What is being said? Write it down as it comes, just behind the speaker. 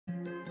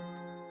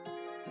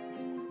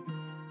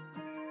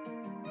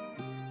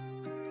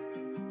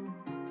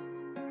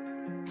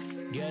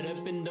Get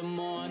up in the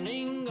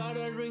morning,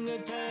 gotta ring a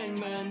tang,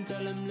 man.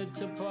 Tell him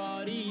let's a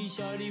party,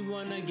 shawty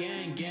wanna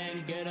gang,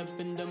 gang. Get up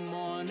in the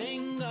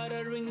morning,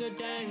 gotta ring a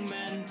tang,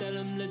 man. Tell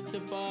him let's a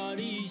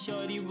party,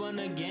 shawty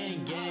wanna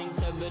gang, gang.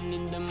 7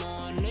 in the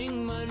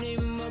morning, money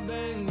in my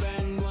bang,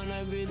 bang.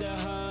 Wanna be the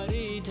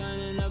hardy,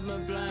 turning up my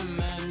plan,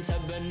 man.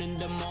 7 in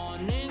the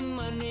morning,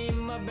 money in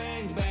my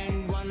bang,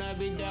 bang. Wanna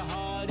be the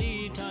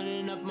hardy,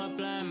 turning up my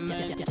plan, man.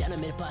 जाना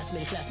मेरे पास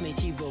मेरी class में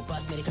थी वो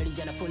पास मेरी खड़ी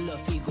जाना full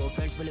of ego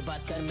friends बोले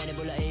बात कर मैंने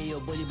बोला ए यो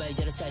बोली भाई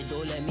जरा साइड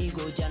दो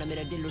लेमीगो जाना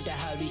मेरा दिल लुटा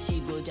हाउ डू सी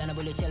गो जाना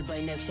बोले चल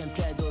भाई नेक्स्ट टाइम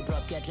ट्राई दो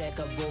ड्रॉप क्या ट्रैक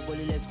अब वो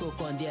बोली लेट्स गो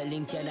कौन दिया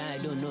लिंक चला I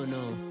don't know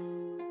no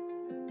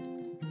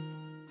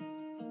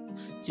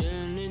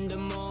Chillin' in the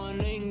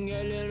morning,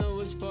 girl, you know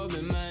what's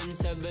poppin', man.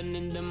 7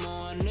 in the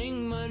morning,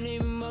 money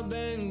in my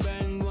bang,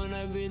 bang. Wanna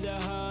be the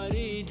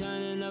hardy,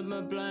 turning up my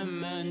plan,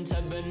 man.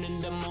 7 in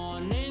the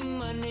morning,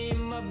 money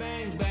in my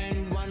bang,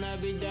 bang. Wanna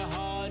be the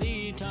hardy,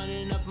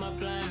 turning up my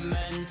plan,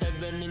 man.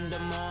 7 in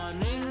the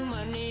morning,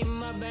 money in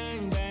my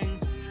bang, bang.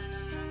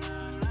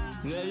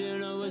 Girl, you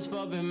know what's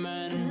poppin',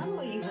 man. The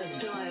number you have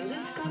dialed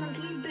is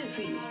currently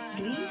busy.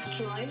 Please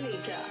try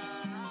later.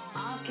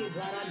 आपके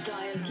द्वारा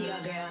dial किया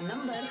गया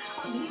number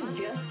अभी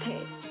व्यस्त है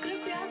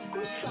कृपया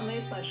कुछ समय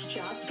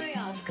पश्चात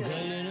प्रयास करें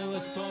Girl, you know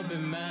what's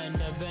poppin', man.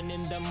 7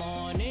 in the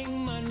morning,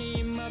 money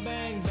in my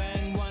bang,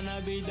 bang. Wanna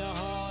be the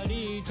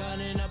hardy,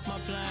 turning up my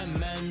plan,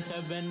 man.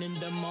 7 in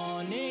the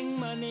morning,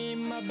 money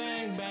in my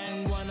bang, bang.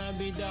 Wanna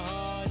be the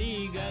hardy,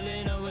 girl,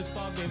 you know what's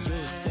poppin',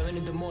 man.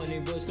 7 in the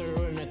morning, boys got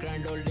rollin' a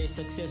grind all day.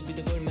 Success be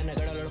the goal, man. I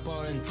got a lot of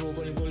power and throw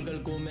ball, goal,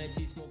 girl, go, man.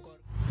 Cheese smoke.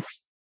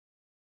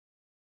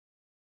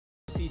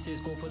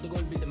 Says go for the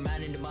goal, be the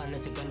man in the man.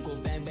 Let's gun go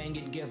bang bang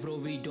it, give bro,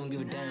 we don't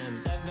give a damn.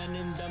 7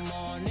 in the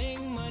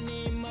morning, money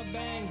in my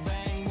bang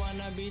bang.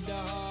 Wanna be the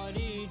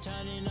hardy,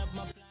 turning up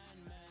my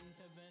plan, man.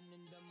 7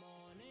 in the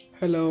morning.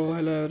 Hello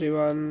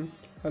everyone.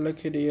 Hello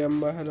Kitty,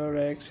 Amba, hello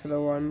Rex,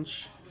 hello Vansh,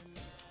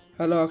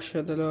 hello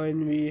Akshat, hello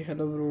Envy,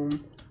 hello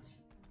Vroom,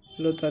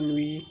 hello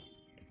Tanvi.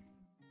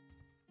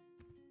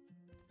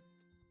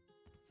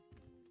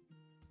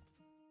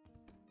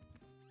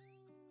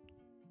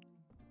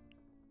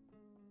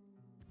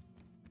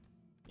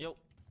 Yo,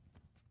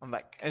 I'm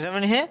back. Is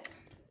everyone here?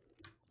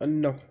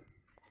 No.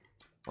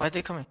 Why are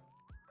they coming?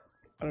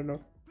 I don't know.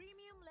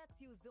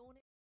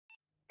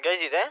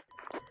 Guys, you there?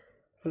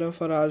 Hello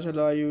Faraz,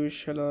 hello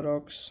Ayush, hello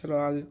Rox, hello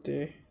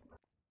Aditya.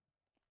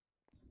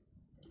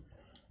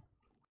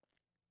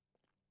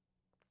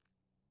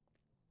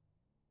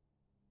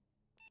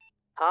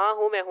 हाँ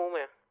हूँ मैं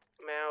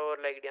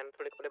और like डियान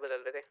थोड़े कपड़े बदल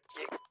रहे थे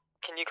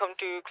Can you come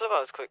to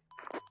Clubhouse quick?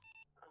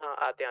 हाँ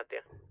आते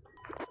हैं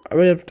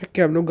अबे जब तक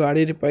कि हम लोग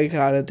गाड़ी रिपेयर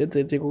करा रहे थे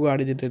तेरे को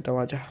गाड़ी दे देता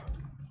हूँ आजा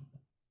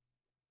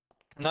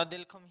No,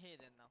 they'll come here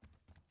then now.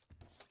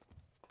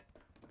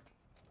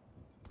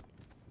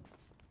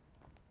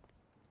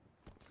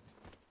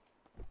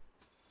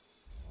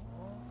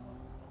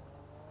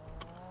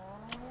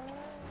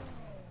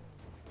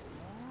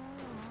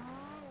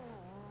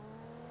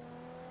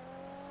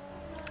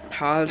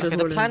 Okay,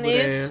 the plan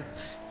is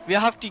we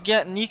have to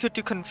get Nico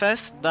to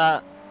confess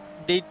that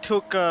they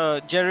took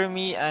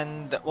Jeremy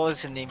and what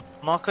was his name,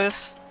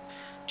 Marcus,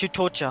 to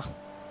torture.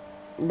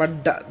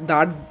 But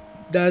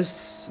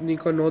does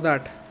Nico know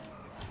that?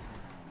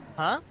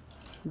 Huh?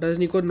 Does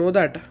Nico know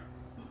that?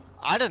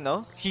 I don't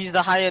know. He's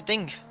the higher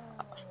thing.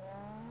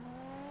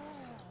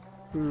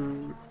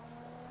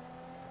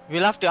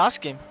 We'll have to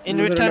ask him in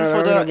return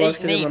for the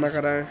 8 names.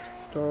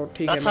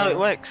 That's how it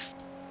works.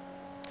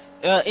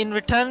 In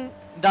return,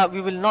 that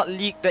we will not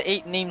leak the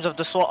 8 names of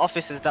the SWAT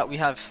officers that we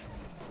have.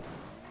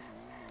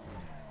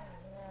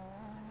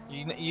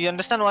 You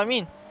understand what I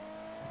mean?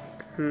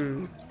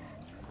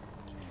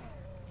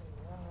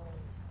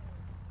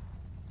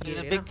 It's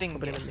a big thing.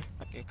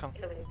 Okay, come.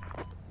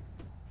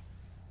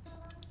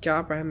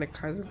 क्या पहन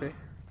रखा है तूने?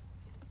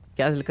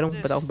 क्या लग रहा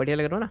हूँ बताओ बढ़िया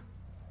लग रहा हूँ ना?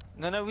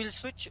 No,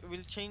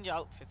 we'll change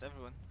outfits,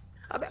 everyone.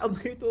 अबे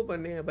अभी तो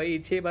बने हैं भाई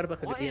 6 बार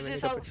पकड़ दिए मैंने. What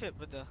is this outfit,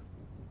 brother?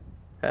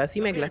 ऐसी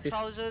में glasses.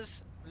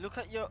 Trousers. Look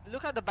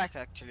at the back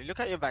actually. Look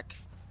at your back.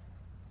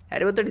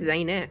 अरे वो तो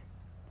डिजाइन है.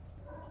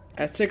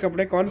 ऐसे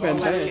कपड़े कौन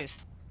पहनता है?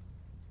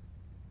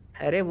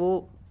 अरे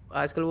वो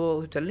आजकल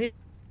वो चल रही.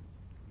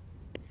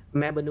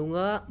 मैं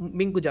बनूंगा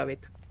मिंकू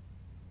जावेद.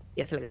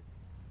 कैसे लगे?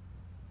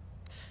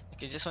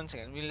 Okay, just 1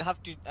 second. We'll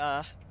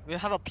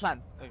have a plan.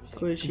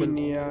 कोई शी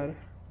नहीं यार.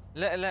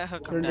 Let her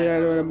come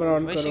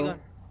down. Where's she gone?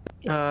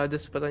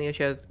 Just पता नहीं है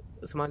शायद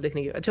सामान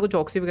देखने की. अच्छा कुछ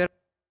ऑक्सी वगैरह.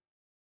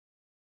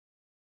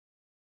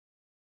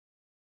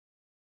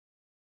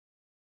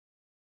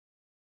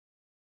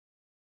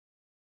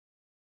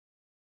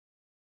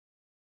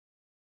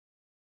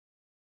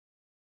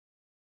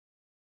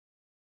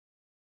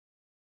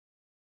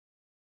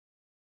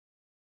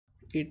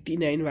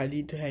 $89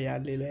 वाली तो है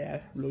यार ले लो यार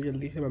हम लोग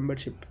जल्दी से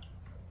मेंबरशिप.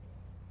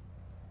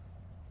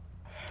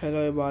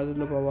 हेलो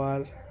इबादुल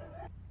पवार,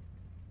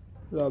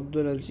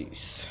 अब्दुल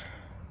अजीज.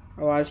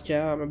 आवाज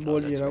क्या है? मैं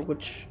बोल ही रहा हूँ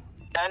कुछ.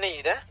 क्या नहीं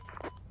इधर?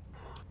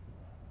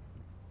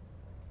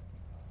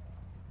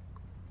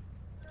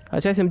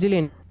 अच्छा समझ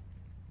लें.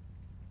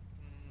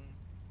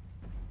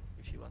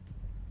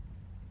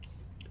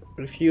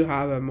 But if you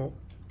have ammo.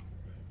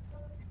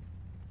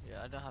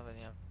 Yeah, I don't have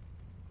any ammo.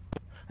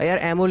 यार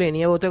एमो लेनी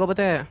है, वो तेरे को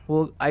पता है,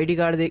 वो आईडी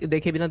कार्ड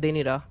देखे बिना दे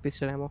नहीं रहा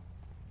पिस्टल एमो।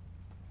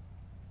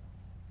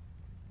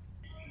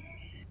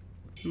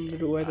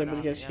 रुआ तो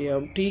मिल गया,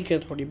 अब ठीक है,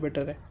 थोड़ी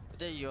बेटर है।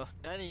 There you go.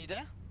 Danny, you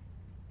there?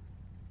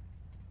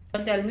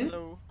 Tell me.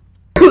 Hello.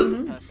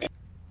 Perfect.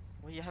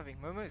 What are you having?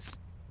 Momos?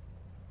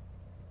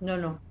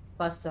 No,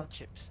 pasta.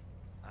 Chips.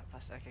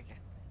 Pasta.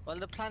 Okay. Well,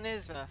 the plan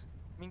is,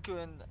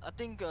 Minku and I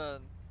think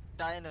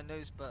Diana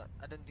knows, but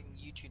I don't think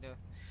you two know.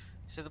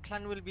 So the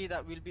plan will be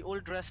that we'll be all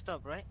dressed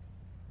up, right?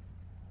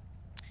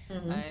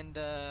 And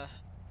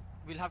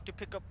we'll have to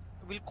pick up.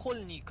 We'll call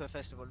Nico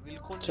first of all. We'll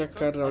call Check Nico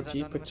कर रहा as हूँ,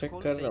 an anonymous check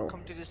call, कर say रहा हूँ।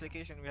 come to this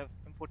location. We have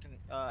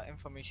important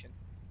information,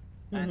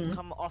 and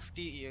come off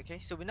duty. Okay,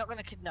 so we're not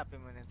gonna kidnap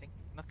him or anything.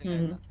 Nothing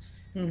like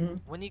that.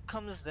 When he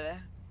comes there,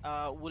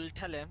 we'll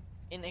tell him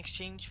in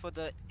exchange for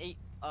the 8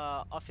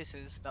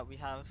 officers that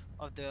we have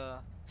of the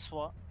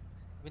SWAT,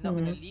 we're not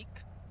gonna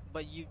leak,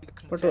 but you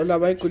confess Patola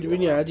भाई the कुछ भी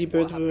नहीं आया जी पे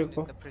what तो happened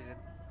देखो। in the prison.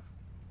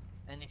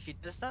 And if he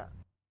does that,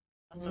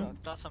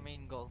 that's our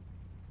main goal.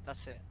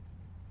 That's it.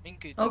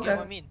 Minku, do you get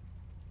what I mean?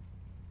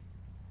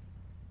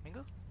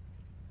 Minku?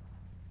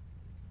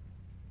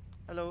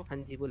 Hello. हाँ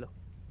जी बोलो,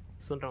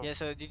 सुन रहा हूँ। Yeah.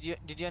 So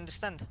did you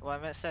understand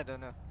what I said or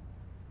no?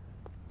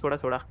 थोड़ा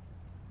थोड़ा।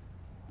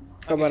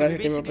 Okay, so we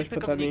basically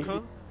pick up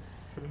Nico,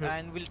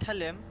 and we'll tell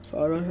him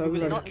और we सब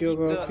will not लड़कियों leak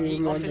को क्यों the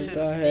मान officer's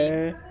देता है,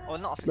 name, or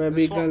not officer, मैं the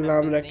भी SWAT कल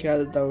नाम member's रख के name.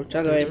 डालता हूँ।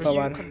 चलो एक If you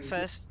bar.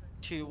 confess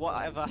to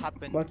whatever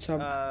happened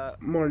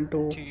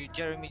Monto. to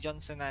Jeremy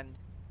Johnson and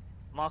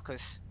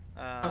Marcus,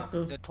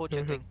 the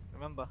torture thing,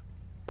 remember?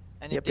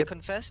 And if they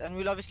confess, and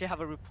we'll obviously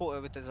have a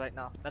reporter with us right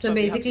now. That's So why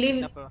we have to basically,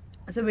 kidnap her.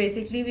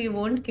 we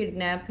won't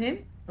kidnap him.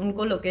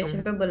 उनको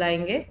location पे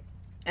बुलाएंगे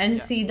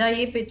and सीधा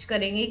ये pitch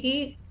करेंगे कि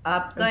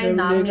आपका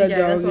नाम नहीं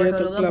जाएगा SWAT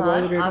वालों का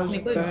बाहर, आप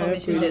मेरे को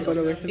इन्फॉर्मेशन दे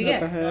दो, ठीक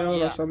है?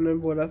 और सबने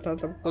बोला था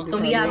सबको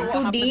So we have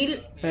to deal,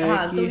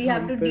 हाँ, तो we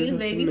have to deal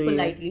very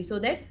politely so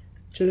that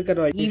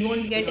he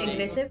won't get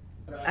aggressive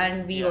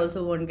and we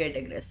also won't get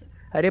aggressive.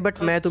 अरे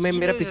बट मैं तुम्हें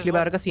मेरा पिछली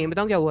बार का सीन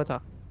बताऊं क्या हुआ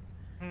था?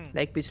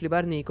 लाइक पिछली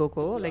बार नीको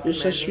को लाइक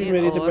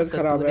मैंने और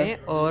कद्दू ने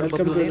और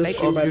बबलू ने लाइक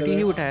ऑफ ड्यूटी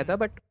ही उठाया था,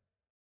 बट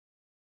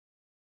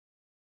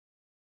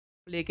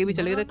लेके भी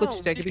चले गए थे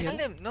कुछ चेक भी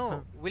है। No,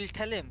 we'll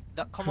tell him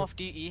that come off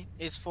duty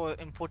is for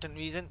important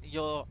reason.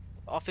 Your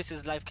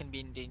officer's life can be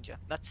in danger.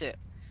 That's it.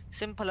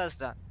 Simple as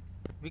that.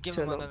 We give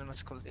him an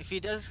anonymous call. If he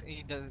does,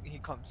 he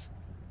comes.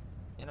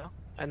 You know?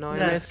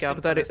 Anonymous क्या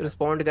पता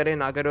respond करे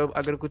ना करे,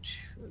 अगर कुछ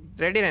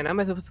ready रहना,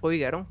 मैं सिर्फ वही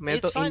कह रहा हूँ। मैं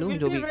तो इन हूँ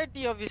जो भी।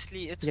 Ready,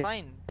 obviously, it's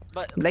fine.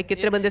 But like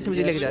कितने बंदे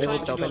एसएमजी लेके जा रहे हैं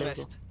वो बताओ पहले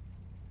तो।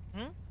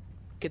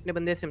 कितने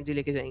बंदे एसएमजी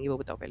लेके जाएंगे वो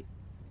बताओ पहले।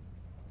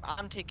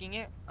 I'm taking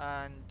it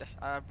and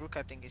Brook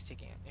I think is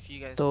taking it. If you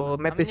guys. तो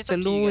मैं पिस्टल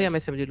लूँ या मैं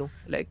एसएमजी लूँ?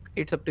 Like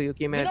it's up to you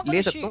कि मैं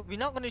ले सकता हूँ। We're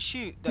not gonna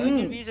shoot. The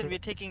only reason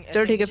we're taking SMG.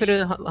 चलो ठीक है फिर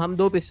हम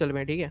 2 पिस्टल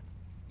में, ठीक है?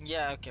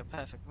 Yeah, okay,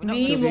 perfect.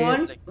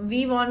 We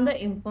want the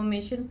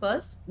information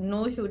first.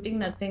 No shooting,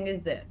 nothing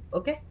is there.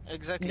 Okay?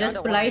 Exactly. Just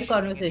polite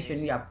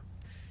conversation. Yeah.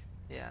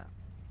 Yeah.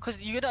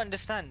 Because you gotta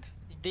understand,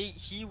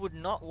 he would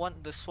not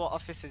want the SWAT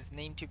officer's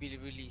name to be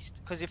released.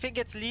 Because if it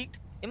gets leaked,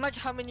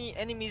 imagine how many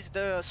enemies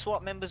the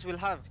SWAT members will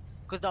have.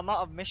 Because the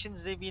amount of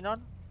missions they've been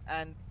on,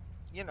 and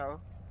you know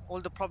all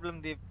the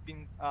problem they've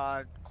been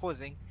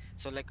causing.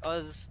 So like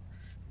us,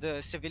 the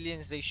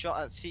civilians they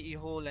shot at City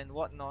Hall and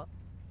whatnot.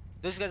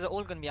 Those guys are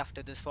all gonna be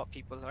after the SWAT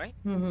people, right?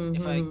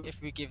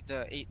 If we give the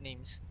 8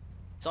 names,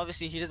 so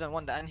obviously he doesn't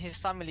want that, and his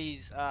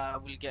families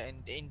will get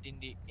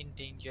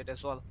endangered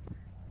as well.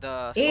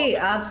 Hey,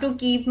 I have to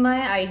keep my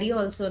ID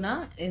also,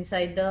 na,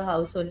 inside the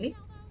house only.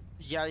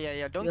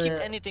 Yeah. Don't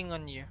keep anything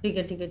on you. ठीक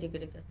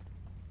है.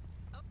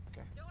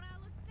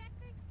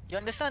 You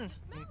understand,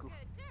 Nico?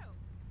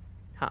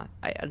 हाँ,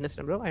 I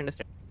understand, bro. I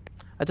understand.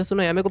 अच्छा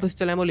सुनो यार, मेरे को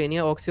pistol ammo लेनी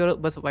है, ऑक्सी और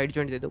बस वाइट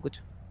जॉइंट दे दो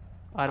कुछ।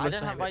 I don't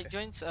have white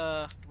joints.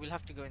 We'll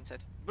have to go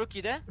inside. Brook,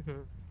 you there?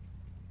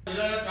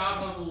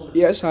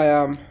 Yes, I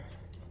am.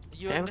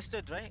 You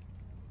understood, right?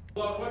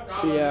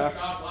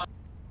 Yeah.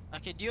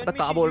 Okay. Do you want me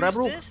to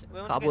use this?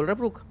 कहाँ बोल रहा है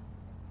Brooke?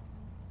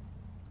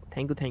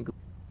 Thank you.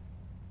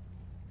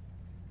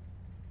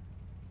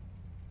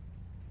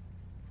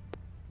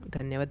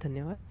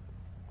 धन्यवाद।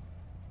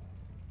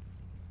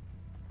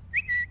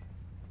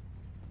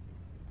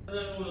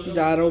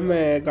 जा रहा हूँ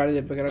मैं गाड़ी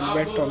ले पकड़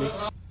बैठ Tommy.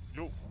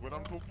 Yo, when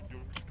I'm talking, you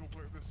talk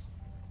like this.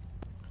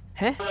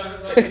 हैं?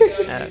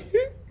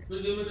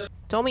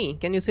 Tommy,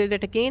 can you say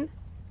that again?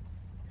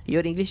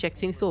 Your English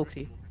accent is so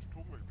oxy.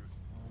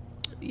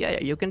 Yeah,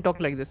 you can talk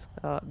like this.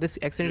 This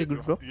accent is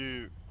good, bro.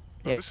 Yeah.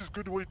 This is a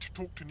good way to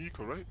talk to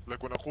Nico, right?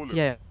 Like when I call him.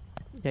 Yeah.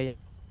 What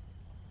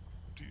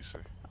do you say?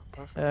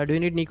 Perfect. Do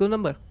you need Nico's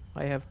number?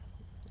 I have.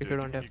 If you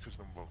don't have. Nico's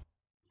number.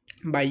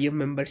 Buy your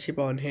membership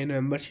on hand,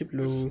 membership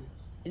low.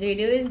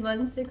 Radio is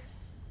 16.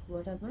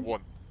 What happened?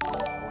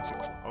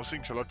 116. I was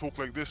saying, shall I talk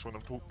like this when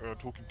I'm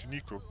talking to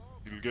Nico?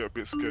 He'll get a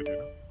bit scared, you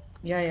know?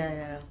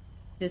 Yeah.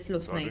 This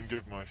looks so nice. I didn't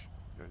give my...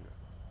 Yeah.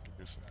 Give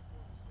me a second.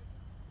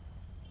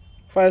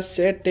 First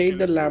said take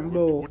the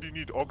Lambo. What do you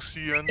need?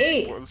 Oxy and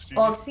Hey, what else do you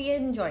need? Oxy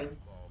and joint.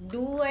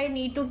 Do I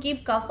need to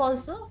keep cuff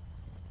also?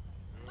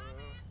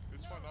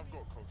 It's fine. I've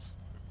got cuffs.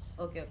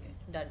 Okay,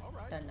 done.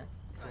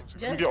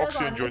 Give Just me a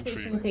oxy and joint for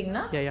conversation you. thing,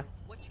 na? Yeah.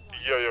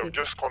 Yeah.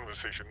 Just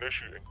conversation. No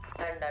shooting.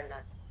 Done.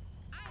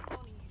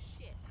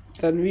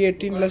 Tanvi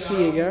 18 plus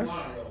नहीं है क्या?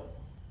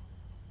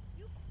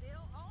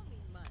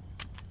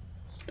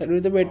 तन्वी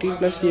तो 18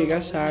 plus नहीं है क्या?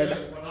 Sad.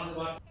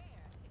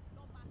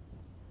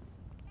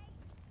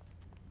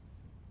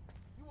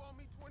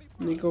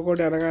 निको को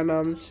Diana का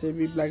नाम से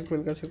भी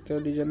ब्लैकमेल कर सकते हो.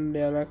 रीजन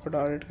डायना को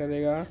टारगेट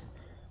करेगा,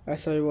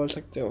 ऐसा भी बोल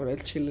सकते हो.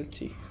 Let's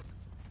see.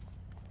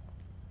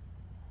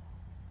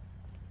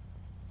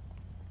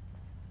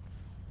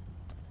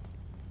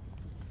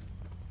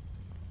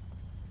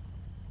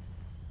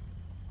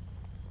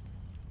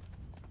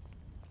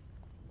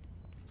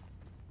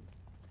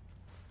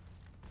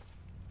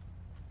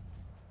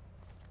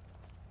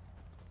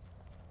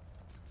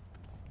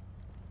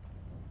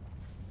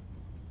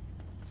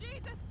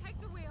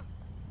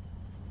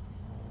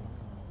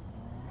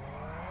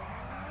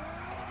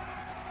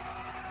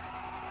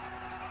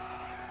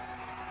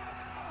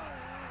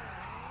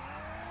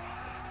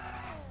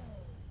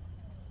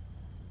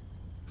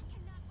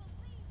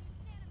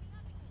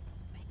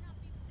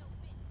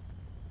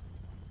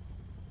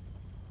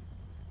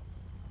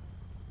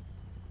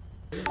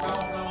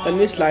 Can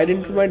you slide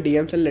into my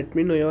DMs and let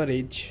me know your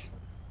age?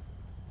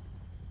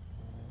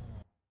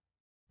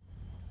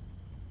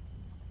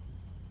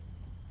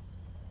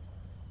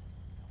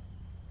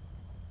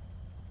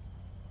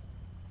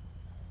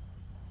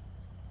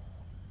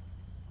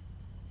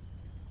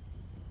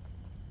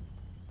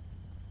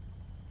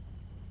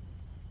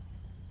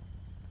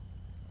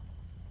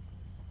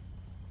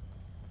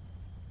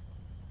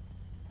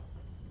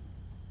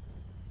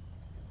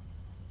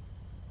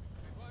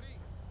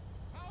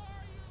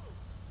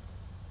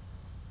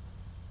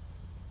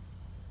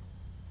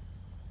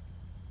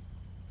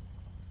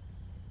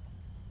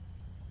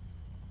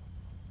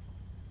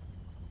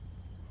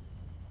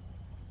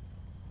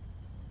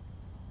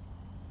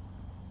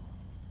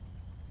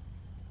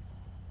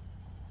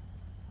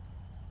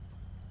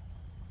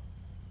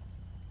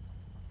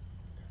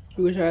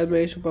 क्योंकि शायद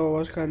मेरी सुपर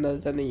पावर्स का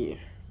अंदाजा नहीं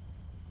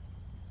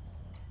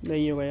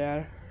होगा यार.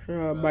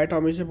 बाय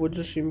टॉमी से पूछ,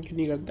 स्ट्रीम क्यों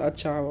नहीं करता.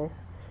 अच्छा वो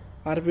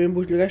आरपी में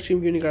पूछ लेगा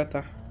स्ट्रीम क्यों नहीं करता.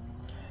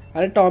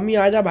 अरे टॉमी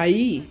आ जा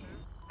भाई.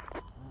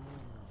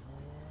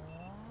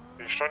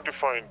 He's trying to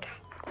find.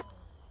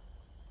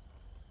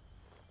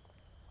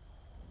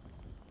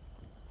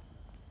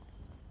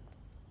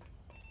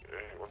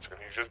 One second,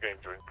 he's just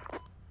getting joined.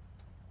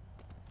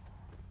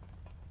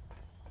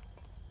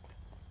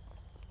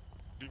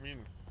 What do you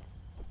mean?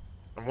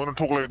 I'm gonna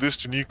talk like this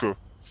to Nico.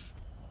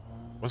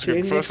 Once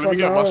again, first let me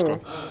get a mask on.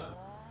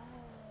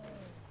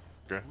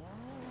 Okay.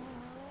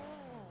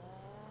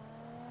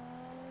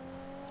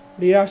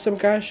 Do you have some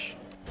cash?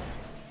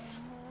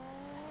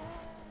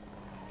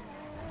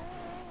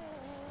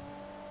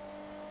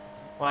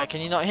 Why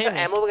can you not hear me?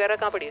 Ammo वगैरह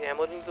कहाँ पड़ी है?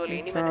 Ammo तो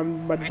ली नहीं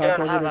मैंने. But that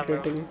was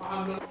irritating.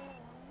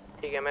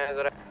 ठीक है, मैं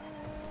जरा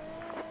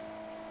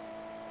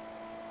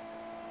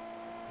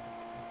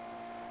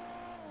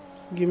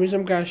Give me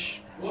some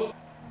cash.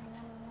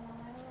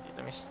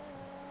 Let me see.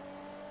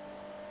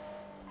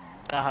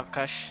 I have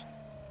cash.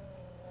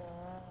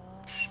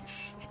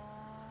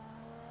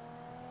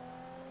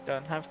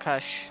 Don't have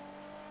cash.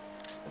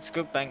 Let's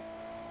go bank.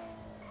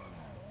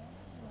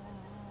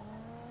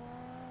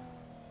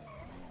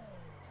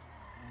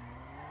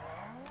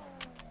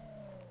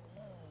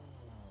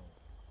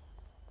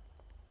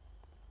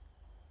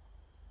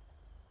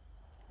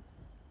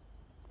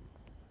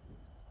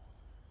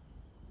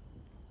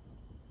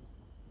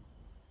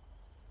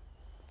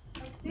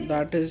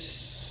 That is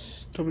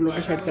तुम लोग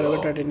के साइड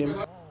करोगे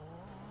titanium.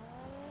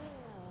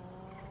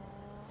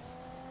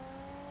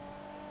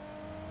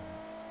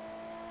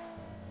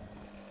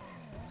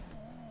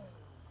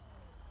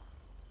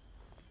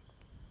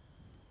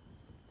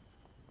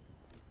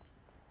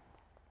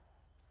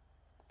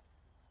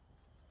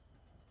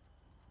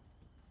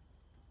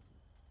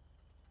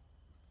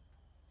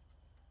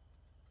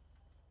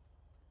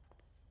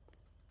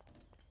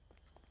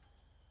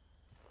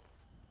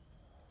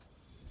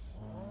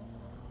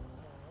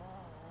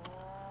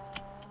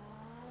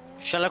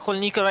 Shall I call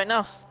Nico right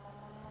now?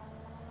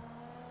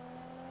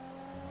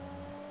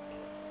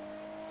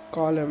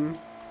 Call him.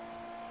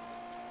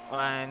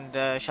 And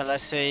shall I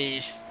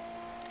say,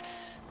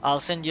 I'll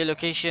send you a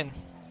location.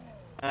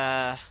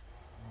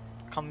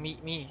 Come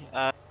meet me.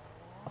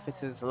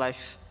 Officer's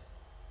life.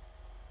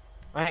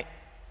 Right?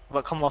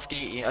 But come off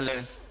duty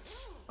alone.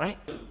 Right?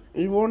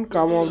 He won't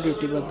come off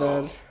duty,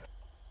 brother.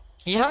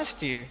 He has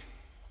to.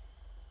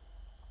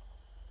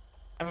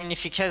 I mean,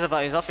 if he cares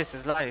about his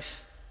officer's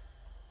life,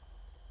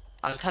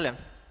 I'll tell him.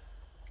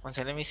 One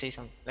second, let me say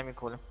something. Let me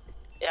call him.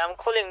 Yeah, I'm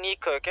calling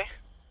Nico, okay?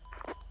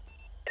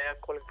 Yeah,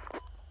 call.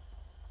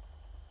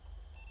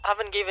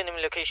 haven't given him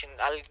location.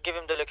 I'll give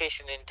him the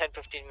location in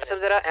 10-15 minutes. सब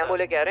जरा ammo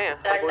लेके आ रहे हैं,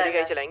 हम गोली का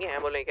ही चलाएंगे,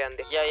 ammo लेके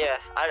आंदे. Yeah.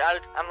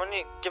 I'm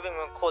only giving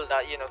him a call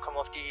that, you know, come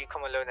off the,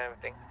 come alone and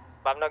everything.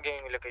 But I'm not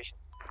giving him location.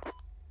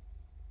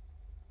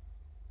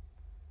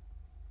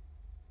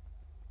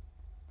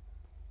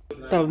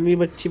 Tanvi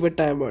बच्ची पर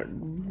टाइमर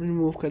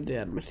रिमूव कर दे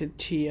यार, मैसेज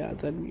अच्छी है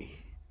तन्वी.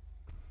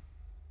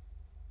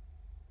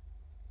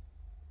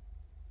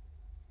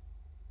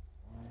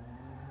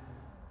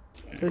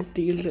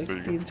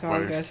 तीन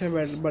साल कैसे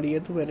बढ़िया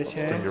तू मेरे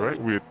से है.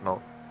 Wait, no,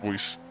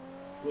 voice.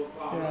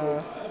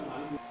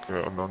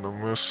 Yeah.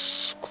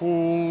 Anonymous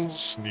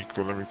calls.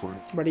 Nico, let me call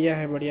him. बढ़िया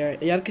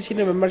है यार. किसी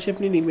ने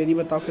मेंबरशिप नहीं दी मेरी,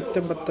 बताओ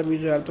कितने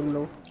बदतमीज हो यार तुम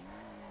लोग.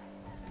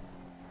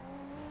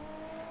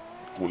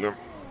 Call him.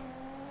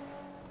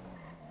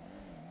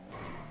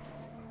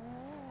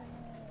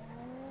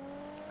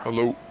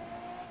 Hello.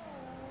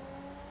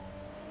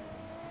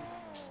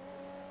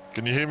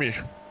 Can you hear me?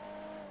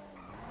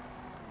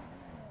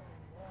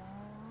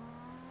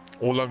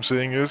 All I'm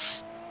saying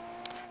is,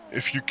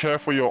 if you care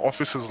for your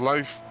officer's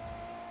life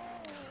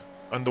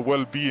and the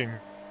well-being,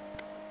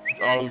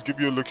 I'll give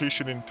you a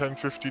location in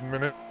 10-15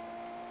 minutes.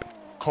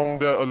 Come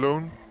there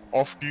alone,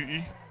 off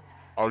duty.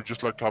 I'll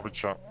just like to have a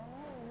chat.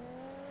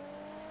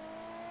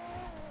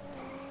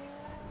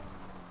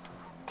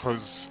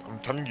 Because I'm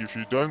telling you, if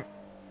you don't,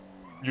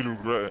 you'll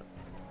regret it.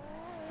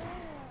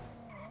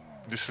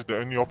 This is the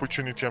only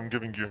opportunity I'm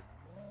giving you.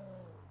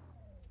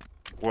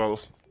 Well,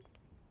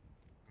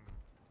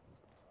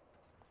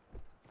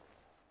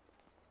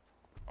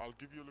 I'll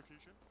give you a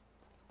location.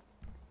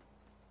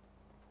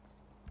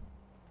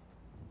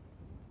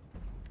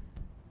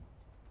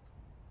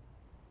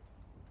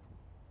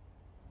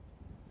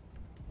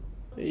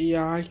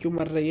 यहाँ क्यों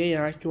मर रही है,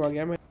 यहाँ क्यों आ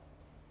गया मैं.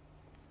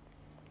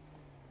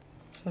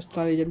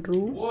 सस्ता एजेंट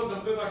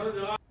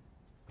रू.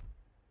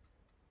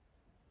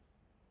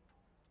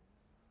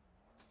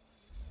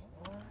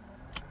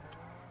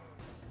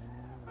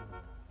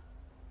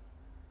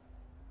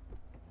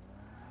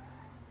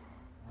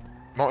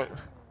 Not.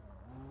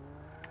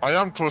 I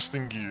am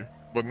trusting you,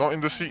 but not in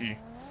the city.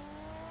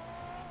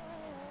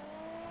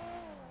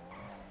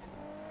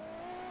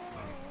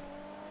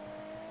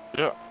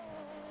 Yeah.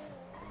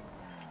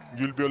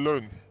 You'll be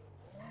alone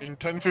in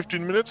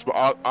 10-15 minutes, but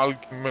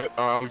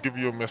I'll give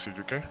you a message,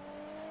 okay?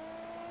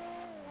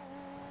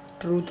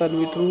 True,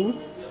 Tanvi, true.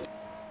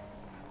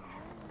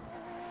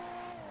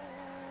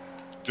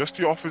 Just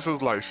your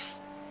officer's life.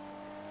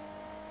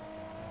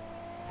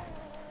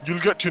 You'll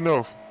get to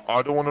know.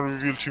 I don't want to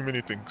reveal too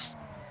many things.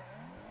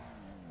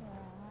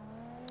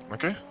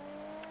 Okay?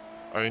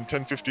 In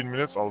 10-15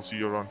 minutes, I'll see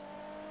you around.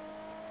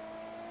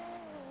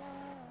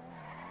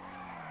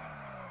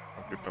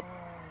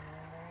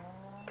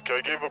 Okay,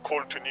 I gave a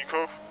call to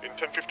Nico. In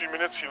 10-15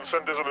 minutes, he'll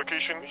send us a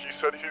location. He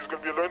said he's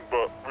going to be alone,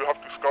 but we'll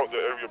have to scout the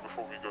area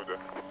before we go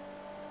there.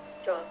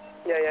 Sure.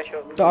 Yeah,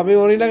 sure. तो अभी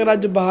वो नहीं लग रहा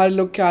जो बाहर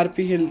लोग के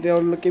आरपी खेलते हैं,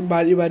 उन लोग की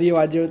भारी भारी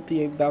आवाजें होती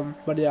हैं एकदम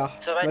बढ़िया.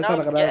 वैसा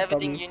लग रहा है.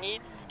 Everything you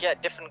need,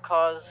 get different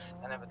cars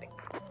and everything.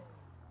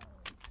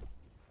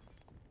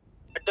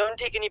 But don't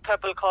take any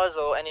purple cars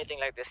or anything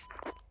like this.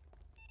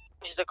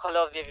 Change the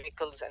color of your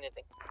vehicles,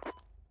 anything.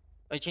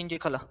 I change your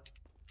color.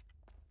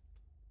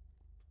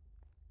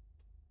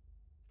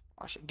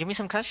 Oh, give me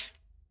some cash.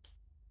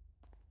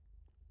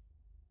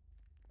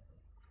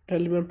 Tell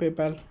me on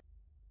PayPal.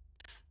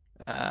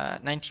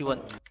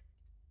 91.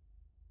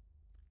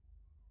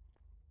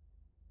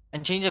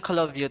 And change the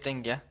color of your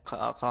thing, yeah?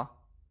 Car.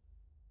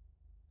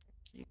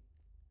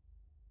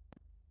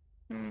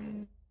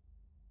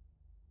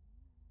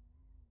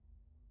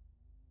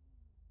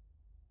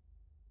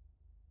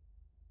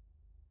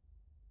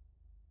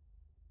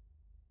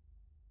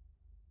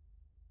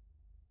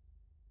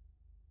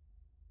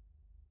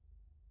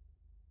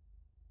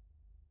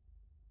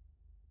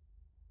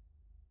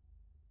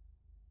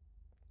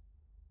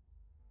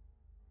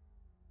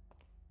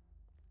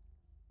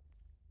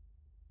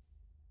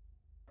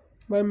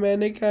 भाई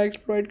मैंने क्या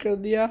exploit कर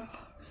दिया.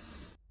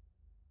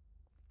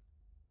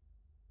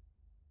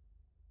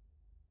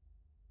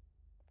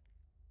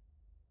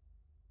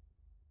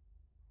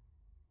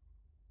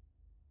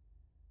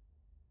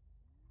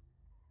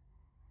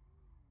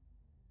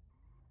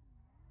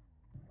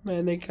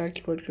 मैंने क्या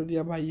exploit कर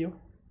दिया भाइयों.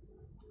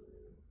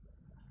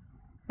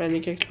 मैंने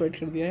क्या एक्सप्लॉइट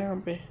कर दिया यहाँ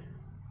पे.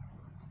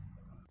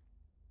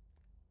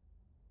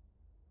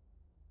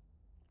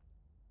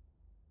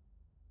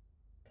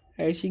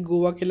 ऐसी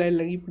गोवा की लाइन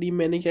लगी पड़ी.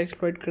 मैंने क्या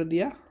एक्सप्लॉइट कर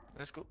दिया.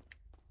 Let's go.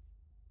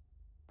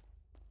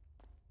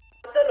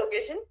 What's the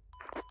location?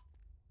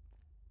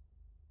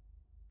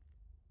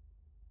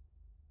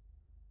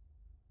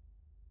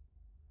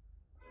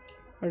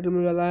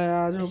 अटल वाला है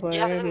आज हो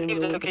पाएगा नहीं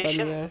Give the मुझे पता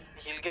location. नहीं है.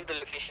 He'll give the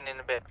location in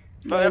a bit.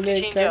 मैंने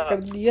क्या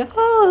कर दिया.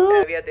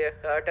 We are there.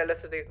 Tell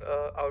us the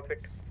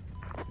outfit.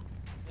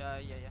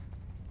 Yeah.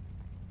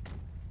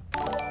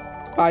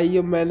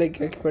 भाइयों मैंने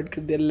क्या एक्सपेक्ट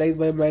कर दिया. लेग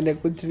भाई मैंने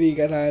कुछ नहीं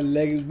करा.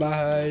 लेग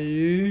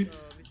भाई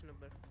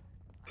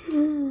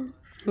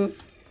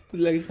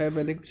लेग भाई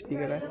मैंने कुछ नहीं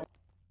करा.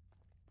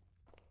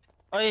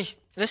 Oi,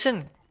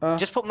 listen.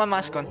 Just put my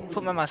mask on.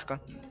 Put my mask on.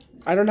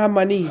 I don't have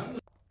money.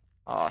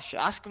 Oh shit.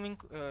 Ask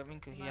Minku.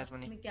 Minku, he has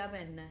money. में क्या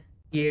पहनना है?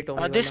 ये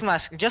Tommy This वाला।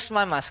 mask, just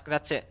my mask.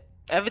 That's it.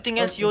 Everything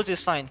else Okay. yours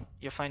is fine.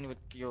 You're fine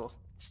with your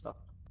stuff.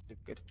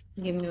 You're good.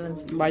 Give me one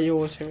second. Buy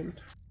your 07.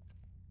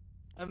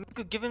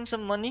 Minku, give him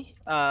some money.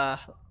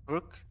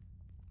 Brook.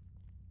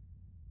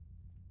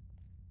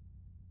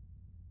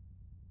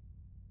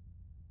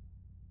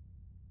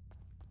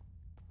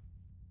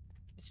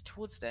 It's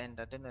towards the end.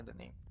 I don't know the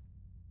name.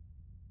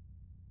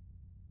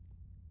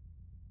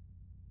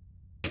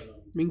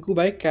 Minku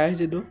भाई cash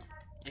दे दो।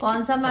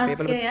 कौन सा mask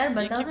paper है यार? Yeah,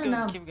 बताओ keep ना going.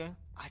 नाम। Keep going.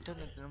 I don't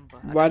know the number.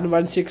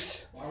 116.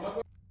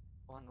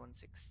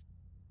 116.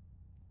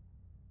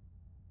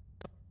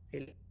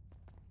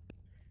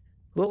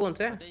 वो कौन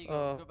सा है? There you go.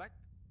 Go back.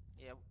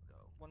 Yeah,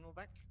 one more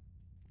back.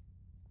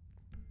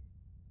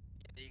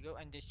 Yeah, there you go.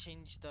 And just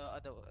change the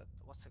other.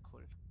 What's it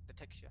called? The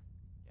texture.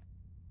 Yeah.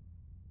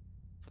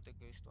 Put the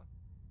ghost one.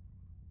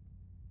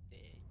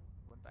 There.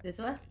 One back.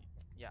 This one?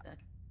 Yeah.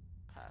 Done.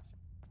 Perfect.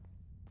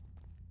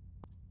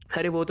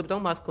 अरे वो तो बताओ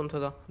mask कौन सा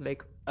था?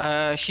 Like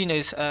She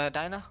knows.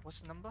 Diana,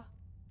 what's the number?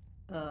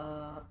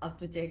 अब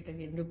तो check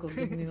करके रुको,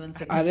 give me one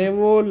second. अरे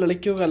वो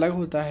लड़कियों का अलग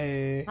होता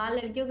है। हाँ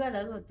लड़कियों का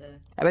अलग होता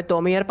है। अबे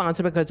टॉमी यार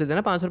 500 रुपए खर्च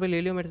देना, 500 रुपए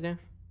ले लियो मेरे से।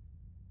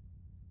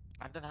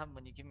 I don't have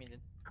money. Give me then.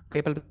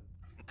 PayPal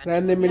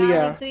रहने मिल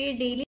गया। यार तो ये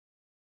डेली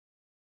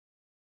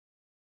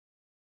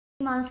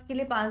मास्क के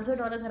लिए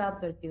 $500 खराब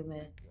करती हूँ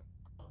मैं।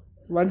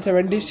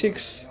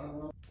 176.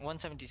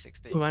 176.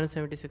 There you go.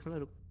 176 ना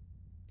रुक।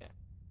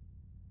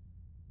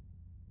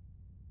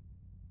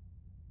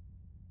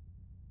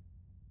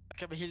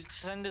 Okay, but he'll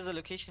send us a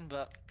location,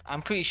 but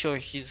I'm pretty sure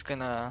he's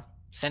gonna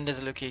send us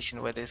a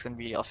location where there's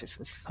gonna be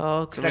offices. So we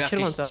have structure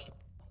to कौन सा?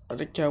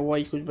 अरे क्या हुआ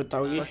ये कुछ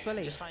बताओगी? फर्स्ट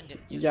वाला ही? just find it.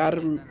 यार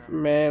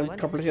मैं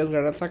कपड़े चेंज कर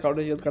रहा था,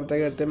 कपड़े चेंज करते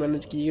करते मैंने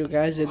की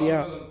कैश दे दिया।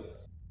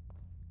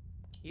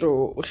 तो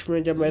उसमें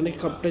जब मैंने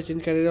कपड़े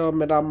चेंज करे और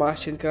मेरा मास्क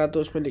चेंज करा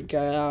तो उसमें लिख के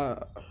आया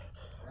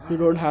you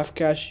don't have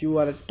cash, you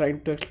are trying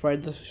to exploit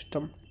the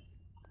system.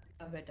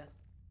 बेटा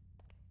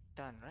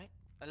Done, right?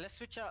 Let's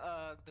switch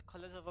out the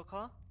colors of our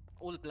car.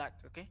 All black,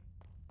 okay?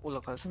 All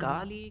of us.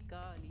 Kali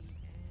Kali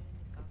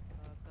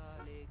काका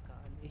काले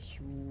काले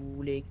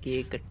शूले के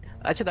कट।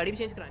 अच्छा गाड़ी भी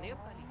चेंज करानी है अब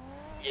काली?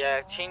 Yeah,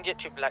 change it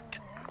to black.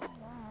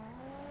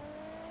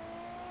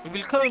 We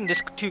will go in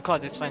this 2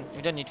 cars, it's fine.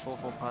 We don't need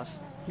 4 cars.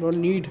 No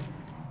need.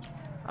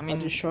 I mean,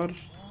 Are you sure?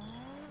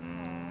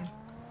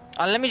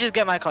 let me just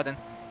get my car then.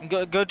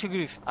 Go to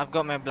Groove. I've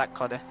got my black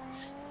car there.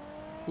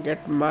 Get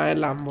my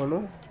Lambo, no?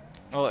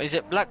 Oh, is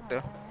it black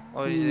though?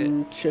 Or is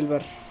it?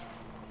 Silver.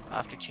 I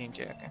have to change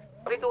it, okay.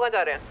 अभी तू कहाँ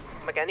जा रहे हैं?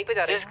 Mechanic पे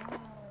जा रहे हैं?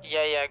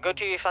 Yeah, go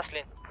to fast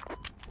lane.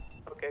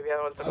 Okay, we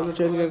are also. तो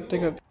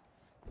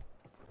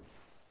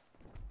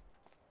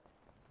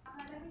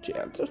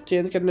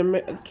चेंज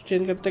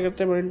करते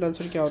करते मनी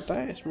ट्रांसफर क्या होता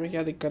है इसमें?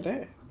 क्या दिक्कत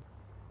है?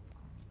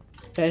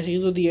 पैसे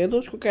ही तो दिए तो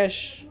उसको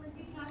cash.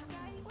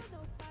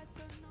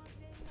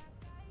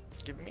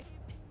 Give me.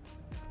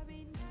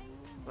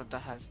 But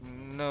that has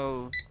no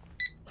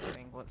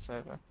thing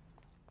whatsoever.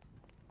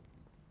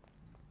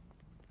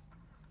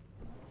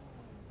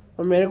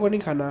 और मेरे को नहीं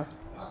खाना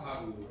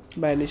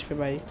बैनिश पे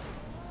भाई।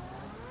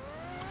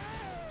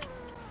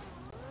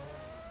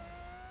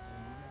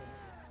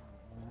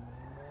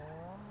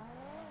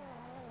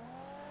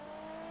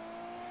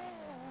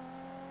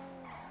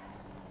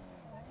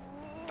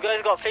 You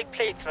guys got fake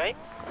plates, right?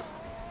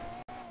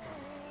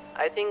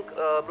 I think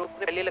Brooke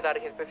ने पहले लगा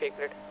रखी है इस पे फेक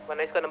प्लेट,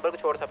 वरना इसका नंबर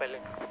कुछ और था पहले।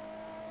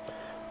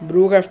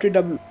 ब्रूक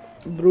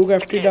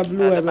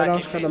FTW है मेरा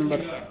उसका नंबर।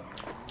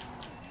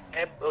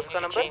 उसका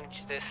number? Change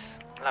this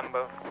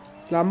Lambo.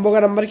 Lambo का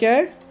नंबर क्या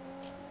है?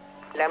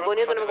 लैम्बो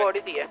नहीं तो मेरे को ऑडी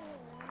दी है।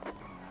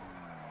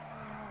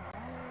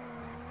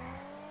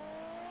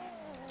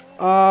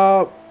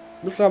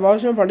 उसका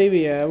बाउस में पड़ी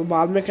हुई है, वो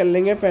बाद में कर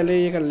लेंगे,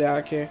 पहले ये कर ले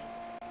आके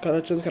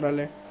करेक्शन करा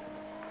ले।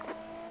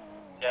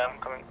 Yeah, I'm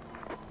coming.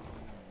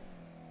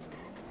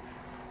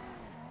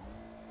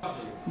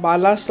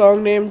 Bala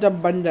song name जब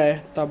बन जाए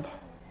तब।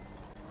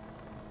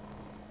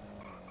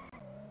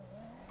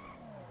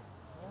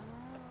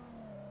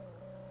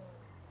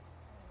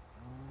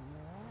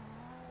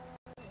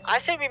 I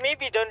said we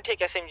maybe don't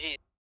take SMGs.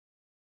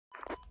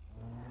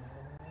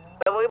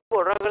 मैं वही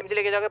बोल रहा हूँ, अगर मुझे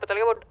लेके जाके पता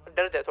लगे वो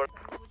डर जाए थोड़ा।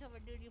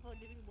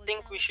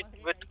 Think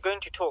we're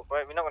going to talk,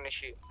 right? We're not going to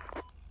shoot.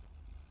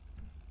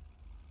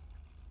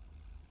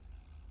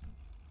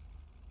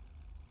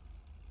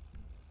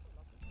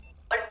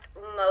 But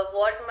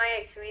what my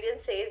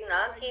experience says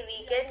na कि we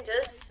can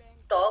just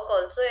talk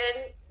also, and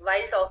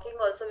while talking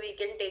also we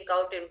can take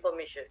out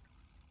information,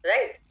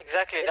 right?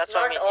 Exactly, It's that's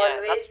what I not mean. Yeah,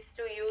 always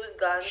to use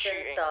guns and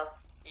shooting. stuff.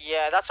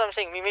 Yeah, that's what I'm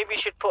saying. We maybe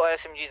should put our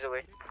SMGs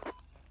away.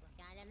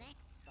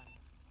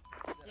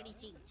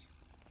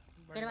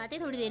 करवाते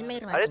थोड़ी देर में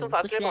करवाते। अरे तुम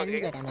fast कुछ में plan पहुंच भी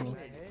गए। करा मैंने।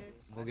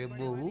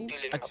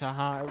 अच्छा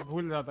हाँ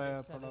भूल जाता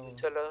है थोड़ा।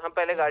 चलो हम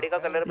पहले गाड़ी का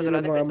कलर बदला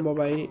दें।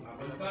 भाई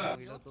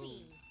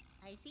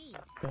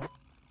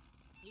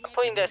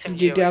Putting the SMG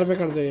GTR away. पे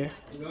कर दो ये।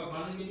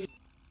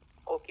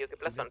 ओके ओके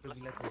प्लस 1 प्लस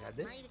मिला था याद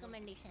है?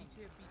 रिकमेंडेशन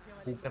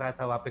पूछ रहा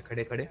था वहाँ पे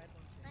खड़े खड़े।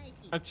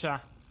 अच्छा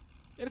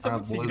यार सब हाँ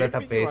लोग बोल रहा सिगरेट था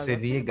पी के आवाज पैसे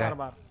आती दिए है बार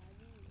बार।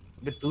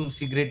 बे तुम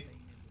सिगरेट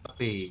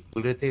पे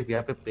बोल रहे थे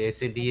यहाँ पे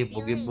पैसे दिए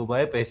बोगे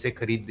बुबाए पैसे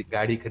खरीद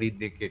गाड़ी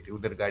खरीदने के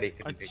उधर गाड़ी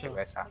खरीदने के अच्छा।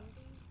 वैसा।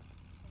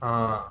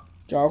 हाँ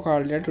चाव खा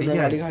लिया टूटा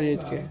यार गाड़ी खरीद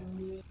के।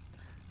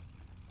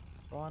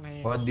 कौन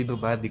है? बहुत दिनों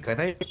बाद दिखा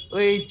ना।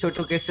 ओए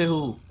छोटू कैसे हो?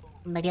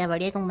 बढ़िया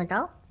बढ़िया तुम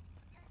बताओ।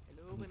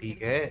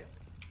 ठीक है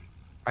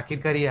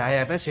आखिरकार ये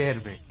आया ना शहर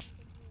में।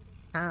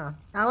 हाँ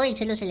आओ ही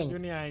चलो चलेंगे। क्यों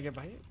नहीं आएंगे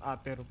भाई,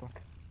 आते रुको।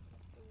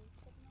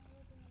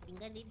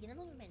 फिंगर लीड गिना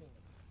तो मैंने।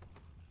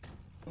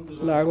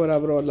 लाग हो रहा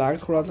ब्रो, लाग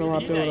थोड़ा सा वहाँ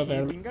पे हो रहा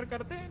था। फिंगर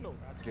करते हैं लोग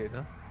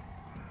ना।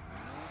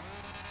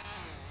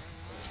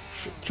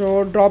 So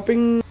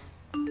dropping.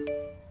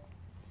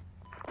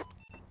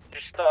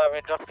 Just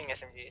we're dropping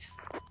SMGs.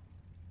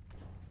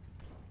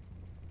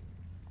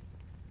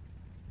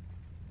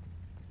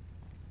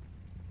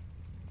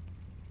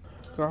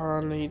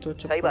 कहाँ नहीं तो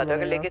सही चप्पल बात है,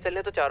 अगर मारेगा। लेके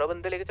चले तो चारों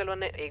बंदे लेके चलो,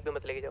 वरना एक दो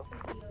मत लेके जाओ।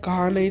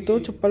 कहाँ नहीं तो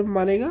चप्पल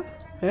मारेगा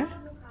है?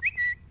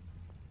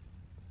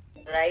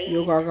 Right.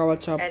 यो का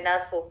बच्चा। And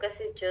our focus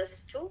is just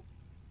to.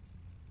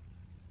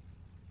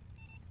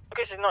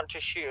 Focus is not to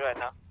shoot right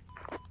now.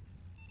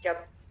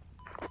 Yep.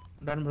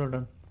 Done bro,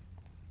 done.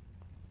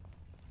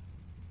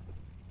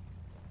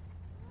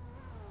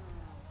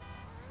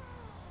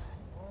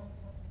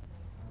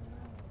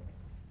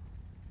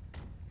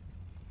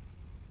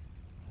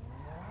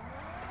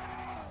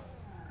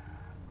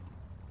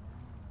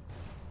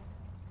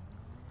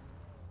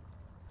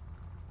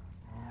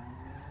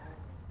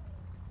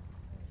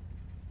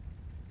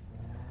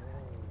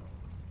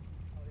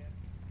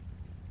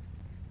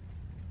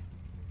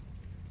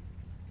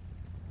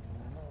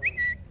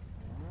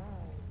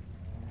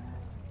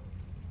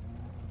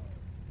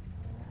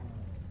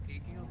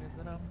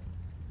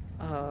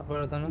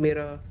 हाँ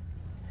मेरा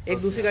एक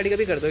दूसरी गाड़ी का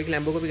भी कर दो, एक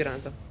लैम्बो को भी कराना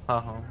था।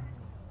 हाँ हाँ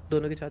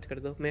दोनों की चार्ज कर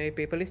दो। मैं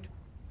पेपर लिस्ट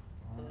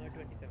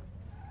 27।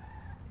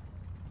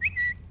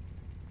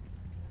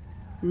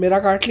 मेरा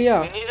काट लिया।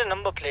 I need a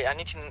number plate. I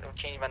need to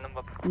change my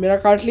number. मेरा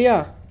काट लिया।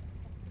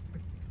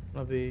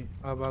 अभी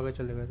अब आगे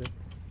चलेगा तो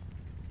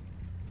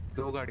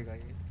दो गाड़ी का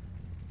ये।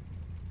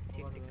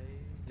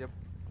 जब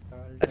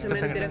अच्छा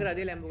मैंने तेरा करा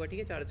दिया लैम्बो का, ठीक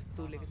है चार्ज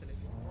तू लेके चले।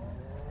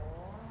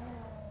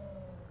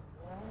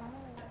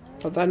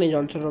 पता नहीं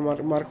जॉनसन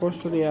और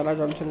मार्कोस तो नहीं आ रहा,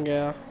 जॉनसन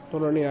गया,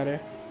 दोनों नहीं आ रहे।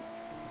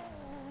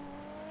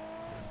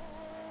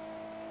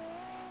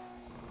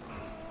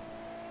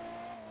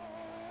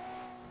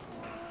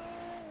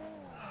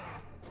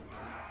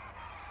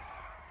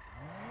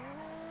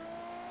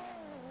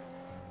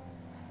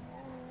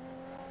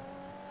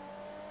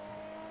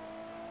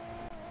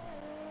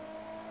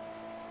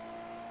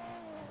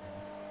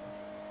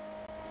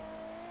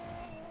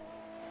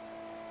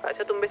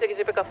 अच्छा तुम में से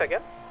किसी पे कफ है क्या?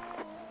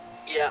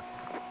 या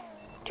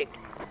ठीक।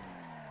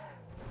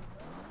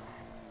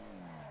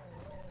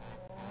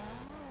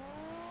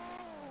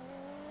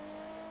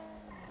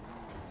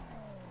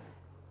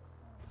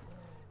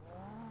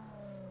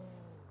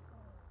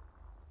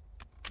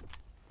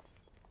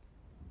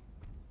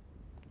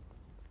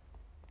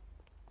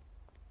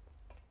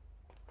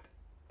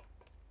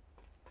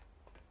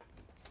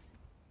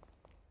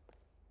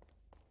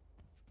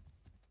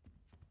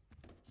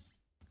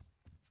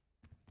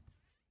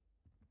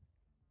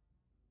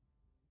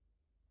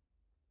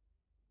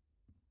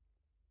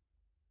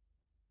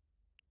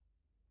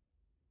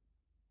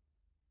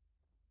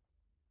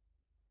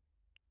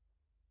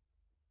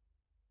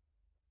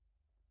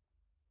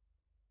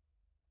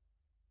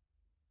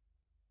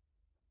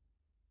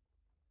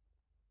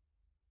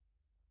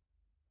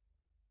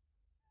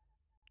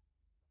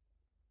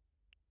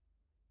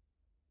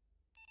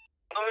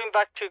 Coming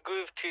back to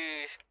groove to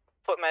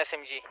put my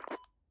SMG.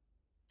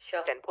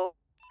 Sure. Tempo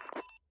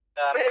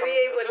मैं भी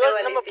यही बोलने Where's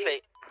वाली number थी।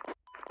 plate?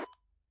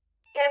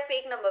 Have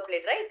fake number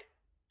plate, right?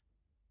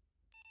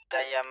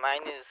 Yeah,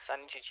 mine is. I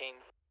need to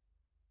change.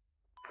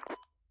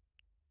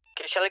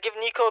 Okay, shall I give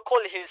Nico a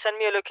call? He'll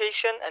send me a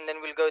location and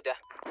then we'll go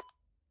there.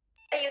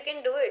 Yeah, you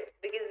can do it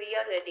because we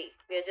are ready.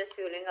 We are just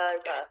fueling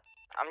our car.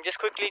 I'm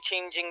just quickly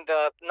changing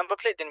the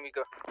number plate, then we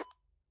go.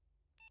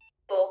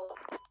 So,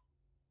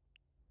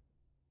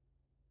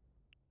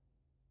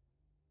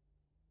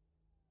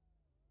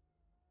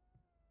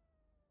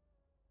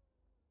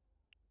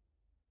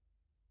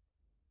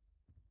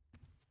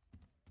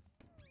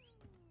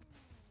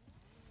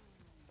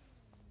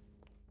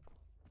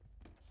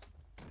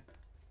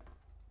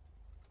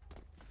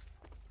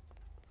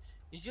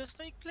 Is yours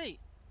fake plate?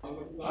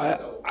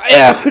 I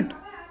have it.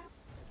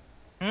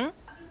 Hmm?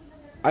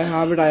 I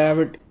have it. I have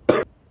it.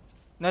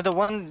 No, the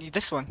one,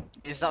 this one.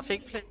 Is that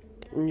fake plate?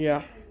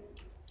 Yeah.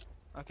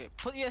 Okay,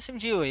 put the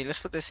SMG away. Let's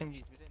put the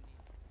SMG. We don't need.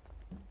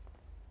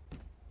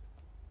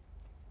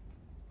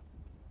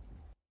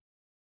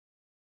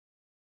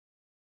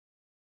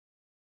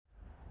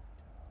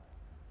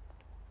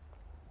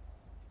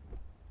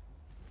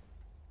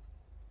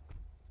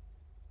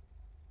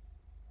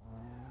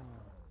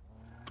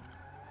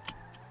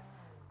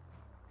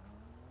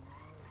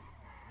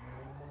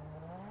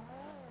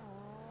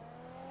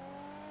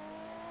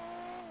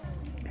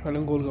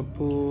 Hello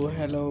गोलगप्पू,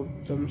 hello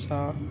तमसा।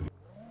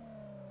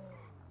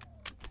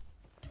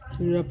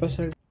 मेरा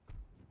पसंद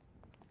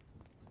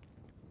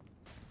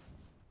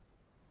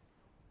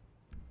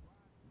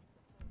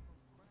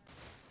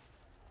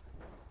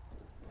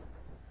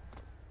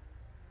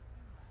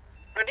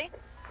ready?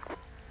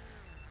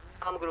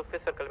 हम group पे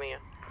circle में हैं।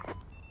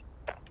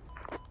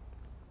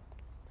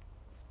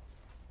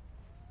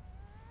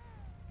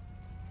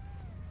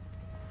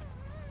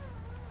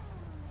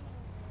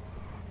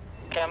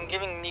 Okay, I'm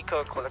giving Nico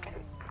a call, okay?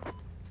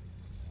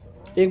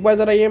 एक बार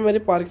जरा ये मेरी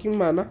पार्किंग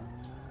में आना।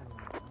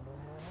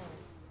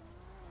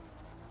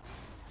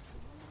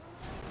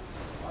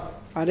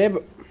 अरे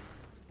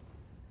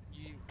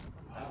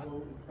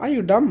Are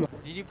you dumb?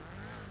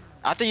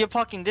 I thought you're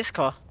parking this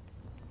car.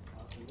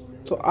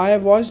 So I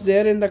was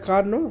there in the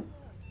car, no?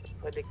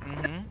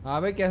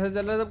 हाँ भाई कैसा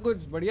चल रहा है सब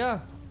कुछ बढ़िया?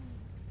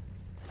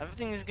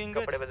 Everything is going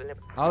good.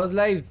 How's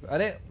life?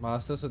 अरे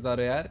मास्टर सुता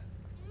रहे यार।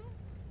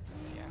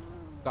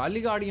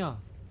 काली गाड़ियाँ।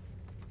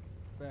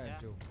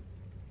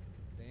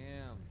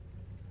 Damn.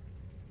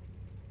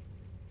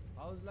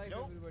 How's life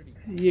everybody?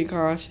 ये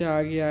कहाँ से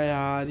आ गया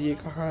यार? ये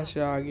कहाँ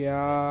से आ गया?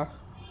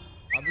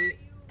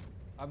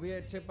 अभी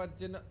अच्छे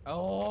पच्चीस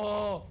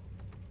ओह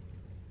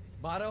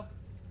बारो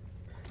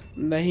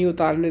नहीं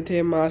उतारने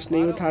थे, मास्क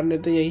नहीं उतारने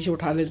थे, यहीं से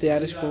उठा लेते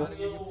यार इसको।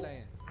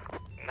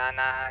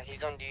 ना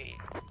he's on duty.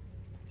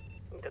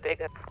 तो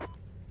देख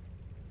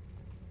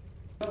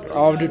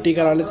ऑफ ड्यूटी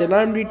करा लेते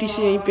ना एमडीटी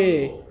से यहीं पे।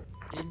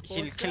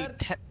 He'll kill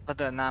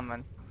other nah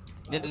man.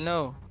 Didn't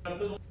know.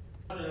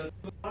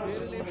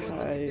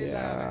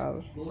 यार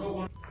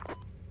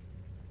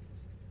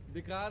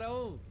दिखा रहा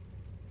हूँ।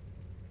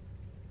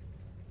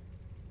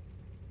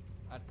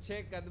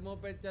 अच्छे कदमों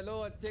पे चलो,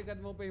 अच्छे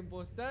कदमों पे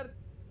इम्पोस्टर।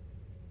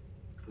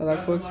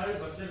 कुछ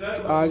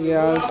आ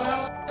गया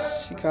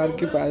शिकार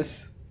के पास।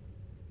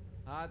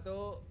 हाँ तो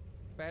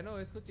पहनो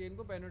इसको, चेन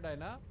को पहनो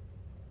डायना।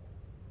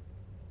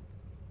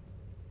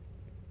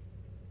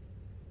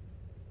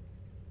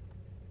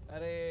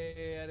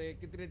 अरे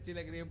कितनी अच्छी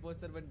लग रही है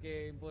इम्पोस्टर बनके।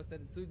 इम्पोस्टर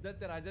सूझ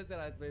चरा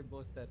इस पे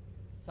इम्पोस्टर।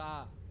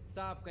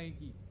 सांप कहीं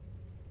की।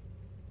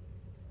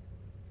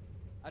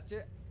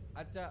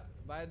 अच्छा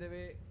बाय द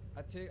वे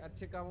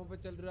अच्छे कामों पे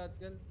चल रहा है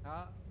आजकल।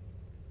 हाँ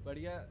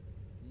बढ़िया।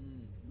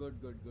 Good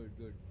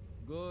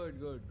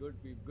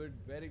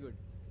very good.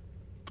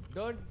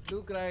 Don't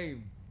do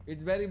crime,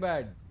 it's very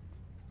bad.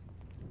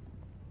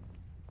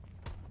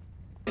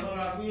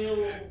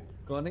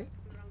 कौन है?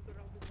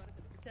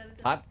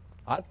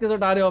 हाथ कैसे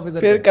उठा रहे हो ऑफिसर?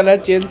 फिर कलर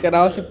चेंज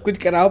कराओ, सब कुछ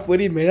कराओ,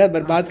 पूरी मेहनत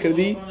बर्बाद कर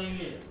दी।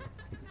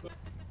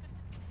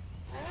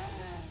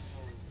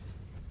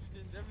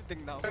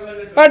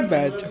 हट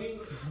बैठ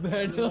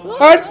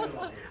हट।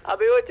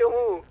 अबे वो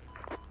चूहू।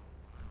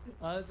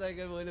 हाँ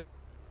साइकिल बोले।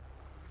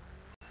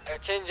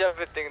 Change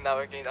everything now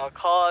again. I'll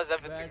cause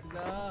everything.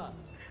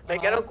 मैं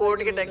कह रहा हूँ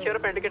कोट के टेक्सचर और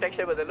पैंट के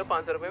टेक्सचर बदल लो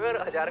 500 रुपए में और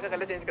 1000 का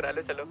कलर चेंज करा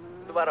लो। चलो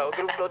दोबारा आओ,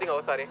 ग्रुप क्लोथिंग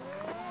आओ सारे।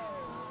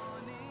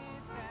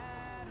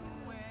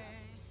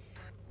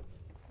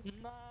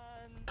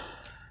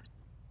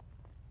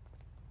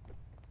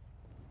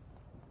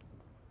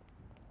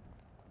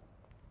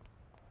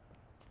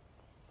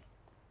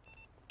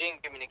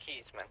 Didn't give me the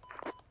keys, man.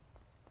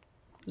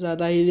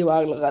 ज्यादा ही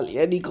दिमाग लगा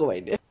लिया निको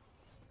भाई ने।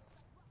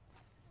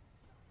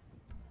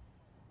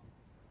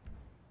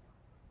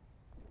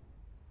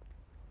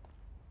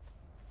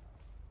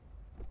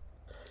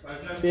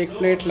 फेक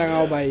प्लेट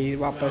लगाओ भाई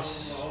वापस।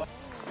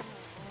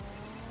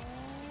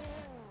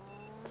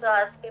 So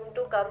ask him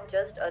to come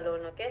just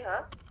alone, okay?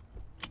 हाँ?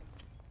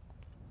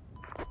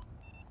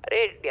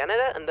 अरे डियाना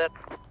इधर अंदर।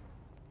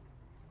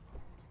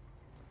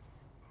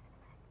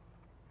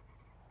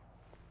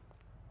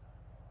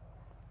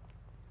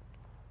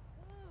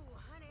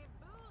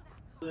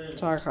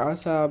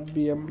 खासा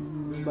भी हम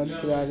बंद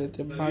करा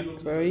देते,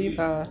 भाग रही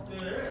था।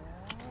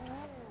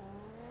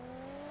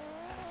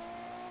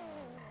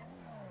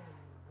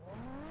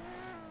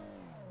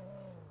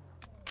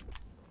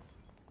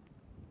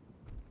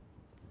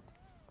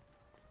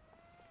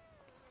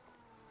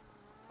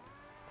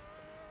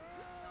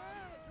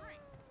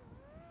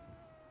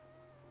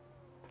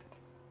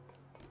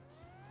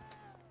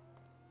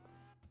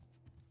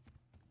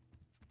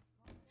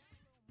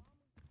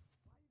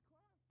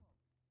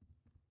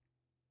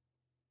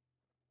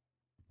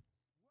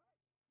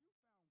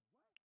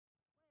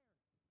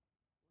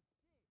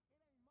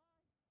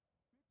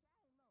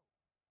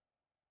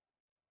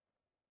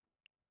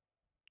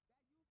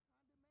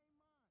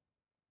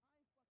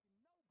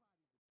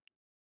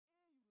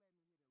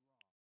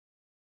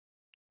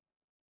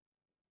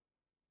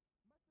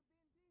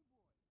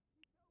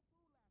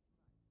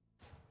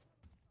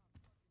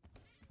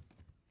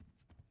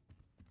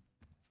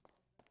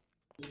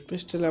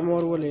 पिस्टल एमो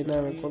और वो लेना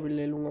है मेरे को, भी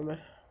ले लूंगा मैं।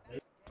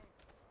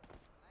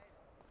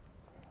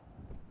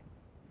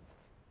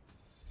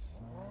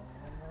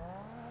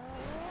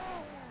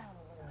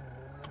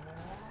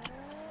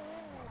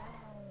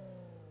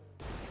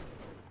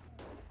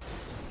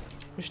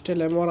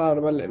 पिस्टल एमो और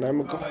आर्मर लेना है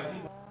मेरे को।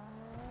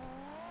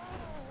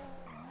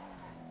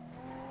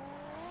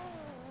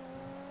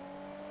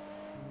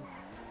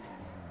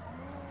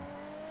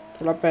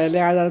 थोड़ा पहले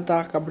आ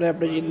जाता, कपड़े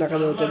अपने चेंज ना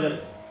करे होते जब।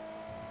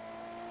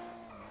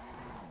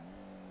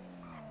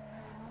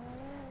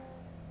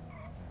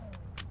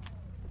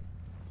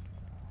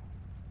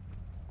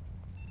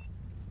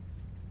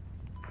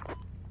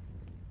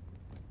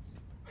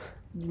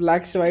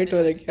 ब्लैक से व्हाइट हो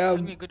रहे क्या Tell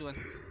अब? me a good one.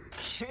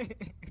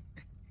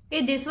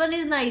 Hey, this one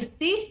is nice.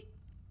 See?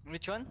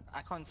 Which one?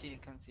 I can't see.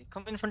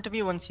 Come in front of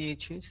me once you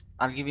choose.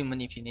 I'll give you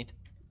money if you need.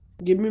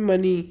 Give me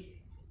money.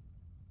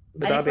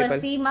 बता अरे PayPal.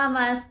 first see my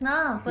mask ना.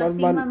 First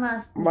see my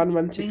mask.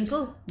 116. Minku?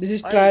 This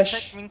is Oi, trash.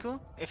 check Minku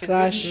if it's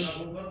Trash.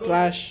 good.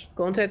 Trash.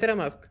 कौन सा है तेरा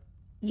mask?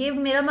 ये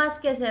मेरा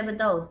mask कैसा है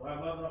बताओ?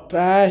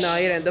 Trash. ना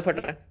ये रहने दो, फट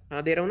रहा है।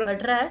 हाँ दे रहा हूँ ना।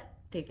 फट रहा है?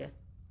 ठीक है।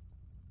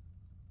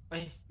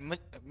 Oi,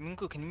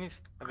 Minku, can you move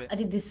a bit?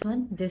 अरे this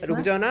one. रुक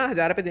जाओ ना,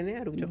 1000 रुपए देने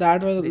हैं, रुक जाओ।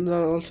 That was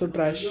also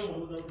trash.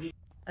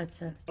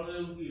 अच्छा।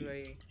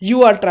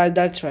 You are trash,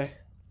 that's why.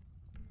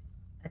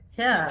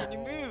 अच्छा। Can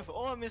you move?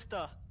 Oh,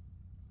 mister.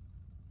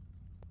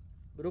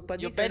 Brooke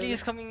पाजी Your belly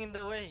is coming in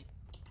the way.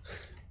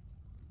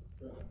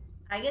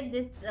 I get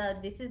this.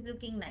 This is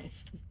looking nice.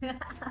 What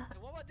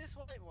about this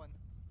white one?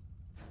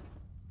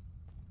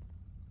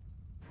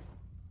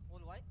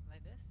 All white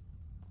like this?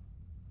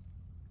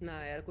 ना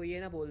यार कोई ये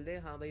ना बोल दे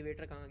हाँ भाई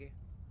वेटर कहाँ गए।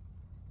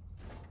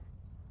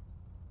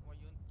 Well,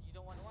 you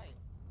don't want white.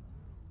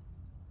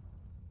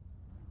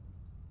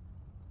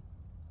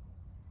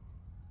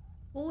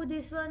 Oh,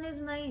 this one is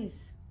nice.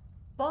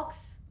 Fox.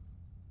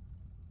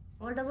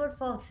 What about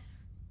fox?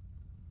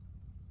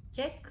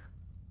 Check.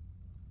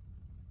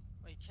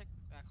 Wait, check.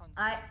 I can't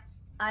I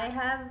see.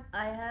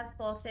 I have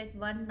fox at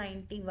 191.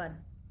 191.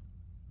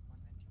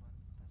 That's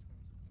gonna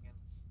be something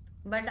else.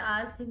 But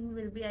our thing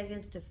will be, I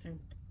guess,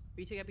 different.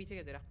 पीछे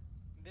क्या तेरा?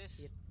 This.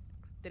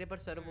 तेरे पर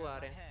sir वो आ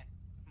रहे हैं।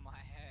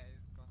 My hair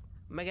is gone.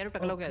 मैं कह रहा हूँ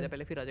टकला होके आ जा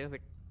पहले, फिर आ जाएगा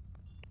fit.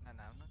 No,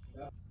 I'm not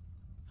gonna.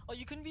 Oh,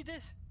 you can be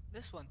this.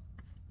 This one.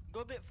 Go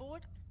a bit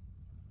forward.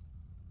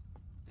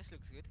 This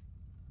looks good.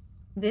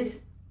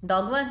 This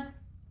dog one.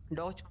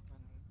 Dodge.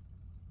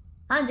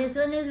 Ah, this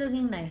one is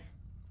looking nice.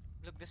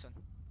 Look, this one.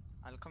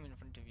 I'll come in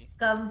front of you.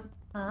 Come.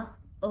 Huh?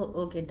 Oh,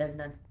 okay,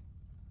 done.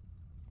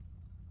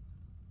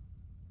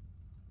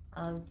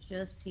 I've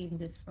just seen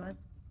this one.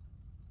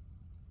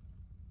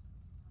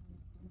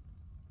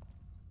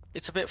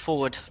 It's a bit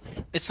forward.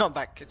 It's not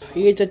back. It's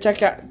forward. ये चचा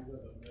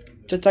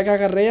क्या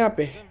कर रहे हैं यहाँ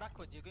पे?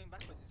 You're going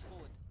backwards. It's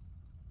forward.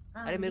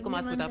 अरे मेरे को Give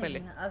me मास्क one बता पहले।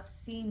 second. I've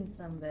seen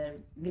somewhere.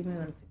 Give me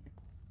 1 second.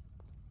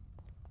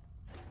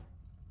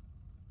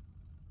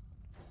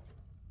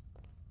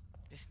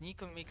 This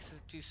Nico makes us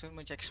do so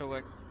much extra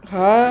work.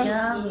 हाँ?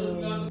 Yeah.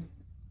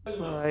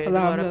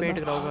 दोबारा पेंट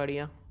कराओ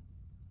गाड़ियाँ।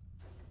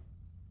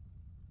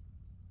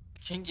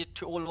 Change it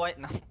to all white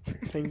now.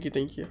 Thank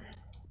you.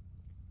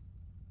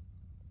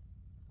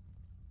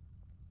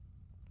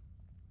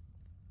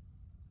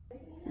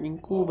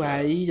 Minku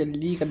भाई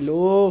जल्दी कर लो।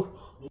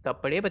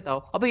 कपड़े बताओ।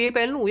 अबे ये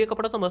पहन लूं, ये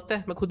कपड़ा तो मस्त है,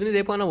 मैं खुद नहीं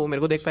देख पाऊंगा, वो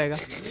मेरे को देख पाएगा।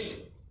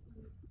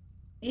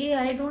 Hey,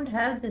 I don't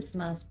have this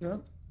mask, bro.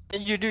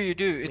 You do.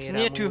 It's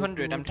near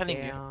 200. I'm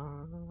telling you.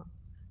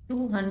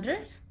 200?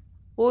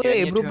 ओए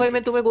Yeah, ब्रूक भाई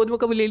मैं तुम्हें गोद में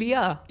कब ले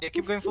लिया? Yeah,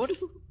 keep going forward.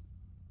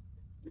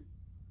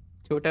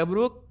 छोटा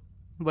ब्रूक,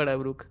 बड़ा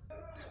ब्रूक।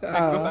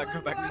 Go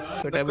back.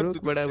 छोटा ब्रूक,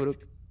 बड़ा Brooke.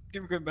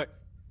 Keep going back.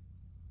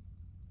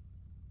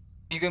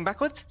 You going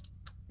backwards?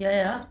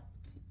 Yeah.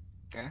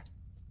 Okay.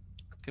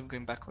 Keep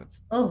going backwards.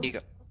 Oh. Here you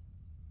go.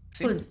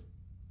 See? Cool.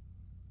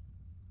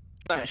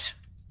 Nice.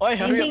 Oi, hurry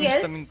up, Anything Mr.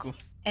 else? Minku.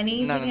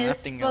 Anything No, else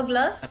nothing for else.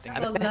 gloves? Nothing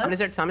For else. gloves? सामने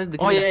से सामने दिख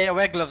Oh रहा है। yeah,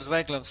 wear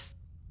gloves.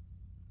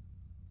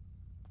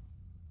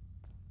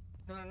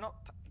 No, not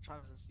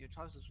trousers. Your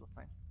trousers were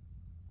fine.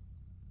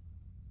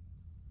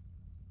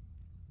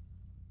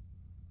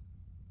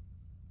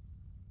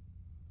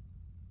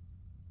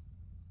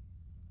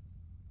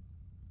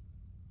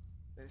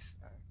 This.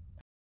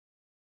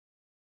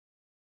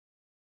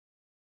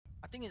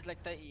 I think it's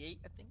like 38.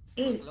 I think.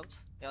 for Eight. Gloves.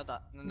 Yeah,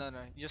 that. No.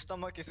 Your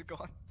stomach is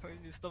gone.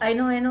 Your stomach. I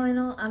know.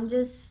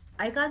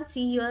 I can't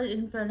see you are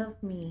in front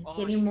of me. Oh,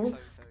 Can you shoot, move?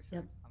 Sorry.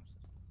 Yep. I'm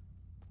so sorry.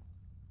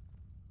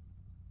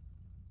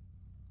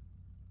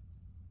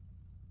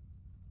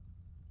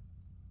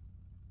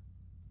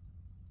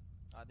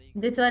 There you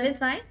go. This one is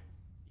fine?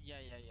 Yeah.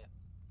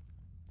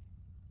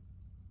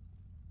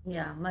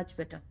 Yeah, much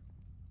better.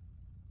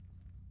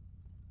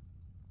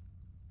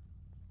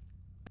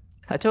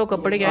 अच्छा वो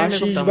कपड़े क्या है मेरे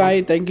को आशीष बताओ।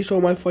 भाई thank you so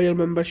much for your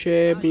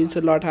membership, means a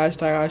lot.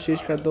 Hashtag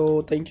आशीष कर दो।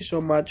 Thank you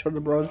so much for the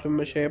bronze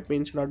membership,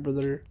 means a lot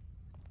brother.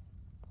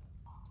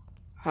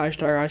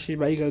 Hashtag आशीष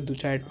भाई कर दो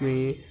चैट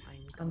में।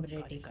 I'm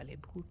ready. काले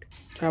बूट।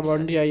 क्या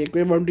बाउंड्री आई है?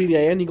 कोई बाउंड्री नहीं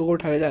आई है। निको को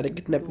उठाने जा रहे हैं,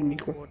 किडनैपिंग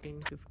निको। 14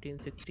 15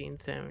 16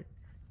 17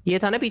 ये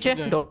था ना पीछे?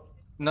 No.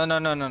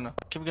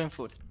 Keep going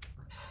forward.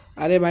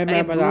 अरे भाई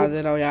मैं बता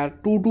दे रहा हूँ यार,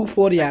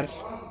 224 यार।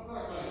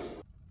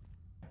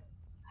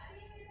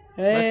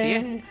 बस ये?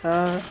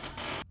 हाँ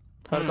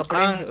और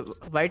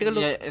कपड़े वाइट कर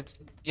लो।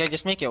 Yeah,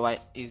 just make it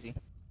white, easy.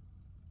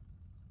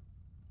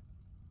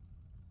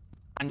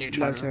 And your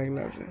trousers.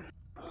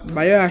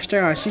 भाई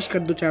हैशटैग आशीष कर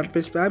दो चैट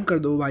पे, स्पैम कर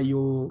दो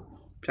भाइयों,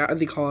 प्यार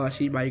दिखाओ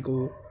आशीष भाई को।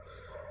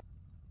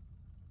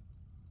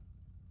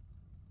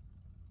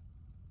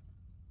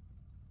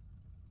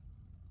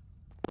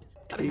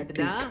 हट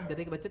जा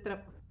गधे के बच्चे तेरा।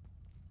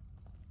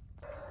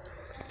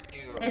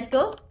 Let's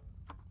go.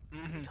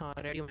 हाँ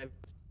रेडी हूँ मैं।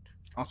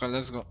 Okay,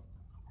 let's go.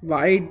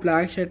 White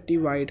black shirt tea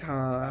white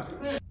हाँ।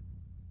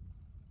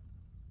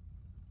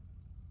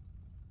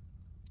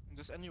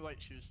 Just any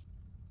white shoes.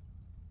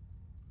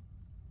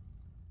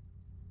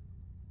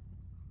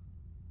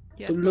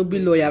 तुम लोग भी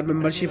लो यार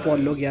मेंबरशिप और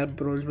लोग यार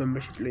ब्रोंज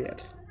मेंबरशिप लो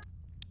यार।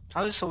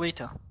 How is the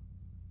waiter?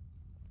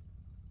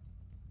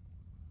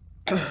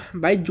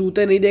 भाई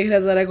जूते नहीं देख रहा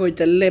जरा कोई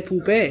चल ले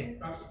फूफे।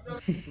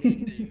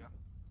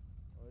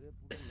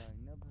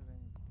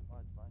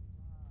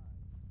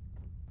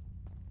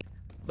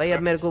 भाई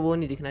अब मेरे को वो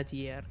नहीं दिखना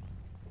चाहिए यार।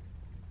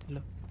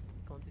 लो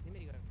कौन सी थी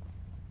मेरी गाड़ी?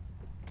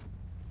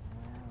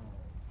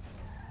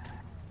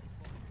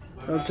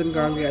 जॉनसन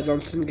कहाँ गया?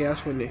 जॉनसन गया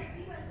सोने।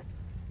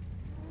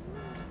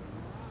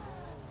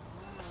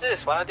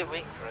 This why are they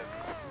waiting for him?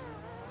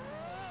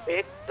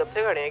 एक तब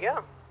से खड़े हैं क्या?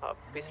 आप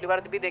पिछली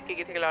बार भी देख के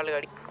गए थे लाल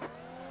गाड़ी।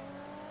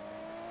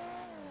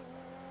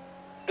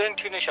 Don't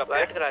tune shop.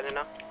 Right करा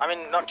लेना। I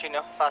mean not tune,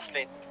 fast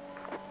lane.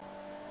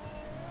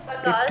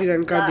 80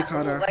 run का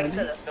दिखा रहा है।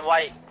 The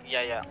white,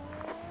 yeah.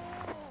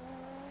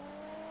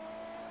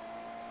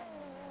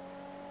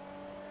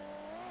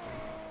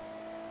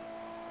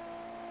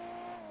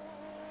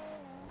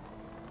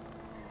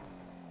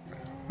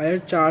 भाई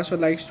 400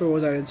 लाइक्स तो हो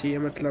जाने चाहिए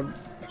मतलब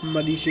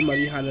मरी सी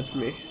मरी हालत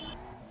में।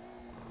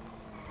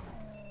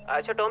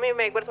 अच्छा टॉमी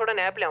मैं एक बार थोड़ा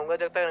नैप ले आऊंगा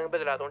जब तक रंग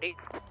बदलाता हूँ ठीक।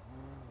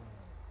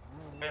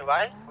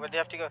 Why? Where do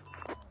you have to go?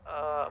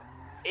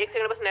 एक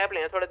सेकंड बस नैप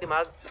लेना थोड़ा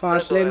दिमाग।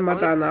 फास्ट लेन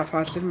मत आना,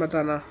 फास्ट लेन मत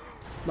आना।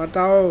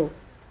 बताओ।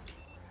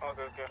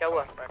 Okay. क्या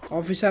हुआ?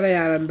 ऑफिसर है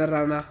यार अंदर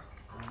आना।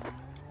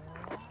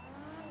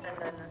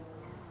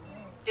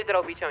 इधर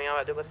आओ पीछे यहाँ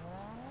आ जाओ बस।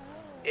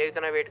 एक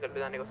जना वेट कर लो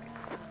जाने को।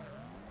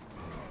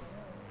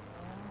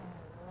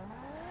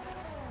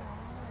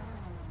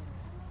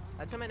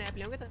 अच्छा मैं नैप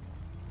ले आऊंगा तो।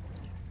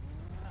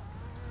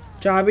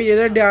 चाबी दे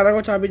दे डियाना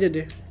को चाबी दे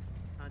दे।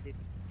 हाँ दे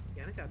दी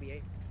क्या ना चाबी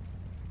आई।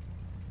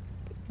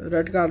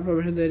 रेड का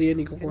इन्फॉर्मेशन दे रही है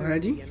निको को। है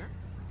जी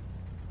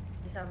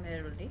सामने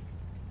रोटी।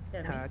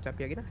 हाँ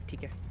चाबी आ गई ना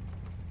ठीक है।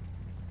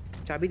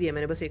 चाबी दी है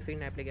मैंने बस एक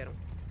सेकंड नैप लेके आ रहा हूँ।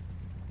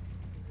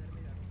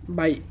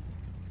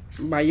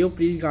 भाइयों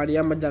प्लीज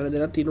गाड़ियाँ मत जाने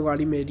देना तीनों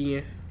गाड़ी मेरी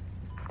हैं।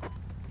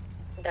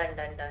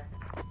 Done.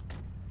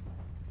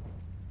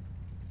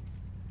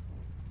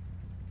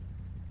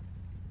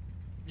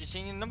 You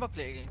seeing the number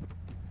plate again?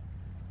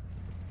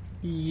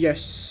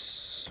 Yes.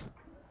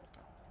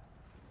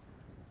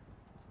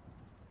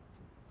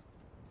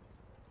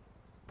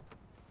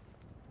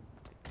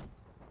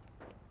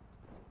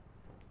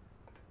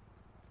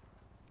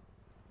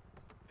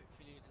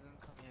 Hopefully it doesn't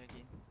come here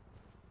again.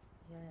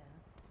 Yeah.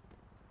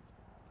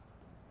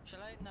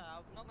 Shall I? No,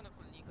 I'm not gonna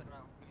call Nico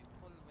around. We'll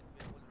call when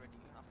we're all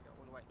ready after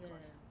all white Yeah.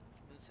 cross.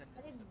 We'll send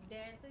अरे him.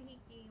 there तो he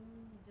came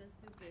just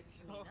to get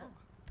me ना.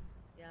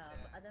 Yeah,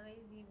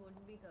 otherwise he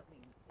wouldn't be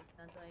coming.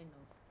 इतना तो I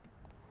know.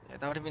 Yeah,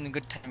 that would have been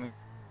good timing.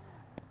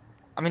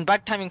 I mean,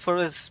 bad timing for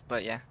us,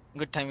 but yeah,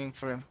 good timing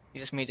for him. He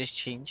just made his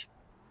change.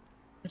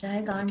 But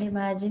I can't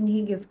imagine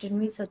he gifted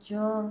me such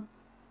a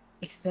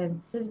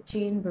expensive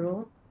chain, bro.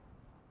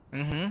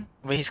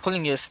 But he's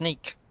calling you a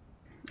snake.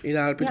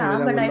 Yeah, but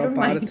I don't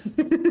mind.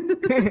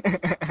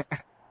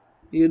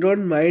 You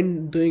don't mind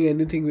doing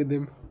anything with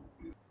him.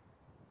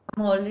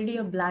 I'm already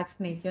a black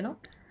snake, you know?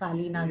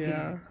 Kali Nagi.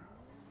 Yeah.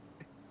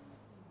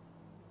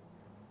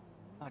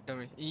 Don't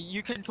worry.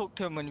 You can talk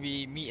to him when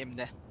we meet him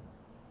there.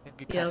 It'd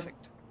be Yep.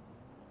 perfect.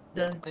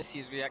 Done. Let's see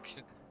his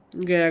reaction.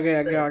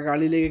 गया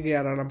गाड़ी लेके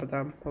गया राना पता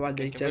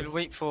आवाज आई Okay, चल। we'll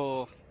wait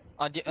for.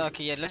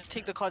 Okay, yeah. Let's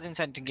take the cars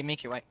inside to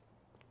make it right.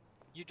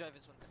 You drive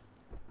as well.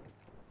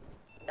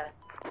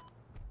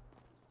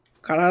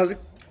 खड़ा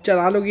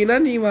चला लोगी ना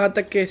नहीं वहां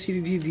तक के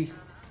सीधी सीधी।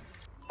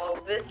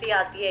 Obviously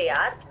आती है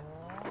यार।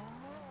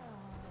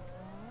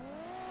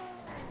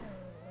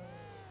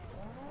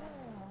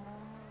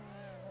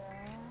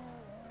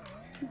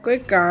 कोई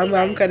काम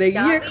वाम करेगी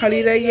या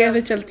खड़ी रहेगी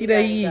ऐसे चलती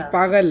रहेगी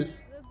पागल।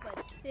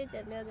 I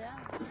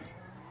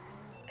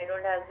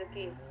don't have the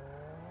keys.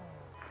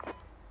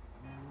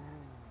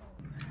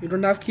 You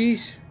don't have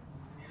keys?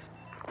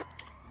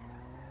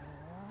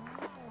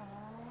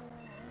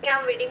 Yeah,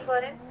 I'm waiting for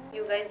him.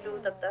 You guys do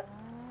तब तक.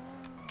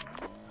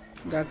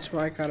 That's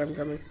my car I'm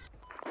coming.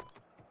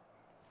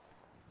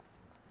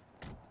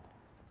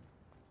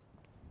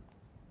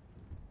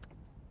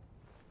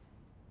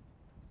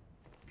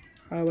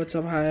 Hi, what's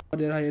up? Hi, how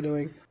are you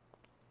doing?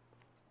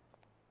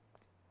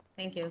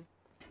 Thank you.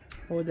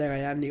 हो जाएगा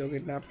यार निको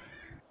kidnap.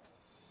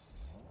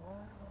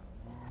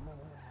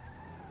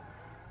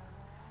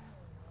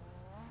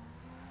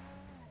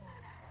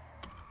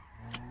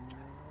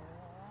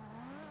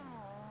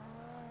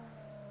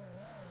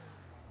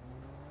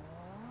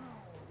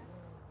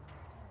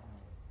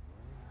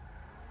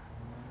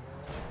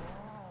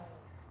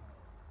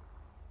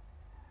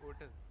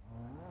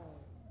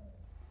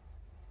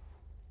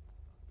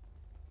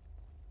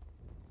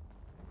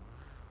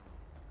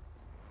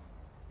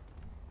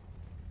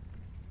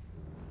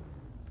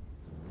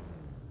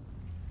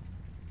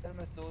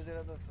 मैं सोच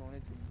रहा था सोने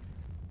चलूं।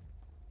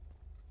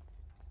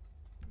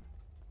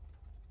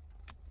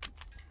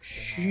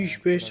 शीश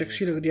पे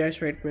सेक्सी लग रही है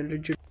इस वाइट में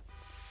legit।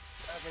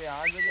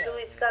 तो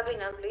इसका भी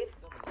ना प्लीज।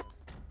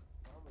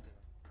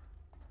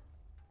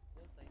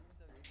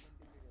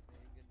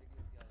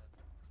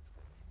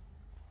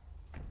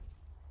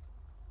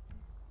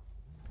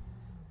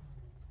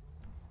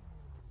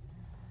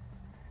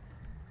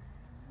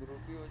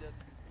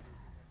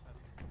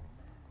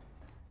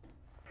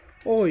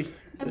 ओए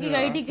आपकी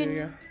गाड़ी टिकट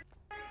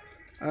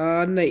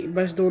नहीं,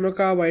 बस दोनों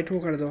का वाइट वो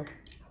कर दो।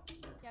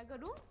 क्या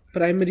करूं?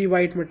 Primary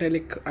white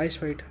metallic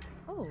ice white.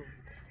 ओह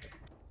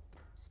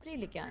स्प्रे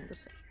लेके आए तो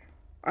सर।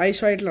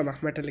 आइस वाइट लाना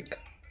मेटेलिक।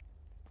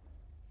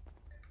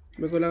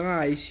 मेरे को लगा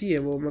आईसी है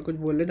वो, मैं कुछ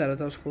बोलने जा रहा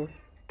था उसको।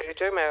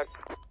 मैं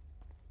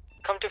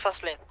कम टू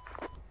फर्स्ट लेन।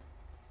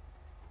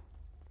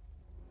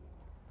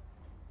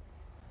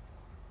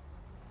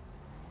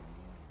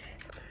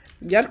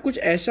 यार कुछ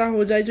ऐसा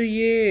हो जाए जो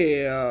ये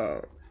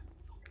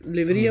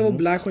लिवरी है वो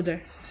ब्लैक हो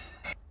जाए।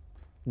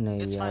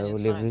 नहीं यार वो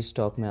लिवरी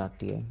स्टॉक में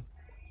आती है।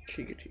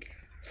 ठीक है ठीक है,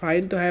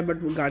 फाइन तो है बट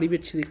गाड़ी भी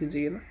अच्छी दिखनी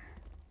चाहिए ना।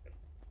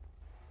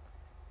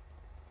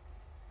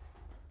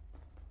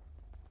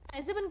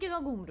 ऐसे बन के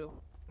कहाँ घूम रहे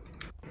हो?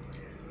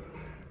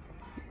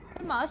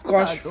 मास्क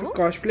उतार दो।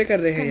 कॉस्प्ले कर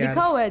रहे हैं यार।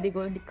 लिखा हुआ है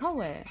देखो, लिखा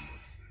हुआ है।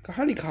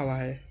 कहाँ लिखा हुआ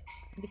है?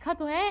 लिखा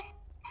तो है।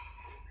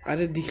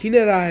 अरे दिख ही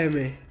नहीं रहा है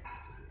हमें।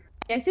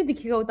 कैसे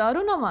दिखेगा?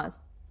 उतारो ना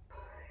मास्क।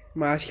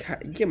 मास्क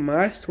ये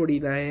मास्क थोड़ी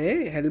ना है,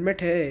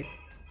 हेलमेट है।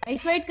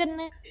 आइस वाइट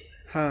करना है।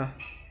 हाँ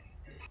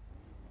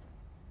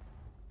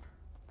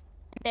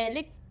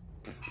मेटेलिक।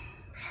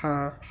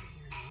 हाँ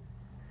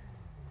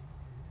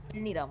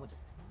नहीं रहा मुझे।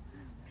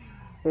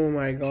 Oh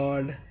my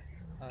God.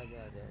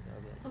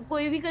 तो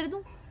कोई भी कर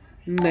दूं?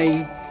 नहीं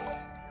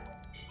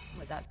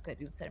मजाक कर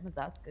रही हूँ सर,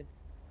 मजाक कर।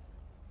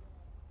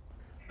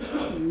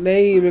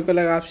 नहीं मेरे को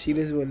लगा आप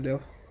सीरियस बोल रहे हो।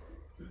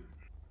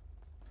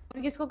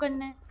 और किसको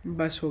करना है?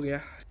 बस हो गया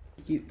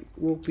कि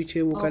वो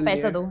पीछे वो कर लिया।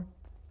 पैसा दो।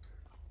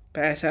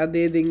 पैसा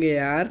दे देंगे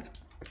यार,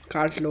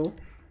 काट लो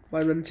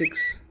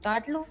 116।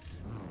 काट लो।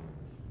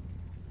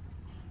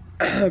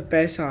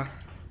 पैसा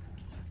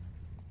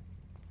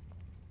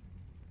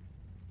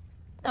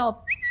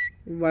टॉप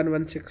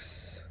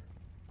 116।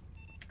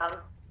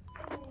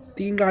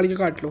 3 गाड़ी का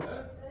काट लो।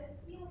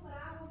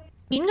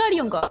 3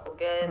 गाड़ियों का?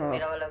 हाँ।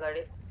 मेरा वाला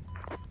गाड़ी।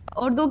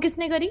 और 2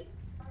 किसने करी?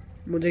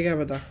 मुझे क्या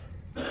पता।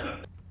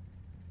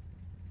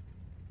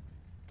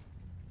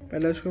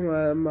 पहले उसको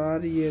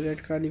मार ये रेड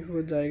का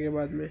निको जाएगा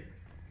बाद में।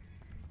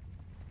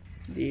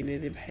 देने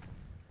दे भाई।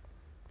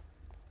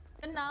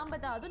 तो नाम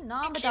बता दो,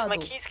 नाम बता दो।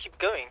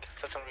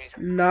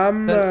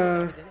 नाम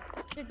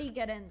सिटी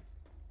करन।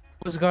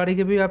 उस गाड़ी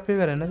के भी आप पे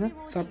करे ना सर?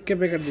 सबके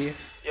पे कर दिए।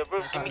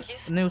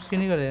 नहीं उसकी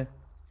नहीं करे।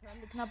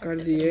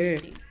 कर दिए।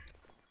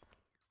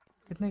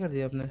 कितने कर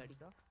दिए आपने?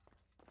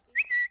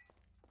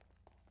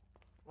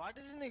 Why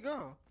doesn't it go?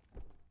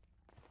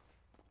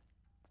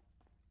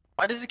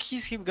 Why does the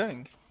keys keep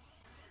going?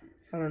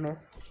 I don't know.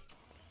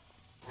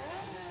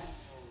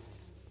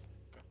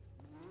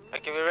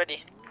 Okay, we're ready.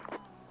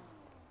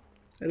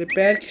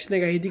 Repair किसने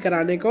कही थी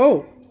कराने को?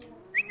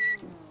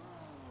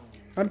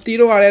 हम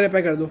तीनों गाड़ियाँ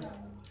रिपेयर कर दो।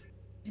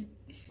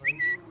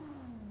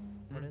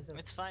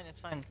 It's fine,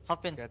 it's fine.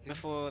 Hop in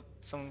before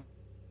some.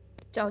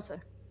 Ciao, sir.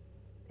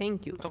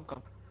 Thank you.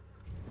 Come.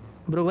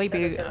 Bro, why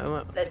pay?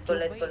 Let's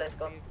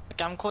go.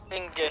 Okay, I'm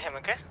calling him,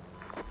 okay?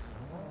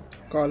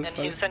 Call. And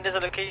he'll send us a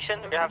location.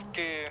 We have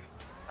to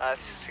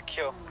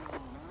secure.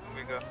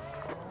 We go.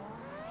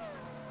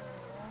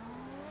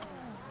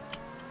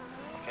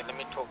 Okay, let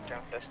me talk to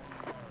him first.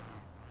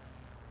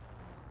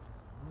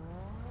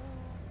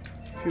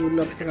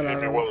 Fuel up करा रहा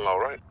हूँ। well now,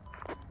 right?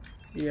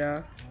 Yeah.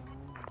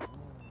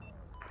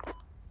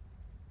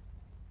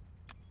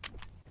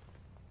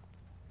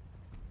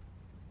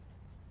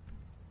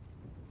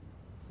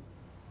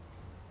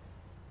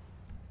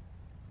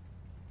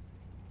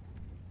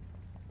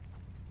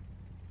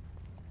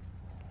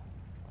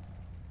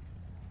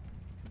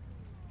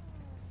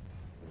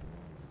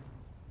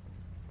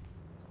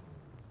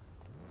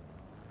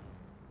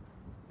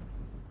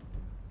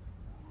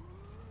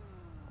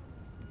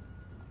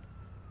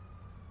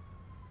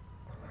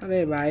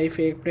 अरे भाई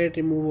fake plate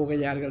remove हो गई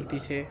यार गलती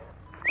से।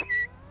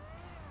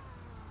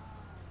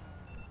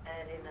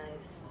 Very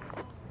nice.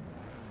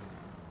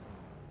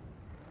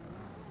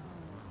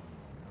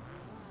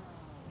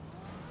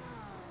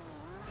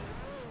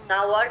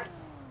 Now what?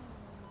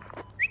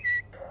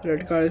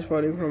 Red car is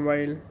falling from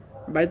while.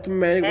 भाई तुम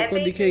मेरे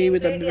को दिखेगी भी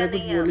तब भी मैं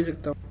कुछ बोल नहीं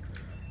सकता हूँ।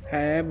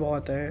 है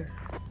बहुत है।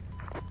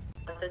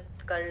 तो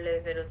कर ले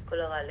फिर उसको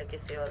लगा ले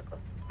किसी और को।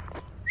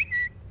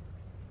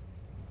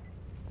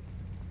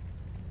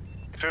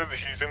 Says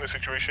he's in the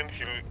situation.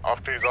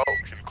 After he's out,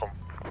 he'll come.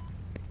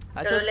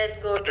 So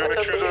let's go. Do you want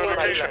to choose a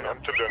location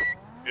until then?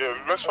 Yeah,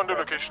 let's find a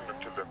location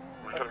until then.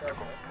 We'll tell him to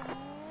come.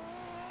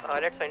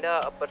 Let's find a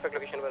perfect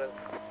location for us.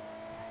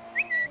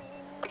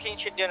 Okay,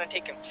 should you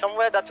take him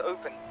somewhere that's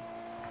open?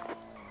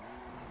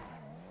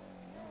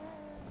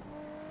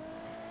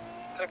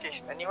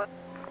 Location, anyone?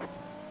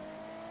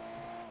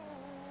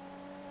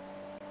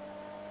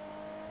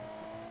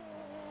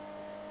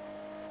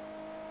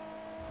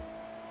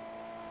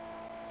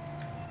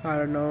 I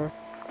don't know.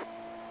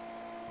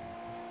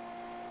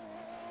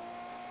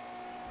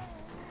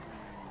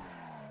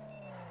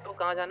 तो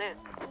कहाँ जाने हैं?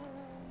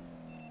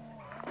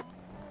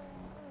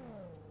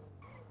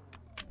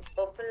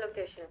 Open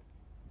location.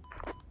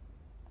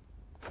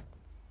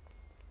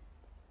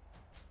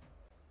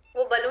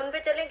 वो balloon पे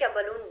चलें क्या?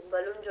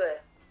 Balloon जो है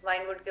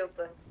वाइनवुड के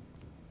ऊपर,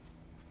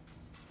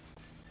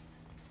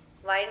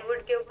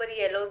 वाइनवुड के ऊपर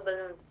yellow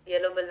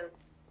balloon.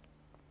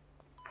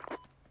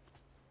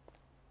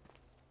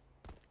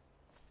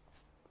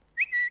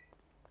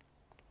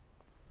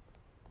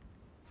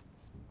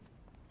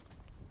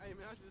 Hey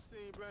man, I just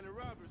seen Brandon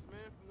Roberts,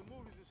 man, from the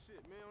movies and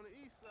shit, man, on the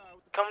east side.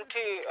 With the Come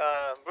to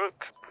Brook.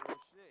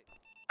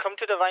 Come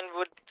to the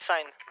Vinewood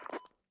sign.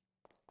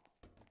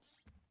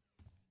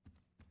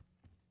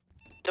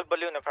 The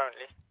balloon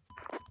apparently.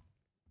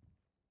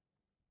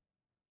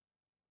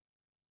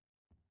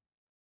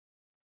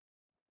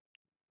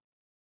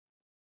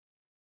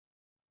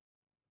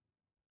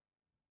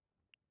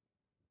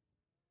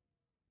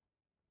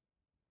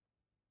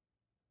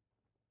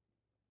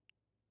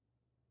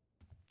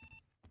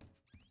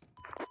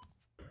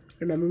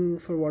 Kidnapping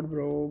for what,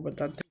 bro?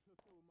 बताते.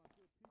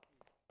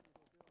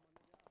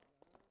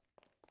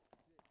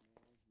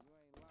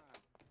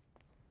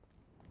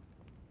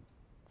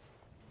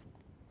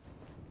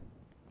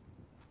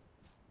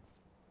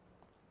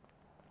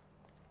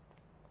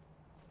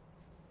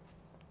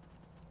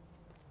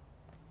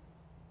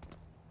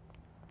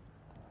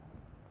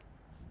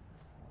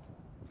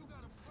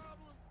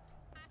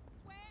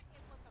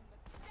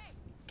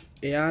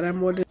 यार हम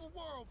बोले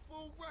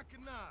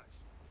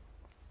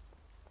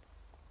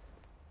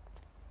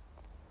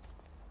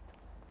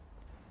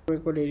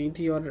मेरे को लेनी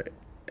थी और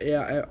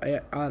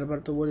armour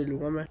तो वो ले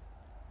लूँगा मैं.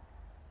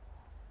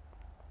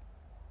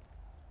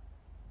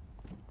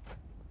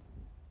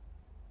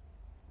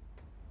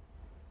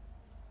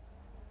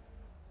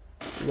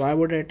 Why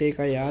would I take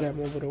a यार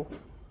ammo, bro?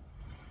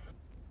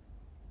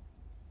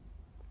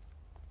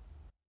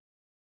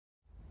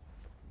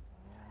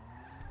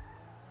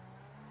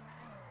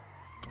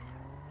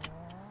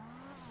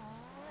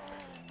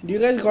 Do you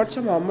guys got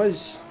some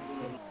hammers?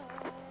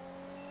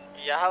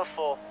 Yeah, I have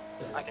 4.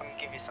 I can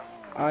give you some.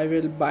 I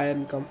will buy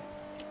and come.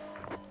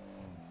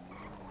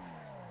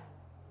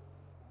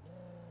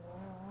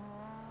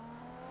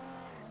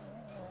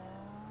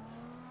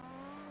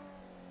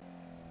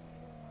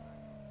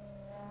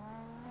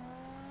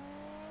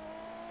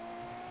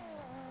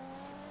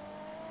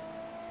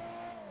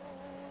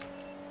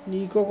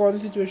 नीको कौन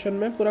सिचुएशन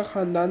में? पूरा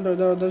खानदान तो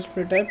उधर उधर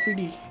स्प्लिट है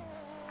PD.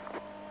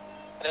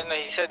 I don't know,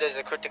 he said there's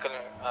a critical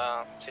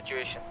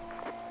situation.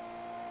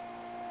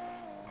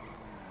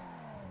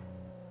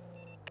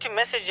 To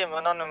message him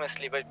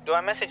anonymously, but do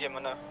I message him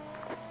or no?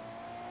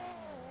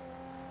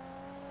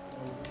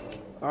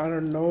 I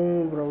don't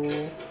know, bro.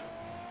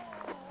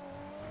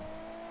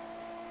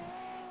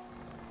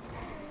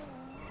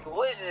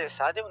 What is this?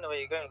 I don't know where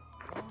you're going.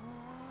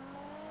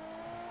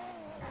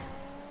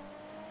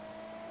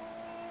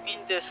 In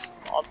this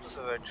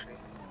observatory.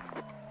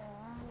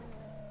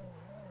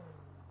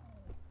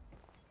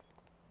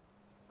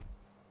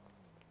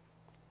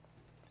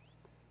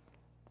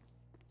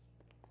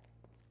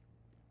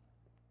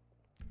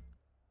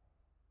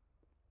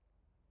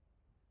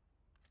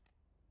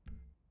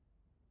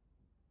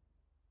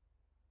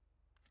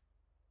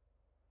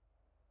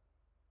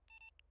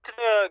 To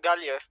the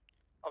Gallia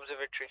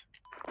observatory.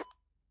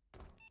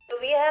 Do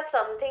we have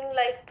something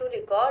like to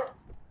record?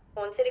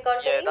 phone से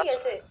record करेंगे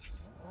कैसे?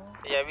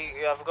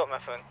 Yeah, I've got my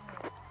phone.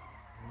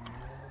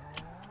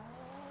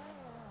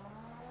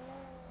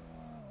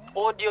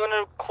 Or do you want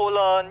to call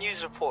a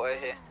news reporter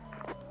here?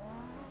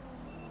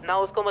 ना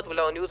उसको मत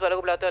बुलाओ, news वाले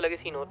को बुलाते हैं अलग ही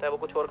सीन होता है, वो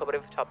कुछ और खबरें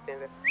छापते हैं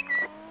फिर.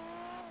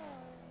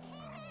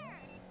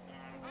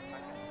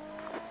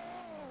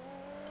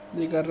 I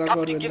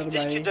have to give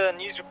this to the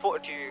news reporter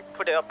to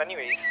put it up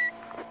anyways.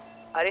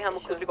 अरे हम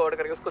खुद रिकॉर्ड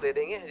करके उसको दे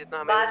देंगे जितना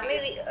हमें. बाद में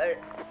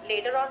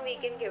later on we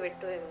can give it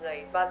to him,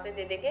 right? बाद में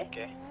दे देंगे.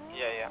 Okay.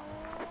 Yeah.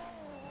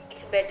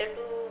 It's better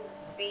to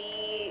be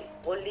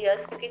only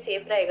us क्योंकि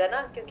safe रहेगा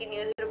ना, क्योंकि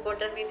न्यूज़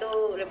रिपोर्टर भी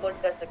तो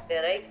रिपोर्ट कर सकते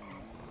हैं, right?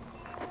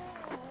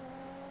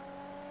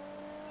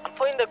 I'm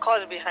putting the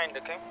cars behind,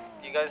 okay?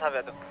 You guys have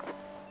it.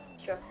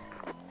 Sure.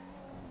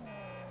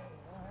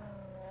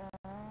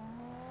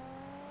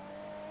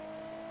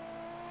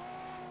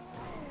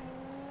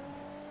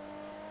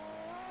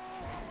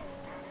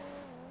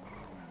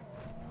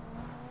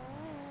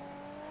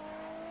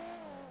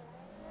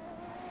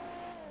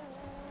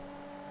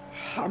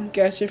 हम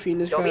कैसे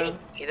फिनिश कर?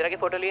 इधर आके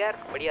फोटो लिया यार,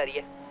 बढ़िया आ रही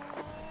है.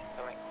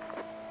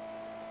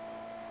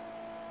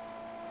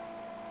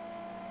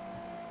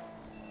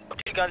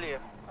 ठीक गाली है.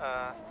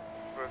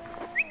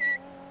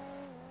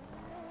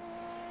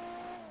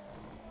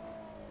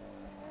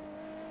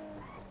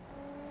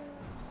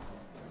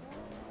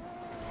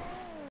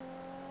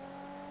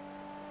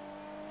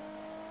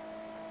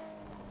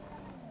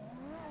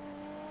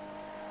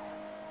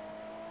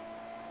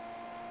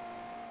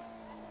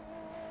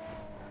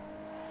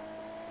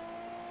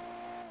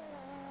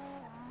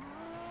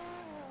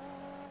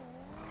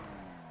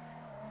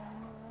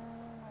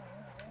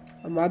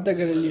 Amada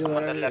Garelli On the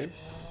over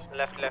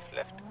left.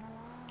 Left.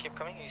 Keep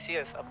coming. You see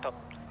us up top.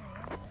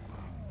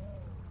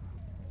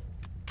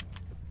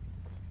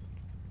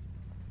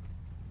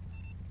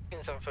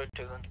 In some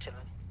photos on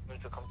channel.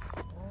 Will become.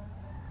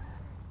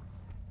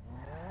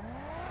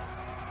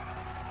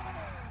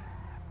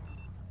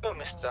 Oh,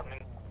 Mr.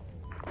 Ming.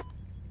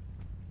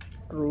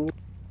 True.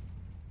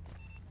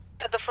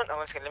 At the front. Oh,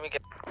 one second. Let me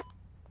get.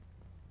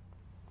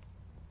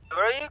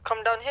 Where are you?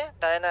 Come down here,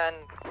 Diana and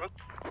Brook.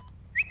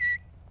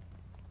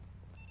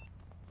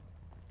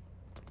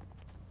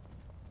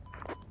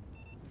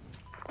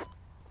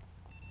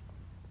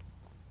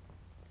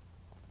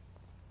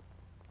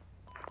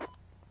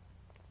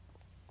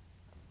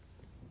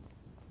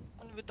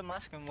 One with the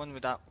mask and one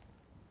without.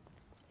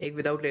 एक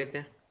without लेते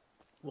हैं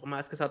वो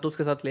mask के साथ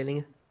उसके साथ ले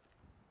लेंगे.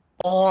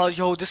 Oh,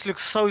 yo, this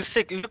looks so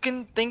sick.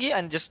 Looking thingy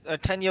and just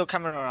turn your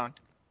camera around.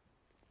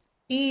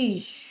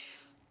 Eesh.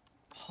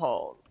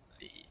 Oh.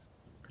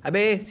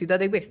 अबे सीधा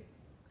देख बे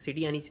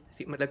सिटी आनी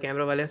मतलब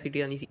कैमरा वाला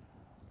सिटी आनी सी.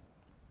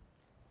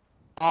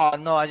 Oh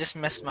no, I just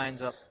messed mine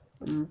up.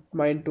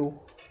 Mine too.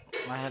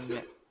 My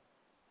helmet.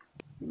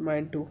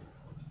 Mine too.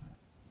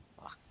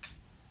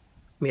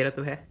 मेरा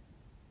तो है.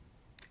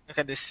 Look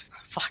at this.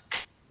 Fuck.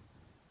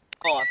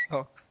 Oh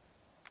no.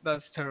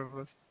 That's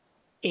terrible.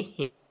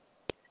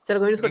 चल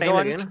कोई इसको टाइम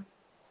लगेगा ना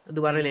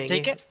दोबारा लेंगे.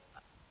 Take it.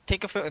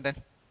 Take a photo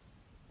then.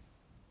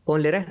 कौन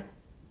ले रहा है?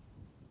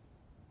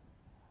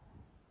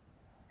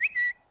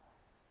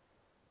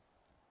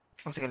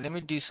 One second, let me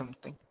do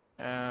something.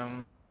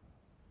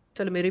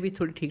 चल मेरे भी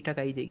थोड़ी ठीक ठाक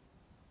आई जाएगी.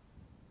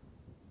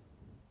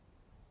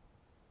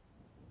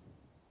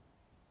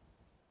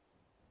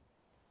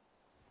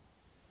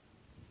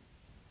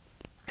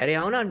 अरे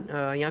आओ ना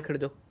यहाँ खड़े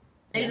दो.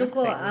 अरे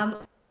रुको I'm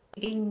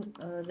eating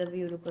the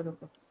view.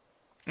 रुको.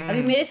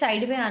 अभी मेरे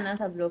साइड में आना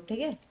सब लोग ठीक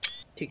है?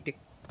 ठीक.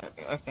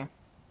 Okay.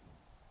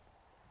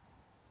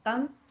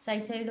 Come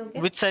side होके.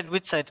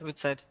 Which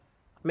side?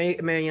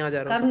 मैं यहाँ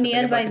जा रहा हूँ. Come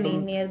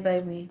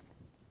nearby me.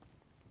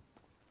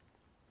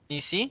 You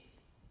see?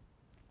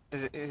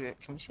 Is it?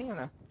 Can you see or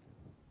no?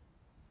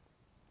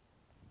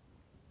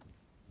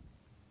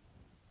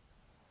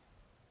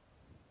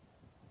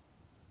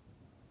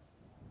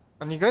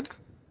 Any good?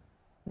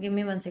 Give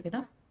me 1 second,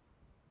 huh?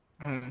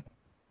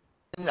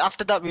 And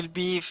after that, we'll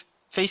be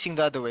facing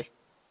the other way.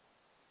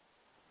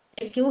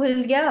 क्यों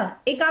हिल गया?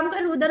 एक काम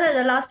कर उधर आ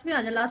जा लास्ट में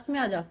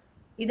आ जा.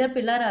 इधर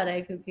पिलर आ रहा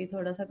है क्योंकि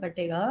थोड़ा सा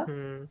कटेगा.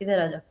 इधर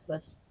आ जा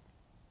बस.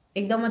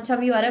 एकदम अच्छा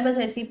व्यू आ रहा है बस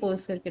ऐसे ही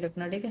पोज करके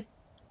रखना ठीक है?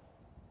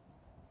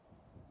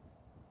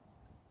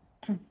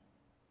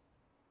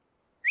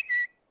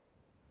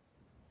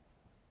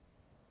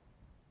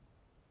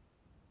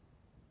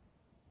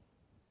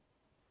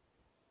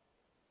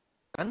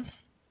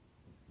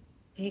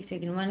 एक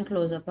second 1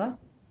 close up.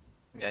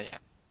 Yeah.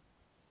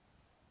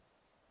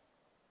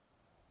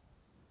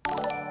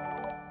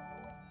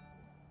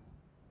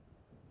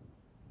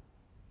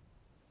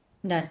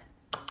 Done.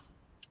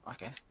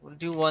 Okay, we'll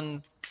do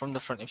one from the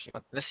front if you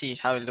want. Let's see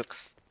how it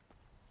looks.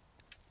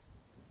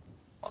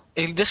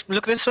 Just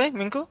look this way,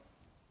 Minku.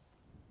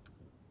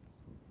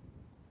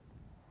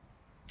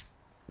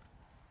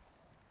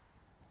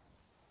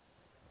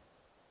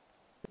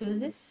 Do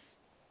this.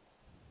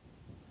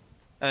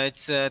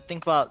 It's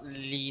think about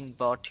lean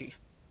bar 2.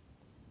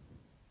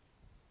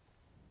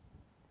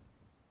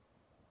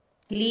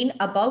 Lean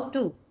about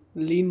 2.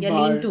 Lean bar.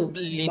 Lean 2.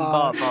 Lean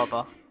bar.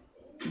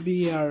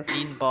 BR.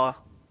 Lean bar.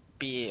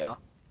 BR.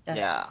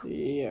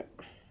 Yeah.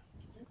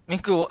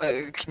 Minku,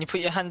 can you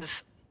put your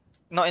hands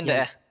not in the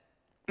air?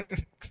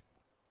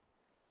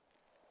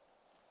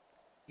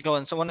 Go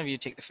on, so one of you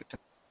take the photo.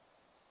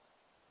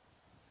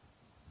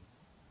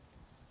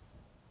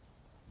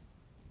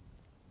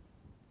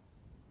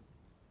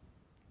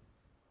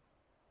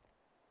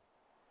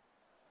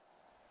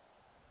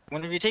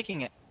 One of you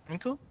taking it?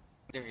 Minku?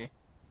 Give you.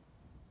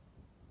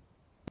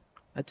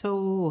 अच्छा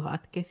वो हाथ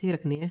कैसे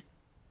रखने हैं?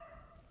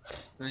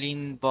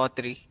 Lean bar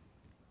 3.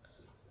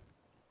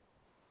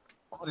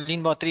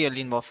 Lean bar 3 or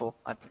lean bar 4?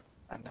 I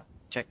don't know.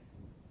 Check.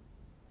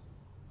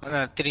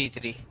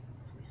 3.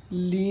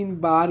 Lean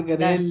bar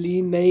करे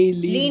lean नहीं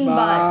lean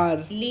bar.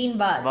 Lean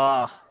bar.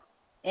 Bar.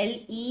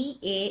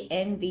 LEANBAR.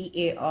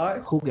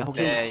 हो गया.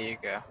 There you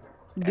go.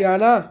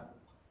 Diana.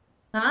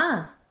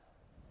 हाँ.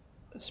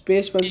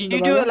 Space pencil.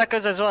 You do it like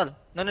us as well.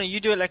 No, you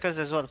do it like us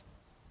as well.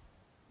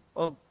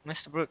 Oh,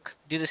 Mr. Brook,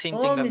 do the same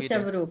thing that we do.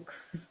 Mr. Brook.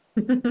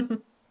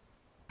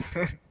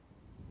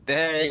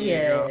 There you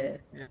go.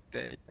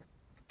 There you go.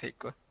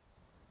 Take one.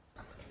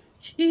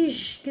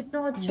 Sheesh, कितना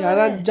अच्छा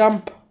Diana, है.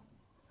 jump.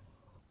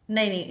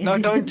 नहीं. No,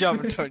 don't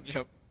jump.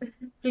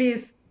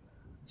 Please.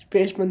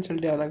 Space pencil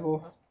Diana go.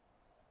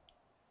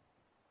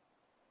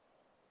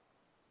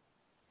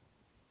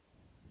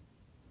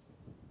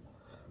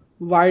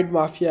 Wide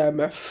Mafia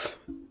MF.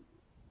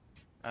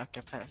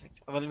 Okay,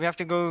 perfect. Well, we have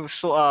to go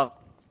sort of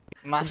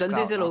mask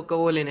जल्दी out. से लोग को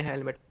वो लेने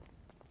helmet.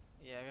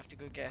 Yeah, we have to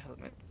go get a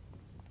helmet.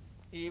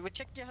 You will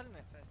check your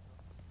helmet first.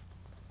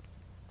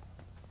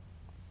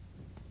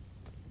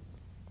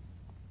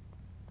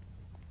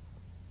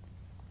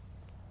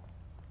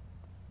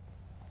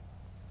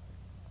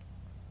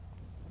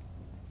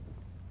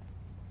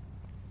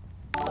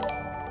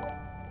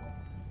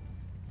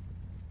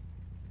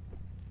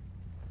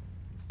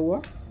 हुआ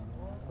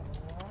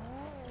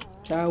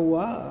क्या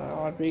हुआ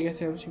और पे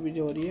कैसे हमसे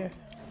वीडियो हो रही है?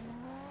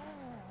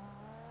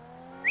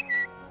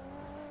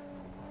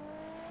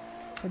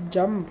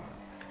 जंप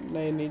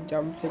नहीं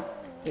जंप से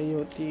नहीं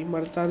होती,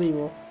 मरता नहीं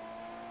वो।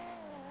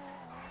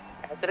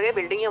 ऐसा लगे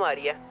बिल्डिंग ही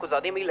हमारी है, कुछ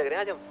ज्यादा ही लग रहे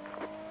हैं आज हम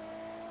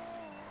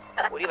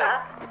पूरी भाई।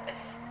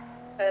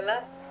 पहला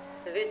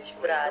rich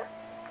brass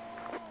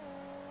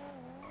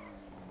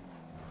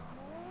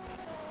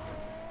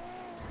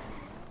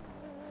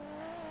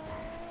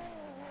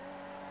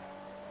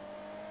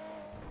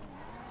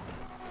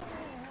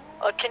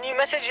Can you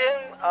message him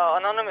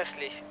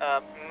anonymously,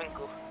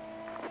 Minku?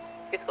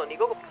 किसको?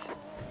 निको को?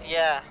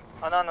 Yeah,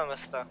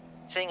 anonymous though.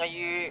 Saying, are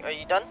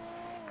you done?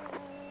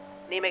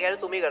 नहीं, मैं कह रहा हूँ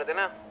तुम ही कर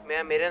देना,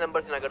 मैं मेरे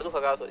नंबर से ना कर दूँ,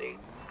 खगास हो जाएगी।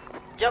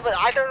 Yeah, but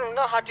I don't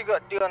know how to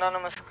do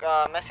anonymous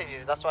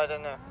messages. That's why I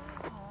don't know.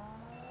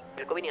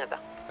 मेरे को भी नहीं आता।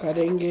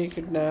 करेंगे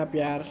किडनैप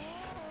यार।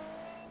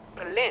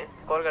 कर ले,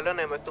 कॉल कर लो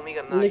ना, मैं तुम ही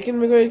करना। लेकिन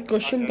मेरे को एक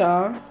क्वेश्चन था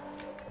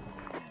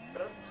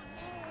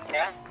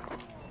क्या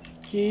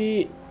कि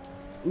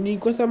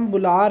नीको से हम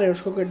बुला रहे हैं,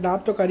 उसको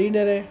किडनैप तो कर ही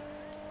नहीं रहे।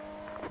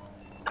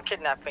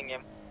 Kidnapping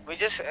him. We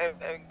just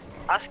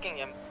asking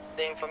him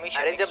the information.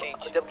 अरे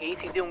जब घी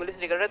सीधी उंगली से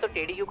निकल रहा है तो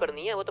टेढ़ी क्यों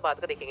करनी है, वो तो बात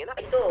का देखेंगे ना।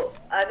 तो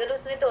अगर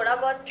उसने थोड़ा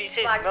बहुत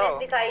smartness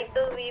दिखाई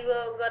तो we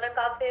were gonna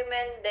cuff him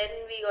and then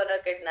we gonna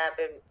kidnap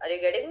him. Are you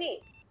getting me?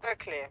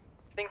 Exactly.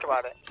 Think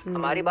about it.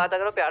 हमारी बात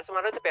अगर वो प्यार से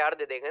मान रहा है तो प्यार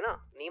दे देंगे ना,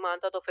 नहीं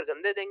मानता तो फिर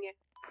गंदे देंगे।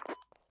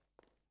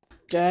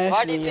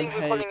 Why do you think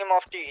we're calling him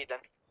off duty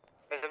then?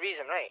 There's a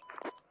reason, right?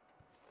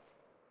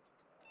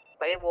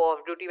 भाई वो ऑफ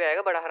ड्यूटी पे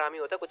आएगा, बड़ा हरामी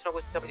होता है, कुछ ना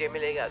कुछ सब जेब में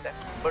लेके आता है,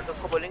 बट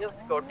उसको बोलेंगे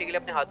सिक्योरिटी के लिए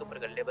अपने हाथ ऊपर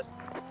कर ले बस।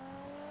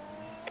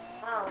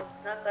 हाँ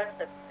उतना कर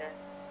सकते हैं।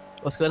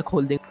 उसके बाद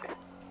खोल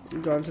देंगे।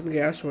 जॉनसन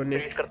गया सोने।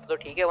 ट्रीट करता तो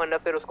ठीक है, वरना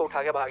फिर उसको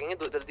उठा के भागेंगे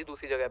जल्दी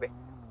दूसरी जगह पे,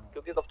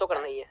 क्योंकि कब तो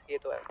करना ही है, ये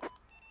तो है।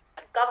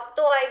 कब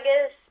तो आई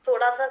गेस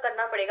थोड़ा सा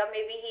करना पड़ेगा,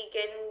 may be he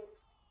can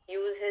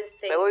use his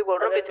thing. मैं वही बोल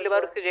रहा हूँ, पिछली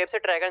बार उसकी जेब से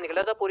ट्रैकर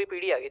निकला था, पूरी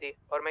पीढ़ी आ गई थी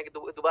और मैं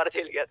दोबारा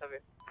जेल गया था। फिर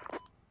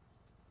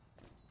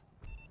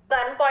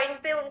गन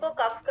पॉइंट पे उनको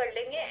कफ कर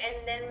लेंगे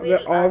एंड देन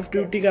हमें ऑफ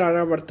ड्यूटी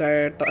कराना पड़ता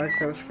है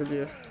ट्रैकर उसके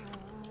लिए।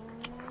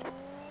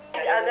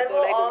 अगर वो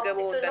ऑफ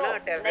वो होता है ना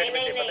टैबलेट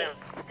में पता है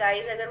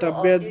गाइस, अगर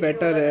तबीयत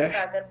बेटर है,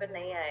 ट्रैकर पे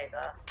नहीं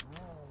आएगा।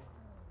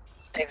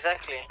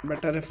 Exactly.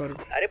 बेटर है फॉर।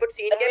 अरे बट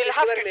सीन क्या है, पिछली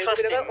बार मेरे को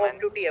लगा ऑफ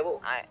ड्यूटी है वो,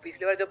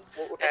 पिछली बार जब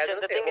वो उठाया था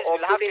The thing is,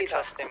 we'll have to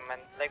trust him, man.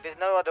 Like,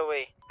 there's no other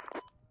way.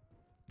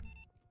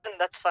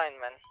 That's fine,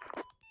 man.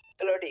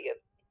 चलो ठीक है,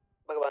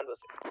 भगवान बस।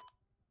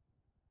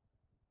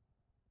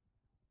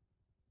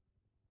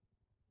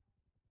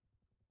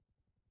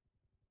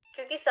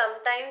 क्योंकि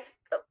sometimes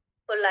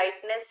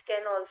politeness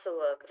can also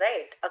work,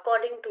 right?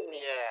 According to me.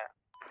 Yeah.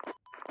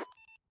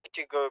 But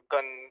you go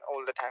gun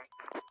all the time.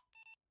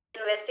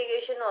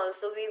 Investigation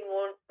also we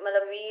won't,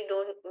 मतलब we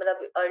don't, मतलब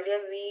earlier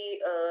we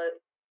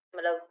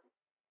मतलब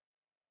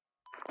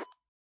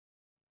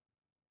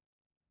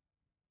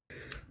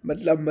we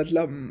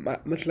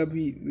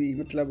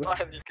मतलब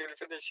You can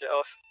finish it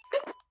off.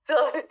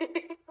 sorry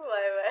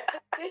my bad.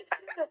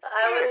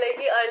 I was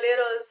like earlier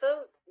also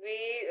we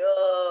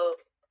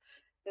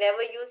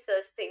never use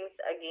such things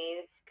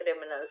against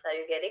criminals. Are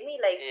you getting me?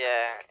 Like,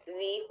 yeah,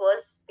 we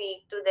first speak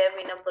to them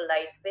in a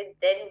polite way,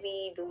 then we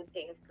do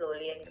things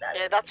slowly and gradually.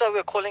 Yeah, that's why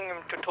we're calling him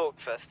to talk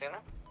first, you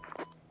know?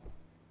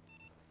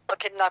 Not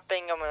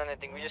kidnapping him or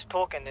anything, we just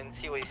talk and then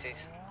see what he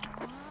says.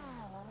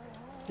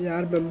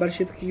 यार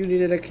membership क्यों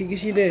नहीं रखी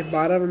किसी ने?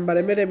 12 member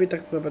है मेरे अभी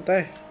तक में, पता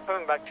है?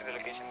 Coming back to the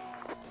location.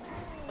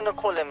 I'm gonna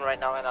call him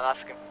right now and I'll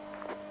ask him.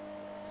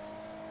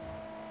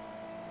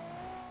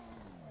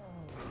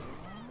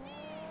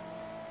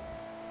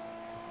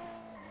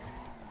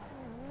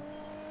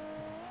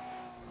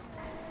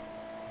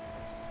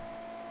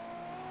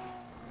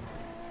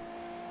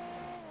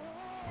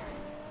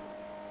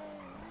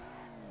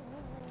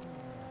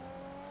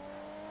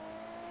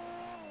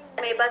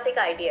 मेरे पास एक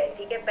आइडिया है,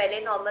 ठीक है? पहले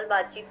नॉर्मल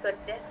बातचीत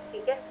करते हैं,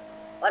 ठीक है?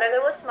 और अगर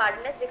वो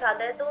स्मार्टनेस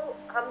दिखाता है तो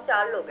हम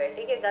 4 लोग हैं,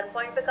 ठीक है? गन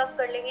पॉइंट पे कफ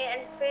कर लेंगे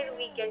एंड फिर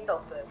we can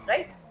talk to him,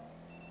 right?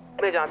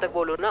 मैं जहाँ तक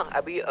बोलूँ ना,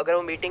 अभी अगर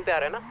वो मीटिंग पे आ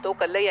रहा है ना तो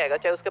कल ही आएगा,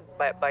 चाहे उसके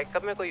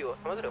बाइकअप में कोई हो,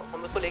 समझ रहे हो?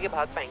 हम उसको लेके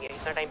भाग पाएंगे,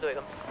 इतना टाइम तो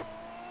होगा।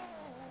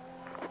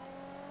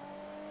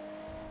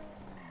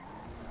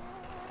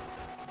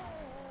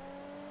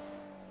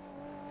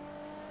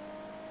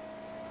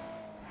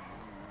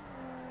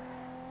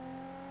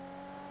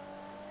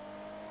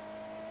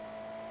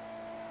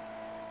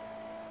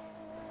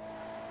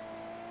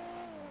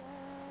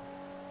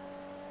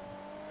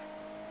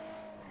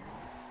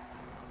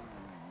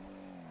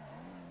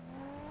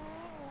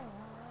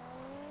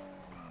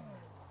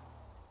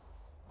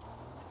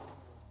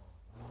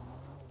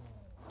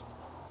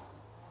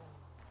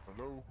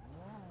 Hello?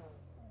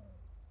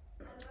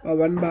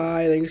 One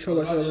by, thank you so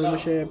much for the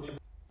membership.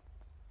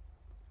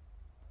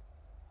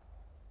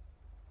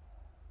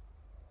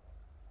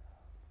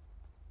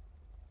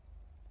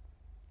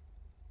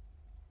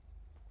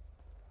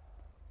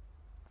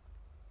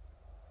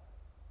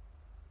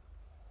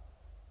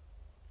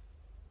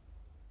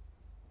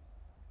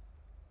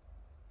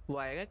 वो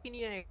आएगा कि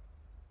नहीं आएगा?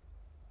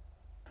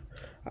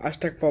 आज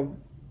तक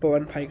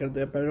पवन भाई कर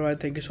दिया पवन भाई,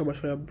 thank you so much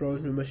for your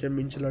Broz membership,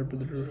 means a lot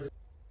brother.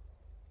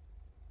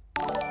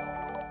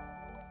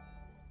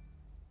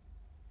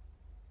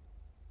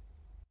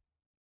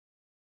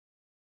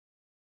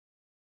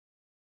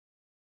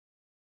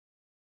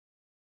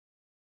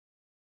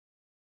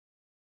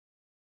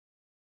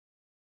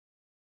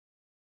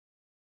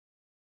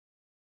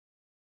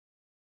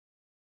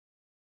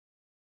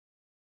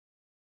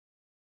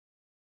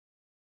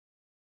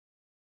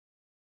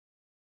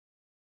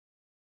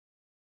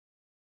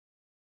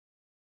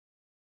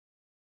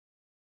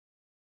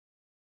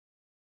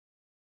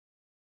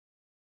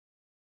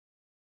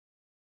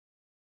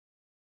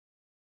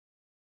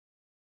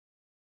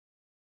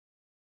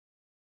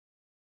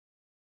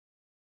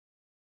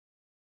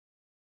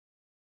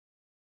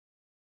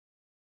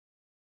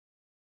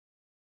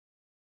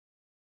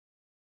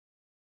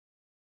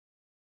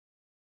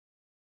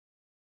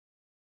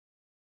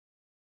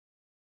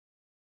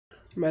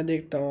 मैं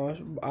देखता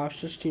हूँ आज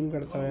से स्ट्रीम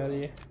करता हूँ यार,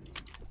 ये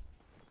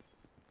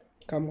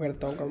कम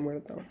करता हूँ।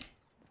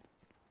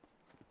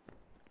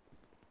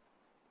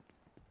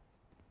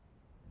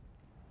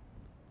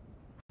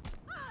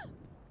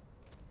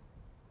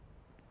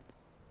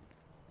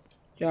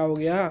 क्या हो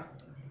गया?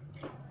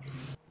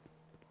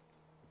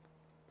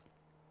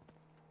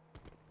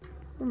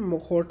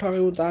 मुखौटा के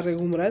उतारे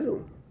घूम रहा है तू?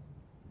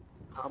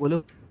 हाँ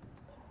बोलो।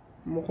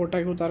 मुखौटा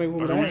के उतारे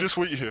घूम रहा We'll है? just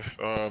wait here.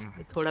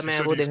 थोड़ा He मैं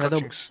said वो he's देख रहा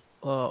catching. था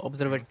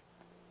observer.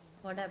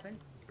 What happened?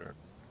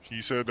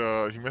 He said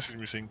he messaged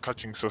me saying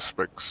catching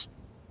suspects.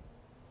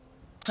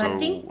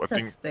 Catching So I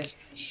think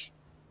suspects.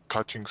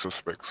 catching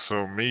suspects. So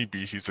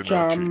maybe he's in a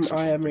Charm, chase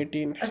or I am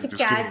something. 18. अच्छा, Just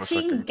give him a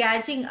second.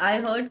 catching. I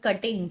heard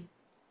cutting.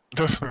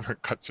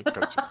 catching.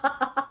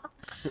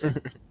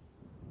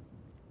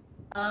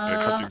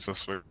 Yeah, catching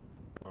suspect.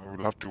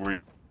 We'll have to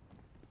wait.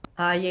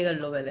 हाँ ये कर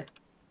लो पहले।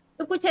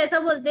 तो कुछ ऐसा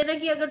बोलते हैं ना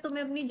कि अगर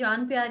तुम्हें अपनी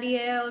जान प्यारी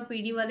है और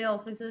पीडी वाले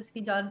ऑफिसर्स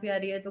की जान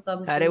प्यारी है तो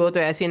कम अरे वो तो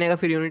ऐसे ही नहीं,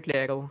 फिर यूनिट ले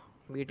आएगा वो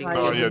मीटिंग। हाँ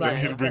ये भी Yeah, then बात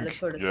है, he'll bring. चलो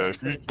छोड़ो Yeah,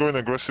 if we go in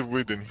aggressive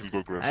way, then he'll go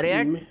aggressive. अरे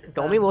यार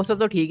टॉमी वो सब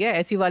तो ठीक है,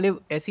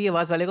 ऐसी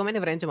आवाज वाले को मैंने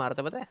फ्रेंच मारा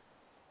था पता है?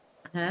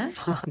 हैं?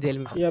 जेल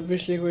में। ये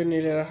पिछले कोई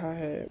नहीं ले रहा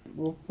है,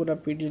 वो पूरा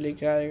पीडी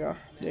लेके आएगा।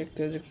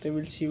 देखते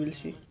विल सी।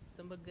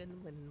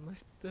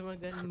 मस्त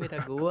मगन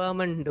मेरा गोवा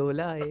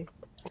मंडोला है।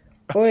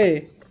 ओए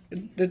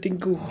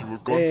Tinku, You were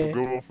gone to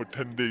go off for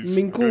 10 days.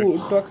 Minku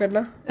talk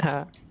करना।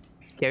 हाँ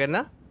क्या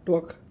करना?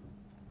 टॉक।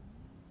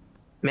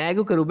 मैं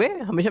क्यों करूँ बे?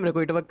 हमेशा मेरे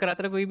को टॉक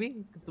कराता रहा कोई भी।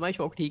 तुम्हारे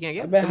शौक ठीक है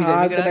क्या? अबे कभी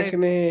हाथ करा रहे?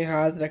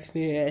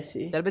 रखने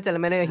ऐसे। चल बे चल,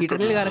 मैंने हीटर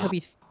नहीं लगा रखा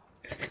पीछे।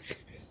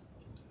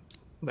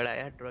 बड़ा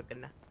यार टॉक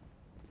करना।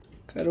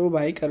 करो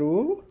भाई करो।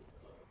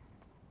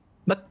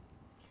 बक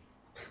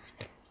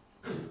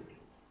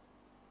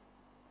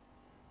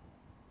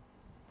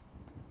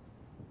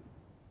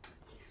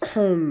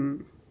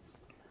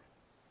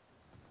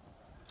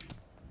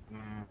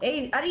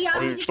अरे यार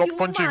मुझे Stop क्यों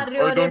punching. मार रहे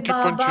हो? अरे Don't keep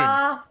बाबा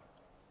punching.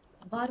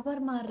 बार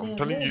मार रहे I'm हो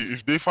telling bay. you,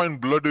 if they find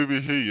blood over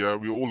here, yeah,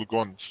 we're all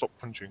gone. Stop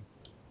punching.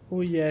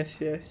 Oh yes.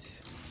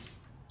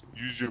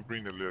 Use your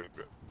brain a little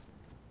bit.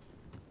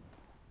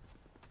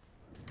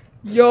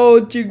 Yo,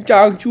 Ching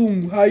Chang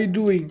Chung, how you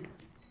doing?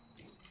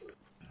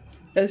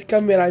 Let's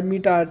come here, I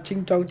meet our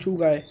Ching Chang Chung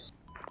guy.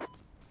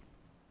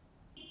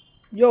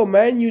 Yo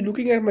man, you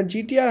looking at my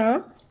GTR,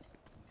 huh?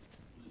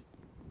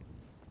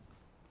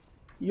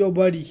 Yo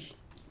buddy.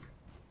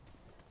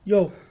 Yo.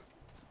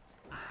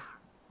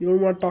 You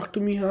don't want to talk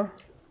to me, huh?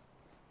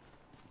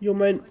 Yo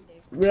man,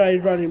 where are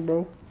you running, bro?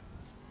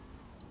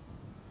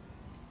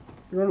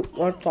 You don't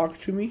want to talk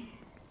to me?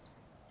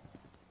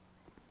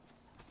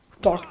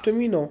 Talk to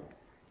me, no.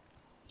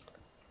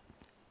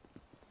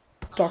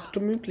 Talk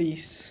to me,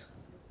 please.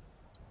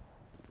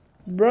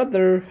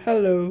 Brother,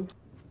 hello.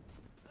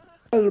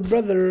 Hello,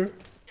 brother.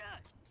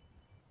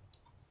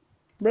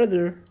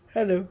 Brother,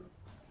 hello.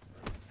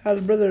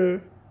 Hello, brother.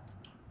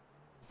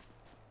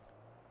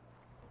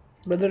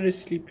 Brother is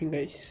sleeping,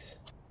 guys.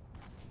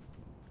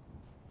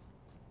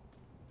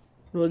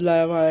 Rose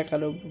live आया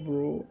करो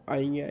bro,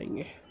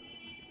 आएंगे।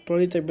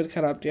 थोड़ी तबीयत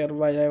खराब थी यार,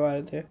 live आ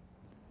रहे थे।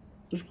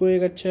 उसको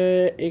एक अच्छा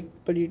एक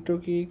पलीटो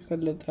की कर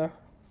लेता।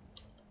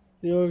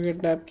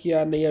 किडनैप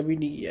किया नहीं, अभी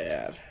नहीं किया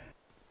यार।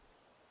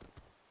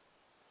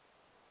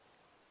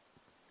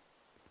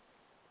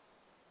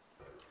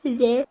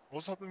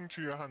 What's happening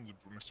to your hands,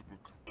 Mr.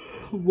 Brook?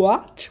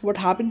 What? What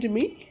happened to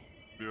me?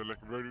 They're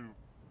like very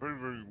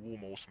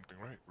warm or something,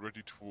 right?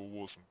 Ready for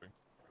war or something.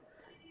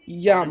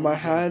 Yeah, my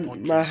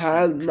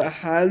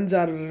hands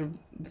are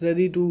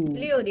ready to.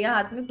 खुजली हो रही है,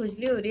 हाथ में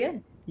खुजली हो रही है।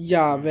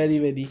 Yeah,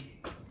 very.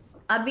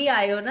 अभी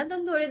आए हो ना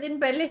तुम थोड़े दिन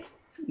पहले?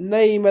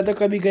 नहीं, मैं तो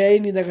कभी गया ही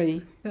नहीं था कहीं।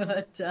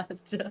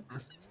 अच्छा।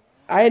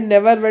 I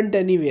never went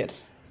anywhere.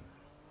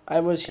 I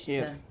was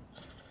here.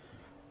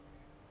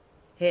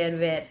 Here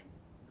where?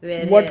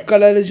 What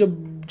color is your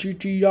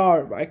GTR?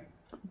 My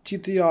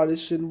GTR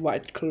is in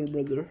white color,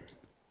 brother.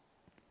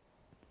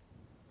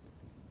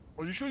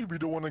 Are you sure you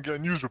don't want to get a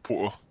news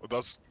reporter?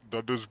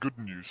 That does good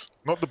news,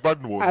 not the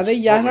bad ones. अरे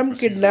यार not like हम the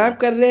season kidnap one.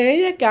 कर रहे हैं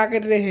या क्या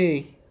कर रहे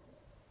हैं?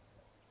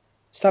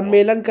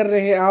 सम्मेलन कर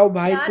रहे हैं, आओ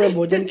भाई यार तुम्हें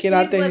भोजन एक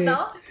खिलाते चीज हैं।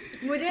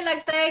 बताओ, मुझे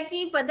लगता है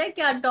कि पता है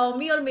क्या,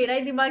 टॉमी और मेरा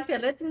ही दिमाग चल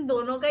रहा है, तुम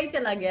दोनों का ही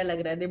चला गया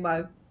लग रहा है,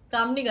 दिमाग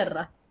काम नहीं कर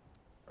रहा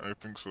I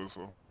think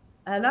so.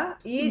 है ना।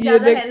 ये ये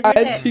ज्यादा देख, हेलमेट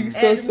आई है, थिंक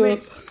सो।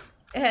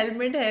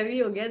 हेलमेट हैवी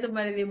हो गया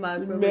तुम्हारे दिमाग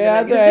में, मुझे मेरा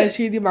लग तो रहा है।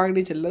 ऐसे ही दिमाग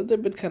नहीं चल रहा,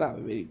 तबीयत खराब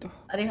है मेरी तो।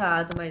 अरे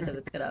हाँ, तुम्हारी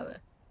तबीयत खराब है।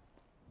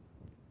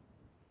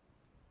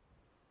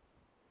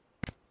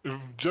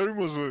 If Jerry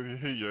was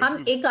hey, yeah, हम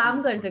he was एक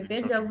काम कर gonna be सकते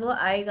हैं, chatting. जब वो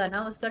आएगा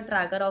ना उसका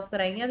ट्रैकर ऑफ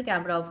कराएंगे और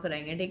कैमरा ऑफ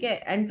कराएंगे, ठीक है,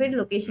 एंड फिर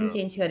लोकेशन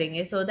चेंज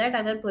करेंगे, सो दैट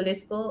अगर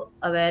पुलिस को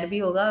अवेयर भी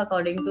होगा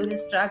अकॉर्डिंग टू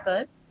हिज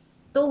ट्रैकर,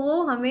 तो वो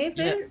हमें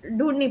फिर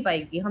ढूंढ नहीं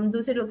पाएगी, हम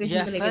दूसरी लोकेशन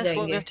Yeah, पे लेके first what we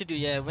जाएंगे। have to do,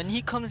 yeah, when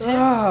he comes here,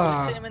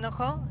 we'll sit him in a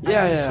car and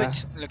Yeah, we'll yeah. switch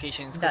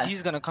locations because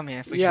he's gonna come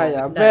here for Yeah, sure.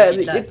 yeah,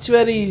 very, it's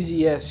very easy,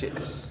 yes,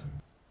 yes.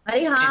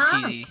 अरे It's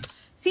हाँ, easy.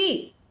 सी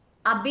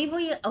अभी वो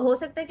हो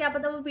सकता है, क्या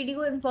पता वो पीडी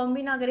को इन्फॉर्म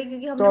भी ना करे,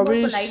 क्योंकि हमने तो बहुत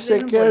अभी पोलाइट वे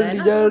में बोला है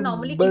ना, तो सेकंड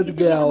नॉर्मली बन किसी से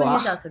भी गया तो हुआ।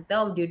 मिलने जा सकता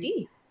है ऑफ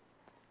ड्यूटी,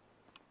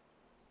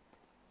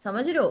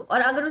 समझ रहे हो।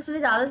 और अगर उसने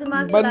ज्यादा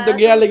दिमाग बन तो चलाया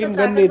गया तो उसका लेकिन गन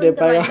ट्रैकर नहीं दे बंद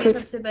पाएगा। करवाएंगे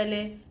सबसे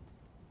पहले,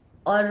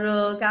 और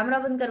कैमरा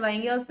बंद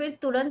करवाएंगे, और फिर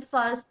तुरंत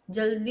फास्ट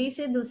जल्दी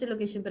से दूसरी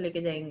लोकेशन पे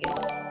लेके जाएंगे।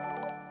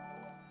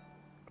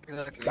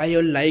 भाई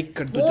और लाइक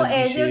कर दो वो जल्दी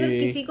ऐसे अगर से।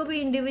 किसी को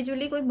भी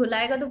इंडिविजुअली कोई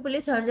बुलाएगा तो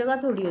पुलिस हर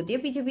जगह थोड़ी होती है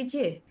पीछे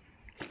पीछे।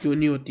 क्यों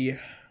नहीं होती है?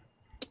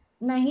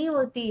 नहीं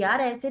होती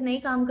यार, ऐसे नहीं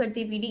काम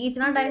करती पीडी,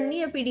 इतना टाइम नहीं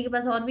है पीडी के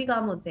पास, और भी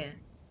काम होते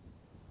हैं।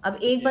 अब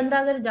एक बंदा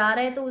अगर जा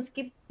रहा है तो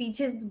उसके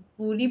पीछे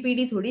पूरी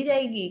पीडी थोड़ी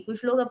जाएगी,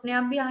 कुछ लोग अपने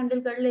आप भी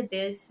हैंडल कर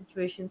लेते हैं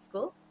सिचुएशंस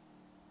को।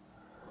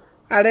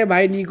 अरे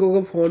भाई निको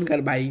को फोन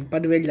कर भाई,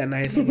 पनवेल जाना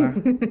है सुबह।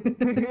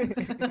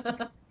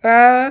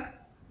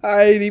 आ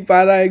ही नहीं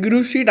पा रहा है,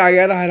 ग्रुप शीट आ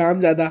गया ना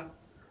हरामजादा।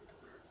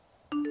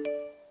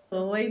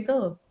 तो वही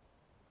तो,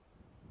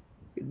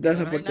 इतना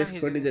Right सपोर्ट now इसको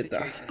he's in नहीं a देता।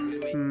 situation.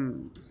 We'll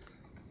wait.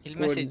 He'll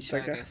वो message, नहीं I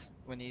देता। guess,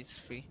 when he's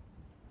free.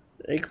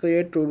 एक तो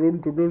ये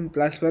टूडून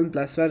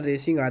 +1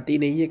 रेसिंग आती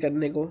नहीं है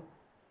करने को।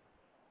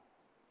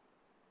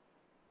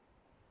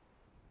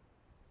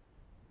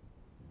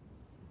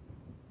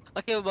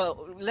 Okay, well,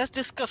 let's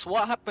discuss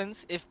what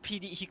happens if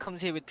he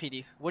comes here with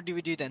PD. What do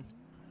we do then?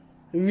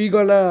 We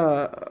gonna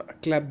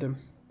clap them.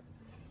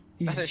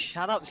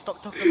 Shut up!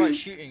 Stop talking about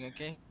shooting,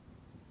 okay?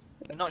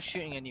 We're not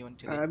shooting anyone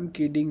today. I'm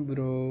kidding,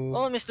 bro.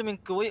 Oh, Mr.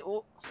 Minko, wait,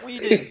 what are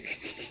you doing?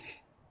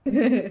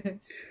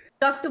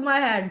 talk to my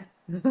hand.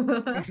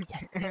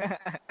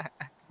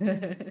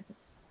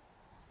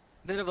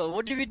 Then, but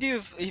what do we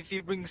do if he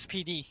brings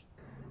PD?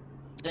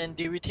 Then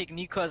do we take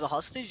Nico as a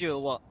hostage or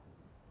what?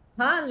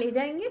 हाँ ले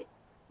जाएंगे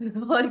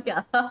और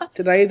क्या,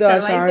 इतना ही तो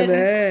आसान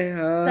है।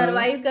 हाँ।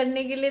 सरवाइव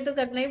करने के लिए तो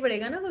करना ही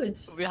पड़ेगा ना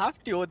कुछ। We have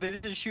to, or they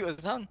just shoot us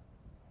down.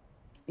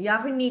 या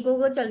फिर निको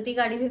को चलती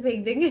गाड़ी से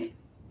फेंक देंगे।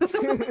 No,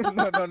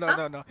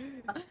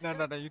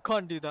 you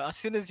can't do that. As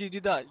soon as you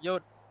do that, your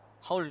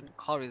whole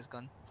car is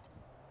gone.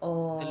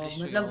 Oh,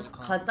 मतलब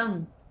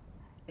खत्म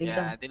एकदम।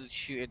 Yeah, they'll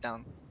shoot it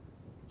down.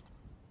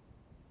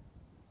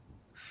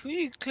 Who are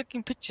you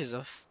clicking pictures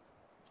of?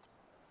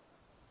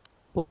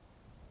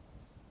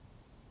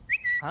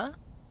 Huh?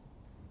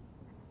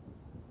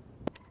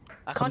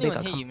 I can't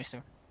even hear you, mister.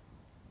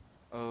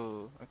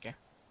 Oh, okay.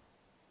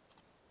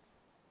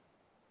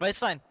 But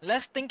it's fine.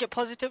 Let's think it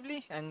positively,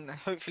 and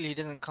hopefully he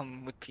doesn't come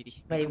with PD.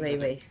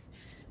 Wait.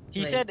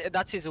 He said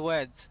that's his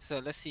words, so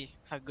let's see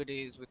how good he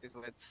is with his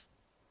words.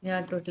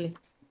 Yeah, totally.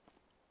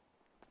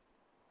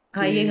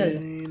 हाँ ये कर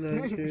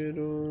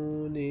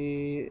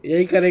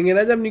यही करेंगे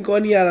ना जब निको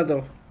नहीं आ रहा तो।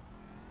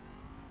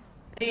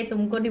 अरे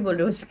तुमको नहीं बोल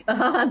रहे उसका,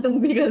 हाँ तुम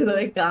भी कर लो,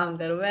 एक काम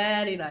करो,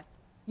 वेरी नाइस,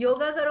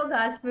 योगा करो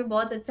घास में,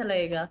 बहुत अच्छा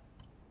लगेगा।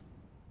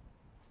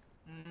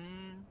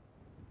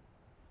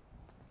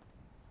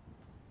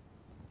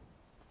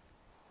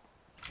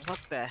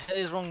 What the hell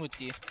is wrong with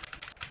you?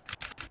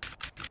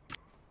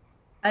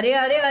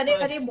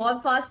 अरे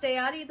बहुत फास्ट है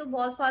यार, ये तो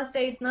बहुत फास्ट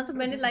है, इतना तो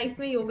मैंने लाइफ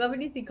में योगा भी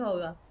नहीं सीखा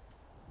होगा।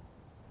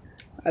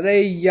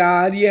 अरे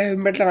यार ये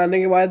हेलमेट लगाने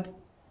के बाद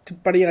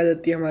टिप्पणी आ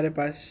जाती है हमारे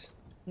पास।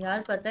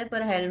 यार पता है,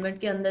 पर हेलमेट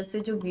के अंदर से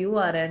जो व्यू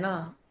आ रहा है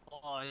ना,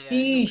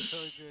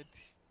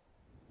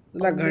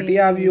 ना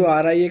घटिया व्यू आ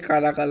रहा है, ये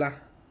काला काला।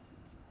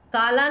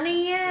 काला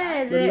नहीं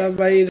है, मतलब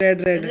भाई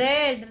रेड।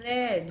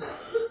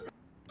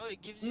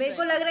 मेरे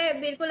को लग रहा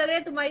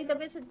है तुम्हारी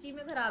तबीयत सच्ची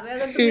में खराब है।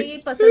 अगर तुम्हें ये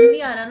पसंद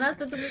नहीं आ रहा ना,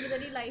 तो तुम्हें पता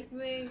नहीं लाइफ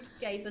में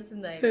क्या ही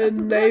पसंद आएगा।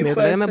 मेरे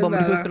को लगा मैं बम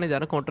डिफ्यूज करने जा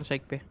रहा हूं काउंटर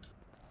स्ट्राइक पे।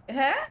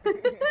 है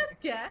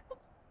क्या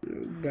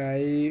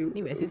भाई?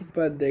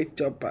 ऊपर देख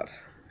चॉपर,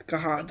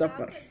 कहाँ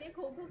चॉपर?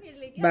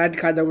 बैट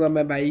खा जाऊंगा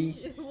मैं भाई,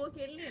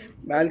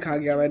 बैट खा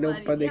गया मैंने।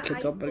 ऊपर देख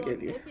चॉपर के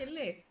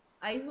लिए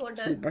ice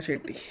water, super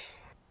Shetty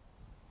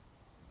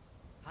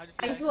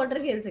ice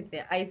water खेल सकते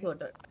हैं। Ice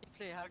water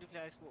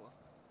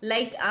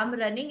like I'm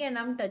running and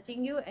I'm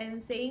touching you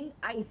and saying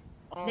ice,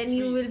 then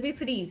you will be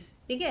freeze,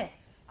 ठीक है?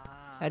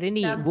 अरे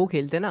नहीं वो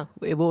खेलते ना,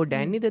 वो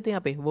डैन नहीं देते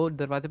यहाँ पे, वो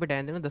दरवाजे पे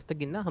डैन देना, दस्तक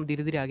गिनना, हम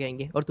धीरे धीरे आगे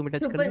आएंगे और तुम्हें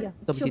टच कर लिया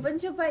तब छुपन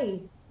छुपाई।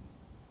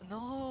 No,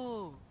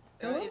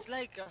 it's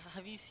like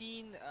have you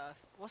seen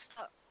what's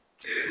that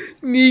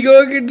नीको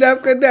को किडनैप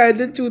करने आए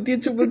थे चूतिया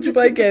छुपन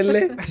छुपाई खेल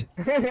ले।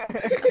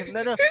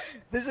 No,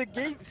 there's a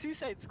game,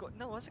 Suicide Squad.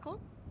 No, what's it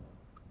called?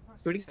 Not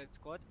Suicide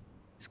Squad.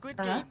 Squid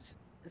Games.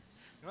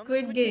 Remember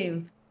Squid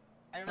Games.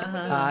 I remember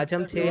आज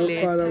हम the 6 ले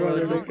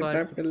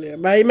किडनैप कर लिया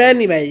भाई। मैं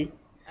नहीं भाई,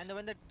 And then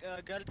when the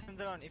girl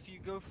turns around, if you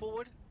go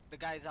forward, the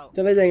guy's out.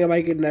 चले जाएंगे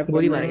भाई किडनैप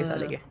गोली मारेंगे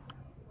साले के।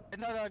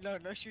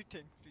 No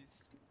shooting, please.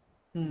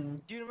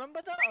 Do you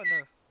remember that or no?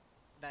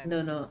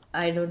 No,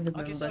 I don't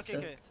remember. Okay,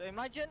 okay. So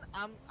imagine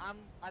I'm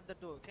at the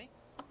door, okay?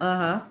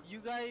 Uh-huh. You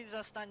guys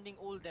are standing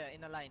all there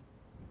in a line.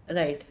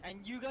 Right. And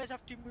you guys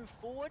have to move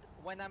forward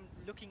when I'm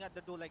looking at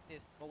the door like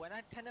this. But when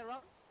I turn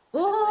around,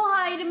 Oh,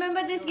 I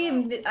remember this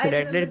game.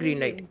 Red light, green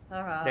light.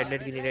 Red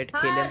light, green light.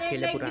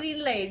 Red light,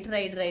 green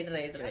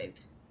light. Right.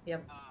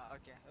 Yep.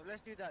 okay.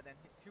 Let's do that then.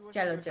 Who wants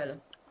चलो to go चलो.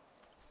 first?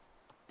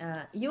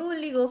 You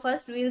only go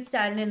first. We'll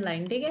stand in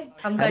line. ठीक है?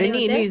 हम अरे खड़े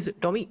होते हैं. नहीं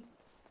टॉमी,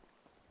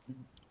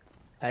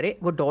 अरे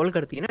वो डॉल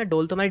करती है ना,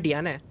 डॉल तो हमारी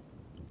डियाना है।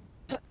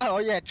 Oh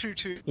yeah, true.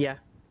 Yeah.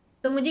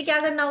 तो मुझे क्या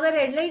करना होगा?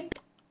 Red light.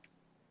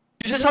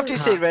 You just have to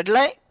say red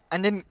light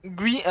and then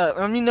green.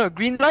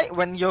 Green light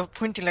when you're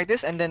pointing like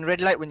this, and then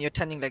red light when you're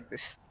turning like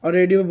this. और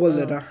radio पे बोल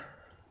देना।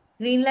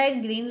 Green light,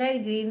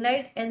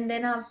 and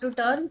then I have to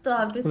turn. So I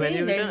have to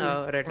say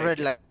Red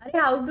light. अरे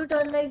how to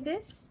turn like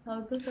this?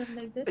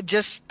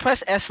 Just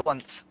press S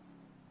once.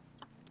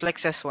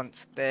 Flex S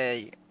once. There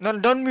you go. No,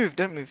 don't move.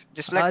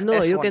 Just flex no,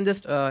 S you once. can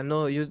just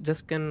you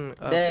just can.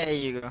 There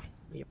you go.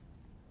 Yep.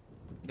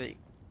 There you go.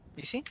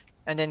 You see?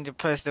 And then you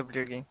press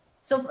W again.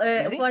 So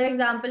for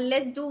example,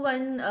 let's do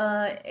one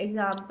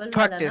example.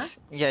 Practice.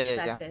 Yeah.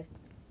 Practice.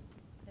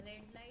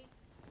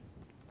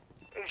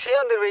 Say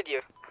on the radio.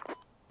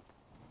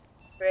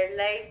 Red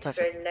light.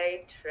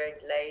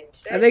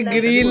 अरे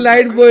green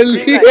light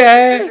बोलनी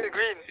है।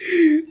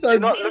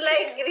 Green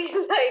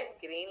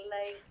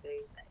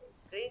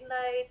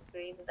light.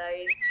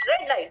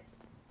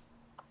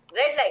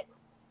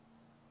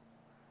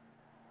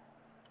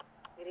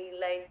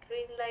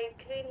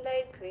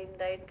 Red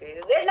light.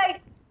 Red light.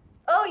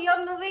 Oh,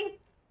 you're moving.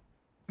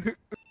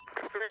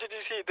 Who did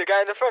you see? The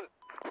guy in the front?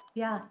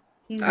 Yeah.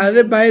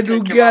 अरे भाई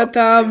रुक गया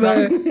था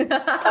मैं।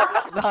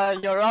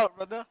 You're out,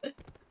 brother.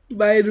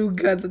 भाई रुक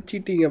गया था।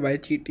 चीटिंग है भाई,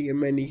 चीटिंग है,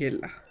 मैं नहीं खेल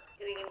रहा।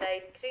 Green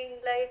light.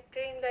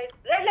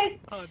 Red light.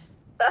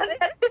 I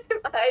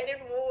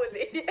didn't move.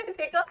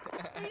 देखो.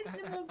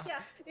 इसने मूव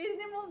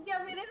किया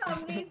मेरे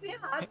सामने, इसने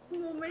हाथ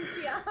मूवमेंट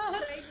किया,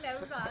 राइट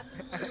लेफ्ट हाथ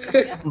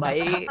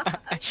भाई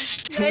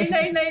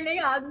नहीं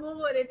हाथ मूव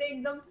हो रहे थे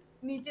एकदम,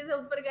 नीचे से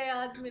ऊपर गए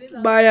हाथ मेरे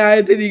सामने। भाई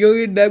आए थे निको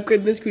किडनैप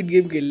करने, स्क्विड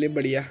गेम खेलने,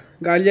 बढ़िया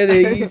गालियां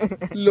देगी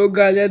लोग,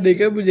 गालियां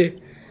देखे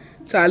मुझे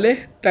साले,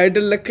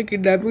 टाइटल लग के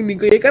किडनैपिंग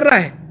निको ये कर रहा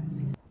है।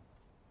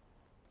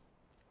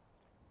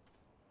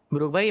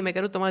 ब्रूक भाई मैं कह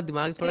रहा हूँ तुम्हारा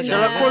दिमाग थोड़ा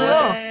चलो खोल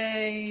लो।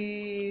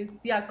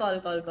 या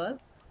call.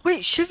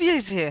 Wait, Shivya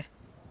is here.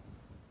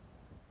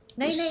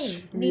 नहीं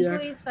Nico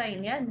is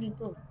fine, yeah,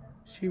 Nico.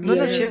 No,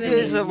 Shivya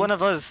is one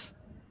of us.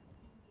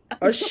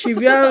 और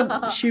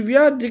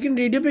शिव्या लेकिन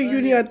रेडियो पे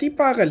क्यों नहीं आती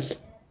पागल?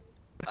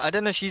 I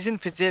don't know, she's in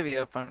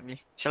Pizzeria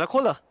apparently. Shall I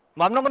call her?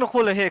 I'm not gonna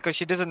call her here because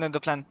she doesn't know the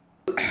plan.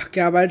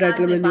 क्या भाई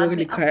टाइटल में निको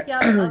लिखा है?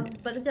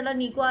 पता चला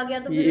निको आ गया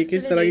तो ये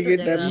किस तरह की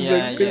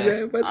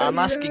kidnapping? I'm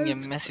asking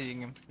him, messaging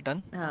him.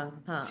 Done?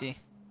 हाँ. See.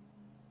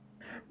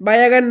 भाई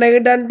अगर नहीं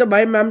डन तो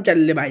भाई मैम चल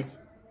ले भाई,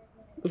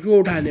 उसको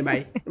उठाने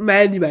भाई।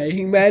 मैं नहीं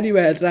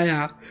बैठ रहा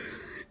यहाँ।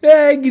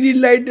 ग्रीन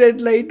लाइट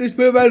रेड लाइट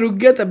उसमें मैं रुक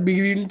गया, तब भी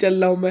ग्रीन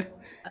चल रहा हूँ मैं।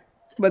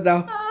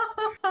 बताओ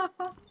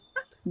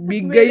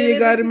बिक गई है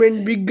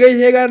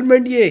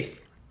गारमेंट ये।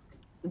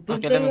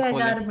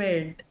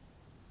 गारमेंट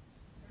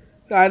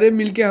सारे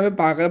मिलके हमें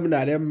पागल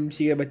बना रहे हैं,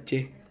 मम्सी के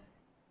बच्चे।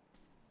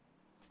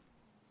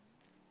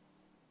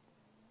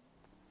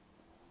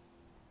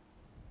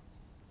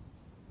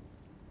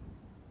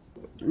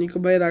 निको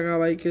भाई राका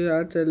भाई के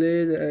साथ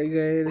चले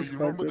गए। You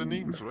remember the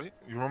names, right?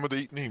 You remember the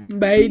 8 names?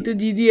 भाई तो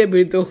जीजी है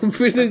फिर तो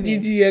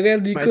जीजी है। अगर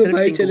निको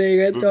भाई चले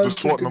गए तो The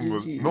SWAT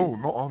numbers. No,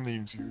 not our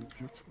names.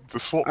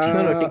 The SWAT team.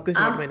 No, Tico is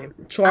not my name.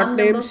 Short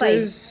names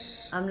is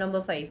I'm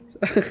number 5.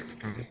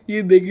 ये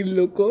देख इन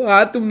लोग को।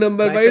 हाँ तुम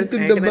नंबर 5,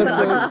 तुम नंबर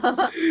 4।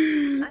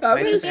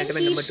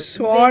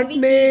 शॉर्ट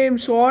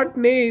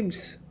नेम्स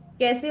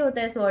कैसे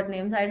होता है short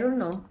names? I don't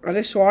know.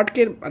 अरे शॉर्ट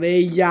के, अरे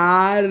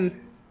यार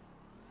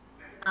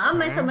हाँ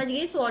मैं समझ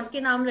गई शॉर्ट के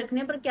नाम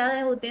रखने, पर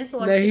क्या होते हैं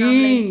शॉर्ट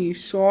नहीं,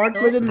 शॉर्ट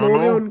में जो लोग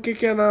हैं उनके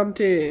क्या नाम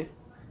थे?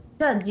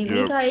 अच्छा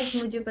जिमी था एक,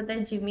 मुझे पता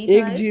है जिमी था।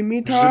 एक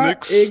जिमी था,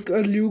 एक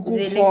Luke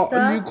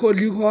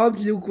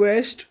Hobbs, Luke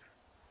waste.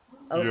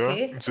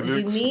 Okay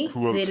Jimmy,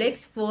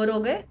 जेलिक्स 4 हो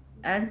गए,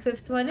 and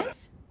 5th one is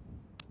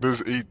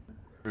There's 8.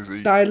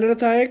 Tyler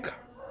था एक।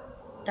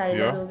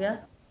 टाइलर हो गया,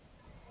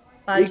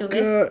 5 हो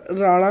गए।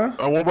 Rana.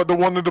 What about the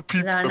one in the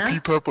pea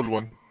purple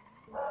one?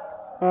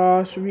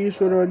 Suvir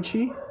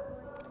Suryavanshi.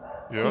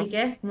 ठीक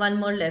है, 1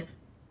 more left.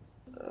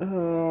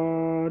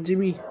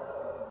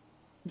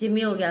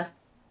 जिमी हो गया।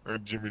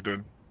 Jimmy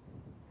done.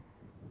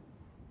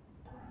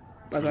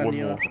 पता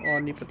नहीं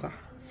और नहीं पता।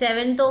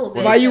 7 तो हो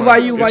गए। वायु।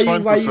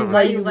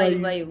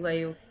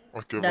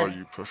 Okay, Done.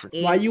 Vayu, perfect.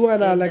 Vayu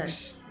and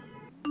Alex.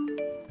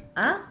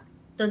 हाँ?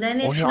 तो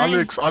then Oh it's yeah,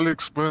 9.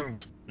 Alex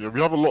burned. Yeah,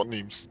 we have a lot of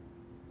names.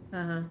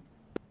 हाँ.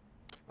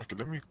 Okay,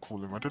 let me call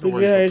him. I don't know तो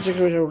why ये he's not ऐसे picking up.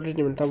 क्यों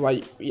नहीं मिलता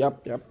भाई?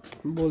 यप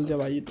बोल दे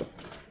भाई तो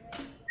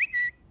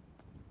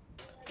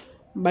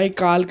भाई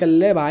कॉल कर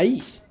ले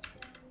भाई.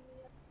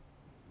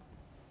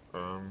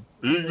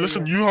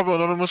 Listen, you have an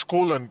anonymous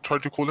call and try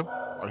to call him.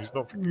 He's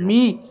not picking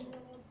Me?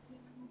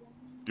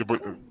 up.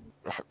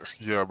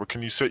 Yeah, but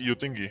can you set your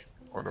thingy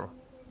or no?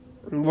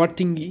 What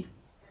thingy?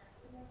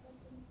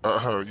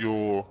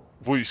 Your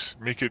voice,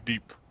 make it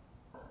deep,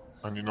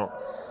 and you know.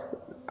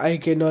 I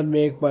cannot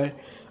make my.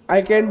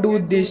 I can do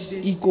this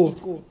eco.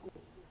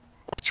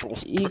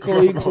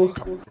 Eco.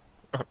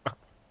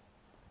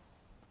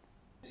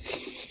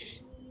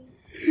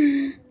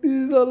 This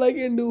is all I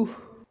can do.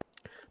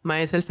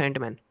 Myself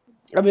Ant-Man.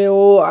 अबे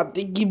वो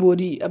आती की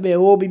बोरी. अबे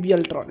वो बीबी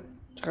Ultron.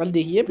 कल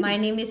देखिए. My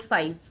name is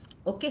 5.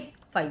 Okay,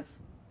 5.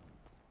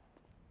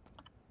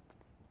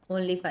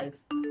 Only 5.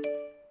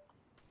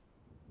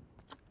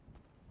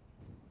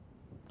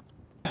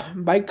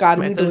 भाई कार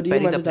मीट हो रही है.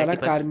 Perry मैं the तो जा रहा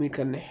Platypus. कार मीट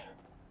करने.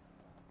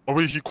 Oh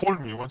wait, he called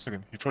me one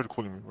second. He tried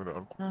calling me.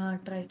 हाँ,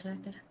 try.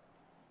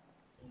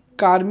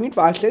 Car meet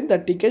fast lane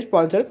 30 के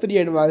sponsor free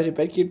advance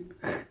repair kit.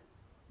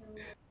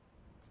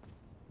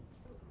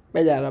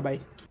 मैं जा रहा भाई.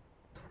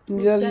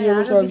 ये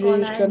वो सर्विस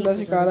यूज करना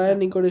सिखा रहा है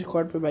निको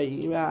डिस्कॉर्ड पे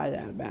भाई. आ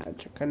यार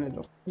बैच करने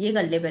दो. ये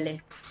कर ले पहले.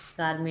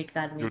 Car meet.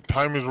 Your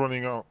time is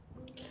running out.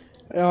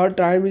 और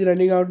टाइम इज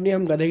रनिंग आउट नहीं.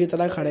 हम गधे की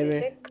तरह खड़े हुए.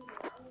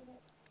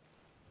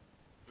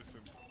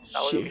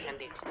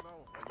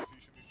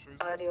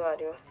 आ रही हो.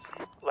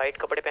 वाइट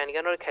कपड़े पहन के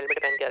और एक हेलमेट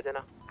पहन के आ जाना.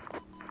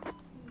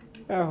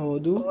 हो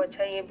दू.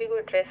 अच्छा ये भी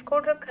कोई ड्रेस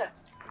कोड रखा है.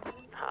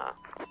 हाँ.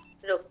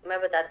 रुक मैं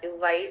बताती हूँ.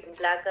 वाइट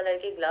ब्लैक कलर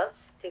की ग्लव्स,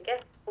 ठीक है,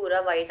 पूरा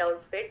वाइट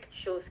आउटफिट,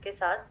 शूज के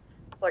साथ,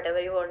 whatever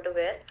you want to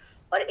where.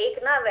 और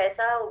एक ना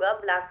वैसा होगा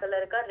ब्लैक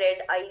कलर का,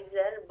 रेड आईज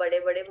है, बड़े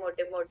बड़े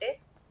मोटे मोटे,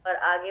 और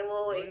आगे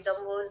वो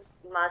एकदम वो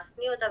मास्क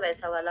नहीं होता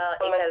वैसा वाला,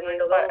 एक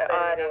हेलमेट होगा वो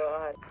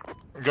पहनेगा.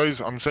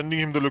 Guys, I'm sending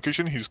him the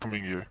location. He's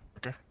coming here.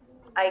 Okay.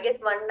 I guess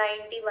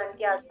 191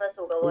 के आसपास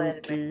होगा वो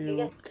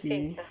हेलमेट.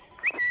 ठीक है.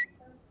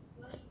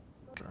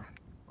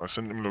 I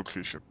sent him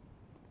location.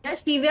 यार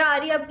शिव्या आ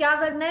रही है. अब क्या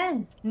करना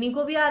है?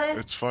 निको भी आ रहा है.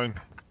 It's fine.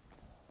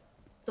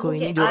 कोई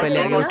नहीं जो पहले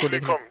आएगा उसको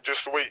देखना.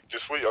 Just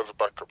wait as a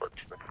backup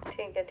actually.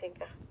 ठीक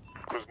है.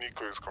 Because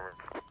Nico is coming.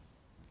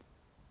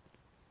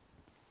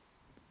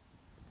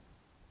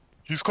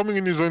 He's coming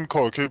in his own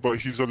car, okay? But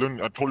he's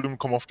alone. I told him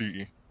come off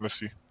duty. Let's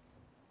see.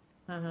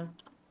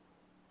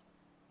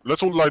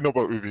 Let's all line up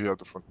over here at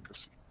the front. Let's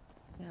see.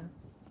 Yeah.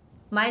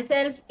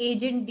 Myself,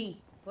 Agent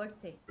D. What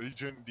say?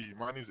 Agent D.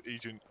 Mine is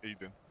Agent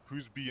Aiden.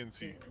 Who's B and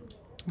C?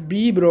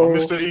 B, bro.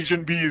 Mr.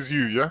 Agent B is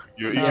you, yeah?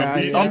 You're Agent B.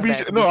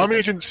 I'm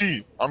Agent C.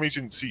 I'm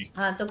Agent C.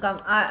 हाँ तो कम.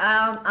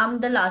 I'm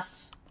the last.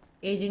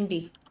 Agent D.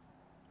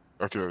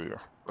 Okay,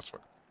 yeah, that's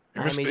fine.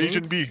 Mr.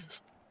 Agent B.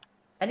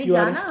 अरे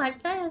जाना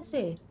हटना है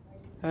ऐसे.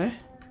 हैं?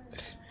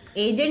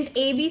 Agent A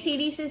B C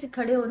D से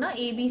खड़े हो ना.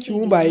 A B C D.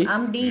 क्यों भाई?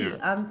 I'm D.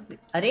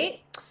 अरे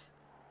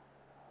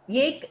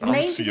ये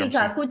नहीं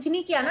सीखा, कुछ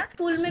नहीं किया ना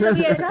स्कूल में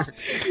कभी ऐसा.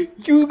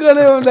 क्यों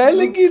करे होना है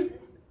लेकिन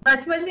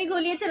बचपन से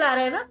गोलियां चला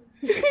रहे हैं ना.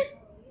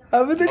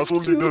 अबे तो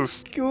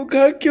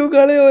क्यों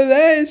खड़े होना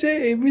है ऐसे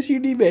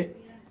ABCD में?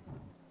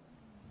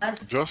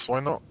 Just why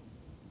not?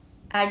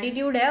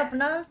 एटीट्यूड है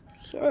अपना.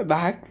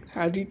 बैक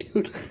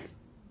एटीट्यूड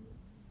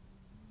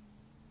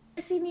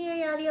ऐसी नहीं है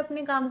यार. ये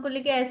अपने काम को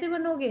लेके ऐसे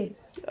बनोगे.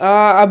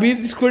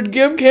 अभी स्क्विड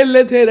गेम खेल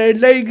रहे थे. रेड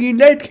लाइट ग्रीन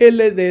लाइट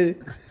खेल रहे थे.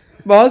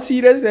 बहुत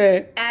सीरियस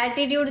है.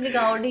 एटीट्यूड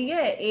दिखाओ, ठीक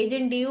है.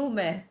 एजेंट डी हूँ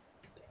मैं.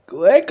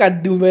 कोई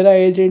कद्दू मेरा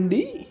एजेंट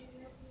डी.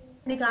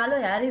 निकालो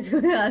यार इसको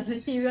यहाँ से.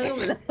 शिवा को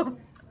बुलाओ.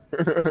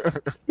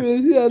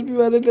 वैसे यार भी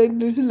हमारे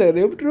टेंडर से लग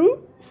रहे हो true.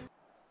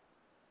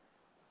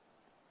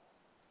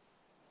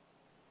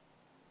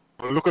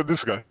 Look at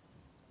this guy.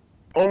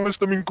 Oh,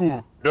 Mr.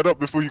 Minku, get up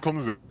before he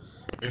comes in.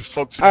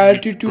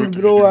 Altitude,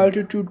 bro.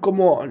 Altitude.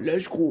 Come on,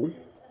 let's go.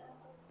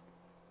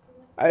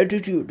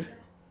 Altitude.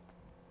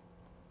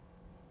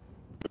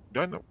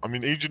 Yeah, no. I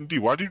mean, Agent D.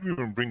 Why did we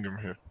even bring him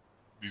here?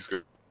 These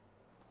guys.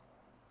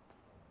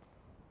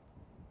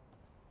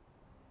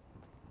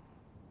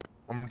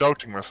 I'm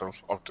doubting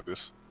myself after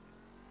this.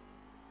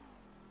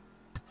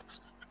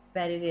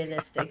 Very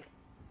realistic.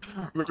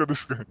 Look at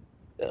this guy.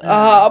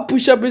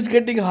 Push-up is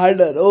getting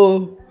harder.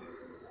 Oh,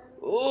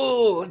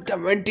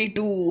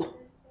 72,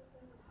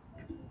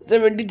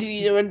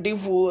 73,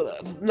 74,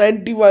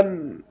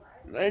 91,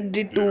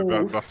 92.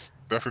 Yeah, that's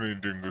definitely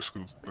doing good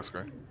school. This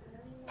guy.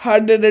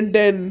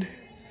 110,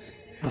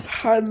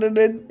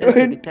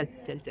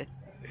 120.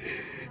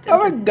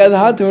 अब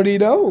गधा थोड़ी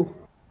ना हूँ.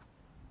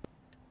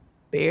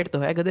 पेट तो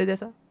है गधे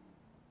जैसा.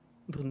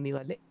 धुन्नी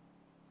वाले.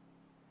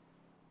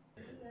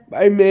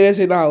 भाई मेरे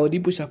से ना हो रही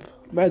पुशअप.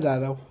 मैं जा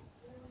रहा हूँ.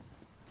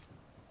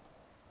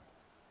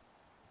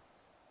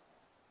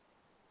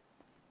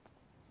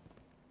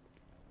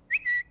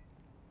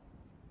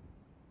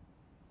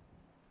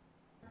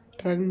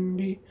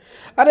 ठंडी।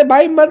 अरे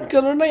भाई मत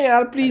करो ना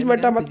यार, प्लीज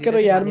मटा मत करो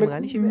यार, मैं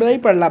नहीं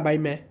पढ़ रहा भाई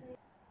मैं।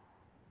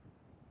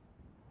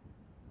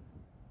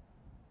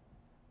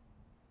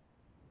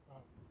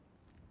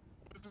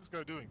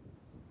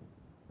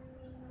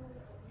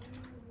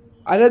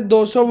 अरे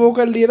 200 वो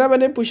कर लिए ना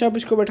मैंने पुशअप,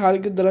 इसको बैठा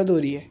के दर्द हो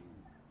रही है।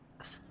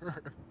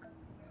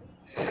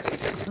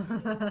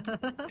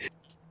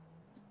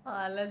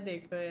 हालत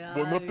देखो यार।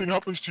 But nothing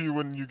happens to you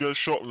when you get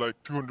shot like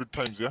 200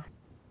 times, yeah?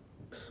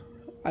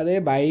 अरे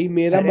भाई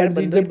मेरा अरे यार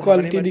मर्जी बंदर जब भागने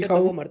क्वालिटी मर गया तो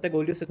दिखाऊं। वो मरता है,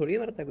 गोलियों से थोड़ी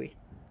मरता है कोई।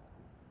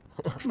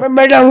 मैं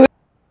मरा हूं।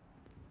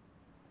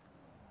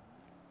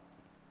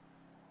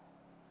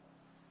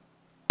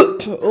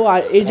 ओ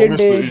एजेंट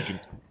Mr. है, Agent.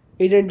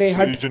 एजेंट है, Mr.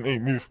 हट Agent A,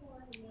 move.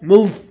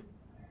 Move.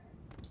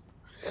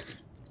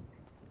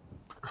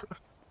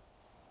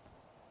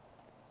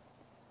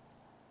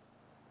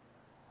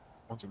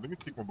 One second, let me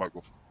take my bag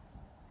off.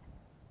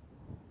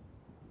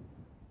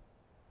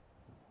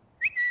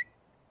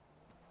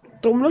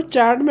 तुम लोग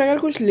चैट में अगर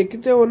कुछ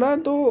लिखते हो ना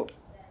तो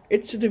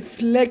इट्स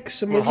रिफ्लेक्स,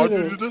 समझ How रहे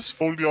do you हो? do this?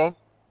 Fold your arm.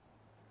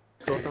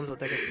 Cross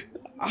होता है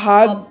क्या?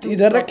 हाथ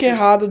इधर रखे,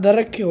 हाथ उधर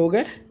रखे, हो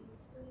गए।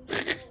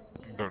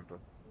 Done.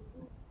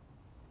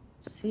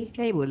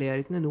 क्या ही बोले यार,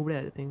 इतने नूबड़े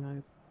आ जाते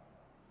हैं।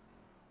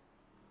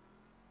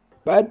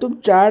 भाई तुम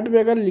चैट में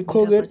अगर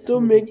लिखोगे तो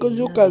मेरे को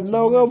जो करना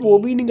होगा वो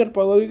भी नहीं कर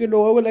पाऊंगा, क्योंकि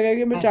लोगों को लगेगा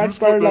कि मैं Oh, चैट who's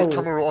पढ़ got रहा the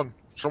हूँ। camera on?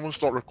 Someone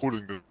start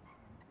recording this.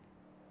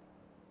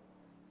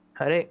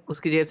 अरे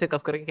उसकी जेब से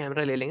कफ करके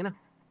कैमरा ले लेंगे ना।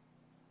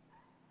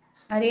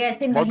 अरे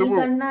ऐसे Mother, नहीं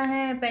करना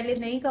है, पहले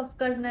नहीं कफ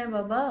करना है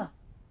बाबा।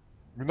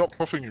 we're not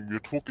cuffing him,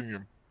 we're talking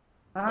him.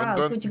 हाँ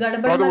And then, कुछ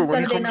गड़बड़ by the way, मत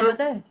when कर he comes देना, in,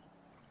 पता है।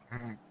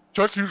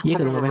 check he's ये coming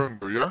करूंगा मैं। alone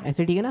though, yeah?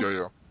 ऐसे ठीक है ना?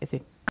 Yeah.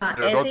 ऐसे। हाँ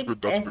Yeah, that's ऐसे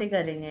good, that's ऐसे good.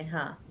 करेंगे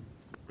हाँ।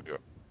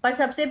 Yeah. पर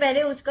सबसे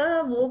पहले उसका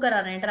वो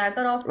कराना है,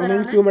 ट्रैकर ऑफ तुम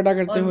कराना क्यों है मटा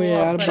करते और हो वो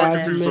यार, ऑफ बाद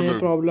कराना है। में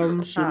प्रॉब्लम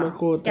हाँ सुनो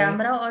को होता है।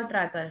 कैमरा और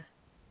ट्रैकर।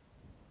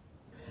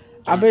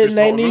 And अबे if he's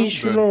नहीं not नहीं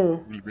alone, सुनो,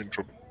 then we'll be in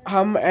trouble.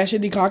 हम ऐसे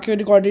दिखा के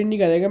रिकॉर्डिंग नहीं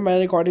करेंगे, मैंने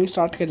रिकॉर्डिंग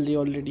स्टार्ट कर ली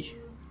already.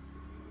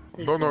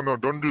 No,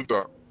 don't do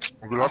that.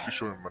 We'll have to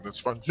show him, man.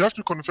 It's fine. He has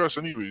to confess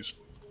anyways.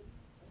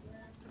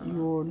 You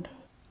won't.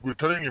 We're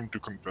telling him to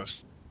confess.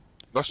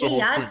 That's the ये whole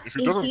यार point. If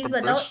he एक doesn't चीज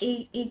बताओ,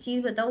 confess, एक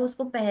चीज बताओ,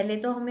 उसको पहले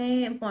तो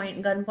हमें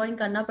गन पॉइंट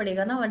करना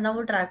पड़ेगा ना, वरना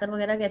वो ट्रैकर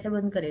वगैरह कैसे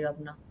बंद करेगा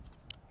अपना।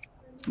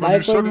 no, भाई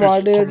you कोई said he's coming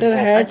moderator off.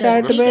 है अच्छा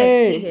चैट ठीक है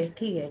में? ठीक है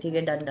ठीक है ठीक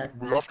है, done done.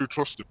 We'll have to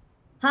trust him.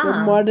 हाँ कोई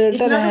हाँ मॉडरेटर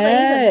इतना तो कर ही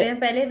सकते है? हैं,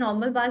 पहले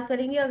नॉर्मल बात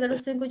करेंगे, अगर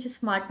उसने कुछ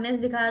स्मार्टनेस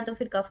दिखाया तो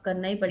फिर कफ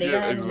करना ही पड़ेगा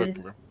Yeah, and will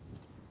exactly.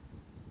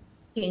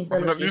 Change the I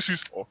mean, location.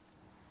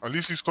 at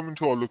least he's coming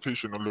to our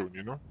location alone,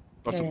 you know?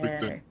 That's a big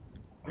thing.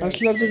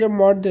 Hustler तुझे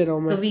मॉड दे रहा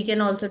हूँ तो मैं। We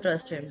can also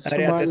trust him.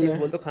 अरे आते संभाल तो ले।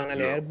 बोल तो खाना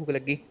ले Yeah. यार, भूख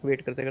लगी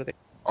वेट करते करते।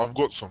 I've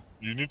got some.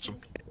 You need some?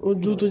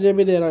 Ujju तुझे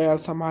भी दे रहा हूँ यार,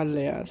 संभाल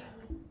ले यार,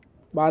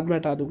 बाद में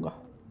हटा दूंगा।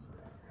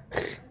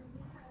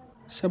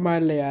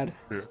 संभाल ले यार।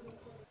 Yeah.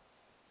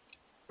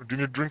 Do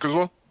you need drink as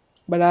well?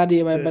 बना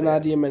दिए भाई, बना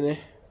दिए मैंने।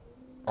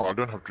 Oh, I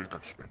don't have drink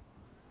actually.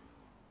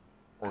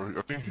 Or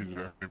I think he's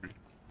there, maybe.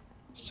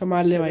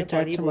 संभाल ले भाई, पानी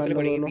चैट की संभाल बोतलें लो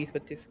पड़ी हैं दोनों।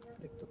 20-25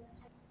 देख तो।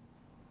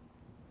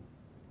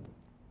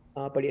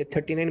 हाँ पड़ी है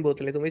 39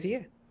 बोतलें, तुम्हें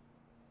चाहिए?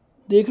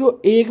 देख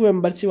लो एक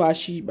मेंबरशिप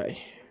आशीष भाई।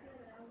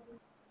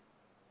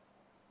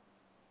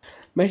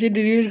 मैसेज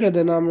डिलीट कर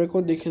देना, मेरे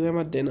को दिखने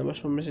मत देना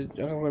बस वो मैसेज,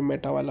 अगर कोई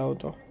मेटा वाला हो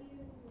तो।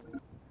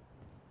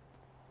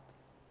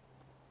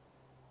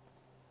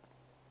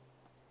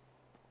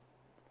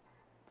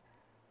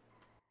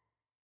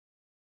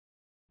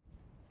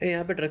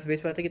 यहाँ पे ड्रग्स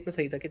बेच पाते कितना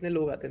सही था, कितने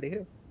लोग आते देखे।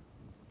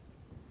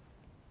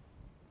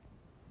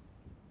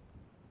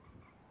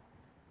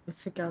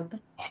 उससे क्या होता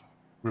है?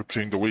 We're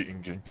playing the waiting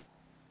game.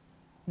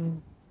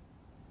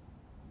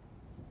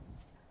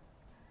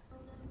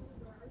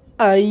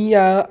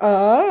 आया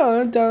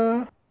आजा।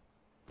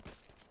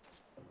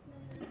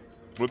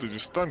 Brother,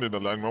 just stand in the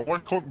line, man. Why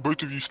can't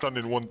both of you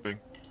stand in one thing?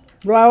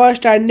 Bro, I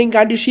was standing,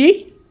 can't you see?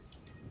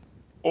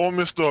 Oh,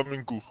 Mr.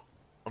 Minku.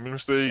 I mean,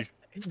 Mr. A.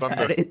 Stand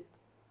there.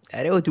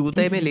 अरे वो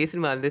जूते में less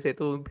मारने थे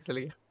तो फिसल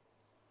गया।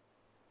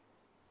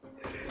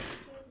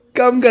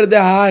 कम कर दे,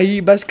 हाँ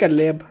ही बस कर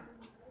ले अब।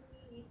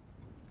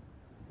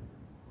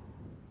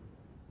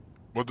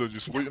 Brother,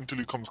 just wait until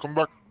he comes. Come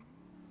back.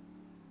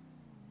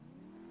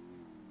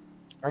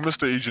 I'm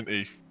Mr. Agent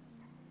A.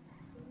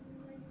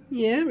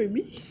 Yeah,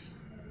 maybe.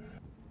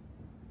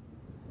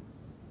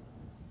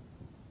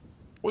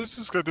 What is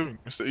this guy doing?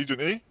 Mr.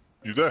 Agent A?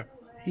 You there?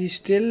 He's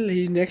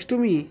next to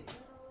me.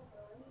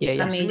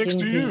 Yeah. Is he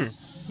next to you?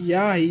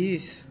 Yeah, he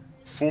is.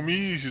 For me,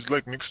 he's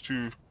like next to...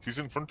 He's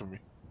in front of me.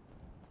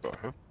 What the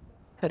hell?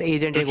 अरे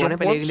agent Just एक होने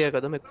jump पहले once. Clear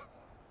कर दो मेरे को।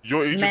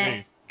 You're Agent मैं-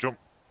 A. Jump.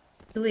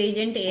 तू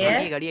एजेंट ए गाड़ी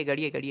है? है गाड़ी है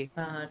गाड़ी है गाड़ी है।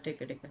 हाँ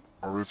ठीक है ठीक है।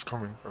 Oh, it's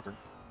coming, I think.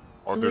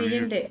 Oh, तू there he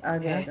एजेंट is. ए, आ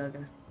गया आ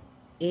गया।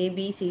 ए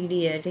बी सी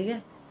डी है, ठीक है।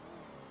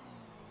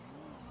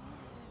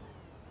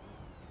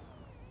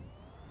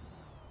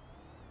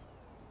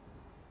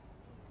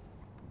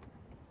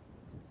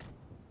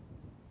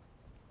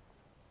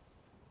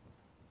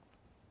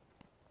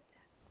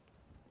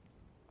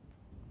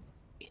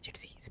 एजेंट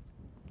सी।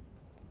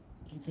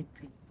 Agent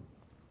B.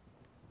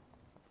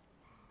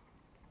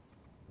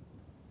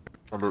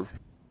 Hello.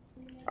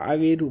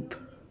 आगे रूप.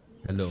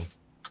 Hello.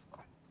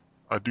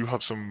 I do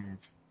have some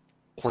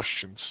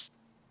questions.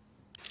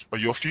 Are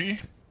you off duty?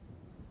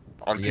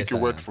 I'll Yes, take your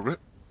I word am. for it.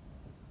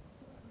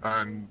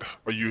 And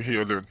are you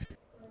here alone?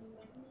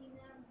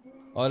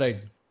 All right.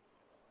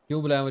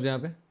 क्यों बुलाया मुझे यहाँ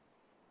पे?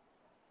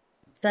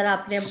 सर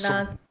आपने अपना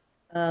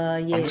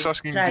ये I'm just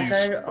asking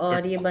tracker these.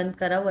 और ये बंद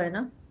करा हुआ है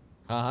ना?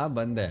 हाँ हाँ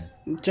बंद है.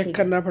 चेक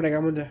करना पड़ेगा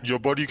मुझे. Your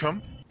body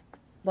cam?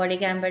 Body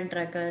cam and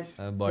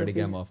tracker. Body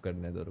cam of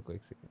करने दो, रुको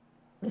एक second.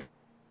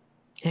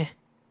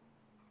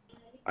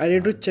 I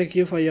need to check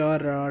you for your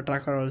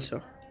tracker also.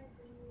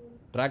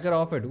 Tracker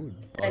off है dude.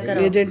 Tracker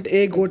off. Agent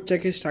A, go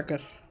check his tracker.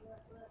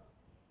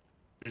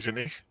 Agent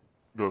A,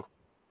 go.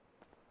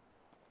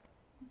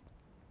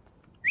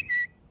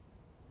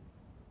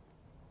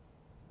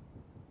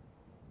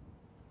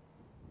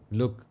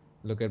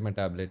 Look at my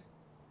tablet.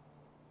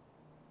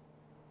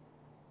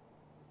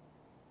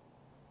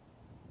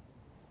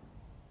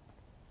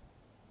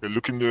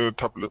 Look in the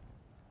tablet.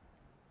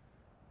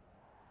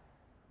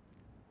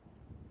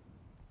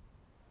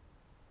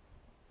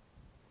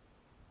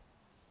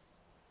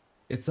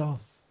 It's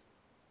off.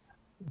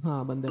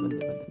 हाँ बंदे.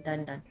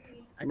 Done.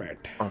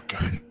 Right.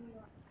 Okay.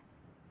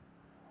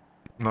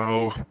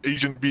 Now,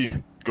 Agent B,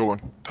 go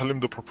on. Tell him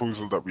the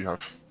proposal that we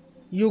have.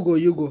 You go.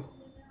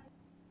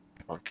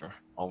 Okay,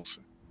 I'll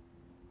see.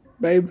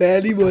 भाई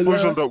मैं नहीं The बोल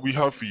proposal रहा. that we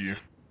have for you.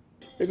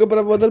 मेरे को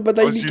proposal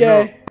पता ही As नहीं you क्या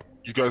know, है.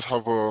 you guys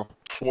have a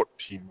SWAT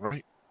team,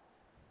 right?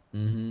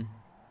 Mm-hmm.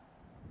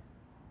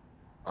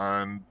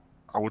 And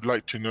I would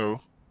like to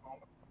know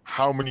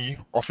how many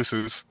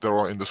officers there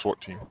are in the SWAT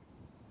team.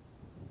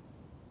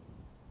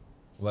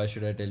 Why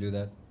should I tell you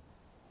that?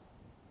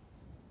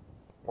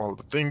 Well,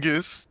 the thing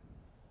is,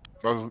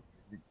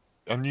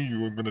 I knew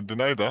you were going to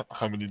deny that,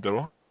 how many there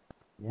are.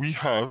 We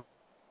have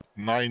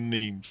 9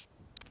 names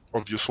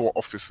of your SWAT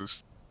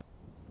officers.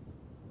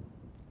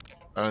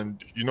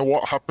 And you know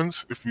what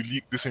happens if we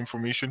leak this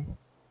information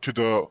to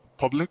the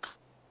public?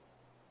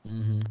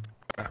 Mm-hmm.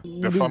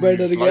 Their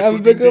family's life will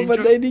be in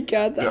पता ही danger. नहीं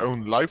क्या था. Their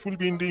own life will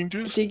be in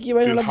danger. ठीक है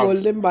मैं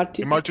बोलने में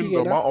बातचीत Imagine ठीक the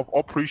है ना. amount of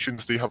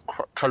operations they have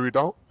carried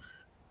out.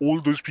 All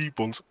those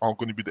people are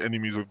going to be the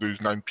enemies of those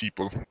 9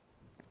 people.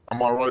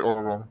 Am I right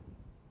or wrong?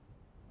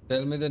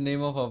 Tell me the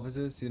name of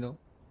officers, you know.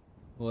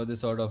 Who are the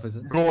SWAT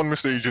officers? Go on,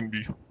 Mr. Agent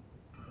B.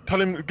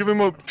 Tell him, give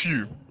him a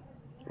few.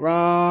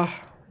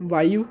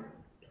 Vayu.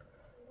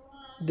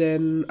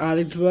 Then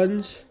Alex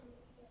Burns,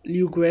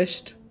 Luke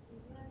West,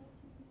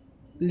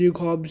 Luke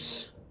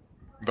Hobbs.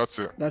 That's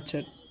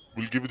it.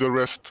 We'll give you the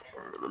rest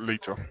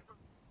later.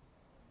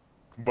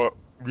 But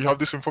we have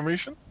this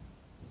information,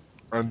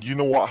 and you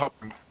know what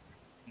happened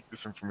with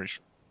this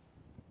information.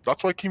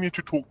 That's why I came here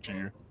to talk to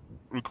you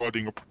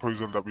regarding a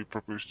proposal that we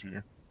proposed to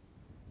you.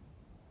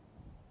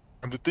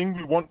 And the thing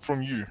we want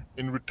from you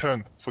in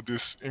return for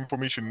this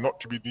information not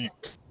to be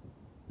leaked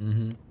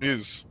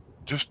is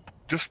just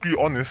be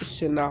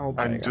honest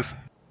and just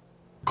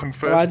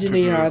confess to the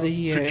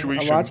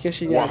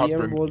situation what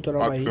happened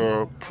at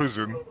the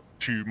prison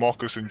to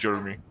Marcus and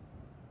Jeremy.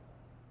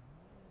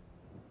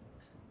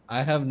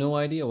 I have no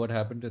idea what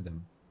happened to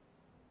them.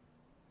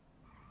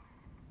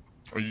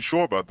 Are you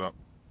sure about that?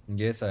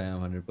 Yes, I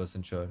am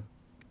 100% sure.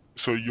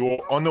 So you're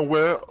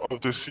unaware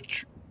of the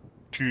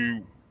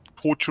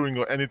torturing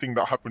or anything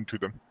that happened to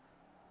them?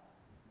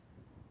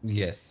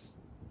 Yes.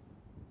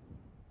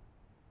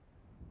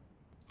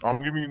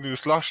 I'm giving you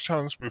this last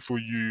chance before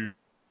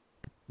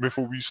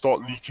we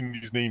start leaking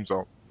these names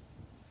out.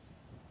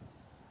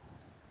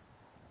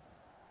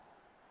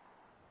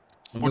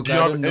 But do you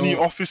have any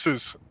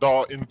officers that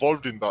are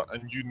involved in that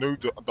and you know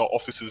the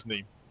officer's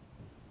name?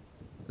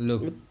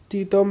 Look,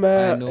 Tito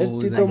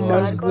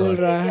मस्त बोल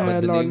रहा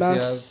है लौंडा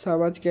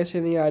समझ कैसे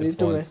नहीं आ रही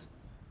तुम्हें?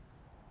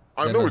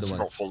 I know it's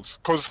not false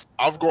because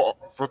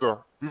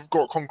we've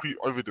got concrete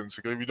evidence.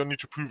 Okay, we don't need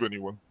to prove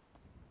anyone.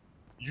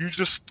 You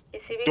just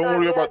don't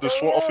worry about the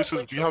SWAT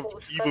officers. We have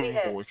even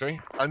more, okay?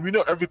 And we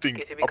know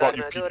everything about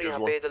your PD as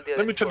well.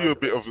 Let me tell you a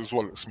bit of as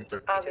well, Smith.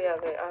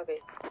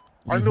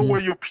 I know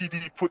where your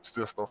PD puts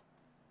their stuff.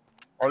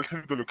 I'll tell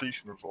you the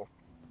location as well.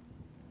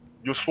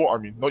 Your SWAT,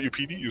 I mean, not your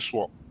PD, your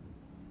SWAT.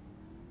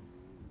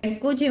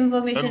 कुछ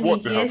information नहीं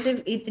चाहिए,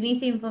 सिर्फ इतनी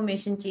सी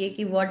information चाहिए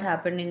कि what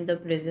happened in the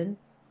prison.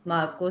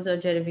 Marcos और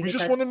Jeremy के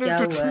साथ क्या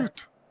हुआ है?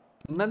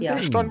 Nothing.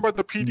 You stand by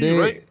the PD,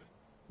 right?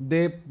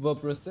 They were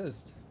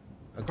processed.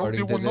 No,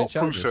 they were not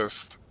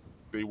processed.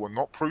 They were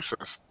not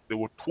processed. They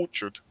were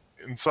tortured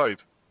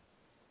inside.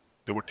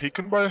 They were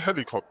taken by a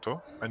helicopter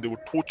and they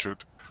were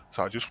tortured.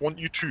 So I just want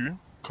you to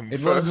confess.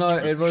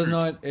 It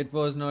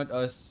was not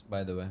us,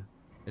 by the way.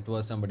 It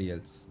was somebody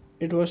else.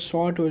 It was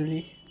SWAT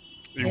only.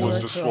 It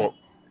was the SWAT.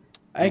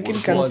 I can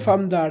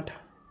confirm that.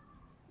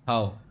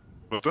 How?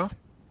 Brother?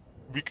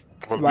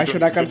 Why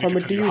should I confirm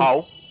it to you?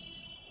 How?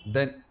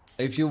 Then,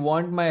 if you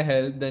want my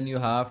help, then you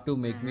have to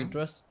make me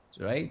trust,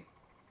 right?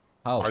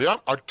 How?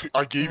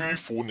 I gave you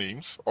 4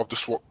 names of the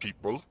SWAT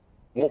people.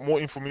 What more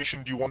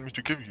information do you want me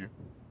to give you?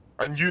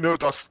 And you know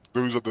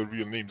those are the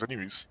real names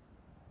anyways.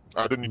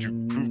 I don't need to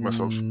prove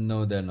myself.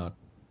 No, they're not.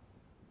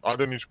 I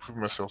don't need to prove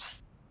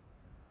myself.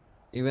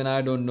 Even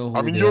I don't know who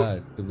I mean, they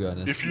are, to be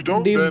honest. if you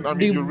don't, then I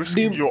mean, you're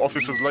risking your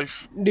officer's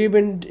life. Deep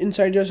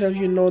inside yourself,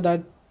 you know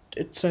that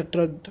it's a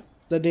truth.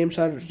 The names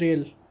are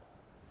real.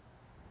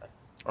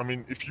 I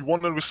mean, if you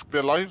want to risk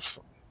their lives,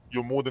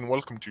 you're more than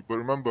welcome to. But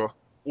remember,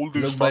 all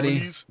those Look, buddy,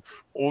 families,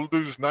 all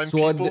those 9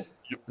 SWAT. people.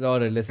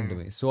 Alright, listen to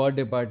me. SWAT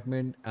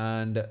department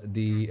and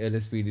the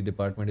LSPD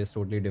department is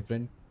totally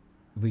different.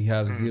 We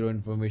have zero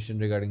information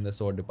regarding the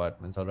SWAT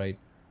departments. All right.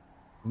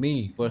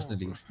 Me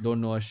personally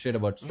don't know a shit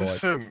about SWAT.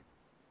 Listen,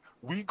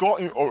 we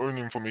got our own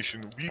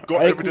information. We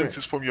got एक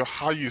evidences from your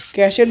highest.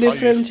 कैसे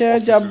difference है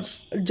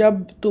officers.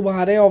 जब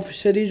तुम्हारे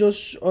officer ही जो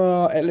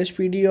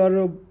LSPD और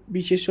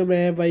BCSO में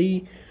है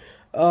वही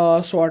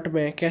SWAT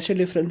में है, कैसे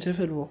डिफरेंस है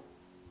फिर वो?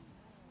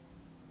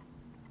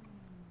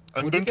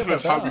 And don't tell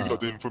us how we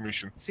got the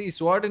information. See,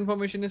 SWAT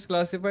information is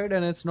classified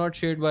and it's not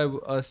shared by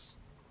us.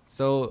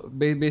 So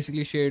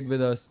basically shared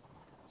with us.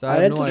 So I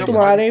अरे have no तो idea.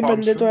 तुम्हारे ही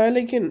बंदे तो हैं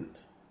लेकिन.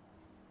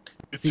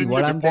 See,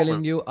 what I'm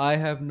telling you, I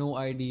have no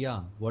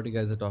idea what you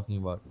guys are talking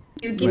about.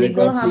 क्योंकि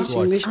देखो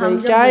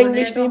हम क्या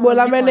इंग्लिश नहीं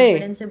बोला मैंने.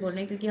 कॉन्फिडेंस से बोल रहे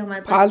हैं क्योंकि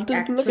हमारे पास फालतू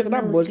तुम लोग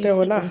कितना बोलते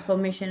हो ना.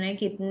 इन्फॉर्मेशन है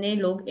कितने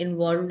लोग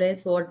इन्वॉल्व है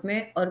SWAT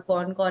में और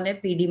कौन कौन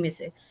है PD में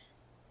से.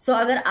 सो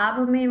अगर आप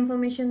हमें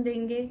इन्फॉर्मेशन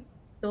देंगे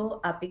तो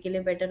आप ही के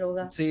लिए बेटर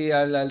होगा. See,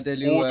 I'll tell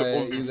you,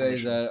 you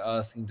guys are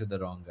asking to the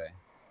wrong guy.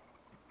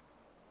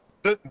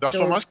 That's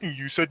what I'm asking.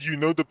 You said you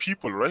know the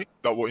people, right?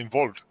 That were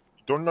involved.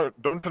 Don't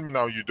tell me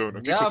now you don't.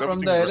 Okay? Yeah,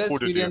 from the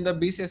LSPD and the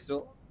BCSO.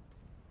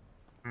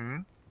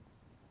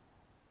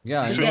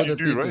 Yeah, I know the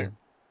people. Right?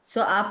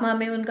 So आप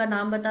हमें उनका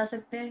नाम बता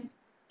सकते हैं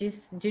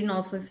जिन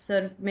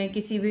officer में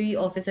किसी भी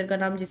ऑफिसर का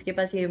नाम जिसके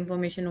पास ये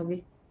इंफॉर्मेशन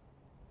होगी.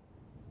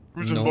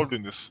 Who's involved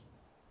in this?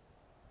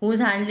 Who's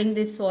handling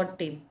this SWAT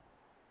team?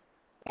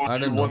 Or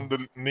do you want the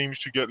names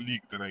to get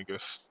leaked then, I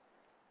guess?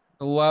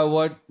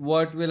 What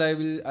will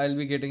I'll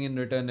be getting in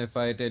return if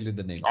I tell you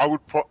the names? I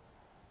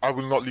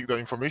will not leak that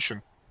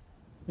information.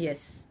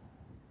 Yes.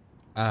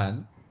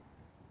 And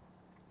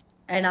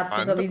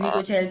आपको कभी भी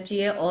कुछ help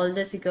चाहिए, all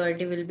the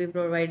security will be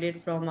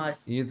provided from our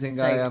side. You think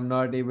I am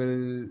not able?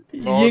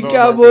 ये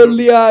क्या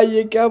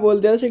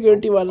बोल दिया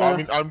security वाला? I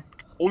mean,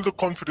 all the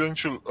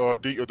confidential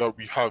data that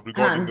we have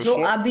regarding the जो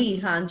SWAT, अभी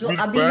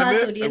बात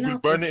हो रही है ना, we'll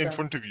burn it in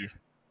front of you.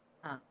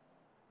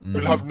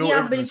 We'll have no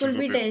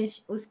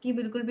उसकी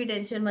बिल्कुल भी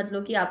टेंशन मत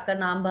लो कि आपका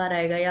नाम बाहर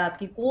आएगा या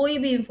आपकी कोई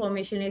भी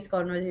इंफॉर्मेशन इस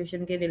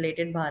कॉन्वर्सेशन के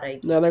रिलेटेड बाहर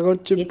आएगी. ना को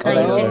चुप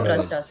करो.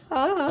 Trust us.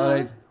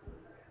 Alright.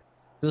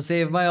 To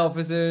save my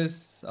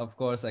officers, of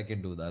course I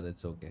can do that.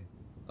 It's okay.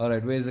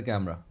 Alright, where's the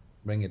camera?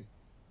 Bring it.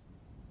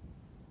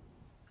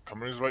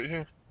 Camera is right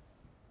here.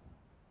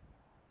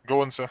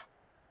 Go on, sir.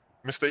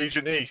 Mr.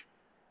 Agent A.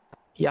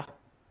 Yeah.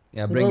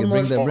 Yeah, bring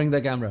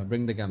the camera.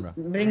 Bring the camera.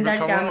 Bring that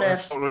camera. And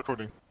start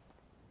recording.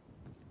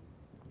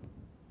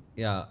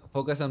 Yeah,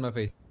 focus on my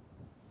face.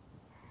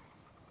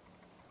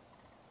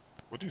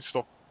 What do you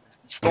stop?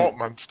 Stop,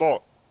 man,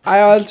 stop.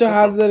 I also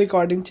have the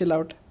recording. Chill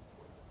out.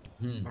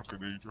 Okay,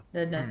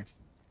 there you go.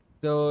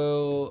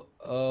 So,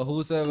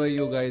 whosoever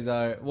you guys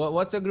are,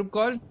 what's your group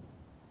called?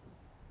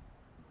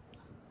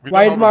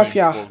 White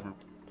Mafia.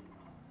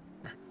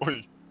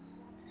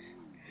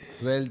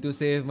 Well, to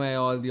save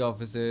all the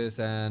officers,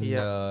 and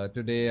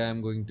today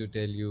I'm going to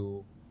tell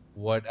you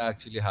what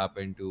actually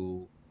happened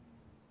to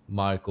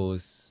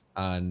Marcos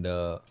and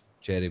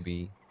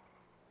Cherubie.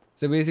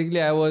 So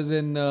basically, I was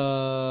in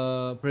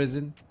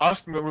prison.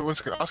 Ask him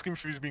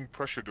if he was being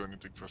pressured or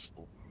anything, first of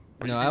all.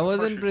 No, I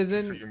was in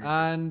prison,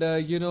 and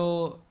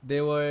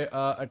they were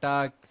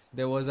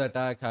there was an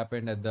attack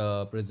happened at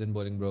the prison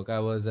Bolingbroke. I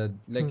was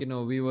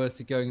we were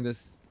securing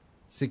this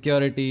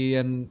security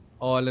and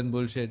all and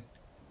bullshit,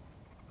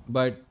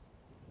 but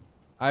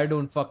I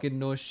don't fucking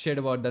know shit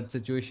about that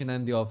situation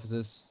and the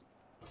officers.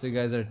 So you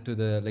guys are to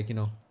the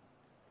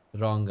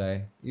wrong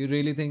guy. You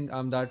really think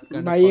I'm that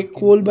kind भाई ये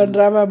cool बन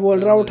रहा है, मैं बोल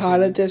रहा हूँ उठा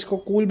लेते हैं इसको.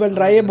 cool बन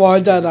रहा है ये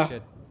बहुत ज़्यादा.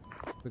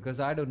 Because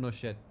I don't know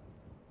shit.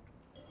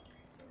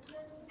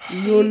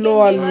 You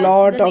know a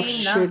lot of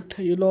shit.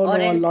 You know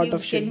a lot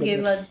of shit.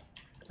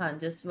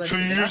 So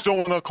you just don't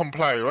want to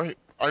comply, right?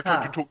 I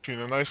tried to talk to you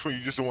in a nice way. You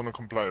just don't want to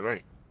comply,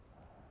 right?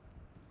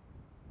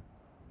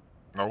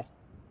 No.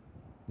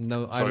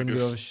 No, I don't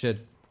give a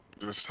shit.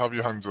 Just have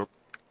your hands up.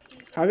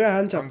 Have your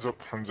hands up. Hands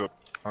up. Hands up.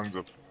 Hands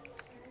up.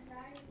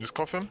 Just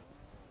cuff him.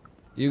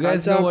 You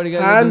guys know what you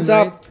guys are doing,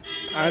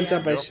 right? Hands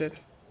up, I said.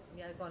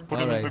 Put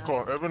him in the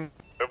car. Everyone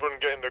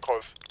get in the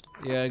cars.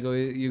 Yeah, go.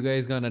 You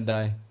guys gonna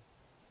die.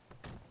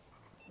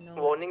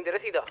 Warning, there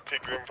is सीधा.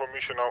 Take the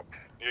information out.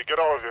 Yeah, get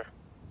out of here.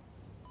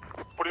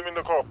 Put him in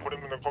the car. Put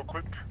him in the car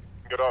quick.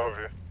 Get out of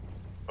here.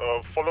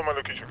 Follow my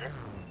location, okay?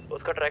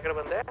 उसका tracker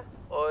बंद है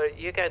और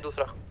ये क्या है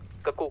दूसरा?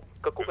 Cuckoo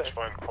पे. It's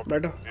fine.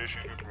 बैठो.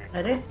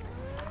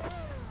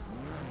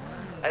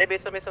 अरे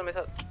मेरे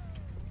साथ.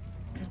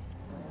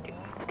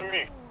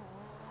 Me.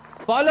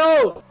 Follow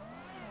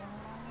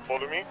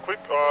me, quick.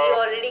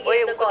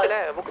 ओए वो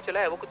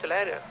कुछ चला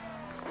है.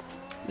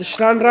 Just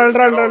run.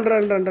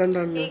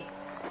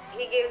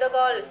 He gave the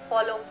call.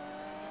 Follow.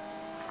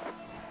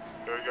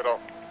 Get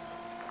out.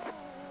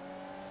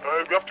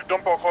 We have to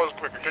dump our cars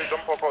quick, okay?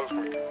 Dump our cars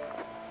quick.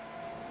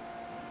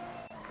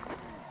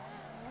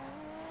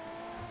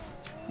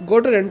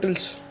 Go to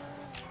rentals.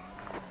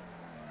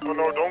 Oh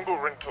no, don't go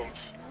rentals.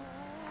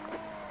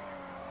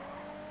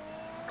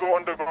 Go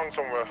underground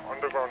somewhere,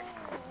 underground.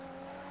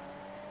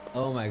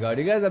 Oh my god,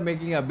 you guys are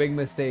making a big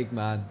mistake,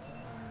 man.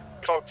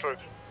 South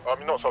side. I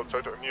mean not south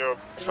side, near...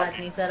 बात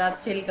नहीं sir,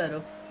 आप chill करो.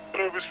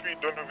 Don't overspeed,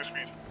 don't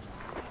overspeed.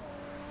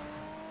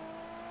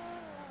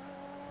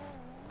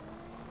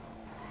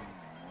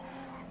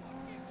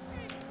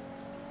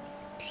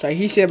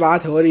 सही से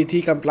बात हो रही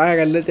थी, कंप्लाई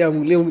कर लेते,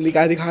 उंगली उंगली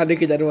का दिखाने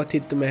की जरूरत थी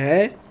तुम्हें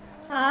है?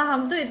 हाँ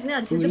हम तो इतने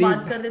अच्छे से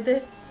बात कर रहे थे.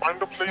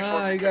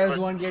 You guys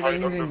won't get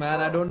anything, man.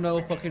 I don't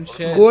know fucking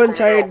shit.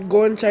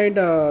 Go inside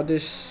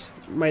this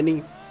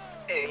mining.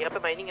 यहाँ पे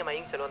mining है,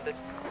 mining चलो अंदर.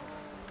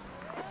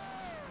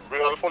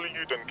 Wait, I'll follow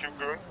you then. Keep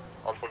going.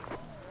 I'll follow.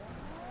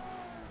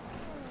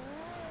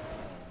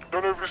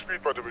 Don't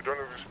overspeed, by the way.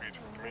 Don't overspeed.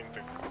 The main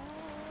thing.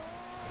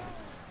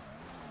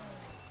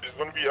 There's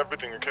gonna be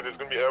everything, okay? There's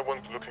gonna be everyone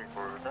looking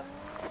for it, okay?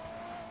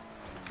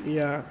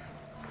 Yeah.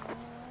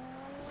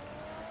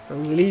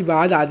 उंगली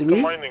बाज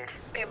आदमी. Mining.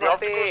 वहाँ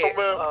पे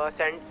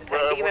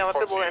Sandy में वहाँ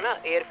पे वो है ना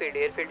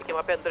एयरफील्ड के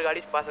वहाँ पे अंदर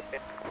गाड़ी छुपा सकते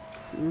हैं.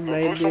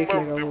 नहीं देख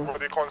लेगा वो.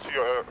 They can't see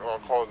your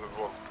cars as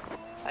well.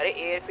 अरे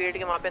एयरफील्ड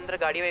के वहाँ पे अंदर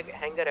गाड़ी में एक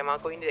हैंगर है, वहाँ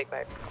कोई नहीं देख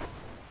पाएगा.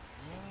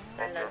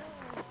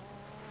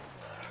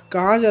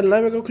 कहाँ चलना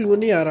है, मेरे को क्लू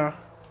नहीं आ रहा.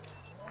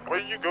 Where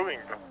are you going?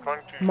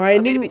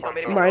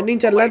 Mining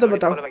चल रहा है तो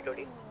बताओ.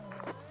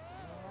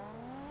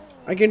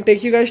 I can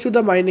take you guys to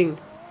the mining.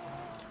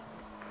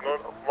 No,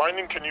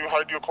 mining. Can you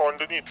hide your car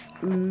underneath?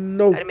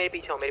 No. अरे मेरे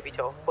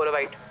पीछे हो. Follow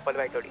white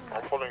Lodi.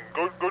 I'm following.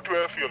 Go to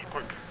airfield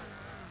quick.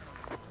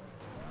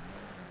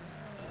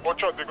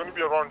 Watch out, they're gonna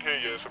be around here,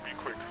 yeah. So be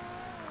quick.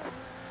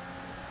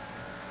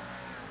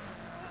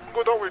 Don't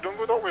go that way. Don't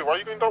go that way. Why are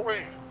you going that way?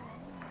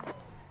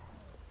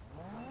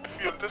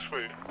 Airfield this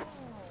way.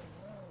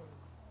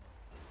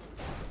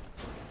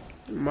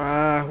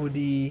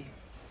 Mahudi.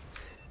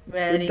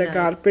 Very the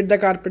car. Pit the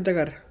car.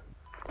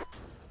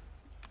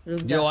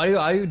 Yo, are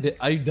you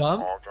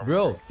dumb?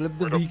 Bro, flip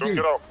the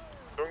vehicle.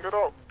 Don't get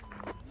up.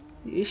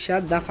 You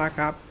shut the fuck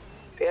up.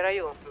 Where are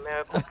you? Don't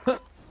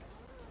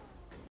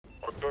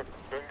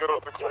get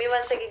up the car.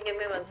 Give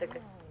me one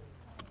second.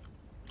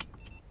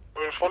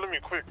 Follow me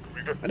quick.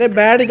 अरे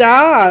बैठ जा.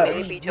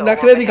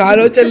 नखरे दिखा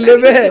रहे हो चलने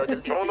में.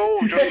 No,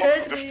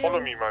 just follow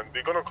me, man.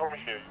 They're gonna come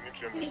here. You need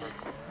to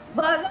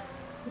understand.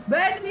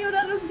 बैठ नहीं हो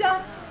रहा, रुक जा.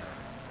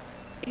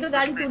 एक तो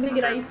गाड़ी तूने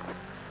गिराई.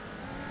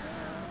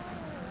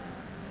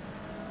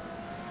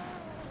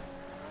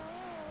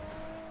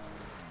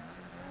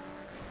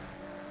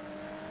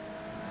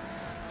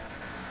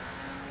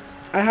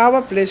 I have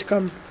a place.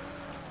 Come.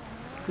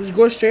 Just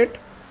go straight.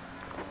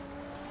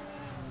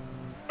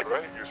 Where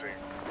are you saying?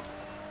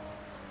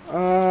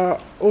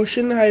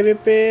 Ocean highway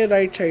पे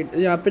राइट साइड.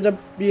 यहाँ पे जब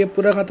ये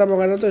पूरा खत्म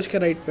होगा ना तो इसके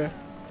राइट पे.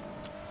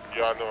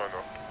 Yeah, I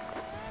know.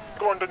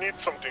 Go underneath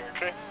something,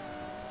 okay?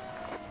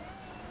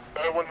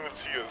 Everyone will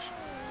see us.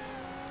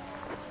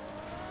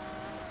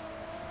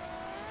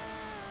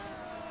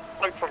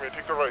 Right from here,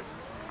 take the right.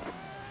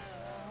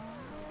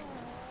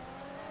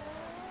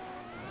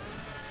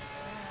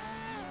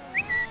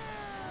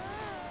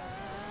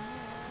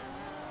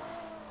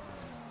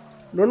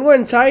 Don't go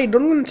inside.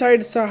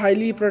 It's a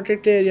highly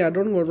protected area.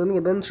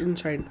 Don't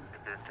inside.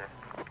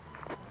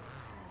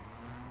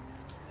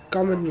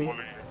 Come with me.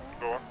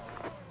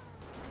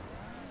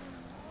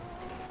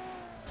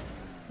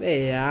 अरे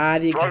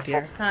यार ये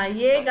घटिया. हाँ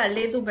ये कर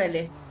ले तू पहले.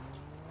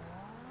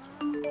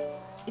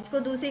 इसको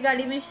दूसरी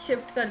गाड़ी में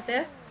शिफ्ट करते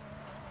हैं,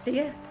 ठीक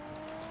है?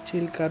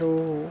 चिल करो.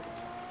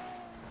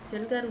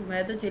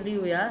 मैं तो चिली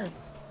हूँ यार.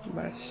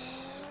 बस.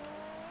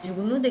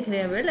 जुगनू दिख रहे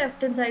हैं वे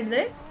लेफ्ट हैंड साइड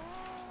से.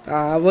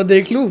 वो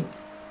देख लूं.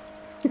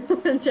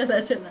 चला.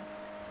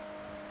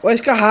 वो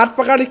इसका हाथ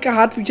पकड़. इसका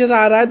हाथ पीछे से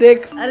आ रहा है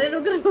देख. अरे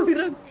रुक.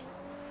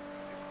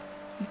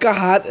 इसका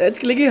हाथ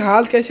लेकिन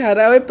हाथ कैसे आ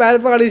रहा है. पैर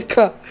पकड़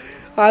इसका.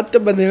 हाथ तो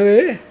बंधे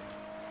हुए.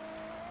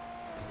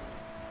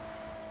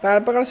 पैर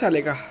पकड़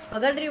साले का.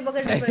 पकड़ रही हूँ.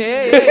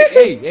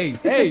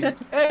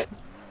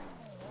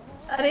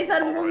 अरे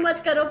सर मुंह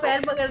मत करो.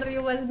 पैर पकड़ रही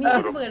हूँ बस.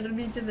 नीचे से पकड़.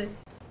 नीचे से.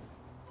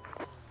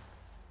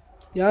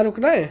 यहाँ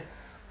रुकना है.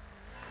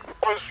 My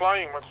car is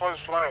flying.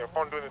 I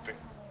can't do anything.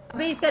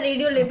 अबे इसका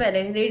रेडियो ले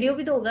पहले. रेडियो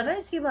भी तो होगा ना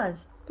इसके पास.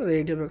 तो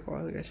रेडियो में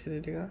कॉल कैसे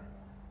रेडियो.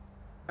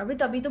 अबे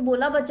तभी तो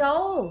बोला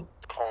बचाओ.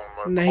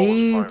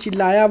 नहीं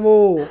चिल्लाया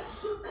वो.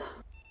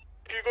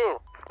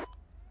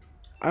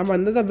 I'm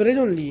under the bridge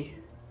only.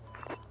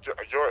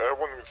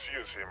 Everyone will see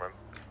us here, man.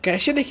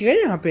 कैसे दिखेगा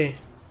यहाँ पे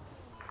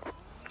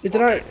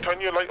इतना.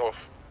 Turn your light off.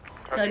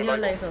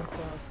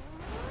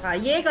 हाँ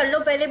ये कर लो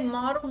पहले.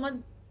 मारो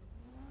मत.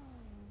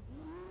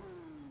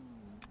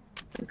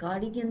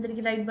 गाड़ी के अंदर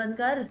की लाइट बंद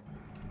कर.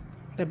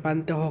 अरे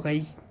बंद तो हो गई.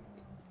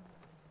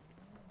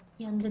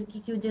 ये अंदर की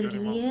क्यों जल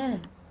रही है.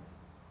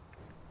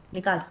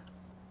 निकाल.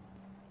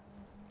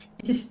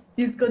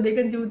 इसको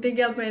देखो जूते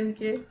क्या पहन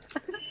के.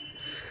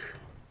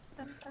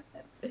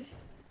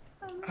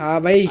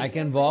 हाँ भाई. I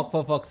can walk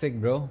for fuck's sake,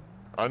 bro.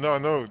 I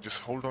know. Just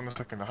hold on a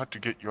second. I had to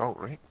get you out,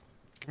 right?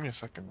 Give me a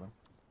second, man.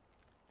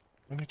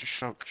 You need to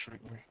shout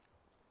straight away.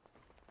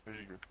 There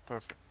you go.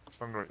 Perfect.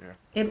 Stand right here.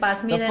 ये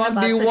पास में The रहना fuck do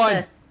भाग you सकता want?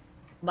 है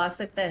भाग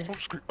सकता है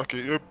Okay,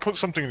 put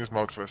something in his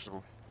mouth first of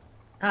all.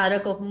 हाँ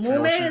रखो मुंह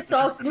में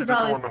सॉक्स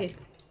घुसाओ इसके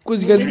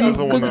कुछ मुंह में गंदी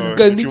socks कुछ घुसाओ।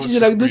 गंदी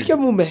चीज रख दो इसके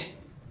मुंह में।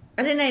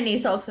 अरे नहीं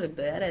सॉक्स रख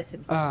दो यार ऐसे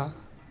नहीं। हाँ।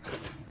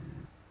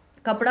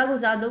 कपड़ा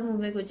घुसा दो मुंह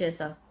में कुछ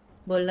ऐसा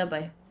बोल ना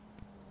पाए।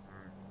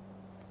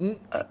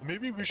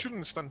 Maybe we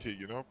shouldn't stand here,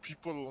 you know?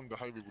 People on the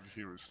highway will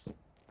hear us.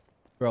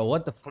 Bro,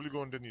 what the? Probably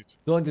go underneath.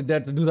 Don't you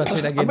dare to do that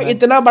shit again, अबे man.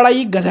 इतना बड़ा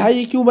ये गधा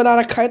ये क्यों बना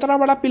रखा है इतना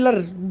बड़ा पिलर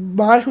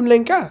बाहर सुन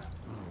लेंगे क्या?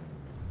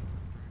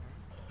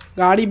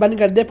 गाड़ी बंद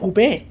कर दे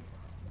फूफे।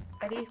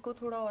 अरे इसको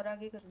थोड़ा और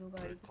आगे कर दो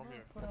गाड़ी को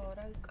थोड़ा और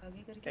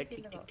आगे करके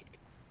तेल लगाओ।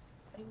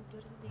 अरे उधर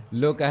से देख।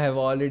 Look, I have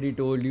already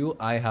told you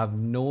I have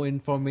no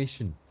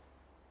information.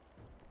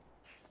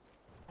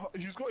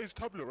 He's got his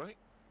tablet, right?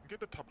 Get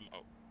the tablet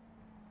out.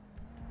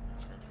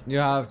 You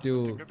have to.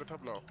 Get the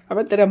tablet out.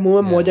 अबे तेरे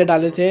मुंह में मोजे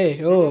डाले थे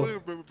ओ।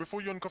 Before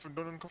you uncuff him,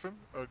 don't uncuff him.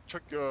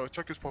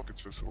 Check his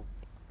pockets first.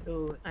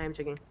 Oh, I am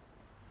checking.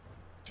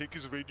 Take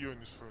his radio and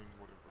his phone,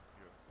 whatever.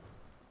 Yeah.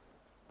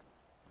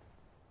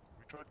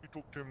 We tried to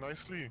talk to him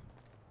nicely.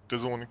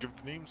 Doesn't want to give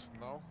the names.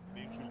 Now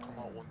names will come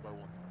out one by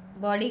one.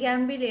 Body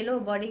cam भी ले लो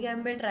body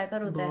cam पे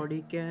tracker होता है। Body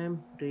cam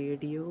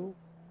radio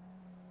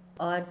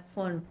और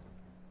phone.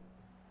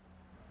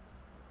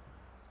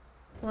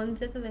 Phone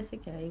से तो वैसे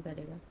क्या ही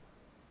करेगा।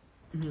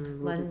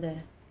 बंद है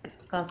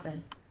कफ है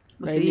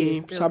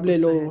नहीं सब ले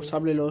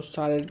लो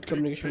सारे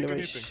कम्युनिकेशन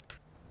डिवाइस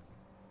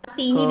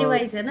 3 ही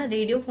डिवाइस है ना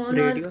रेडियो फोन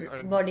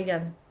और body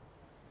cam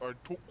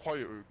talk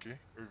quiet okay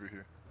over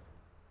here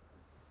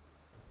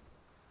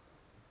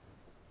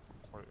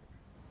quiet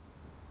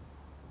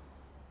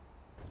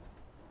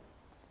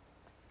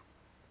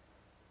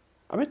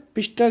अबे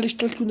पिस्टल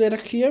क्यों दे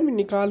रखी है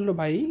निकाल लो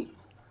भाई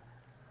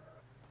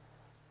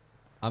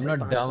I'm not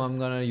dumb I'm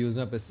gonna use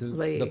my pistol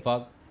the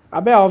fuck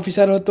अबे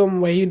ऑफिसर हो तुम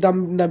वही दम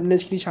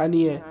नबनेस की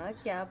निशानी है हाँ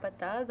क्या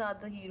पता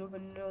ज्यादा हीरो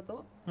बन रहे हो तो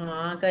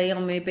हाँ कहीं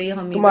हमें पे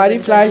हम तुम्हारी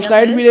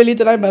फ्लैशलाइट भी ले ली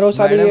तेरा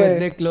भरोसा नहीं है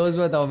इतने क्लोज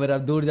बताओ मेरा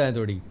दूर जाए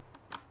थोड़ी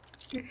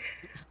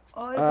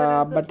और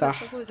बता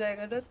हो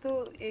जाएगा ना तो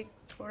एक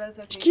थोड़ा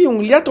सा इसकी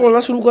उंगलियां तोड़ना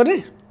शुरू करें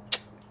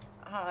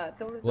हाँ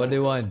तो What do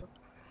you want?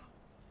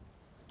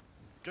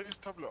 Get his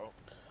tablet out.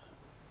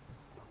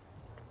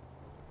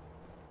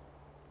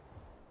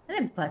 अरे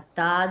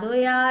बता दो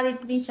यार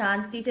इतनी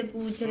शांति से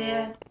पूछ रहे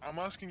हैं I'm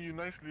asking you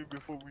nicely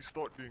before we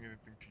start doing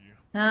anything to you.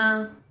 हाँ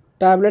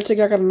टैबलेट से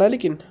क्या करना है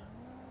लेकिन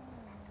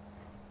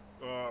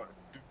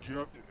you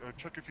have to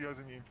check if he has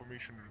any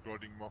information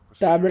regarding Marcus.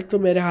 Tablet तो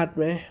मेरे हाथ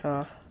में है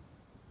हाँ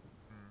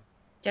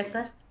चेक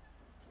कर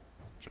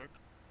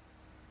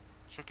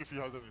check if he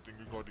has anything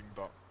regarding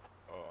that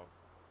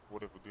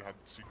whatever they had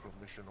secret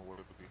mission or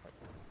whatever they had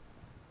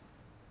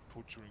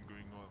torturing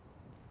going on.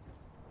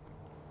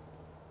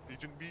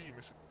 Agent B,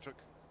 check.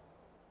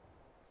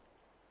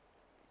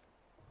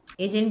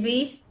 Agent B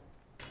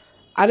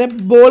अरे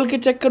बोल के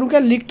चेक करूं क्या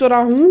लिख तो रहा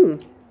हूँ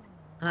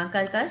हाँ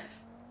कर रहा है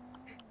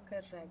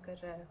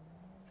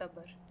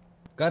सबर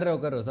कर रहा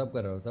हूँ सब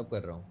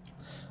कर रहा हूँ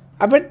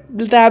अबे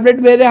टैबलेट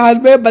मेरे हाथ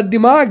में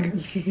बददिमाग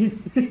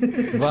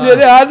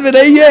मेरे हाथ में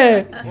नहीं है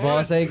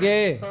बॉस है के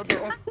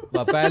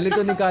पहले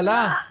तो निकाला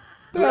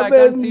I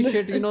can't see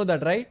shit you know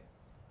that right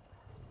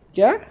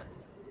क्या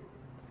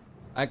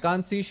I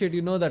can't see shit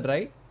you know that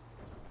right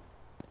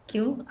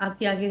क्यों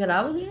आपकी आंखें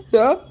खराब हो गई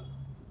क्या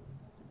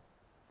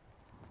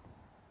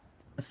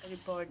अरे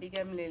बॉडी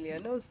कैम ले लिया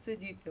ना उससे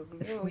जीते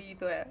होंगे वही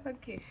तो है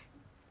ओके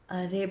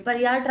अरे पर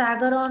यार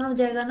ट्रैकर ऑन हो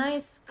जाएगा ना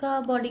इसका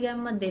बॉडी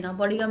कैम मत देना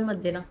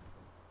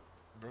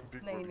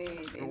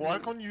नहीं Why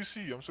can't you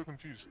see? I'm so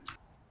confused.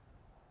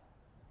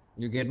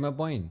 You get my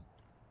point?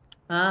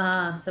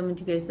 हाँ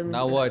समझ गए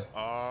Now what?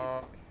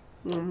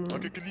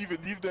 Okay,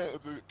 leave the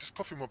just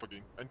cuff him up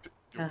again and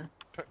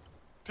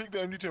take the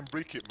MDT and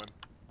break it, man,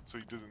 so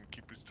he doesn't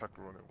keep his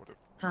tracker on it, whatever.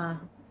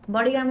 हाँ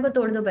body cam को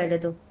तोड़ दो पहले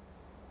तो.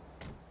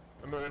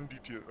 No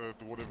MDT,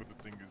 whatever the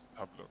thing is,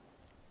 tablet.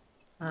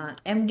 हाँ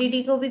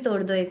MDT को भी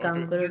तोड़ दो एक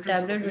काम करो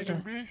टैबलेट उठा.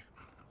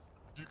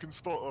 You can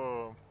start,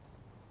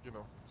 you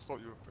know, start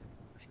your thing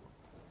if you want.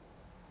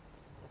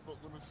 I'm not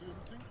gonna say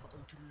anything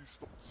until you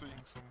stop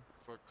saying some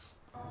facts.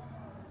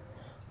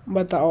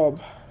 बताओ अब.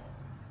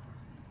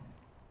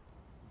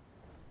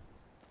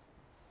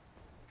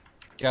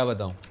 क्या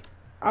बताऊं?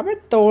 अबे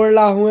तोड़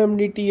रहा हूँ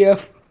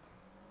MDTF.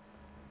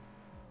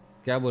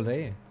 क्या बोल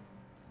रही है?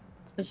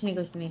 कुछ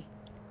नहीं.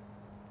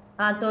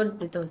 हाँ तोड़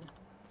दे.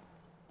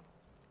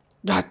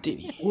 जाती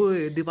नहीं.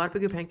 ओए दीवार पे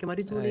क्यों फेंक के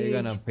मारी तूने? You're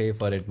gonna pay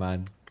for it, man.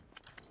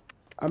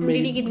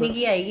 MDT कितने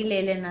की आएगी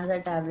ले लेना था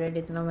टैबलेट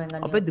इतना महंगा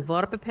नहीं. अबे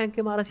दीवार पे फेंक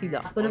के मारा सीधा.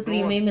 आपको तो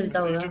फ्री में ही मिलता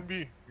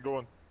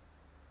होगा.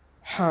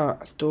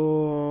 हाँ तो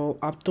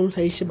आप तुम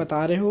सही से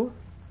बता रहे हो.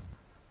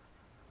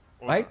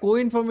 भाई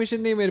कोई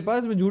इन्फॉर्मेशन नहीं मेरे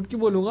पास, मैं झूठ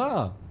क्यों बोलूंगा?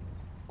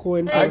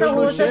 कोई ऐसा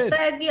हो सकता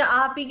है कि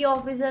आप ही के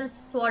ऑफिसर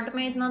स्वॉट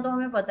में इतना तो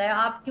हमें पता है,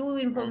 आप क्यों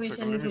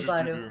इन्फॉर्मेशन नहीं छुपा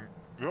रहे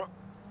हो?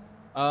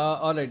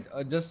 Alright,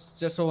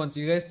 just for once,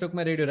 you guys took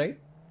my radio, right?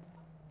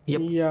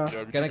 Yep. Yeah.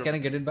 Can I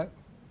get it back?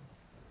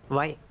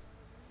 Why?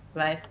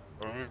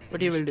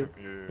 What you will do?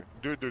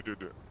 Do.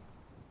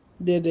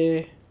 They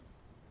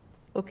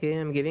Okay,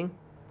 I'm giving.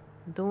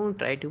 Don't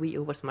try to be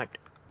over smart.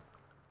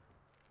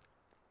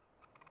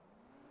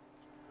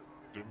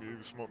 Don't be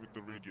smart with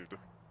the radio.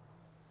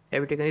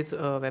 Have you taken his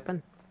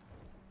weapon?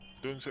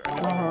 Don't say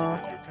anything on the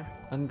radio, okay?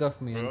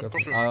 Uncuff me. Uncuff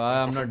him.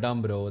 I am not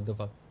dumb, bro. What the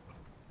fuck?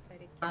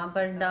 हाँ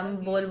पर डम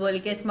बोल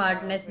के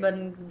smartness बन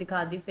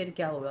दिखा दी फिर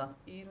क्या होगा?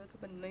 हीरो तो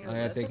बनना ही I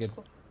होगा take it.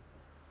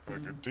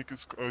 Okay, take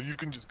his. You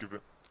can just give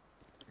it.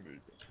 There you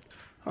go.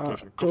 हाँ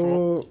Cuff him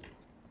up.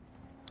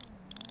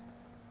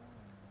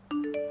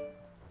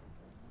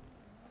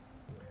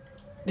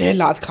 ले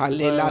लात खा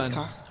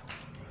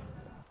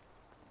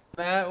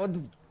मैं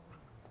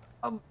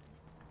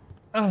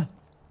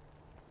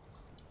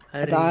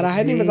बता रहा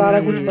है नहीं बता रहा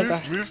कुछ बता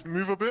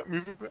Move a bit.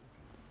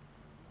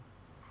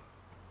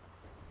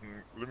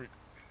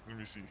 Let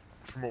me see.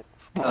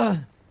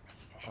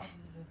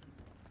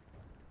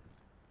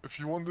 If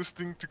you want this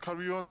thing to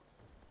carry on,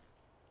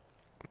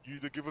 you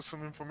either give us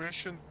some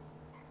information,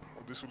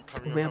 or this will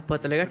carry on. मैं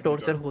पता लगा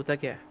टॉर्चर होता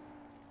क्या है.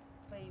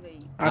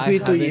 अभी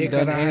तो ये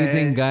कर रहा है.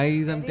 Anything,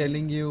 guys. I'm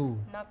telling you.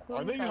 I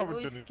know you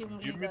haven't done it.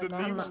 Give me the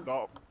names.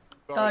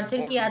 Torture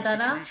किया था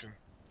ना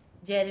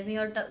जेरेमी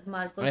और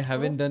Marcos. I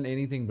haven't done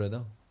anything,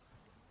 brother.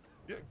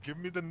 Yeah, give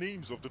me the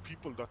names of the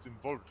people that's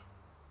involved.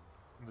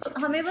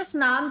 हमें बस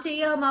नाम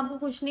चाहिए, हम आपको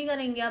कुछ नहीं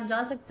करेंगे, आप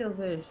जा सकते हो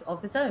फिर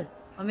ऑफिसर.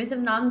 हमें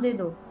सिर्फ नाम दे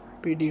दो.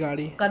 पीडी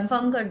गाड़ी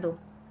कंफर्म कर दो.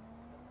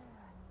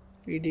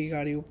 पीडी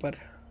गाड़ी ऊपर.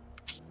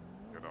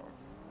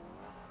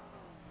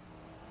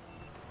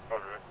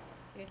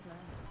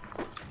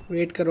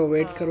 वेट करो.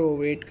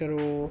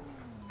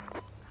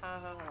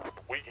 हाँ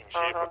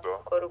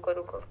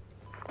करो.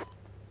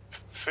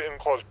 Sit in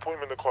cars. Put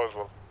him in the car as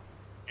well.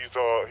 He's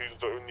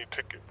the only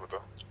ticket,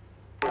 brother.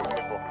 Put him in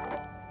the car.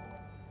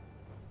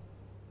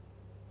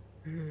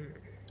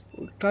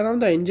 Turn on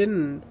the engine.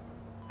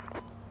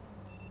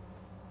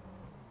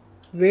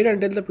 Wait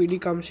until the PD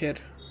comes here.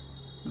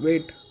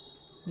 Wait.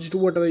 Just do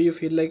whatever you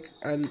feel like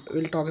and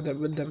we'll talk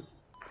with them.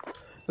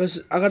 बस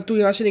अगर तू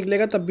यहाँ से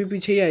निकलेगा तब भी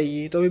पीछे ही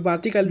आएगी तो अभी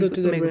बात ही कर लो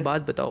उतनी देर में. एक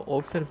बात बताओ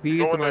ऑफिसर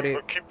वीर तुम्हारे.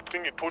 Keep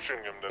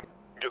torturing him then.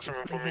 Get some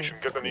information.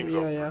 Get the names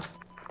out. Yeah.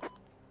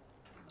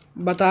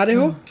 बता रहे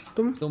हो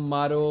तुम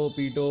मारो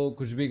पीटो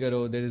कुछ भी करो.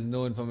 There is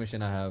no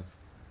information I have.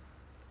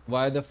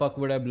 Why the fuck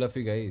would I bluff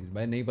you guys?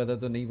 भाई नहीं पता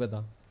तो नहीं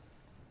पता.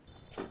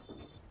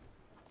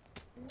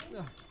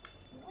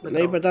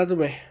 नहीं पता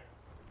तुम्हें.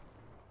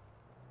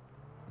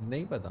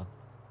 नहीं पता.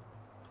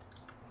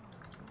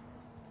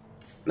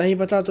 नहीं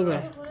पता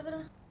तुम्हें.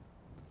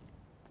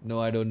 No,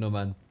 I don't know,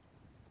 man.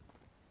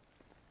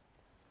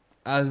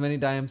 As many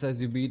times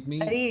as you beat me,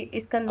 अरे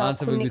इसका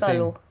नाखून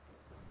निकालो.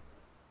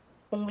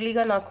 उंगली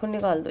का नाखून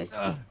निकाल दो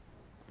इसकी.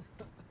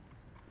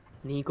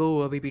 नीको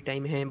अभी भी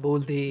टाइम है,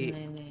 बोल दे.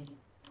 नहीं.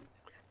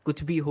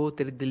 कुछ भी हो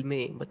तेरे दिल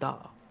में बता.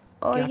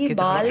 और ये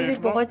बाल भी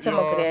बहुत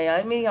चमक रहे हैं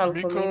यार, मेरी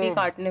आंखों में भी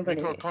काटने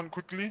पड़ेंगे. Turn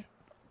quickly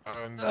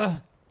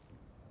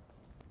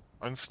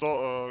and start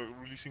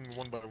releasing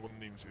one by one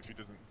names if he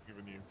doesn't give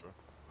any info.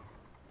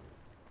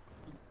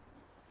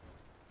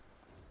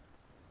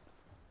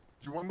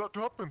 You want that to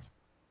happen?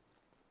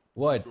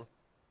 What?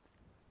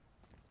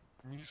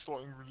 Me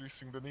starting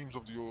releasing the names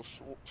of your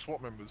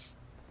SWAT members.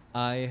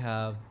 I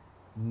have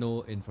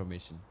no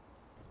information.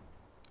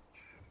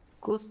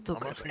 कुछ तो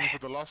I'm asking you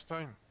for the last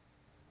time.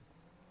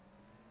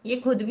 ये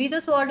खुद भी तो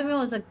स्वॉट में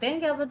हो सकते हैं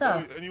क्या पता.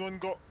 Anyone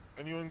got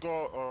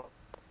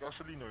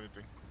gasoline or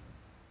anything?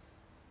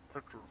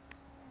 Petrol.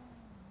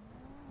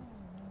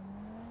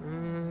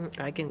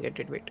 I can get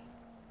it. Wait.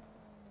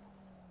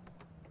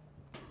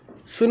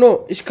 सुनो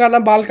इसका ना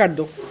बाल काट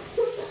दो.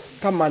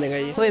 कब मानेगा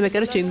ये. ओए मैं कह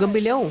रहा हूँ चिंगम भी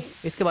ले आऊँ.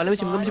 इसके बालों में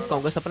चिंगम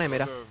चिपकाऊंगा. सपना है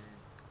मेरा.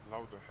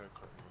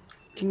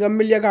 चिंगम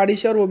मिल लिया गाड़ी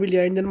से और वो भी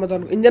लिया. इंजन मत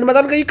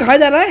कहीं कहाँ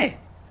जा रहा है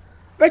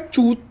भाई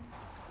चूत.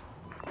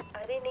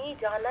 अरे नहीं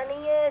जाना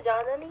नहीं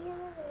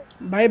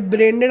है. भाई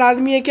ब्रेंडेड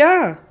आदमी है क्या.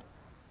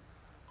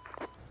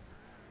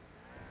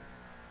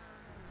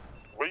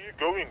 Where are you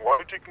going? Why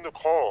are you taking the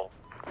call?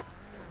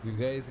 You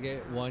guys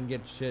won't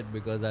get shit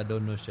because I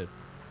don't know shit.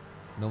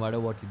 No matter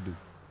what you do,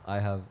 I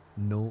have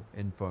no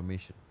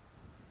information.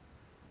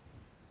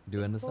 Do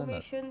you understand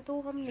that? Information तो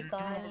हम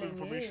निकाल लेंगे.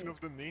 Information of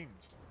the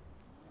names.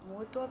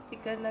 वो तो आप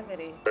फिकर ना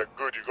करें.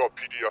 Good, you got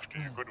PD after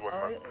you. Good one,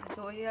 man. और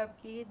जो ये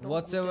आपकी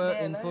Whatever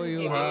info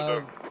you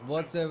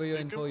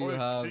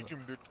have, Take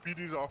him. The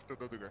PD's after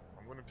the other guy.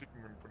 I'm gonna take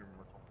him and put him in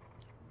my car.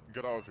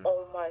 Get out of here.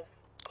 Oh my.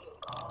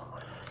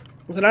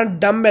 उतना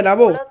डम है ना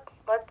वो.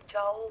 मत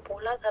जाओ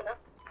बोला था ना.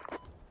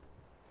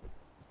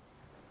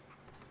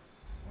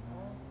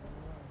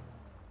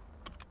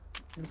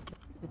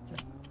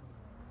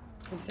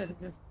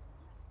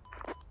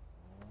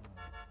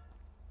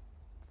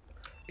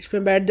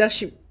 इसमें बैठ जा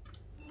शिप.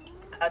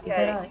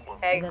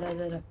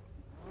 इधर.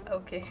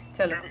 Okay,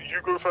 चलो. You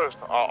go first.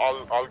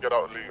 I'll get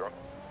out later.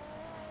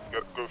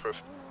 Go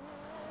first.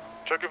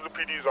 Check if the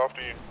PD is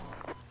after you.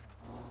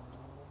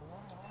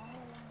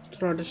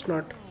 It's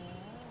not.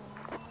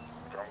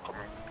 Okay, I'm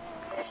coming.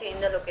 change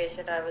the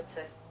location, I would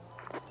say.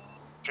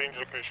 Change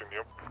location,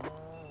 yep.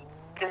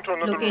 Come to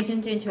another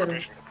location change करो।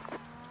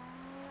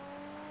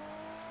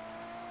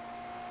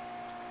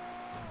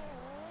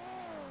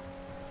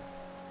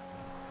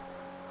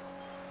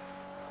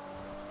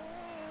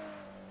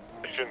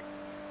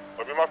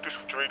 अभी हम आपके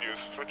switch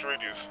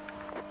radius.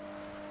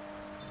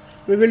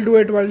 We will do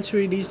it once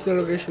we reach the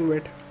location.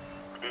 Wait.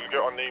 We'll get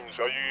our names.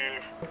 Are you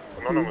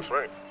anonymous,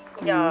 right?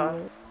 Yeah.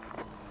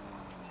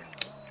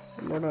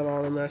 Not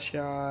anonymous,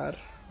 यार.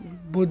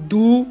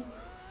 बुद्धू,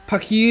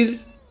 फकीर.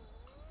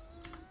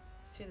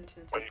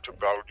 I need to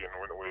bow again and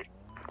went away.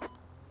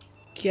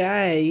 क्या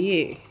है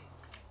ये?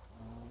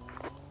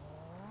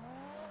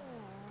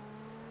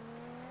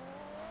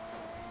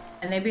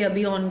 मैंने भी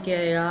अभी on किया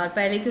है यार,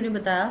 पहले क्यों नहीं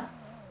बताया?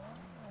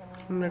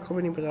 मेरे को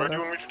भी नहीं पता Where do था.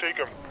 you want me to take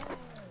him?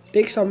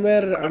 Take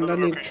somewhere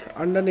underneath.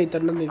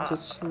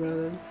 Just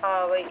somewhere.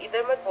 हाँ भाई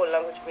इधर मत बोलना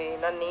कुछ भी,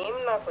 ना नेम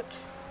ना कुछ।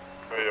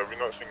 Hey, we're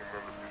not singing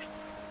on the radio.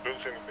 Don't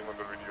say anything on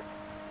the radio.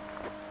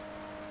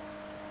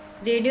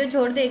 Radio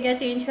छोड़ दे क्या,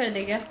 चेंज कर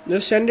दे क्या?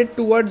 Just send it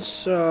towards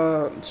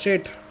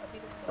straight.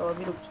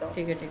 अभी रुक जाओ।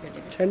 ठीक है।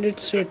 Send it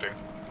straight.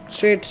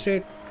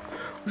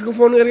 उसको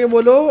फोन करके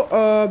बोलो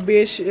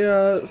बेस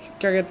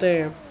क्या कहते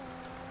हैं,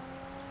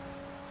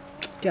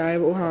 क्या है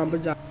वो, हाँ बस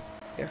जा।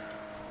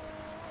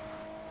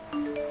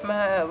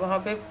 मैं वहाँ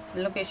पे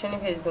लोकेशन ही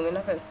भेज दूंगी ना,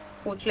 फिर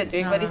पूछ लेती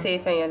हूँ एक बारी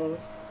सेफ है या नहीं।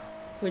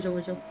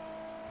 पूछो।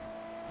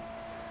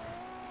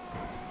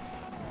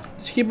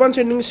 Just keep on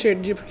sending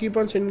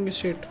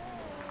straight.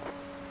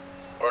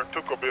 Or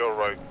took a bit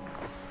alright.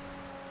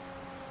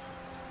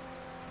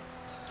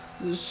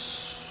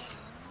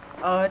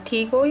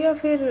 ठीक हो या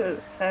फिर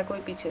है कोई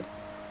पीछे?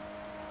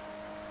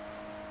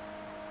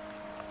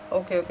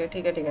 ओके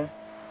ठीक है।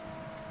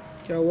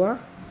 क्या हुआ?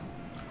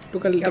 तो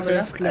कल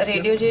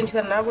रेडियो चेंज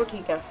करना है वो,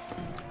 ठीक है।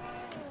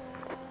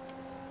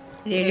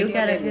 रेडियो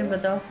क्या रखें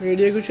बताओ?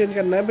 रेडियो को चेंज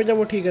करना है भैया,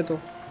 वो ठीक है तो।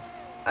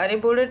 अरे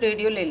बोले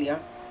रेडियो ले लिया।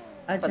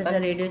 अच्छा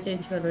रेडियो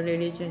चेंज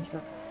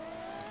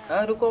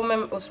करो। रुको मैं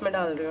उसमें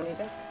डाल रही हूँ, ठीक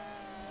है।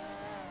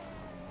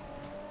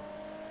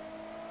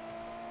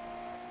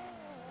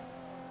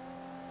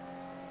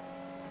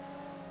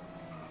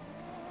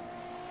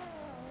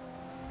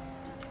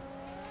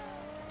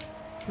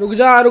 रुक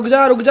जा।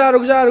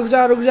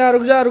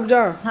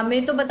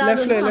 हमें तो बता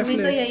दो ना, हमें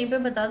तो यहीं पे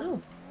बता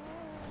दो।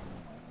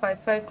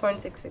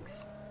 55.66.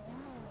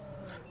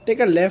 Take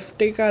a left,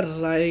 take a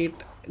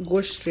right,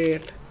 go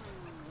straight.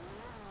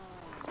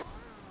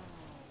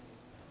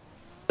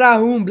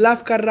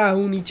 Bulb कर रहा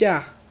हूँ नीचे।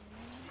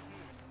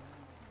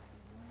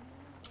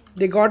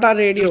 They got our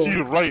radio. Just see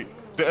you right.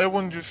 The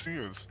everyone just see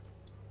us.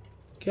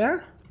 क्या?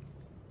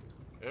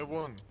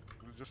 Everyone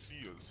just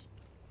see us.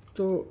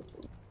 तो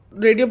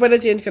रेडियो पहले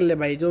चेंज कर ले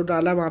भाई, जो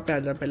डाला वहाँ पे आ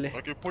जा पहले।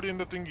 Okay, put it in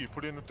the thingy.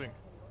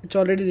 It's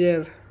already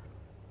there.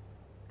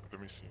 Let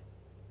me see.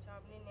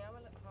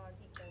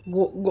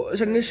 Go,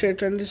 send it straight.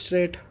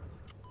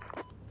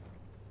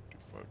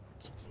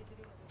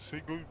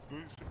 Say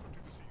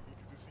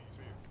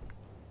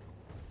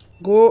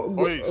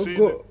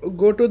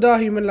go to the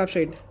human lab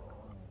side.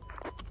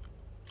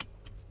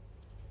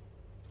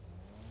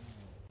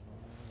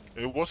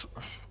 It was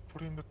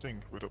put in the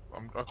thing. Wait up.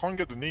 I can't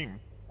get the name.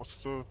 What's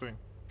the thing?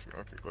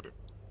 Okay, got it.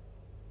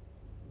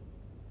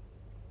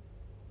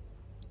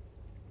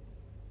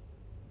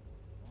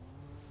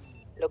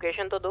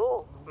 Location तो दो,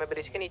 मैं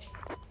bridge के नीचे।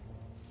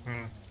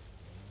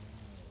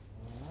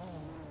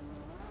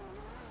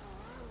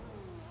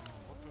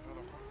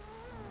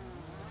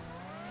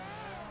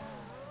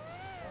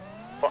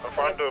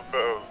 Find the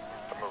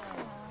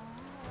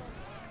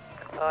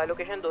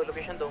location दो।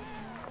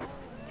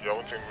 Yeah,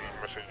 one thing will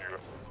message you.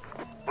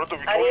 Brother,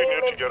 we told you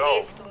need to get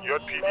out. You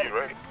had PD,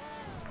 right?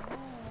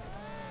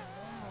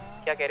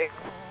 क्या कह रहे?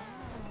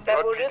 You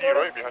had PD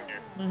right behind you.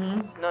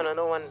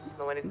 No one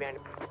is behind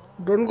me.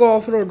 Don't go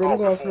off road. I'm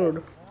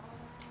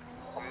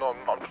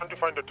trying to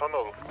find the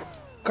tunnel.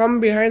 Come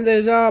behind, there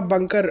is a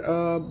bunker,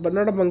 but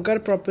not a bunker,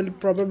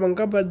 proper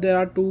bunker, but there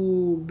are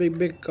two big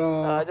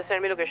just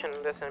send me location.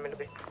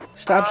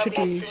 Stab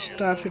City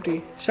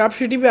पे Stab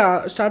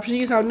City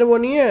के सामने वो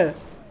नहीं है?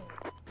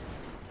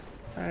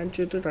 And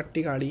तो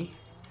टट्टी गाड़ी।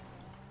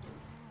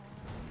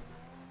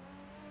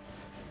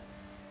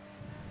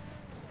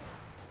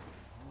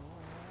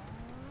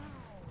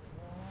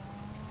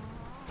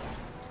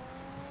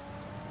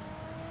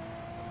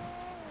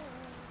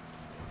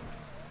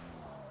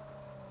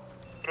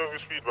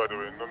 Speed, by the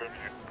way, none of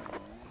you.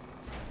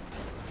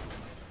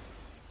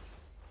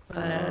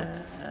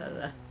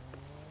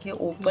 ये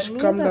ओपन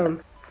नहीं Come down.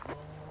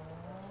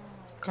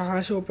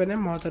 कहाँ से ओपन है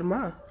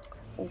मोहतरमा?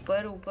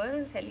 ऊपर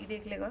हेली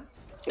देख लेगा।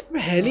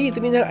 हेली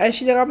इतनी जगह,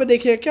 ऐसी जगह पे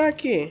देखिए क्या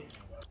कि?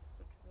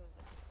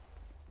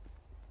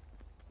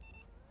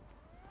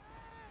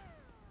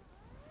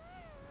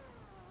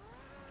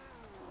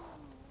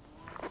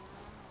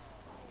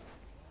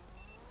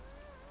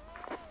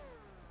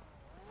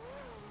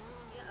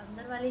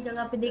 वाली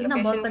जगह पे देखना,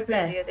 बहुत पतला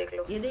है। ये देख।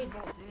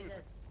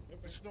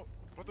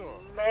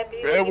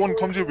 Everyone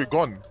comes here, we're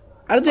gone.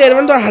 अरे तो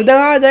एयरवन तो हर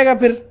जगह आ जाएगा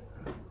फिर।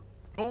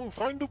 No,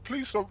 find a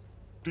place that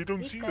they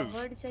don't see us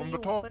from the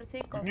top.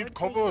 You need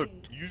covered.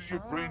 Use your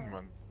brain,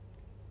 man.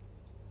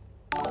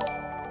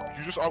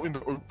 You're just out in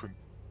the open.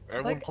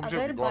 Everyone but comes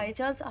here, अगर we gone. By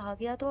chance आ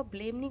गया तो आप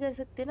blame नहीं कर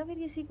सकते ना फिर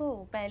किसी को,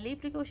 पहले ही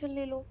प्रिकॉशन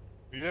ले लो।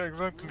 Yeah,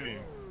 exactly.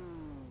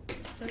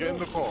 Get in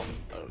the car.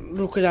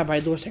 रुक जा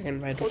भाई 2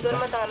 सेकंड भाई, रुक उधर जा।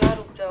 मत आना,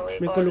 रुक जाओ।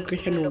 एक मेरे को और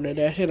लोकेशन ढूंढने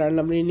दे, ऐसे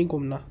रैंडमली नहीं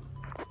घूमना।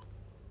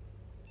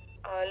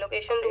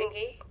 लोकेशन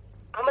दूंगी।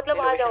 हाँ मतलब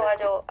आ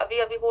जाओ, अभी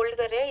अभी होल्ड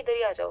कर रहे हैं, इधर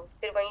ही आ जाओ,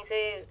 फिर वहीं से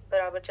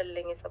बराबर चल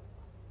लेंगे सब।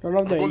 None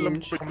of the Go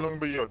Indians.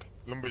 Lumber Yard.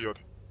 Lumber Yard.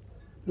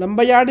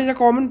 Lumber Yard is a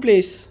common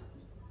place.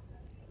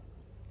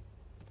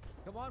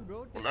 Come on, bro.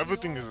 Well,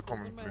 everything is a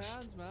common place.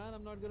 Hands, man.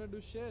 I'm not gonna do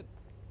shit.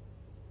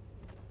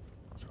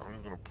 So I'm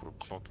just gonna put a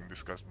cloth in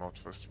this guy's mouth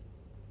first.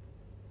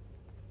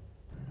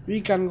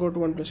 We can go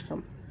to one place.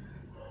 Come.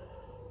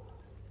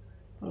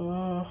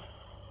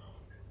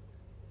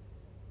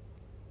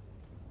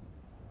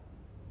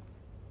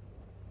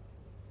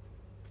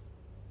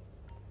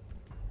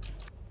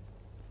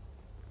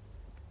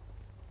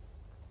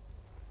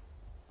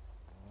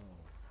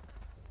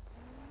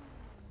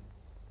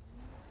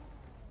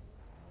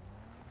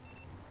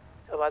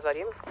 आवाज आ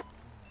रही है ना?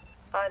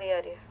 आ रही है।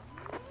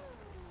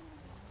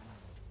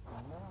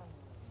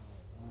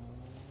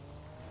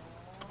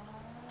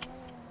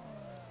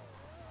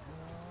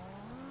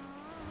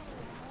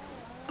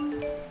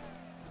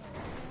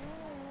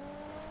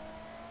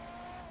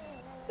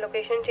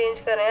 Location change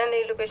कर रहे हैं,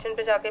 नई लोकेशन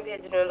पे जाके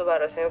भेज रहे हैं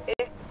दोबारा से। ओके,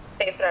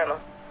 सेफ रहना।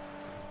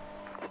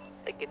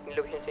 कितनी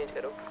लोकेशन चेंज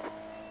करो?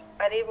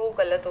 अरे वो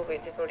गलत हो गई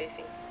थी थोड़ी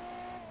सी।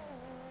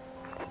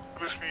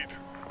 Speed.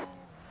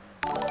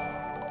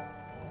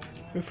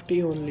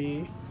 50 only.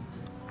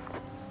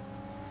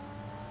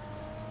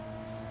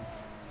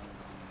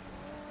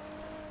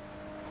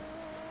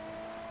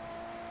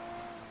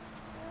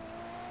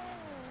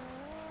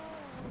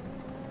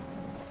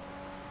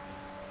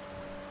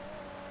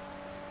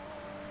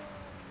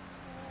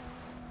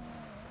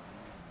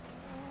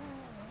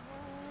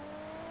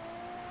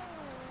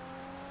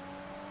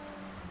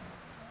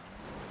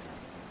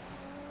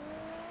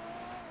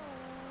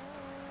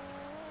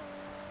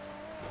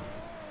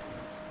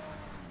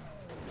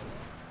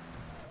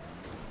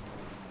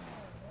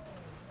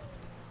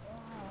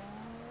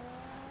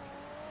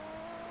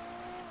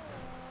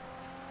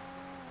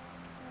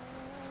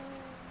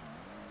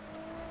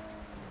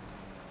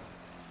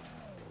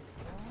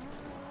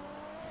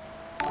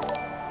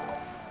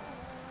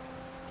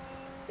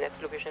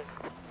 Next location.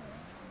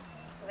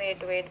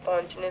 Wait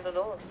पहुंचने तो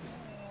दो।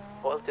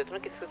 कॉल दे दो ना,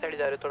 किसके साइड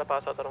जा रहे हो? थोड़ा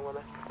पास आता रहूंगा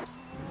मैं।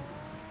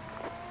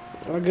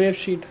 Grep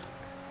sheet.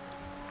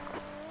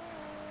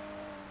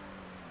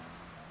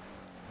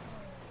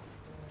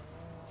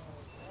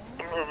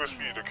 Over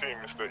speed, okay,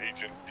 Mr.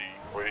 Agent D.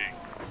 Wait.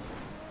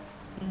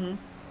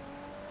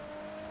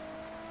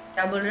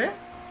 क्या बोल रहे?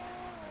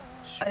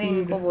 अरे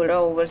इनको बोल रहा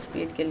ओवर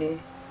स्पीड के लिए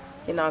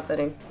कि ना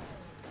करें।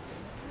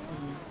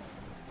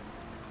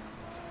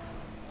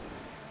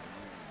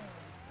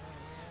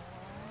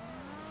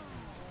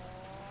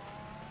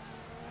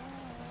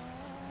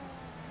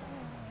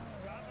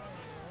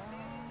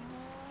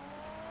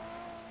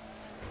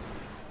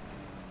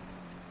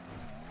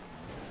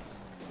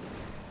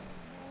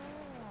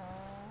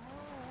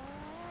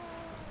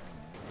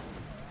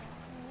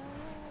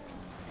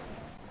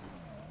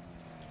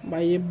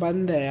 भाई ये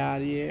बंद है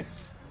यार ये।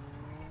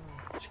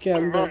 इसके No,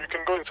 अंदर। you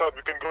can go inside.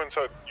 You can go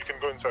inside. You can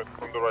go inside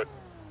on the right.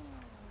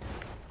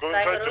 Go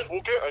inside. Just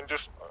walk it and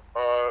just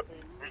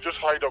you just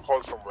hide your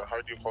calls somewhere.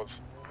 Hide your calls.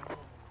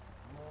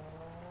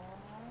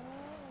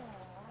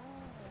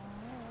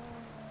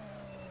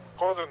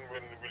 Call and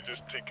we'll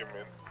just take him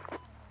in.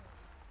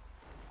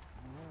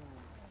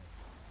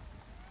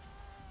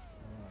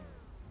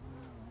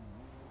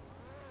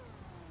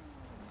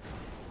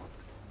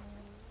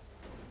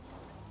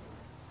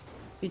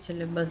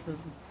 पिछले बस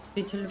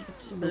पिछले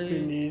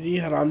मेरी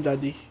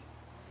हरामजादी।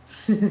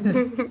 ये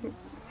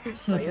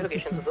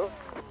location तो दो।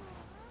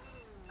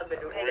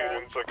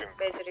 One second.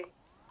 भेज रही।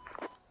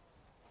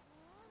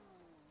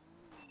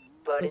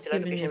 बारी चला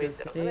लोकेशन भेज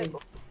दे रहा हूं मैं को।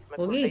 मैं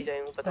खुद ही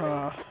जाऊंगा, पता नहीं।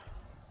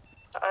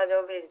 आ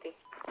जाओ, भेज दी।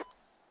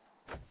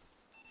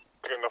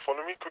 Okay, now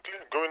follow me quickly.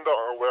 Go in the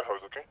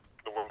warehouse, okay?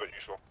 The one that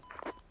you saw.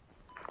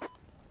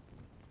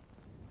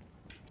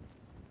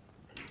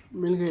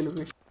 मिल गई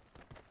location.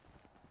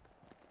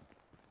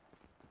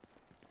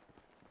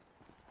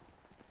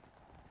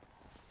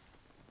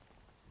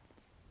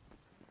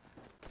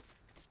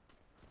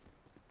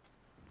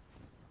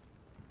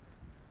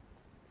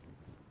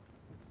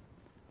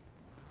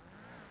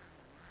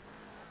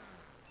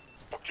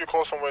 Book your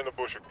call somewhere in the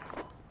bush.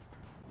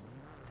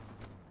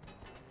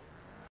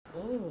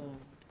 Oh.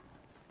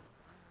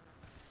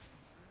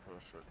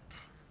 Perfect.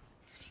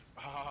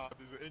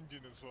 There's an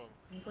engine as well.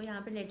 इनको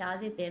यहाँ पे लेटा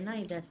देते हैं ना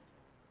इधर।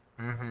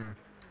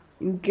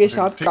 इनके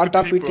साथ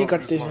काटा पीटी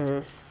करते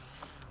हैं।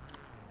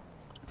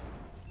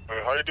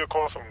 Hide your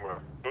car somewhere.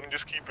 Don't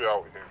just keep it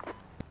out here.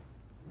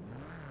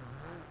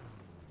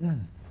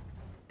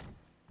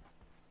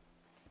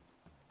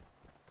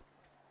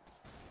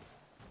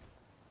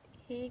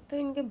 एक तो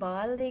इनके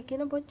बाल देख के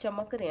ना बहुत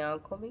चमक रहे हैं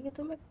आंखों में, ये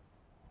तो मैं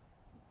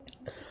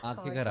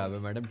आंखें खराब है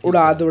मैडम,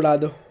 उड़ा दो उड़ा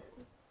दो।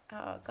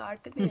 हाँ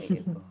काटने हैं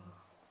ये तो।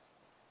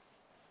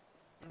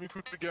 Let me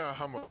quickly get a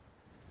hammer.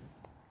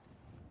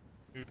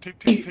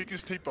 Take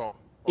his tape out.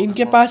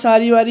 इनके पास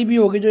सारी वारी भी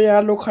होगी जो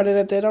यहाँ लोग खड़े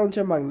रहते हैं ना,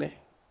 उनसे मांगने।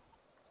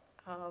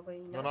 हाँ वही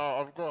No, ना।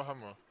 I've got a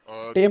hammer.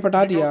 Tape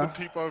हटा dig दिया, out the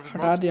tape out of his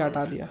हटा mouth. दिया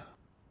हटा दिया।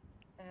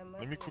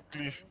 Let me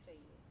quickly.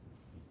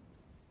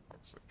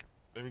 One second.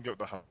 Let me get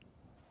the hammer.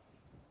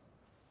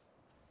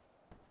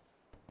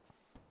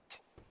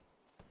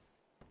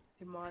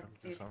 दिमाग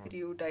के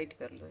स्क्रू टाइट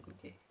कर लो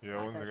इनके। Yeah,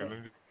 one second.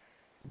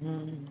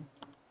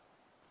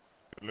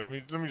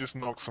 Let me just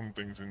knock some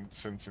things in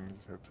sense in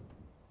his head.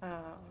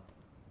 हाँ।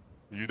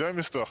 You there,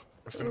 Mr.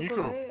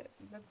 Nico?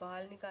 मैं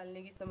बाल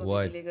निकालने की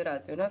सामग्री लेकर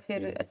आती हूँ ना,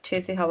 फिर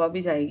अच्छे से हवा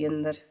भी जाएगी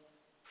अंदर।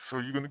 So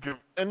you gonna give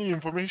any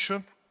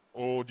information,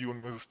 or do you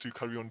want us to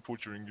carry on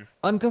torturing you?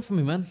 Uncuff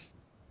me, man.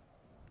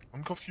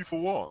 Uncuff you for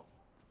what?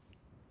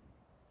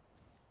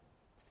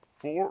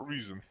 For what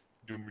reason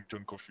do you want me to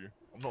uncuff you?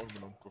 I'm not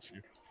gonna uncuff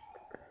you.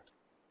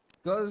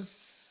 Because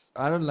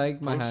I don't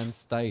like my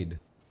hands tied.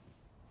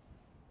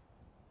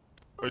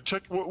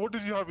 Check what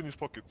does he have in his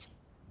pockets?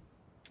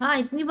 हाँ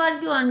इतनी बार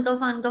क्यों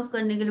अनकफ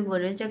करने के लिए बोल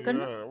रहे हैं? Check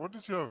करना। Yeah, what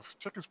does he have?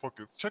 Check his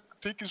pockets.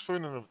 Take his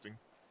phone and everything.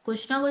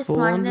 कुछ ना कुछ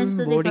स्मार्टनेस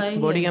तो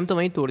दिखाएंगे। बॉडी कैम तो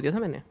वहीं तोड़ दिया था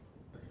मैंने।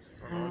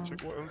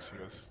 Check what else he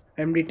has.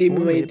 MDT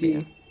में वही थी।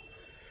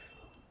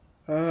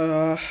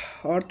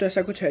 और तो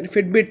ऐसा कुछ है।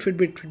 फिटबिट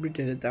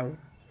दे देता हूँ।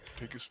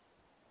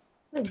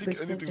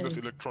 Take anything that's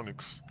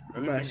electronics.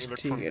 बस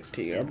ठीक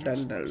है अब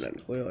डन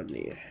कोई और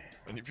नहीं है।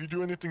 And if you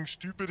do anything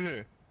stupid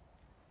here,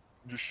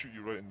 just shoot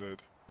you right in the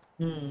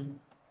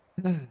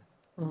head.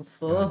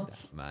 God,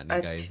 man,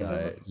 you guys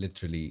are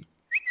literally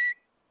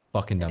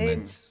fucking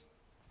dumbass.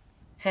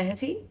 है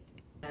जी?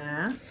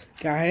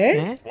 क्या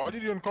है? Why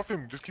did you uncuff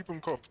him? Just keep him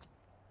cuffed.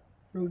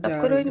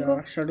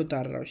 Shirt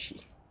उतार रहा हूँ।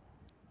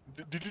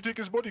 Did you take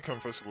his body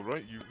cam first of all,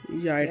 right?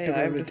 Yeah, I took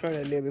I've destroyed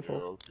earlier before.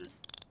 Yeah, okay.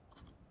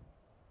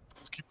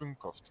 Just keep him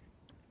cuffed.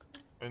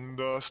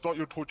 And start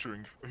your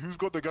torturing. Who's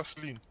got the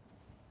gasoline?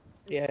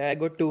 Yeah, I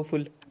got 2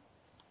 full.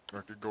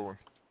 Okay, go on.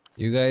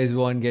 You guys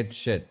won't get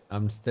shit.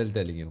 I'm still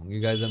telling you. You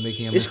guys are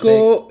making a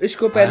mistake.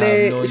 इसको पहले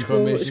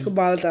इसको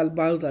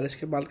बाल उतार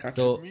इसके बाल काट।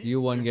 So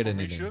you won't get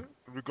anything.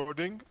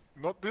 Regarding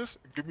not this,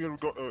 give me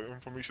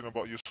information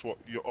about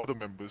your other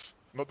members,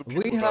 not the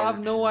people. We have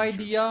no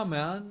idea,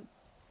 man.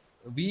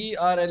 We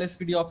are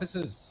LSPD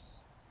officers.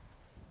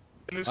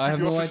 LSPD I have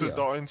no officers idea.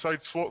 that are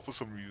inside SWAT for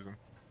some reason.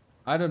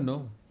 I don't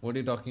know. What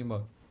are you talking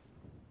about?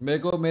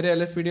 मेरे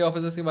LSPD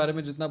officers के बारे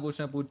में जितना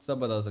पूछना है सब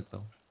बता सकता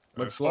हूँ.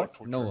 But SWAT?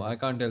 No, I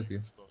can't help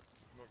you.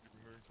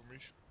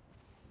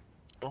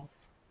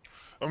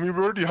 I mean,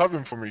 we already have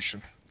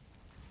information.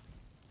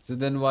 So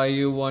then why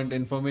you want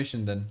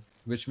information then?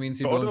 Which means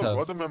you don't have.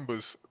 The other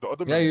members.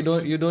 Yeah,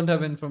 you don't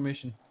have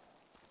information.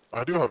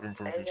 I do have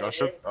information. I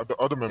said the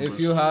other members. If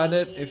you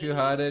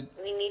had it,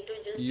 We need to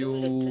just you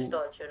do little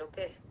torture,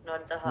 okay?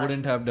 Not the hard.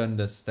 wouldn't have done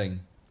this thing.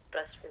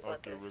 Trust me.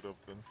 Okay, wait up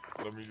then.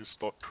 Let me just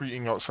start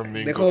tweeting out some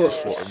names. देखो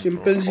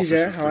simple चीज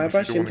है, हमारे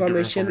पास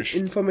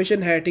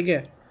information है, ठीक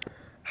है।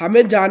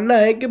 हमें जानना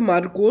है कि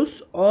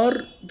मार्कोस और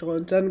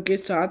जॉनसन के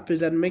साथ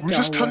प्रिजन में क्या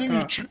हुआ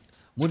था।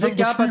 मुझे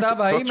क्या पता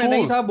भाई, मैं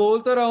नहीं था, बोल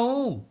तो रहा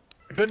हूँ।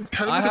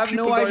 I have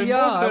no idea.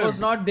 I was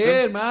not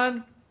there,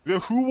 man. Yeah,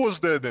 who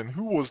was there then?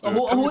 Who was there?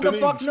 Who the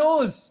fuck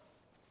knows?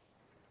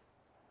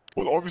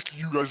 Well, obviously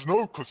you guys know,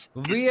 cause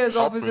we as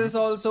officers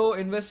also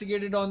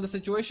investigated on the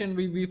situation.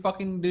 We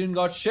fucking didn't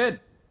got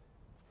shit.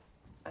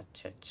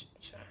 अच्छा।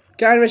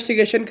 क्या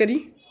investigation करी?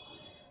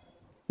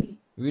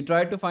 We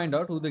tried to find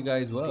out who the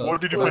guys were.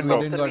 What did you find out?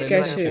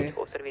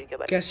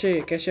 कैसे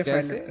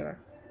find out करा?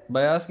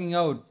 By asking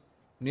out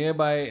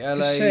nearby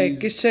allies.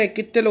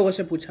 कितने लोगों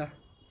से पूछा?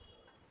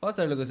 बहुत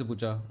सारे लोगों से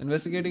पूछा।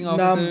 Investigating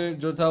officer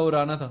जो था वो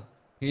राना था।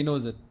 He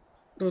knows it.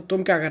 तो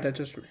तुम क्या कर रहे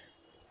थे उसमें?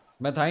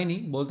 मैं था ही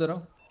नहीं, बोलते रहो।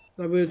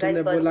 अभी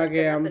तुमने बोला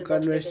कि हम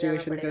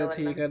इन्वेस्टिगेशन कर रहे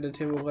थे, ये कर रहे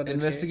थे, वो कर रहे थे।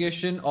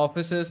 Investigation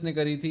officers ने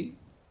करी थी,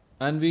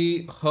 and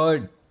we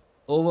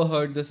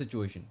overheard the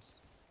situations.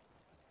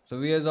 So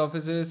we as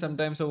officers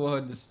sometimes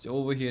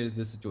overhear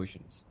the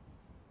situations,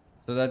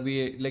 so that we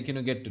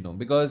get to know.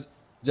 Because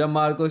जब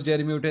मार्कोस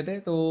जेरेमी उठे थे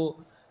तो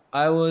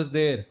I was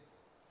there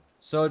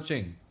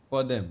searching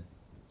for them,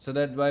 so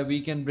that why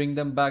we can bring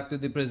them back to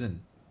the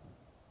prison,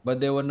 but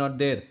they were not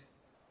there.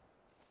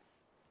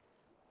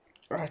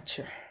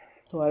 अच्छा,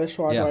 तुम्हारे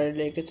SWAT वाले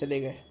लेके चले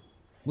गए।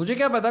 मुझे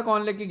क्या पता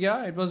कौन लेके गया?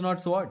 It was not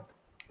SWAT.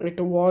 It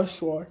was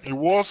SWAT. It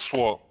was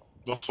SWAT.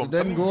 So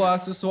then go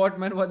ask the SWAT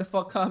man what the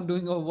fuck I'm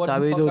doing or what the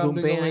fuck I'm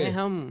doing over here.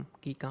 हम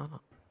की कहाँ?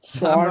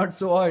 I'm not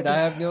SWAT. I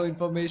have no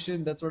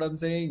information. That's what I'm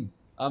saying.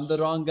 I'm the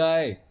wrong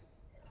guy.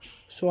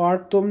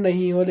 SWAT तुम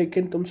नहीं हो,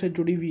 लेकिन तुमसे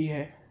जुड़ी हुई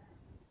है।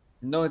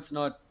 No, it's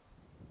not.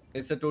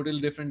 It's a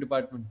totally different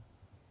department.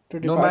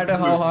 No matter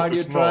how hard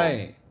you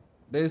try,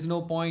 there is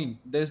no point.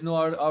 There is no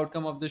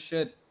outcome of this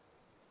shit.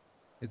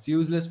 It's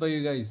useless for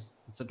you guys.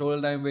 It's a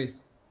total time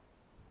waste.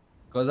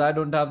 Because I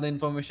don't have the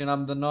information.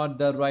 I'm not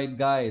the right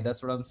guy.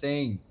 That's what I'm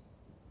saying.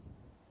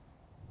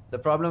 The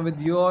problem with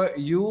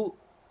you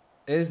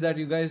is that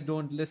you guys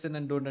don't listen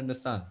and don't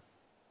understand.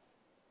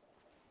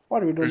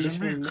 What we don't Agent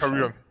listen B, and carry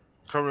understand.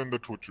 on. Carry on the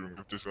torturing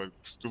if this guy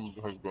still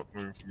has got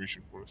no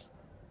information for us.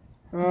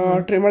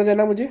 Trimmer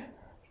देना मुझे.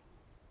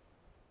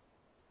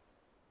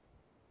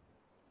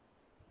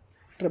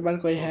 Trimmer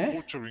कोई है?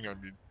 Torturing, I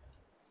mean.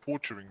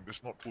 Torturing,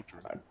 that's not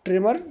torturing.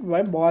 Trimmer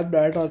भाई बहुत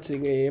बड़ा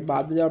torturing है ये.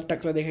 बाद में जब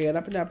टकला दिखेगा ना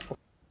अपने आप को.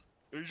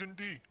 Agent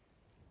D.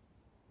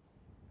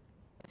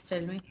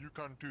 Tell me. You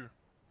can do.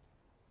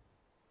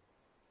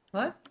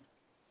 What?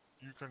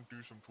 You can do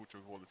some torture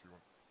as well if you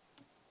want.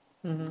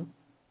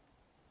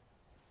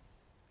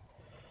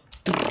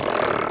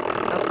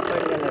 अब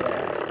बढ़िया लग रहा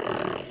है.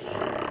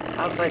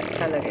 अब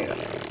अच्छा लगेगा.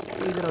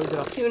 इधर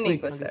क्यों नहीं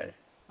को सर?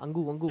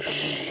 अंगू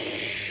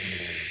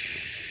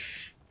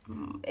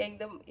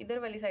एकदम इधर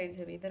वाली साइड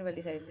से भी, इधर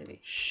वाली साइड से भी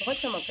बहुत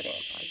चमक रहे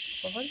हैं बाल,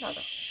 बहुत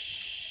ज्यादा.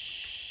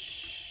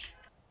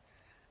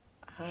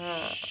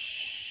 हाँ.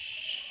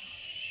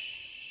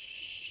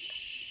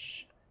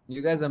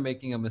 You guys are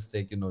making a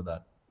mistake, you know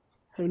that.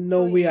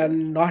 No, we are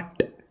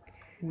not.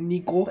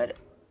 Nico.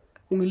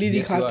 उंगली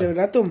दिखाते हो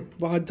ना तुम,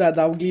 बहुत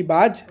ज्यादा उंगली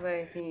बाज.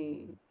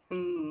 वही.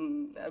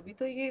 अभी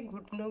तो ये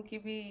घुटनों की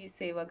भी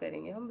सेवा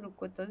करेंगे हम.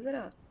 रुको तो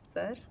जरा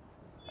सर.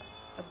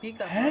 अभी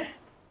कहाँ?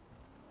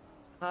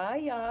 हाँ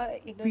यार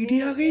इन्होंने. पीडी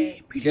आ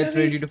गई. Get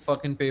ready to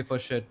fucking pay for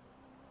shit.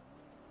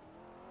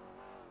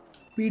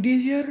 PD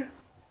here.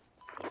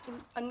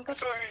 अनकफ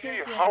क्यों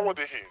किया? How are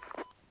they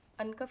here?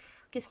 अनकफ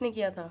किसने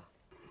किया था?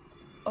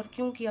 और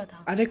क्यों किया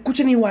था? अरे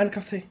कुछ नहीं हुआ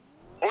अनकफ से.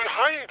 Oh,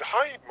 hide,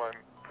 man.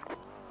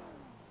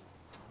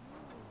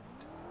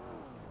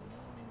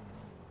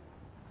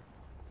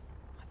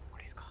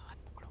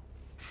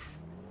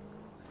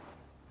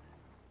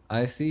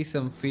 I see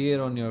some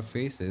fear on your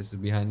faces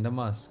behind the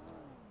mask.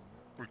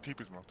 We'll keep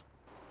his mouth.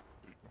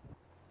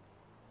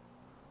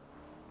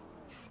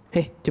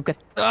 हे चुप कर.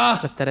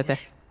 बसता रहता है.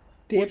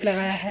 टेप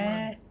लगाया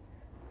है.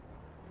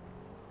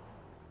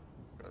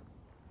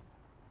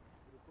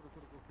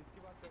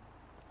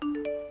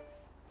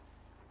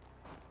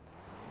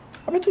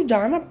 अबे तू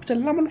जाना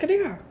चलना मन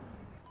करेगा.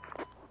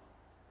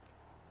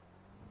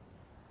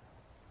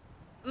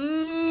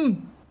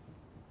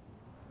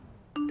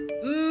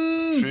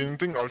 Say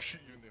anything, I'll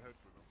shoot you in the head.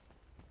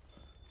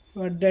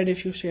 You are dead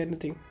if you say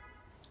anything.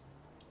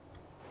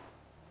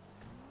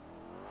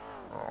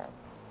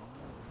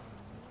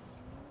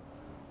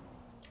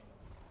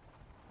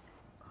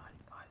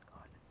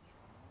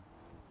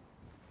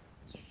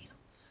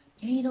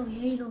 यही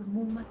रहो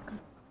मुंह मत कर.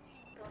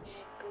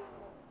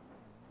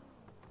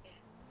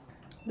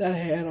 They're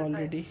here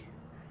already.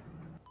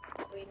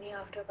 Winnie,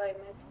 after 5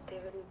 minutes, they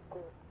will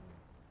go.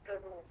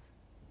 Don't move.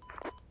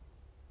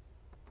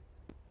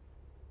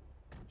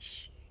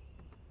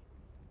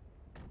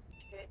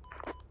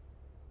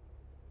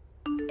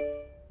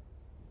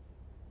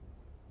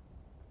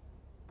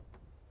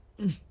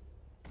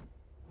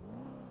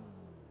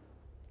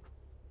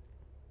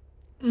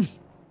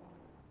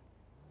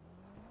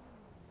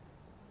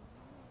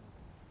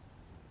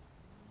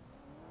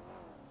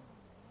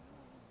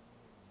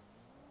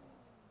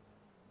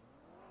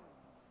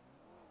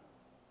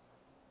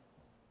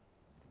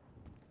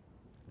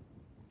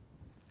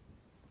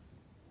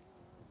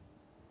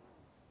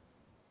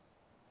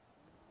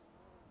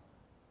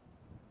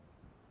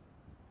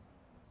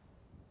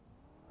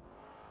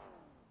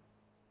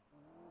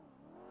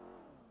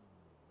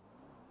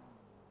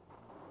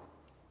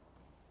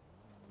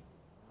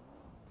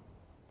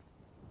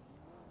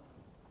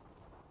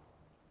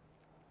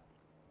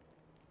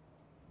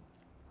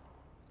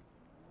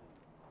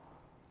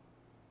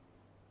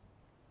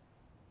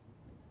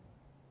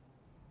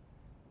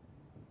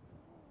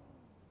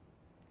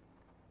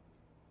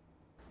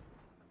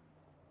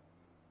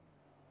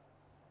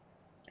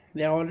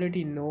 They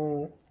already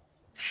know.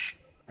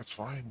 It's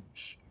fine.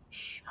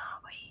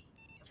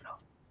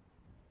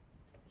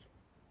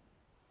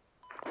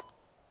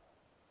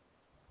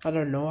 I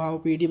don't know how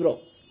PD bro.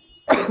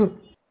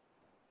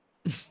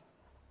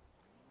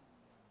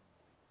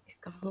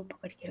 इसका मुंह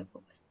पकड़ के रखो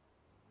बस.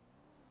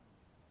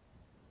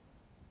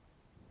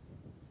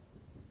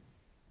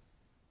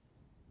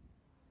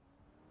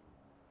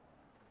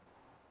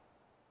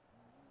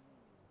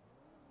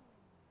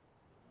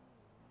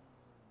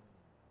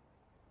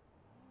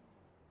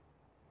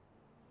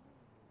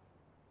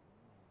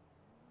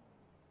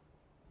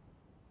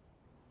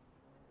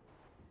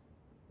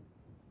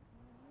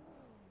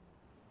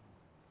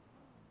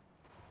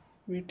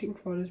 Waiting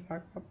for his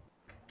backup.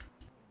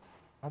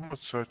 How much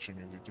searching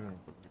is he doing?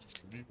 Just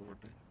leave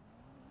already.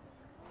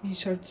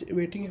 He's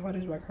waiting for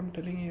his backup. I'm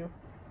telling you.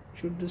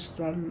 Should this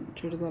run?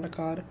 Should run a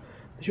car?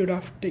 They should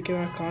have taken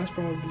our cars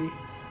probably.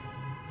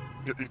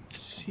 Yeah,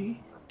 See?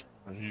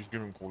 He's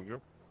giving call, yeah?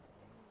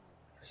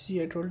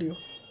 See, I told you.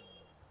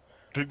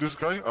 Take this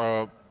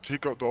guy,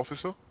 take out the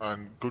officer,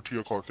 and go to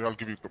your car, okay? I'll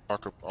give you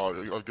backup. I'll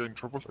get in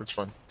trouble, it's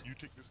fine. You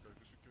take this guy,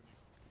 this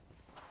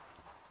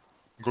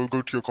is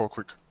Go to your car,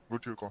 quick. Go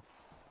to your car.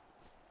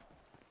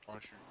 I'll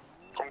shoot.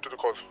 Come to the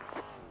cars.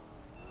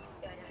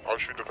 I'll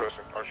shoot the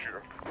person. I'll shoot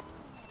him.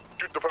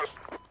 Shoot the person.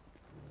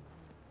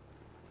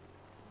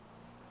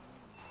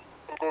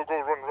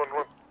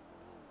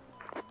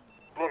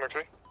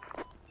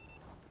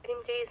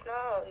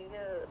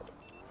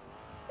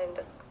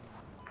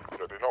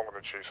 They're not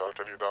gonna chase. I'll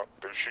tell you that.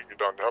 They'll shoot you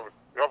down. They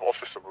have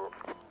officer, bro.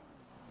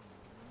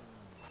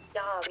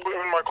 Yeah. Put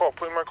him in my car.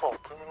 Put him in my car.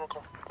 Put him in my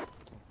car.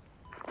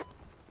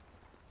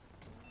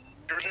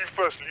 You leave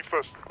first. Leave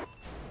first.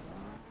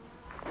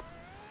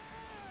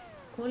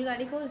 खोल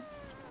गाड़ी खोल।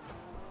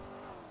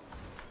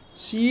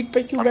 Seat पे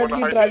क्यों बैठ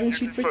गई? Driving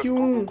seat पे क्यों?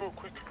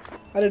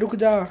 अरे रुक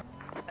जा।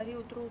 अरे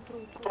उतरो उतरो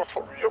उतरो।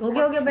 हो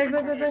गया बैठ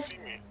बैठ बैठ बैठ।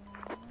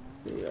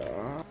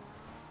 यार।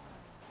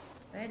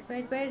 बैठ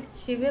बैठ बैठ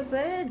शिवे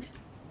बैठ।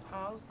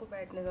 हाँ उसको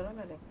बैठने दो ना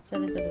पहले।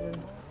 चलो चलो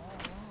चलो।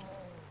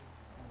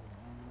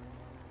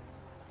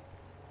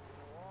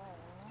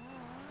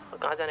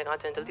 कहाँ जाने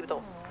जल्दी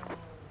बताओ।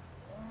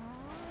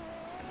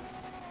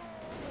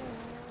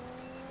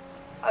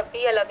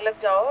 अभी अलग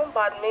अलग जाओ,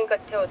 बाद में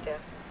इकट्ठे होते हैं।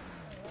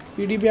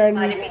 PD behind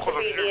me.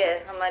 पीडी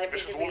है, हमारे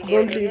पीछे पीडी है।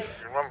 Don't leave.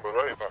 Remember,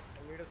 right?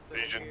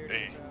 Agent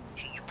A.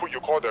 You put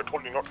your car there.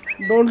 Totally not.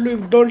 Don't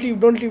leave.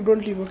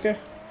 Okay.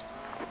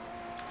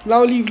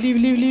 Now leave.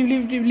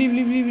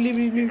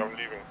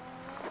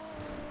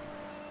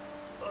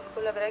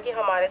 उनको लग रहा है कि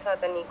हमारे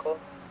साथ है निको,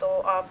 तो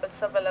आप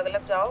सब अलग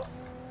अलग जाओ।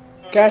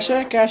 कैश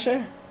है। कैश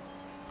एक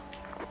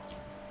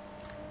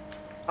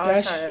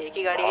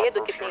ही गाड़ी है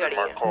तो कितनी गाड़ी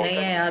है? नहीं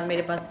है यार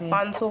मेरे पास नहीं।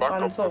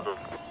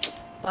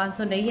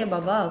 500 नहीं है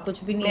बाबा,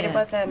 कुछ भी नहीं है। मेरे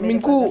पास है।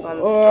 मिंकू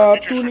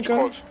तू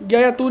निकल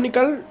गया, तू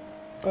निकल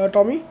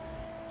टॉमी।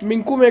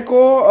 मिंकू मेरे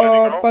को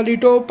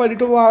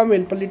पलीटो वहाँ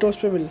मिल, पलीटोस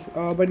पे मिल,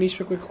 बनीस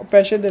पे कोई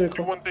पैसे दे मेरे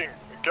को।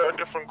 Get a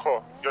different car.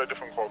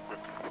 Quick.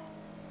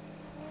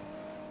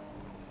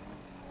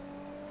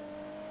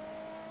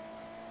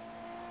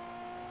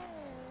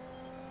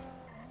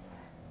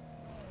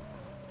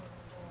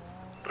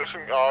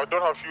 Listen, I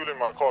don't have fuel in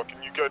my car.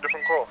 Can you get a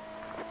different car?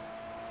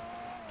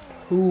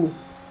 Who?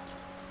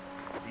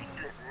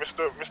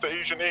 Mr.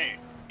 Asian A.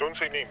 Don't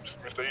say names.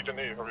 Mr. Asian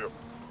A, hurry up.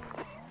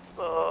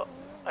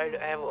 I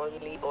have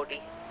only OD.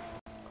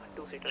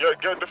 2-seater. Yeah,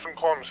 get a different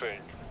car, I'm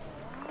saying.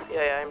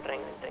 Yeah, I'm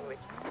trying.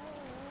 Wait.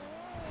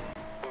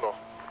 No.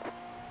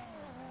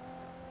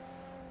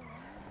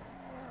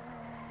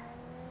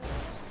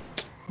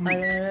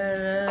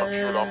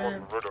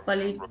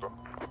 पली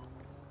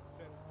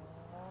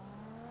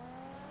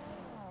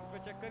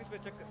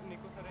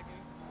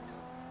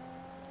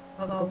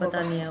उनको पता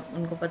नहीं है,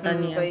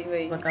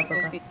 पका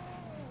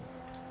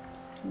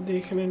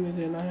देखने नहीं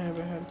देना है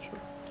बहन चो।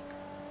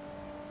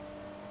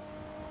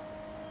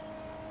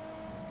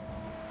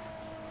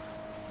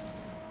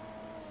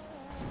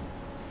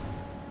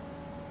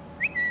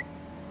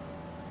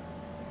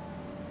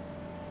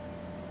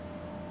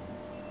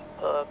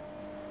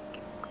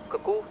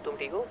 ककू तुम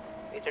ठीक हो?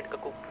 एजेंट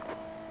ककू।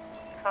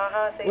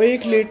 हाँ सही। वो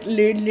एक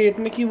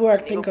लेटने की वो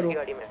एक्टिंग करो।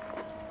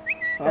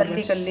 कर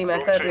ली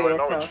मैं कर रही हूँ।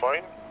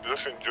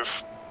 Listen, just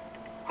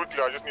quickly,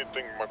 I just need to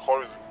think. My car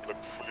is like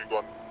fully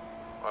gone.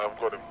 I have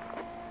got him.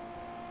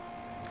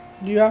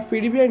 Do you have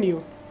PD behind you?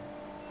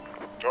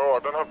 No, I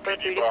don't have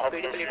PD, but I have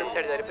no fuel.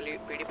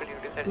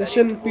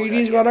 Listen, PD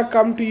is gonna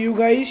come to you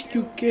guys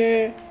क्योंकि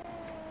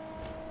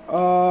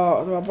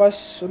तुम्हारे पास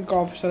उनका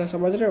officer है,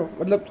 समझ रहे हो?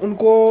 मतलब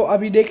उनको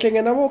अभी देख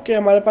लेंगे ना वो कि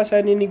हमारे पास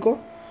है नहीं निको,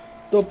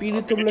 तो PD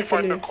तुम लोग के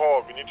लिए। We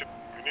need a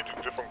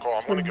different car.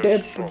 I'm gonna get a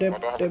different car.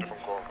 I don't have a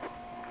different car.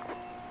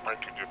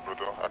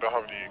 I don't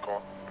have the car.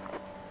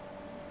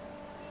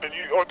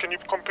 Can you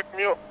come pick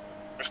me up,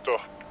 Mr.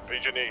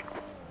 Agent A?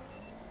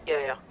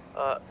 Yeah.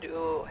 Do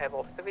you have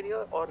officer with you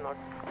or not?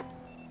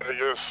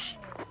 Yes.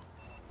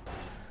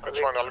 That's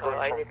fine. I'll go in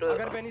my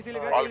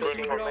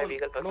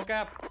vehicle first. No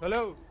cap.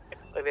 Hello.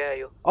 Where are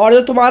you? और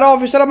जो तुम्हारा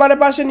officer हमारे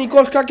पास है निको,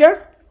 उसका क्या?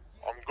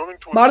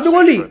 मार दो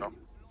गोली।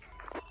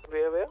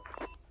 Where?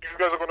 You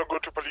guys are gonna go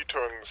to Palito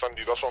and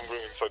Sandy. That's why I'm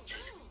going inside.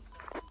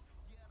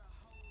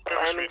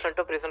 I'm in front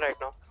of prison right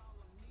now.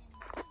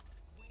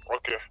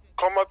 Okay.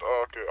 Come at.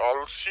 Okay.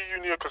 I'll see you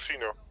near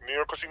casino.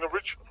 Near Casino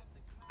Bridge.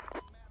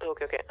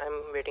 Okay. I'm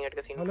waiting at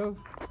casino. Hello.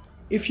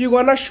 If you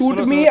gonna shoot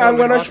me, I'm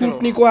gonna shoot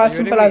Nico. As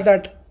simple as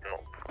that.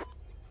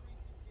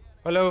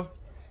 Hello.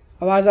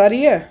 आवाज आ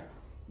रही है?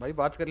 भाई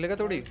बात कर लेगा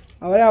थोड़ी।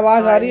 अरे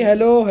आवाज आ रही है।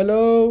 हेलो।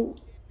 हेलो।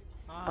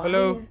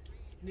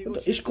 तो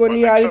इसको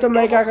नहीं आ रही तो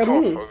मैं क्या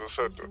करूं?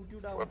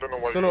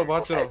 सुनो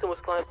बात सुनो।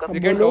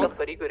 बोलो।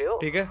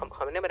 ठीक है,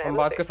 हम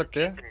बात कर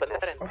सकते हैं।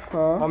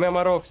 हाँ। हमें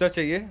हमारा ऑफिसर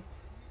चाहिए।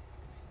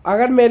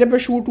 अगर मेरे पे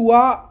शूट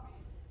हुआ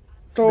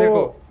तो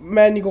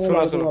मैं निको को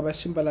मार दूंगा, बस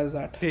सिंपल एज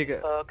दैट। ठीक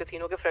है।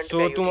 कैसीनो के फ्रंट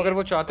पे तुम अगर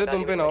वो चाहते हो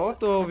तुम पे ना हो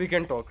तो वी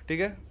कैन टॉक, ठीक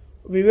है?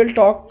 We will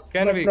talk.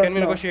 Can we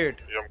negotiate?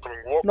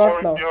 Not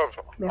now.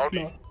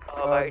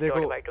 देखो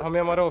हमें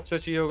हमारा ऑफिसर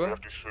चाहिए होगा,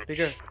 ठीक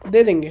है?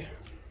 दे देंगे।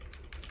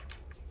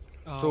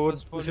 So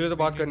इसलिए तो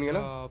बात करनी है ना।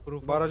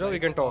 बाहर आ जाओ, we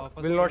can talk.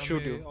 Will not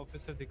shoot you.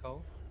 Officer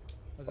दिखाओ।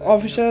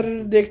 ऑफिसर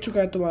देख चुका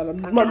है तुम्हारा।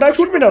 Don't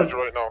shoot me down.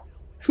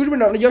 Shoot me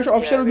down. Your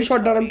officer will be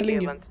shot down. I'm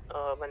telling you.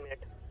 1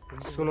 minute.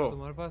 सुनो।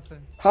 तुम्हारे पास है?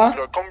 हाँ।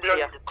 Come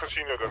behind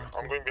casino then.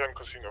 I'm going behind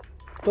casino.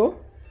 तो?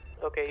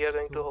 Okay, you're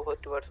going to go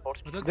towards sports.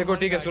 देखो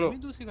ठीक है, सुनो।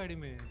 दूसरी गाड़ी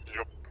में।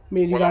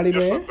 मेरी गाड़ी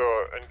में है।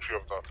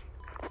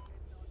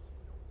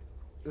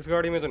 इस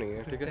गाड़ी में तो नहीं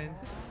है, ठीक है?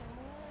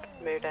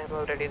 Wait, I'm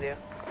already there.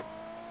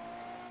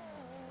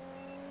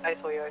 I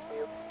saw you.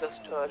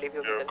 Just leave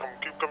your vehicle. Come,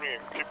 keep coming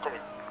in. Keep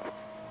coming.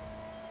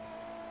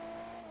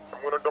 I'm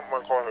gonna dump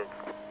my car here.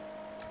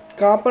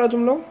 कहाँ पर है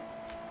तुम लोग?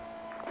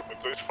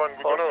 It's fine.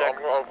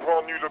 I'll go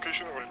on new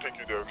location. We'll take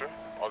you there, okay?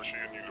 I'll show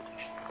you a new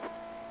location.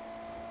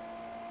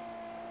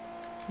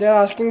 They are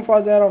asking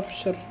for their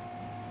officer.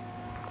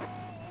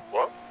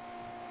 What?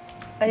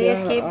 अरे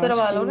escape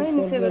करवा लो ना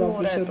इनसे अगर हो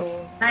रहा है तो।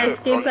 हाँ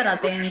एस्केप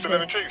कराते हैं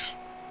इनसे।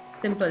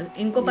 सिंपल,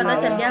 इनको पता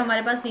चल गया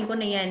हमारे पास निको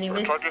नहीं है,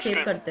 एनीवेज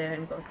एस्केप करते हैं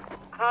इनको।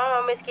 हाँ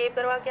हम एस्केप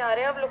करवा के आ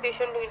रहे हैं, अब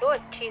लोकेशन ढूंढो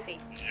अच्छी सी।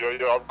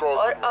 आपको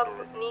और अब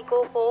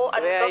निको को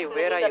अनकफ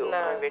नहीं करना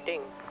है।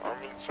 वेटिंग।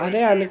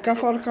 अरे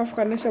अनकफ और कफ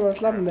करने से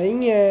मतलब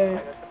नहीं है।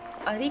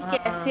 अरे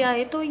कैसे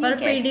आए तो ये पर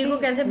पीडी को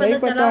कैसे पता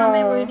चला,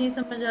 हमें वही नहीं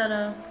समझ आ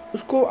रहा।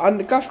 उसको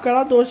अनकफ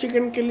करा 2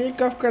 सेकंड के लिए,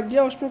 कफ कर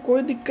दिया, उसमें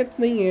कोई दिक्कत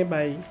नहीं है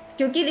भाई।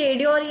 क्योंकि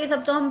रेडियो और ये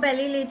सब तो हम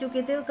पहले ही ले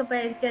चुके थे,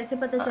 कैसे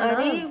पता चला?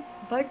 अरे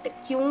बट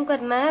क्यों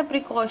करना है,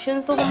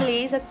 प्रिकॉशंस तो हम ले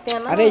ही सकते हैं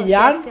ना। अरे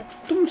यार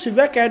तुम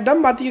सिवा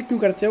कैडम बातें क्यों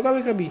करते हो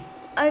कभी कभी?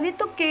 अरे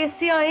तो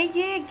कैसे आए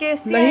ये,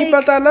 कैसे नहीं आए?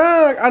 पता ना,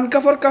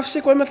 अनकफ और कफ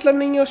से कोई मतलब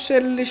नहीं है, उससे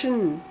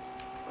रिलेशन।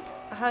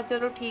 हाँ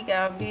चलो ठीक है,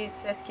 आप भी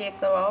इससे एस्केप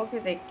करवाओ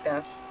फिर देखते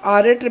हैं।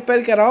 आरे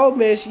ट्रिपल कराओ,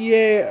 मेरे से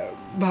ये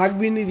भाग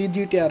भी नहीं रही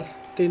जीटीआर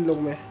 3 लोग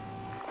में।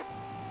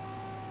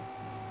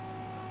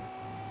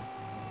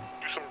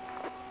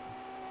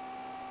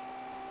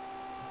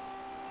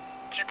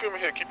 Keep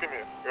him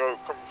here.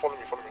 Come, follow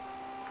me.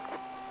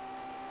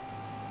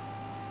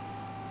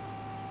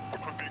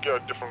 I'll quickly get a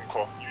different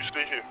car. You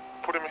stay here.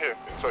 Put him here,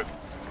 inside.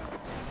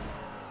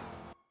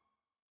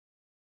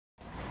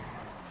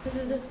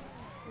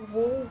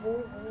 वो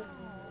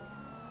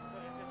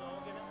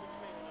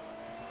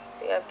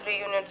We have 3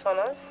 units on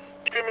us.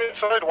 Keep him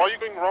inside. Why are you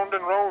going round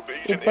and round?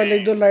 ऊपर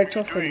लिख दो, lights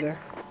off कर दे।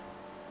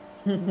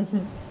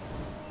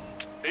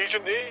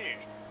 Agent A.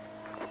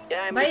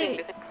 भाई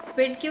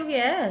पेट क्यों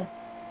गया है?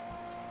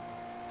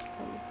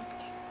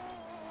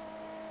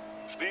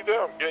 Stay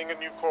there. I'm getting a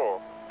new car.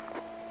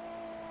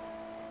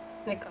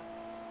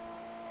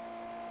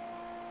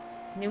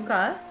 New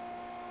car?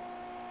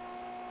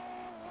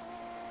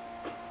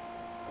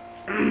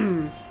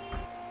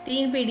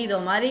 3 PD तो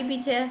हमारे ही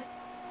पीछे है।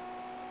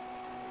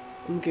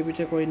 उनके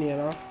पीछे कोई नहीं है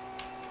ना।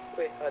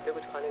 ओए आते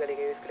कुछ खाने का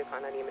लेके, इसके लिए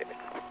खाना नहीं है मेरे पे।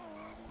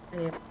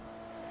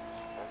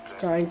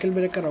 का एंकल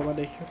ब्रेक करा होगा,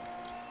 देखियो।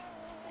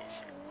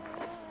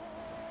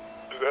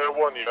 There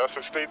one, yeah, so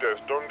stay there.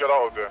 Don't get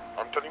out of there.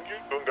 I'm telling you,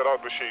 don't get out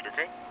of the shade,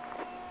 okay?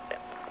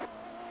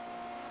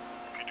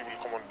 PD will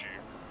come on to you.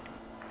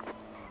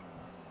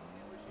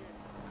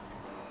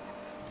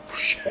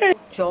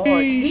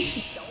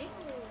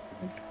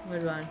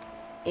 भगवान,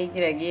 एक ही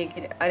रहेगी, एक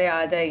ही अरे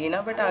आ जाएगी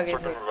ना, बट आगे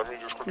से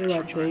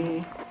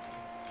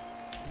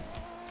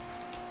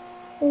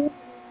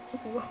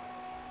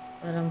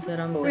आराम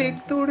से एक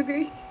तोड़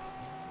गई।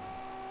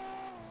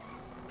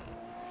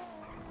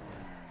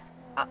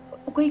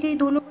 गई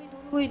दोनों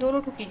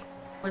ठुकी।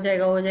 हो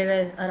जाएगा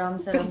आराम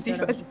से गद्दी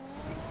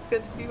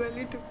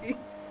वाली ठुकी।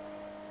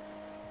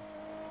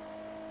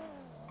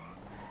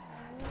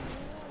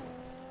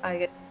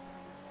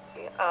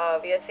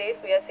 We are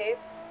safe.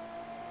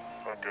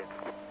 Okay.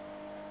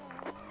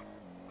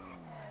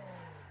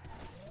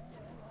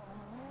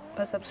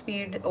 बस अब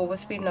ओवर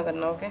स्पीड ना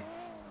करना, ओके?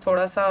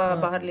 थोड़ा सा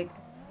बाहर लेके।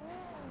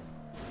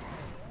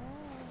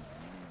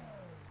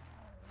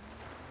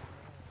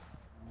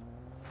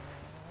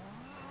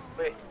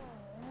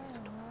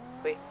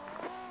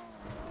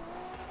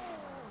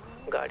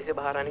 गाड़ी से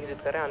बाहर आने की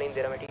जिद कर रहा है, आने नहीं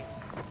दे रहा मैं, ठीक?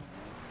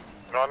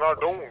 No,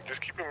 don't.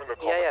 Just keep him in the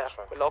car. या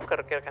लॉक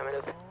करके रखा है मैंने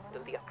उसे,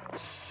 जल्दी आ।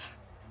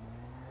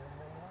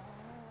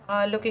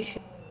 हाँ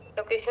लोकेशन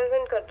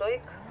सेंड कर दो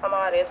एक, हम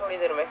आ रहे हैं थोड़ी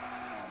देर में।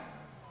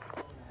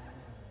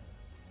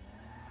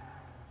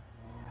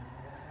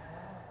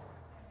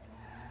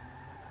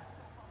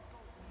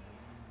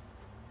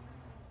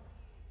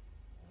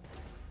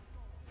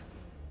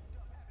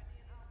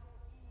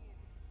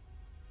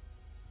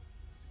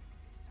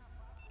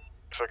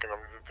 Second, I'm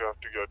going to have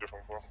to get a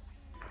different car.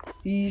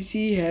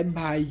 Easy है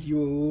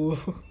भाइयों।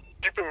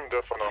 Keep him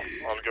there for now.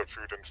 I'll get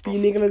food and stuff.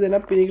 पीने के लिए देना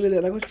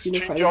कुछ पीने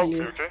खाने के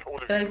लिए।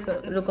 सब्सक्राइब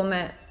करो, रुको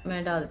मैं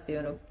डालती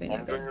हूँ, रुक पीने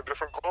I'm getting a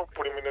different car,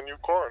 put him in a new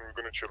car, and we're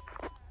gonna chill.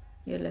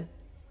 ये ले।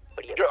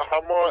 Get a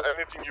hammer,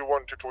 anything you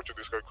want to torture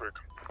this guy quick.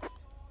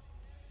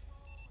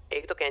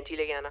 एक तो कैंची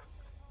लेके आना।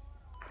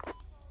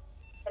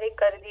 अरे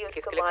कर दी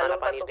उसको, मालूम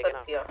था तो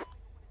कर दिया।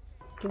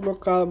 तुम लोग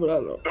कार बुला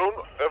लो। Don't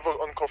ever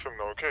uncuff him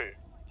now, okay?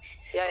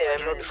 या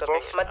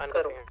मत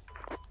करो।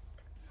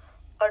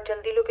 और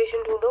जल्दी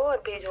लोकेशन ढूंढो और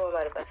भेजो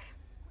हमारे पास।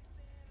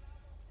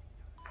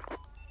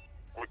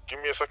 Wait,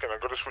 give me a second. I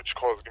gotta switch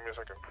cars. Give me a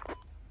second.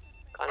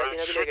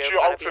 Switch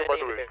your outfit, by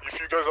the way. If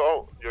you guys are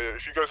out,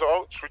 if you guys are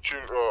out, switch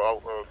your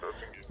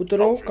thingy.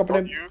 उतरो,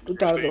 कपड़े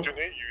उतार दो।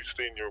 You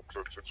stay in your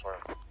clothes. It's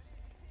fine.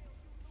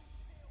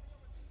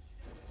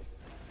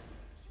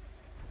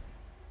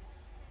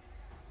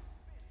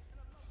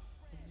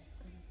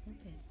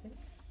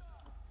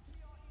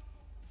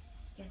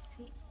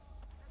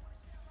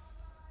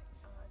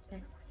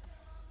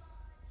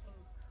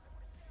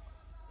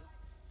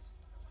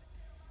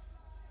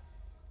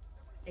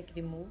 Like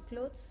remove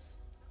clothes.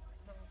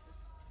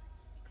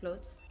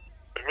 Clothes.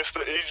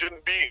 Mr. Agent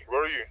B,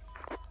 where are you?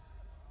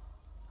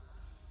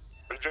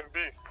 Agent B.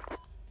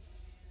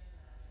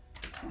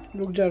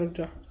 रुक जा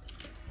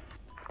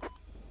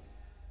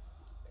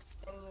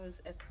Can use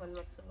F1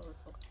 muscle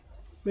also.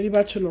 मेरी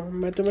बात सुनो,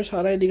 मैं तुम्हें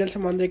सारा इलीगल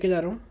सामान दे के जा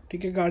रहा हूँ,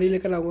 ठीक है? गाड़ी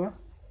लेकर आऊँगा,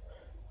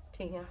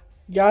 ठीक है।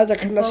 याद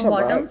रखना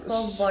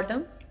For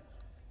bottom.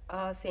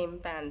 Same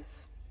pants.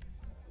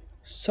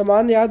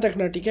 सामान याद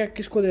रखना, ठीक है?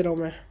 किसको दे रहा हूँ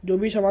मैं? जो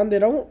भी सामान दे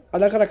रहा हूँ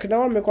अलग रखना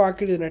और मेरे को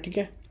आके देना, ठीक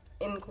है?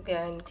 इनको क्या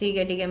है?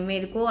 ठीक है,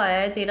 मेरे को आया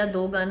है तेरा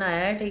 2 गन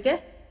आया है, ठीक है?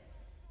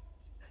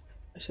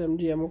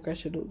 SMG एमओ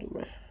कैसे दूँ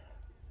तुम्हें?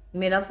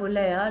 मेरा फुल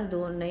है यार,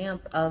 2 नहीं,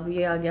 अब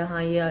ये आ गया।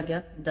 हाँ ये आ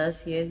गया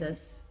 10, ये 10।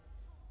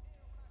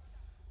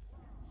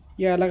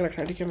 ये अलग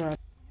रखना, ठीक है? मैं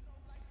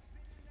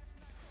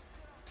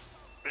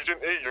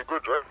Agent A, you're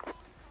good, right?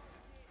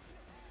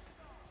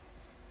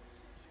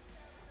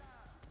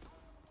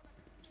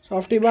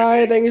 Softy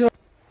bye, thank you so much.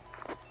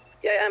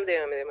 Yeah, I'm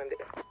there. I'm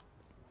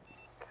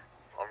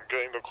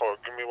getting the call.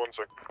 Give me 1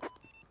 sec.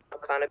 अब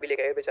खाना भी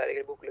लेके आए, बेचारे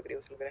की भूख लग रही है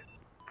उसको।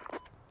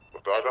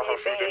 But I don't have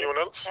food. Anyone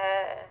else?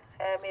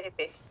 है मेरे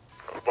पे।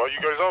 Why are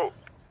you guys out?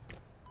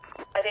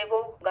 अरे वो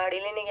गाड़ी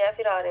लेने गया,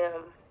 फिर आ रहे हैं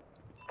हम।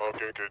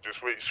 Okay,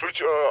 just wait. Switch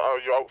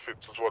your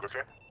outfits as well,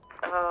 okay?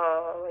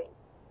 हाँ वही।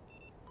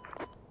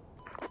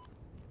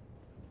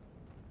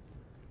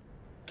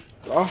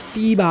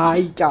 Softy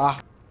bye क्या?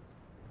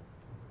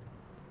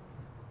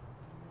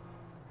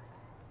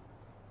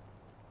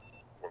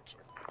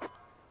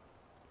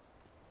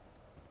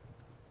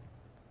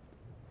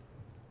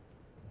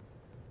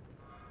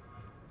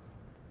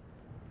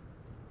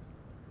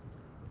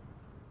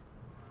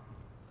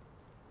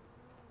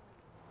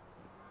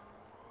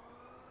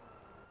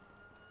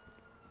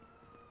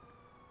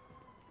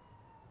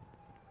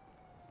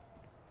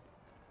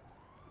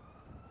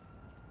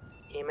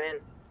 Hey man,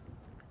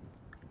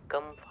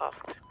 come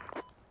fast.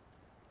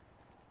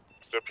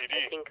 Is that PD?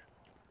 I think.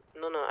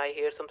 No, I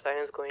hear some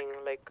sirens going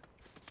like.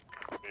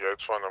 Yeah,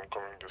 it's fine. I'm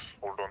coming. Just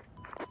hold on.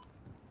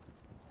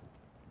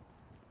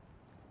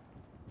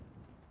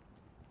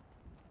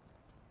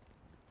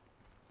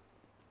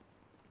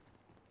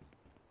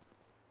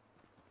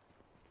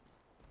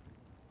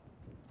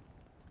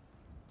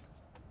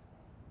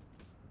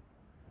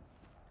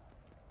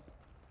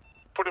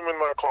 Put him in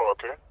my car,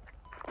 okay?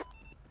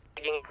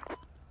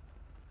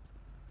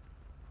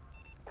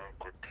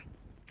 Quick.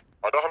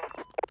 I don't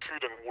have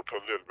food and water a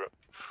little bit.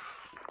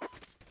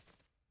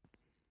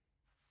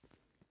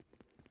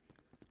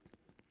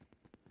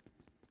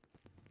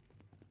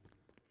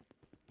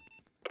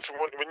 So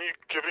when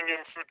you're giving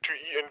him food to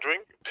eat and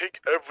drink, take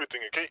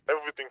everything, okay?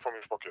 Everything from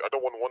his pocket. I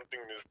don't want one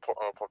thing in his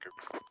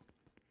pockets.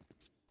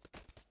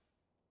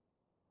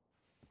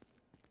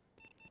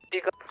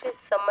 मुझे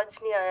समझ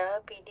नहीं आया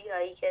PD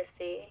आई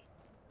कैसे?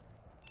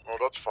 Oh,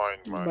 that's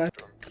fine, man.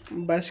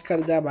 बस कर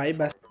जा भाई,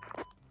 बस।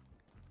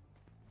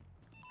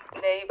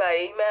 नहीं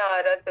भाई, मैं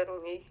आरा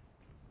करूँगी।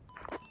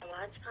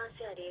 आवाज कहाँ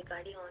से आ रही है?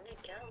 गाड़ी ऑन है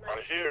क्या?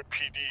 I hear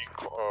PD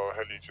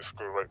heli just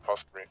go right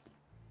past me.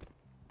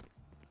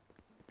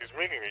 He's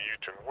making a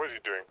U-turn. What is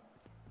he doing?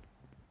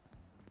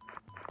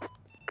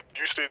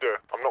 You stay there.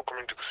 I'm not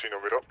coming to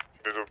casino. Wait up.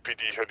 There's a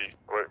PD heli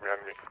right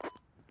behind me.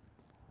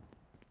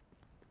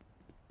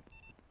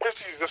 Yes,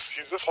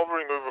 he's just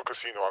hovering over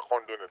casino. I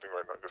can't do anything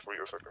right now. Just wait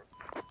a second.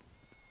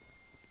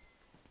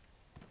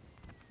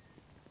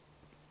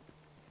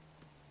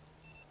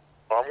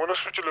 I'm gonna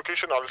switch your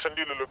location. I'll send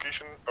you the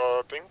location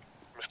thing,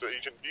 Mr.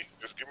 Agent B.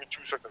 Just give me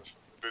 2 seconds.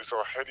 There's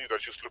a heli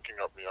that's just looking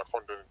at me. I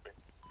can't do anything.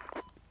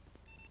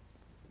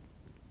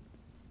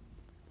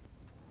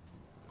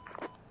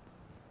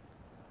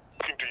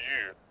 Looking to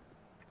you.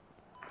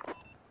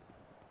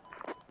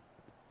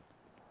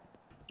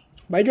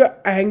 भाई जो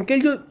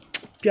ankle जो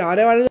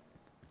प्यारे वाले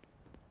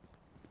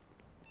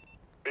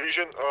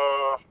Agent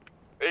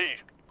A.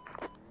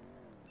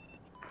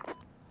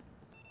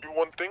 Do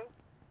one thing.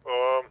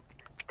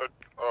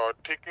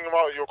 Taking him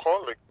out of your car,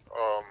 like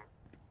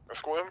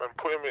escort him and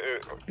put him in.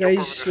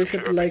 Guys, we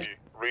should like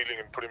railing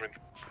and put him in.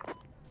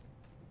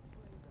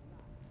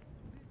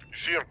 You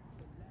see him?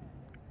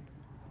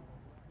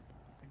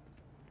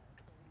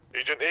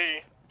 Agent A,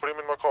 put him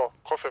in my car.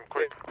 Cuff him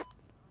quick.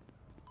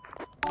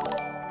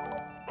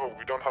 Oh,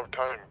 we don't have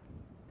time.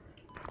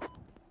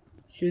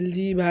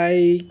 जल्दी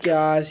भाई,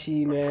 क्या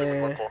scene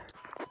है?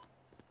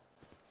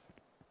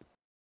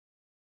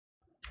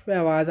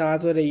 आवाज आ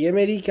तो रही है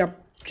मेरी, क्या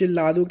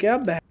चिल्ला दूं क्या?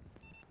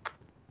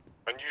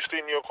 And you stay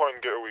in your car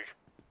and get away,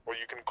 or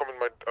you can come in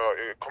my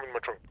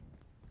trunk.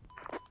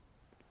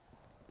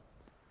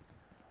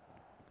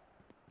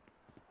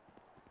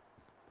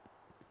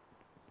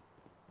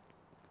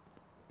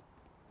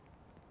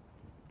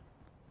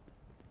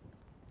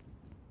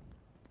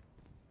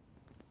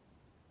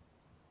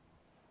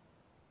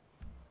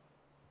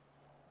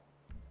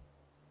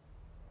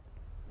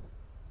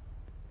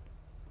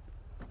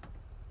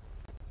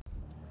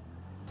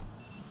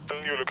 Tell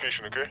me your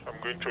location, okay? I'm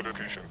going to a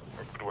location.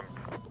 A good one.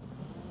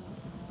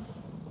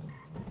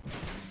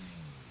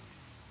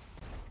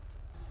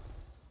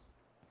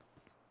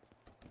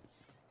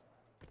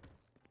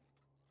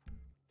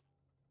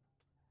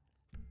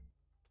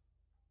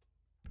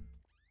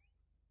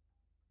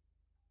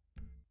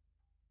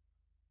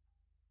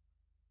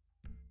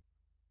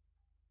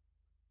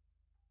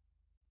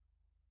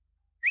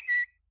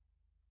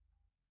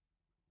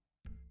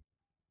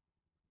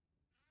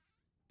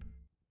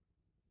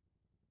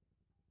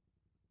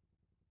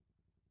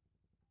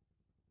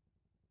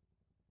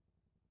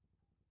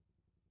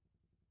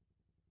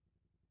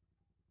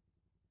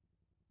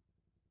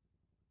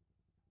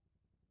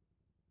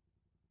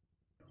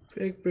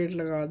 Fake पेट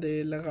लगा दे,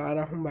 लगा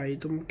रहा हूँ भाई।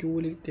 तुम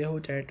क्यों लिखते हो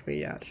चैट में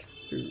यार?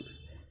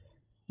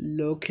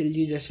 लोग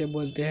खिलजी जैसे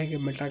बोलते हैं कि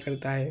मटा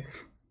करता है।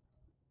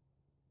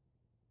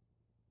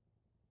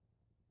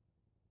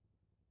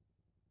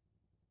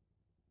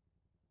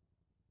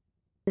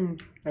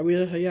 अभी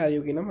तो सही आ रही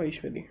होगी ना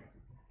महेश्वरी?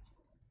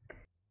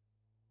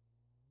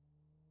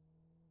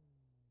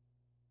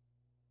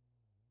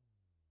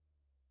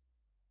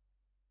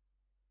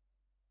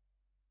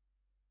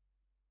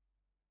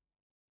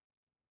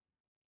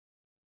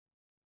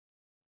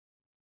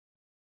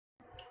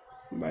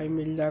 भाई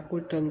मिल जा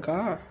कुछ ढंग का।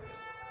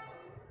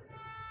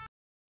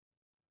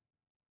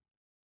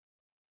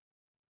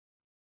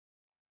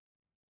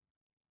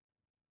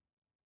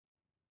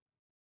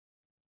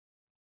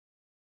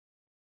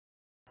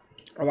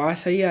 आवाज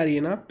सही आ रही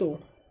है ना अब तो?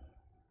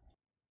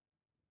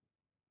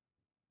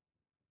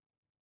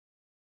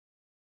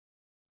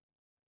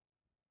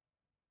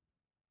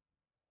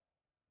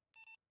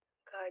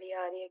 गाड़ी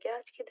आ रही है क्या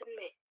आज के दिन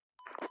में?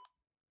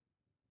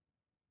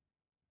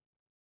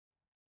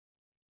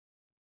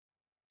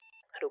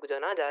 रुक जाओ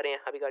ना, जा रहे हैं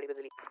अभी, गाड़ी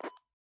बदली।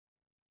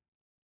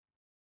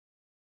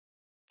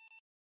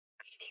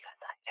 पीडी का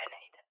साइरन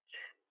है इधर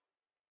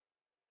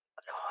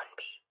और हॉर्न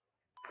भी।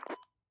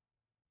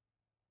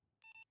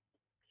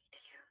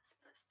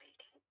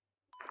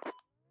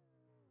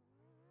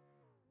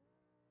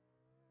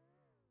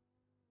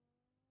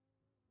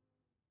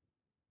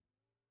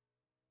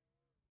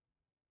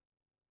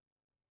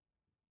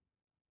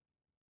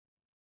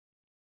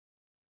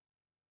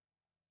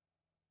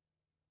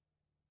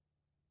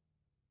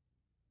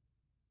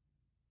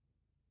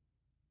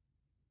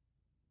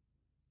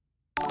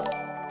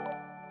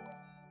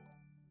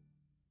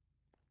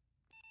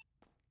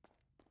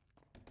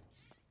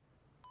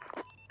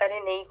 अरे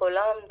नहीं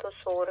खोला, हम तो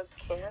सो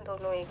रखे हैं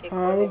दोनों एक एक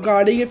हाँ कोने वो में।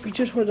 गाड़ी के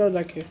पीछे सो जाओ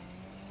जाके।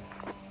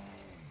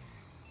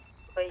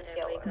 वही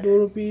क्या हुआ? 2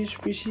 रुपीस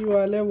पीसी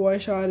वाले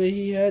वॉइस आ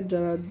रही है,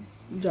 जरा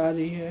जा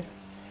रही है।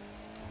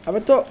 अबे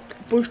तो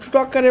पुश टू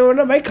टॉक करे हो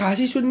ना भाई,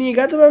 खांसी सुननी है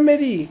क्या तुम्हें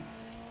मेरी?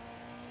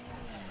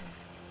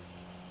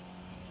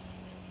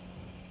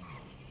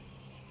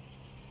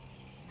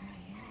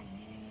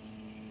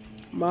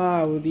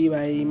 माऊदी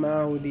भाई,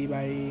 माऊदी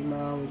भाई,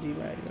 माऊदी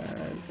भाई।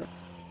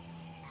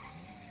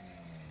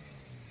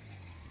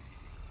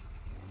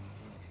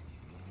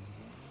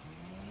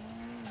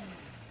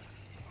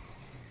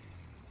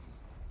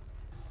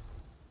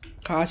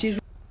 खांसी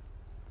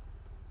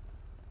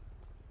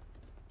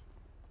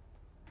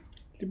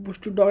पुश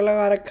टू टॉक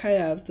लगा रखा है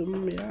यार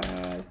तुम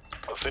यार।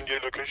 I'll send you a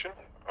location.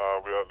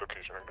 We are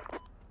location again.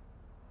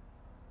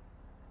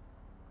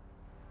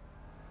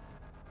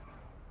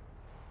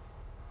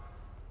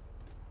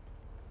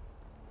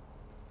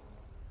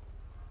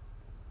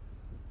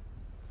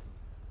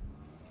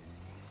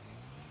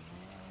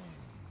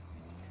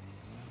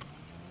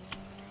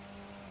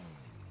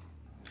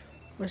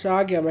 बस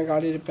आ गया मैं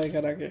गाड़ी रिपेयर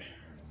करा के।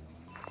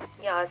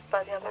 ये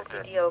आसपास यहाँ पर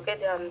पीडी है, ओके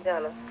ध्यान से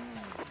आना।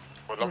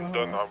 Well, I'm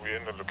done now. We're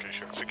in the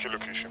location. Secure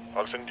location.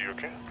 I'll send you,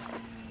 okay?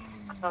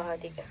 हाँ हाँ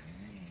ठीक है।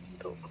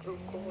 तो ब्रूक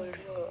को बोल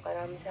रही हूँ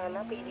आराम से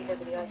आना, पीडी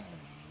लग रही है आज।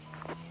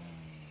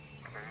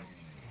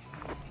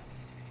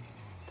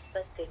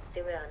 बस देखते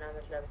हुए आना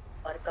मतलब,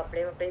 और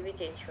कपड़े वपड़े भी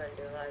चेंज कर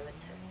लियो गारमेंट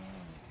से।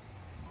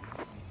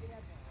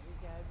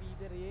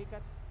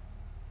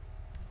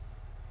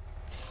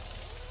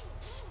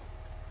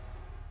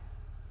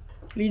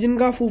 लीजन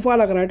का फूफा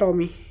लग रहा है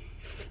टॉमी।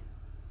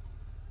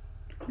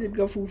 लीजन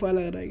का फूफा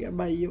लग रहा है क्या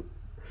भाइयों?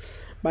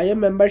 भाइयों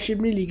मेंबरशिप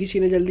नहीं ली किसी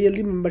ने, जल्दी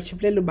जल्दी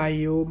मेंबरशिप ले लो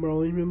भाइयों।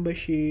 ब्राउन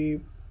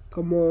मेंबरशिप,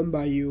 कम ऑन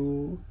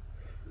भाइयों।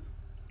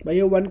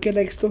 भाइयों 1K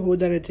लाइक्स तो हो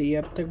जाने चाहिए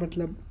अब तक,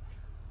 मतलब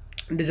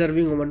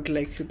डिजर्विंग हो 1K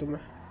लाइक्स से तुम्हें।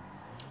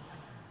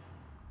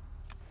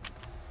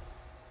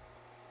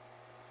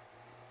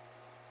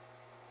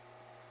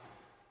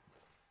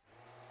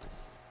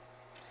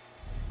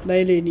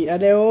 नहीं लेनी।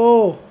 अरे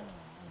ओ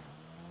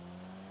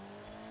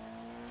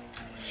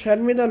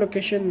send me the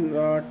location,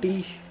 T.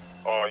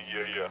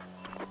 Yeah.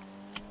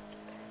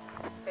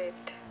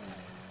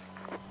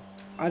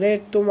 अरे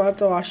तुम आ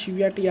तो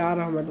आशिविया टी आ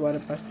रहा हूँ मैं तुम्हारे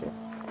पास तो।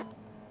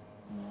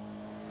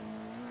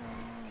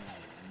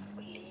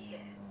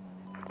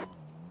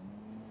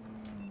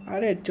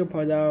 अरे चुप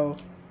हो जाओ।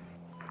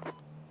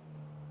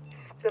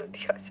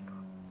 जल्दी आ जाओ।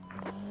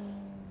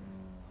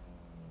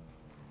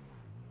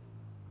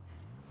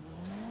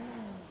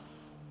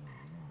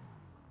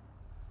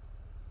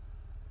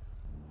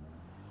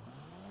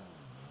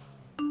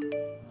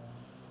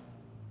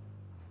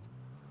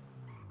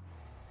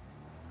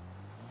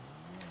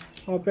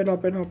 ओपन।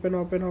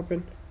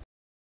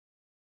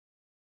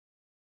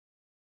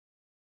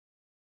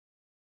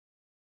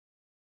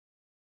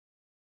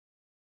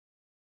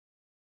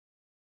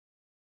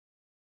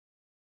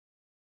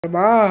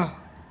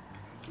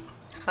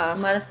 हाँ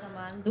तुम्हारा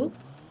सामान दो,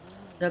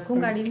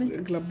 रखूं गाड़ी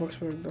में? ग्लव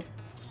बॉक्स में रख दो।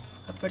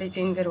 कपड़े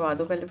चेंज करवा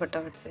दो पहले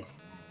फटाफट से।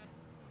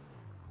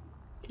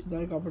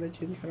 किधर कपड़े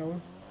चेंज कराऊं?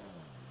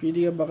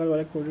 पीडी के बगल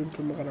वाले कोल्ड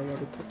रूम में कराऊंगा।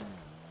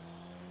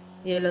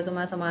 रुको ये लो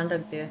तुम्हारा सामान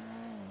रख दिया।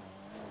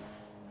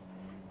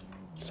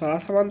 सारा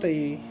सामान तो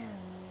यही।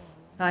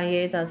 हाँ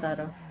ये था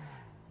सारा।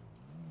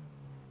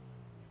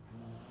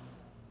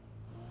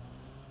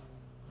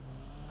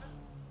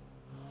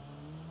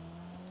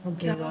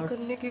 क्या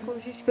करने की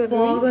कोशिश कर रही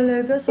है? पागल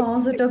है क्या?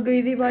 सांस अटक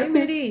गई थी भाई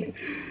मेरी।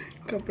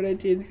 कपड़े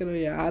चेंज करो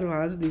यार,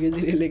 वहां से धीरे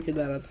धीरे लेके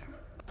जा रहा था।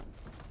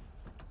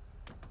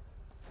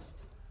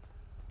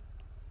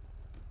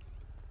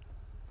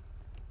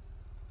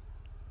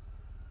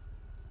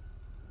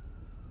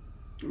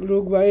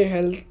 रुक भाई,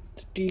 हेल्थ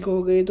ठीक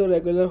हो गई तो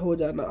रेगुलर हो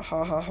जाना।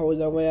 हाँ हाँ हो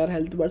जाऊंगा यार,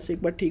 हेल्थ बस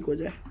एक बार ठीक हो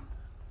जाए।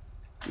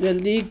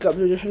 जल्दी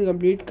कंप्लीशन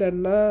कंप्लीट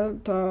करना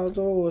था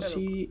तो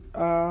उसी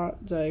आ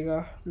जाएगा।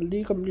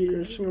 जल्दी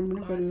कंप्लीशन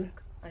कंप्लीट कर ले।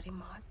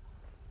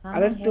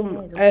 अरे तुम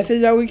ऐसे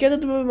जाओगे क्या? तो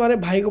तुम्हारे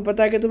भाई को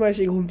पता है कि तुम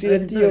ऐसे घूमती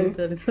रहती हो।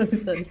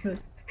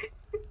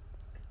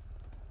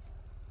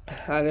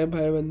 अरे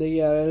भाई बंदे की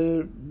यार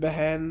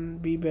बहन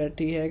भी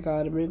बैठी है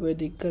कार में, कोई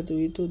दिक्कत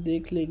हुई तो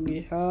देख लेंगे।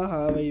 हाँ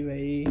हाँ भाई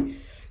भाई,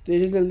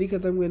 रेशन जल्दी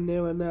ख़त्म करने,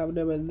 वरना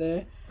अपने बंदे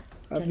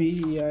अभी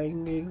ही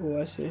आएंगे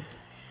गोवा से।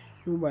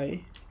 क्यों भाई?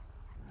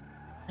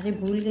 अरे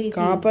भूल गई थी।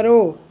 कहाँ पर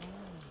हो?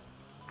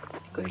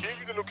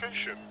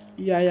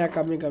 या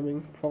कमिंग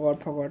कमिंग,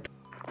 फॉरगॉट।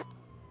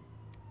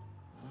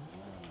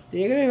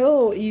 देख रहे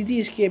हो, इजी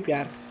एस्केप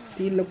यार,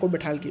 3 लोग को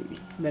बैठा के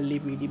भी। नल्ली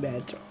पीली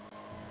बैच।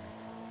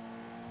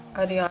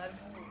 अरे यार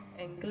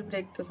एंकल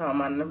ब्रेक तो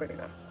मारना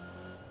पड़ेगा यार।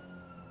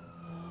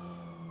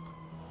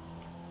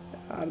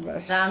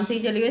 बस आराम से ही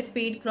चलिए,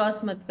 स्पीड क्रॉस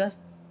मत कर।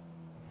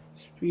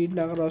 स्पीड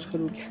ना क्रॉस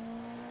करूँ क्या?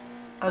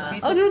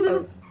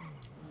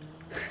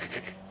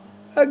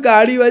 अरे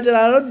गाड़ी में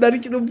चला रहा हूँ, डर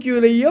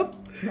क्यों रही हो?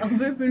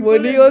 वो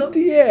नहीं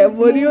होती है,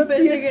 वो नहीं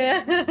होती है,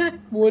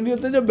 वो नहीं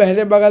होता जो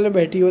बहने बगल में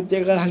बैठी होती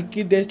है, अगर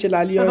हल्की तेज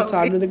चला लिया और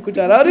सामने से कुछ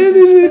आ रहा है,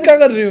 अरे क्या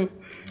कर रहे हो?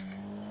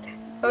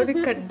 और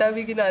खड्डा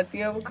भी गिनाती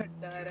है, वो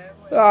खड्डा आ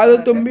रहा है।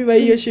 तो तुम भी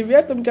वही हो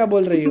शिव्या, तुम क्या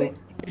बोल रही हो?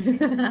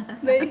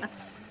 नहीं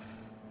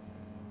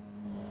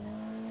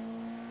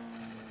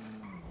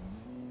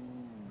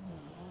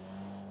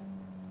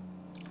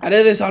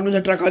अरे सामने से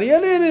ट्रक आ रही है।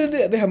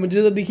 अरे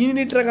मुझे तो दिखी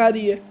नहीं ट्रक आ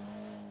रही है।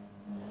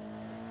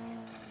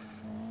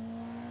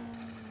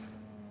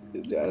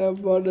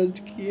 बहुत डर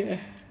की है।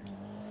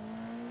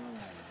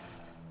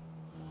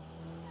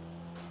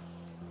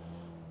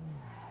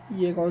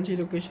 ये कौन सी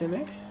लोकेशन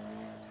है?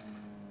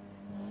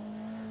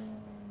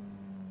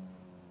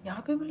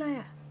 यहाँ पे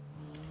बुलाया?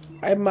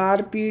 अरे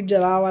मारपीट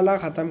जला वाला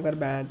खत्म कर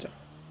बैच।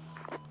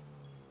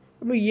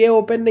 अब ये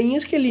ओपन नहीं है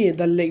इसके लिए,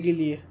 दल्ले के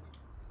लिए।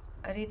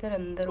 अरे इधर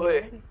अंदर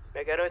ओए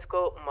मैं कह रहा हूँ इसको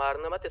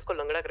मारना मत, इसको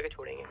लंगड़ा करके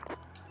छोड़ेंगे।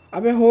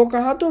 अबे हो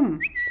कहाँ तुम?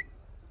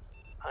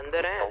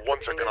 अंदर हैं। 1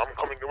 second, I'm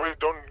coming.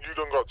 Wait, you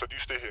don't go outside. You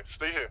stay here.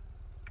 Stay here.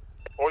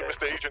 Oh,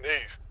 Mr. Agent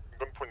A's.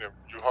 Gun point him.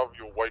 You have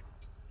your white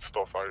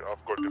stuff.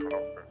 I've got different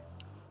outfit.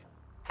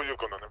 Put your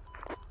gun on him.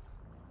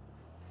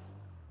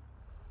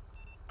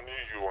 I knew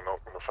you were not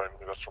gonna find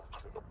me. That's what I'm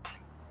coming up.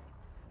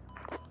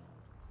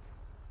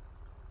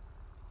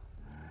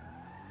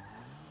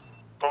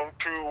 Come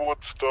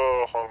towards the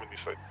Harmony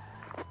side.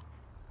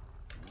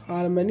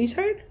 Harmony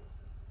side?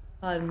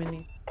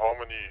 Harmony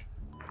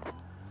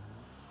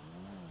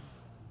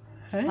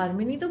है?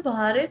 Harmony तो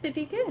बाहर है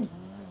city के।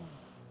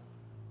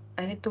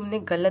 अरे तुमने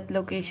गलत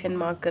location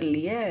mark कर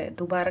ली है,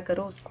 दोबारा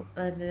करो उसको।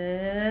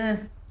 अरे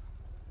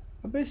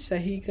अबे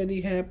सही करी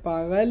है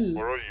पागल।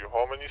 Where are you?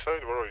 Harmony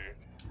side? Where are you?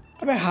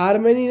 अबे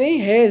हारमनी नहीं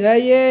है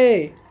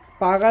ये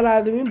पागल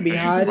आदमी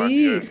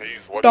Bihari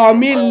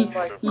Tommy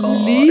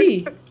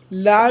Lee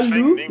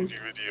Lalu.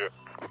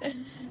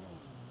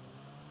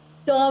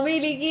 Tommy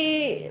Lee की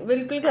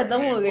बिल्कुल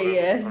खत्म हो गई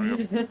है।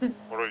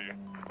 Where are you?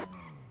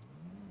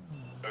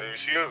 You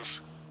see us?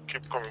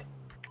 Keep coming.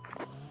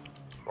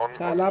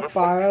 साला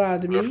पागल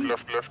आदमी।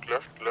 Left.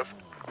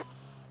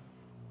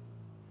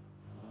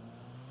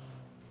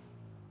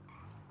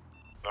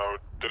 Now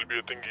there'll be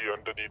a thingy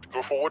underneath.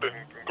 Go forward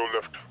and go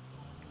left.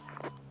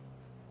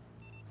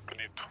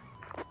 Beneath.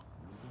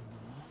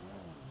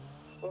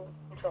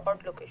 It's a hard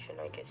location,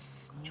 I guess.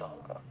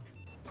 Chonga.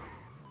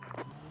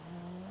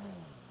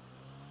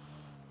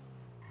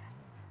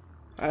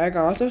 आया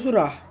कहाँ से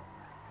सुरा?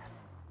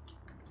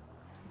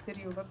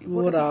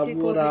 वो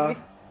रहा।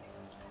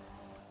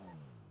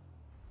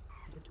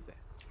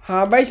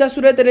 हाँ भाई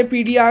ससुर है तेरे,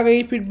 पीढ़ी आ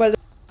गई फिर बज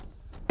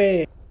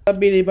तब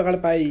भी नहीं पकड़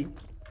पाई।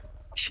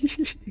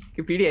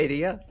 पीढ़ी आई थी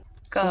क्या?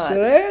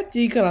 ससुर है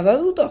चीख रहा था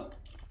तू तो।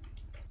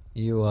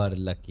 You are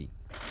lucky.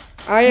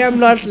 I am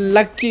not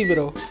lucky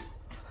bro.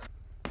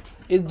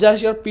 It's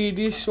just your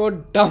PD is so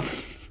dumb.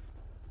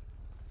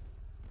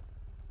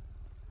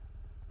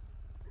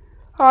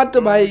 हाँ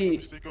तो भाई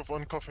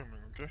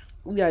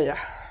या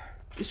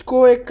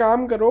इसको एक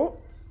काम करो,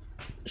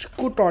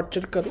 इसको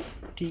टॉर्चर करो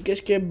ठीक है,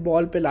 इसके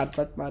बॉल पे लात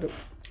मत मारो,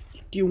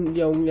 इसकी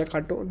उंगलियां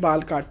काटो,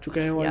 बाल काट चुके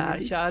हैं यार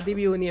शादी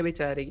भी होनी है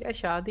बेचारे की, यार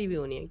शादी भी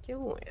होनी है,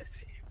 क्यों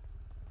ऐसे?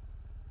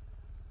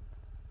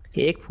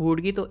 एक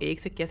फूड की तो एक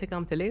से कैसे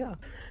काम चलेगा?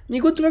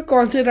 निको तुम्हें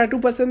कौन से टैटू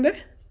पसंद है?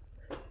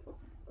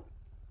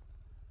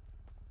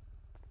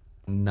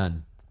 None.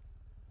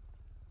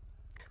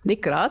 नहीं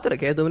करा तो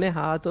रखे तुमने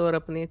हाथ और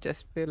अपने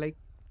चेस्ट पे like.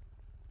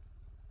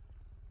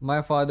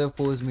 My father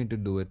forced me to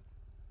do it.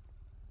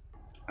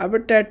 अबे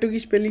टैटू की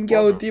स्पेलिंग क्या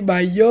होती है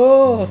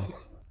भाइयों?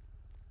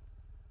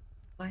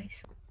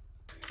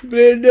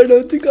 ब्रेन डेड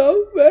हो चुका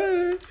हूँ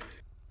मैं।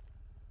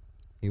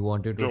 He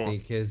wanted to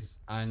take his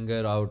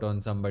anger out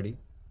on somebody.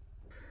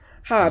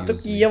 हाँ तो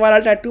कि ये वाला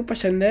टैटू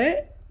पसंद है,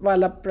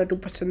 वाला टैटू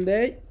पसंद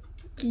है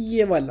कि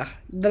ये वाला?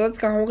 दर्द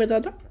कहाँ होगा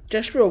ज़्यादा?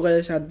 चेस्ट पे होगा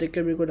जैसे हाथ देख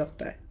के मेरे को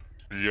लगता है।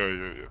 Yeah.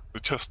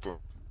 The chest one.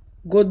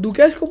 गोद दूँ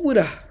क्या इसको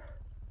पूरा?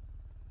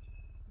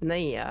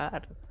 नहीं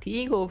यार,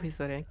 ठीक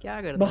ऑफिसर है, क्या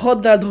करता है? बहुत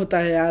दर्द होता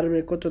है यार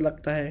मेरे को तो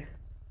लगता है।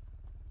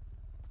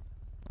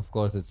 Of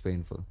course it's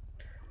painful.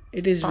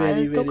 It is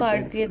very तो very काट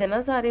painful. दिए थे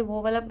ना सारे,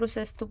 वो वाला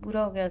प्रोसेस तो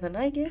पूरा हो गया था ना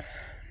आई गेस।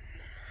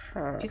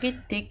 हाँ। क्योंकि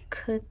दिख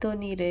तो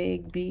नहीं रहे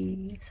एक भी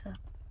ऐसा।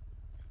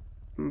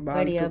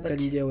 बाल तो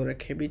गंजे हो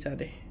रखे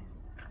बेचारे।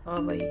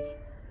 हाँ भाई,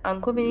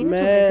 आंखों में नहीं ना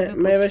छुपे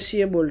कभी मैं वैसे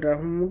ये बोल रहा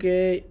हूँ कि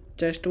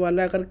चेस्ट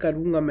वाला अगर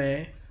करूँगा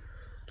मैं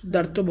तो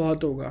दर्द तो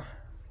बहुत होगा,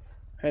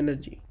 है ना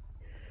जी?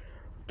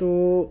 तो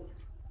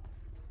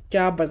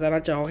क्या आप बताना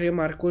चाहोगे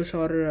मार्कोस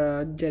और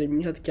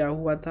जेरेमी के साथ क्या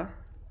हुआ था?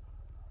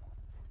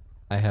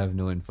 I have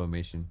no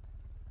information.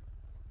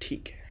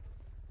 ठीक है।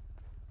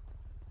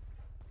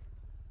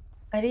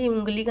 अरे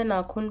उंगली का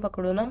नाखून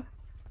पकड़ो ना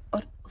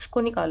और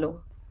उसको निकालो,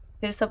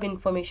 फिर सब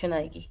इंफॉर्मेशन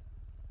आएगी।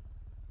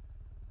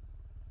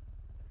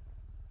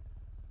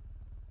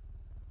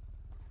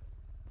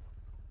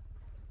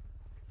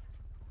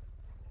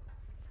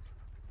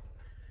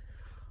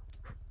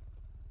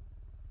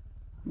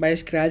 भाई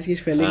स्क्रैच की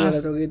स्पेलिंग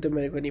गलत होगी तो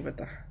मेरे को नहीं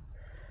पता।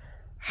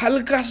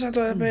 हल्का सा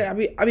तो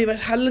अभी अभी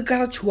बस हल्का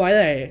सा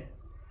छुआया है,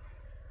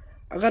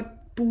 अगर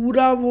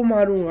पूरा वो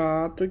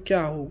मारूंगा तो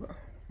क्या होगा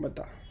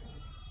बता।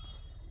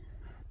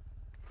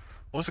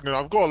 Once again,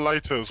 I've got a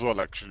lighter as well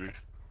actually.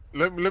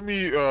 Let me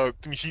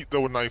heat the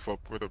knife up.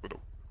 Wait up.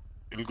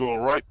 It'll go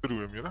right through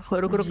him, you know?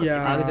 रुक Get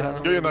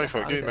your knife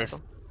out. Get your knife.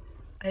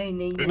 अरे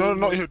नहीं No,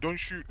 not here. Don't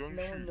shoot.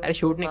 अरे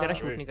shoot नहीं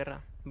कर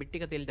रहा, मिट्टी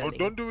का तेल डाल।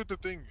 Don't do it the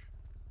thing.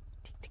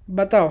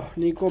 बताओ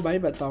निको भाई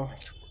बताओ।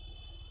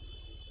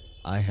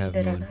 I have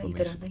no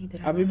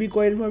information. अभी भी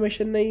कोई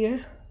इन्फॉर्मेशन नहीं है?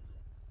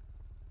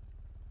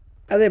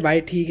 अरे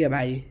भाई ठीक है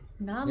भाई।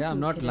 नाम Yeah,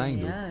 I'm not पूछ रहे lying,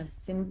 हैं dude. यार,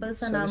 सिंपल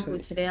सा नाम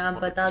पूछ रहे हैं,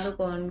 आप बता दो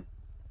कौन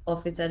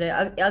ऑफिसर है।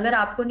 अगर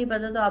आपको नहीं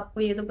पता तो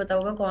आपको ये तो पता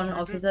होगा कौन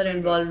ऑफिसर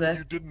इन्वॉल्व है।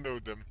 You did know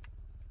them,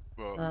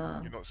 but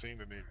you're not saying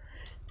the name.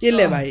 ये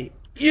ले भाई,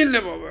 ये ले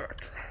बाबा।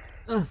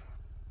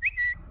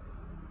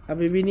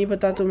 अभी भी नहीं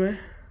पता तुम्हें?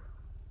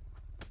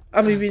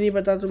 अभी भी नहीं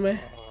पता तुम्हें?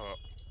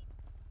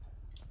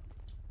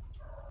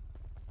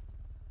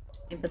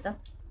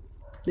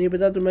 नहीं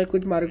पता तुम्हें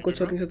कुछ मार्को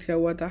के साथ क्या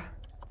हुआ था?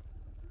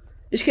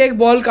 इसके एक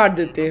बॉल काट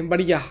देते हैं,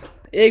 बढ़िया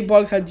एक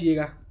बॉल खा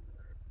जिएगा।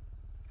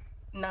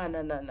 ना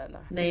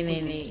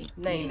नहीं।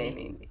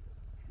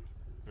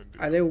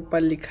 अरे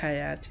ऊपर लिखा है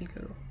यार, चिल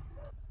करो।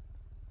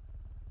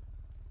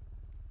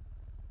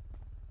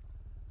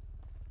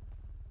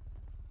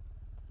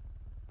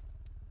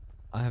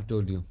 I have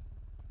told you.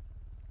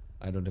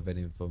 I don't have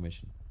any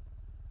information.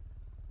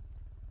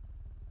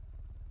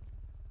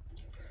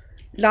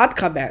 लात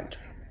खा band.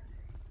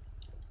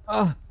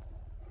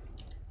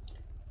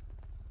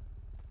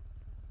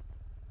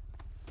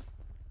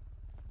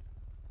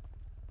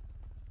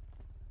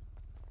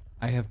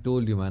 I have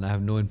told you man, I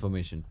have no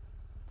information.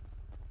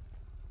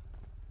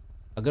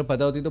 अगर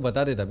पता होती तो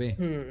बता देता बे।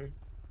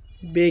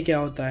 बे क्या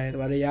होता है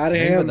तुम्हारे यार?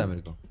 नहीं है पता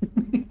मेरे को।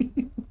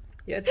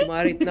 यार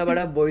तुम्हारा इतना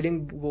बड़ा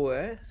बॉइलिंग वो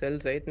है,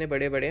 सेल्स है इतने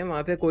बड़े बड़े हैं,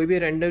 वहाँ पे कोई भी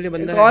रैंडमली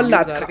बंदा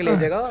उतार के ले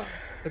जाएगा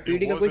तो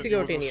पीडी का कोई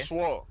सिक्योरिटी नहीं है।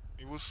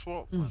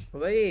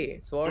 भाई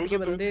स्वॉट के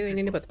बंदे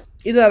इन्हें नहीं पता।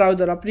 इधर आओ,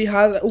 इधर अपनी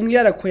हाथ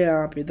उंगलियां रखो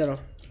यहाँ पे, इधर आओ,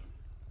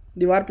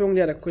 दीवार पे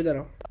उंगलियां रखो, इधर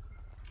आओ।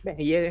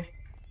 ये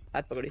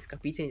हाथ पकड़, इसका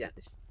पीछे नहीं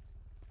जाते।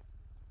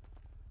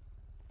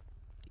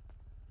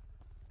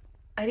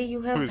 अरे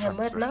यू हैव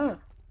हैमर ना।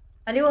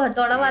 अरे वो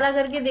हथौड़ा वाला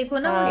करके देखो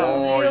ना,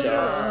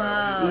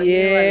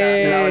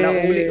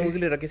 ये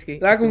उंगली रख इसकी,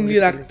 रख उंगली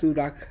रख, तू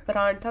रख।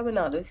 परांठा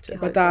बना दो इसके।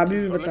 बता अभी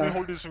भी बता।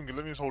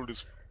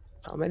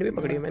 मैंने भी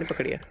पकड़ी है, मैंने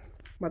पकड़ी है।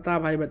 बता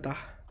भाई बता,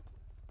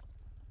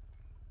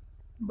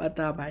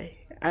 बता भाई।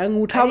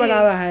 अंगूठा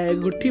बना रहा है,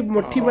 गुट्ठी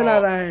मुट्ठी बना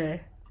रहा है।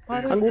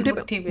 अंगूठे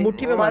पे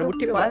मुट्ठी पे मार,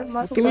 मुट्ठी पे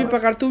मार। तू भी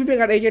पकड़, तू भी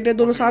पकड़, एक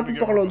दोनों साथ में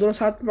पकड़ो, दोनों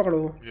साथ में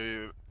पकड़ो।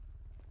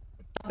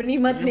 अपनी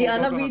मत ले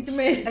आना बीच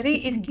में। अरे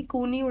इसकी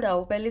कूनी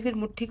उड़ाओ पहले, फिर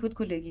मुट्ठी खुद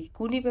खुलेगी।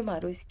 कूनी पे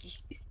मारो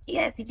इसकी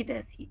ऐसी की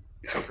तैसी।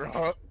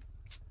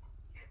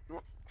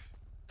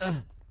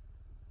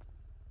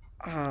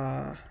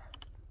 हाँ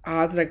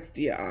हाथ रख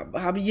दिया।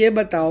 अब ये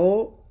बताओ,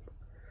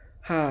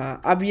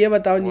 हाँ अब ये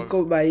बताओ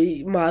निको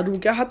भाई, मारूं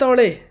क्या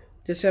हथौड़े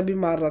जैसे अभी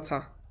मार रहा था?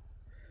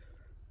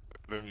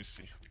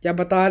 क्या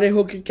बता रहे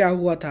हो कि क्या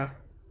हुआ था?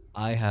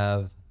 I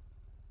have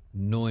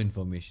no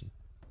information.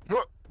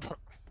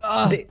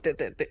 दे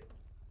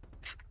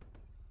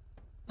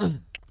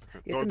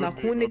ये तो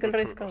नाखून निकल रहा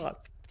है इसका।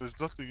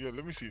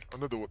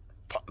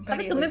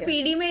 अबे तुम्हें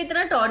पीडी में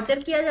इतना टॉर्चर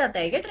किया जाता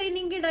है क्या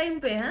ट्रेनिंग के टाइम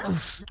पे? हाँ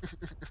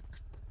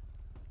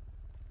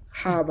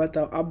हाँ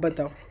बताओ, अब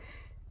बताओ,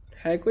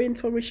 है कोई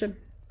इन्फॉर्मेशन?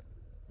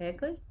 है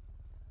कोई?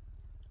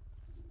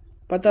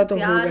 पता तो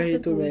प्यार होगा ही से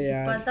तुम्हें पूछ,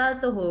 यार, पता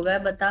तो होगा,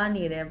 बता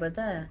नहीं रहे,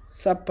 पता है।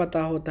 सब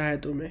पता होता है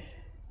तुम्हें।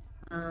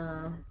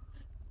 हाँ,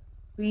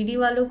 पीडी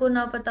वालों को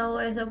ना पता हो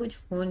ऐसा कुछ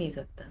हो नहीं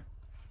सकता।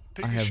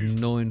 I have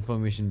no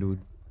information, dude.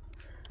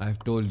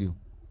 I've told you.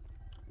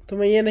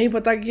 तुम्हें ये नहीं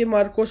पता कि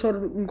मार्कोस और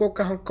उनको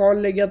कहाँ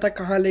कौन ले गया था,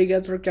 कहाँ ले गया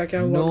था और क्या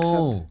क्या हुआ उनके साथ?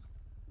 No.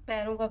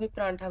 पैरों का भी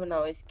परांठा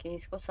बनाओ इसके,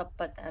 इसको सब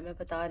पता है, मैं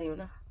बता रही हूँ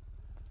ना।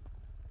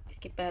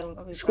 इसके पैरों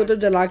का भी इसको तो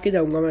जला के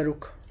जाऊंगा मैं,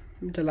 रुक।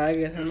 जलाया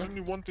गया था There's ना।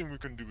 only one thing we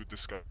can do with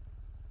this guy.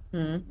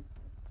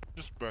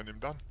 Just burn him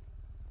down.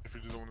 If he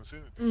doesn't want to say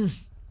it.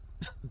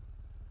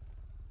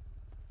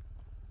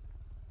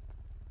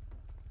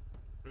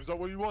 Is that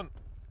what you want?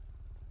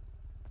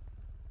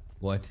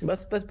 What?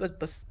 बस बस बस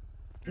बस।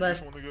 You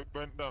just want to get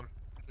burnt down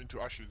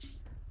into ashes.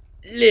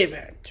 ले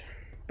बैठ,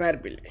 पैर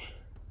पे ले।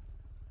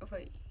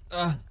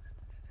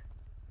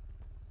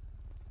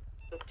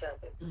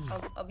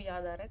 अब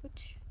याद आ रहा है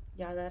कुछ?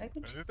 याद आ रहा है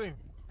कुछ? Anything?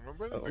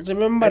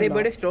 Remember अरे now.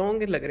 बड़े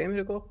स्ट्रॉन्ग लग रहे हैं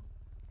मेरे को।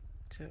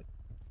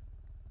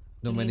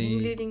 No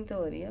Bleeding तो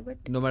हो रही है,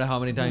 but no matter how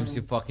many times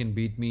you fucking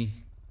beat me,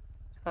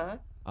 हाँ?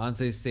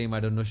 answer is same. I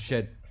don't know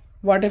shit.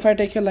 What if I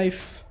take your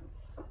life?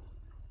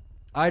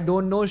 I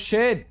don't know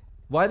shit.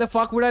 Why the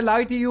fuck would I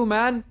lie to you,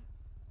 man?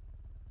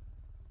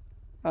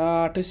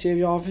 To save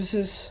your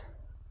offices.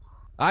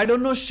 I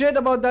don't know shit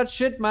about that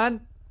shit, man.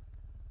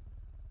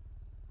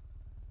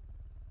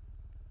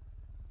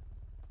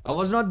 I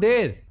was not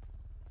there.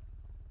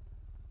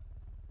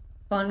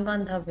 कौन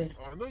कौन था फिर?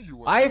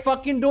 I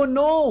fucking don't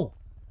know.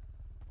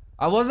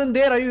 I wasn't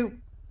there. Are you?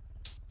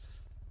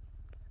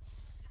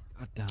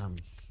 God damn.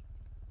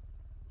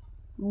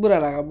 बुरा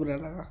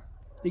लगा,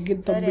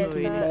 लेकिन तब sir भी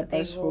ऐसा मेरे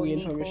पास देखो, होगी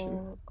निको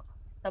इन्फॉर्मेशन।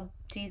 सब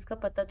चीज का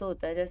पता तो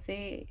होता है,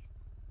 जैसे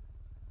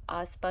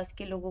आसपास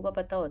के लोगों का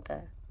पता होता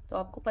है, तो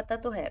आपको पता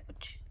तो है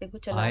कुछ। देखो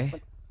चला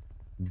I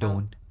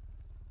don't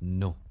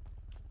know.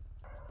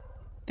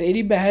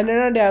 तेरी बहन है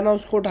ना डियाना,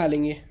 उसको उठा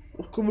लेंगे,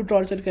 उसको भी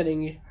टॉर्चर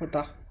करेंगे,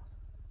 बता।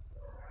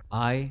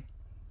 I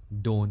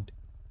don't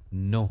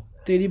know.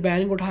 तेरी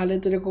बहन को उठा ले,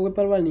 तेरे को कोई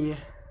परवाह नहीं है।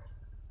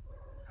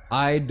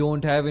 I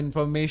don't have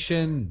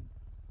information.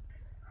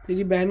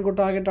 तेरी बहन को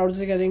उठा के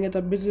टॉर्चर करेंगे,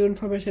 तब भी तुझे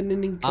इन्फॉर्मेशन नहीं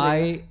निकलेगा।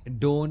 I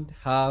don't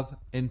have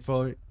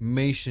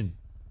information.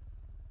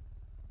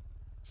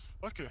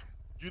 Okay,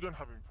 you don't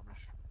have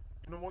information.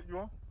 You know what you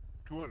are?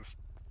 To us,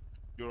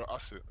 you're an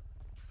asset.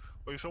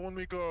 Okay, someone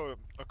make a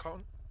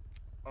account.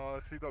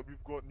 Say that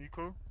we've got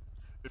Nico.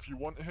 If you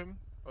want him,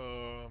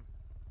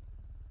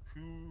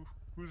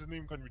 whose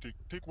name can we take?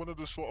 Take one of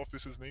the SWAT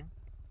officers' name.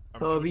 And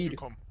tell him Veer. to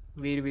come.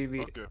 Veer.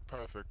 Okay,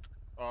 perfect.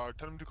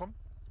 Tell him to come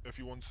if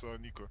he wants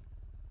Nico.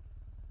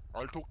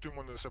 I'll talk to him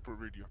on a separate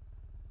radio.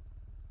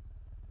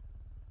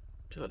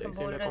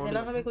 बोल रहे थे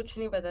ना हमें कुछ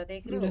नहीं पता,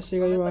 देख रहे हो? जैसे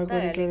कभी हमें वहाँ पता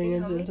को है, करेंगे,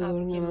 लेकिन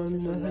हमें आपके मुंह से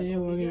सुनना है,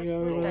 तो भैया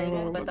कुछ टाइम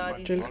है, बता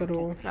चिल दीजिए।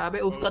 करो। अबे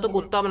उसका तो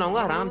कुत्ता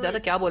बनाऊंगा, हराम ज्यादा।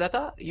 क्या बोला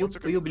था? You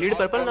bleed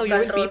purple, now you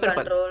will pee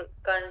purple.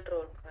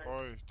 Control.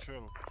 Alright,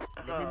 chill.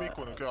 Let me make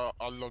one. Okay,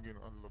 I'll log in.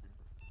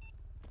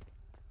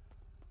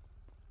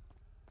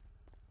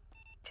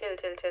 Chill.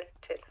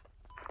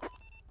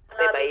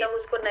 अभी तक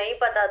उसको नहीं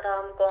पता था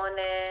हम कौन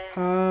है।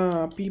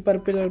 हाँ, पीपर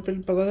पिलर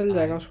पता चल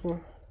जाएगा उसको।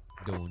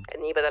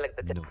 नहीं पता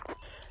लगता।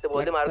 तो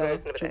बोलते मार को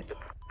उसने बताया।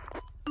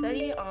 सर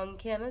ये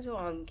आंखें है ना, जो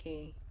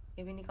आंखें,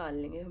 ये भी निकाल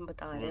लेंगे, हम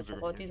बता रहे हैं।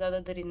 बहुत ही ज्यादा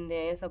दरिंदे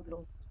हैं सब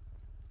लोग।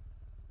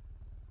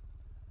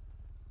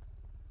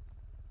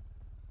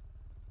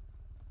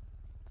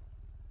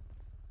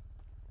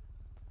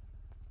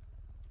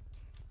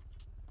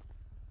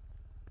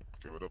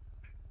 Okay, what up?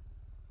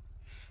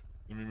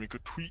 Let me make a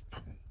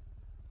tweet.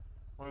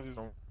 Why is it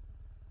on?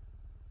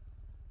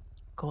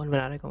 कौन बना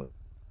रहा है कौन?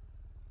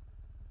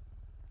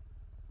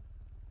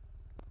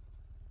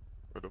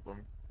 What up,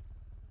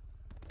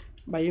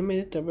 भाई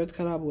मेरी तबीयत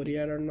खराब हो रही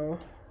है, I don't know.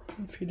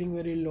 I'm feeling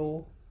very low.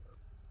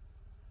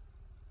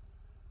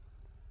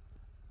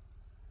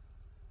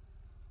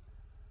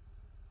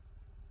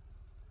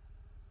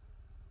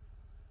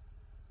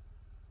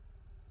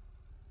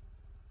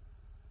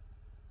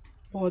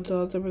 बहुत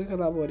ज़्यादा तबीयत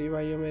खराब हो रही है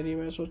भाई मेरी।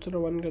 मैं सोच रहा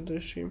हूँ बंद कर दूँ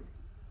स्ट्रीम।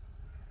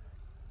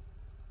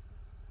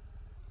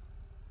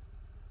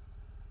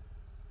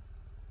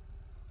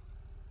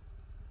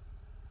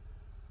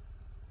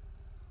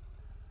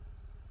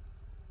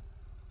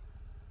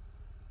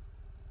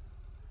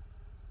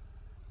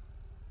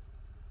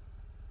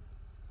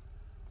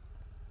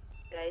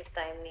 Guys,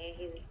 time नहीं है,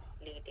 he's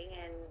bleeding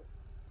and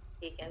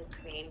he can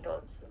faint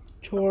also.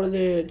 छोड़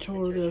दे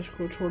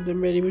उसको, छोड़ दे।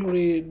 मेरी भी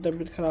थोड़ी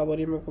तबीयत खराब हो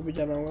रही है, मेरे को भी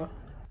जाना होगा।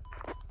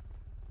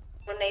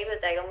 वो नहीं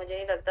बताएगा, मुझे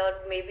नहीं लगता,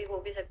 और मे भी हो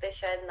भी सकता है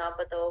शायद ना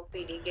पता हो।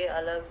 पीडी के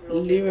अलग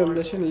लोग leave him,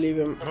 listen, leave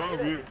him.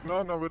 No,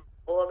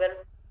 वो अगर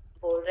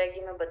बोल रहा है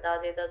कि मैं बता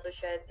देता तो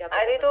शायद क्या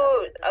अरे तो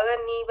अगर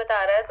नहीं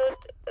बता रहा है तो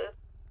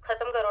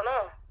खत्म करो ना,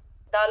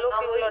 डालो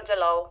फ्यूल और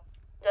जलाओ।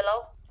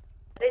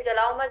 अरे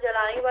जलाओ मत,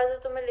 जलाने के बाद तो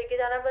तुम्हें लेके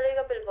जाना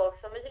पड़ेगा पिल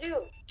बॉक्स, समझ रही हो?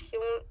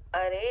 क्यों?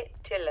 अरे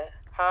चिल है।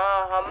 हाँ,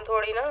 हम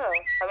थोड़ी ना,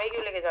 हमें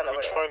क्यों लेके जाना It's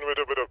पड़ेगा? fine, wait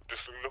up.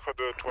 Just look at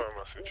the Twitter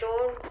message.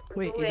 Don't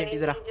Wait, do agent anything,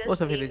 इधर आ। just वो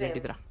सफेद leave एजेंट him.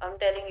 इधर आ। I'm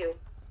telling you.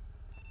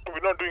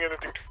 We're not doing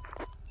anything.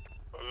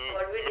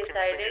 What we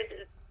decided,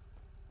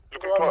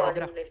 go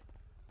accordingly.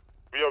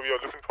 We are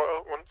looking for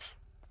ones.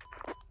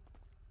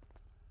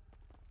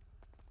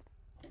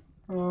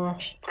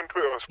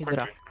 इधर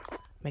आ।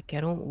 मैं कह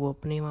रहा हूँ वो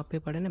अपने वहाँ पे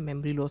पड़े ना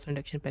मेमोरी लॉस एंड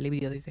एक्शन पहले भी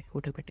दिया था इसे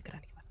उठक बैठ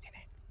कराने की बात देने।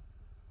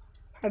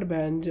 हट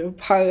बहन जो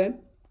पागल।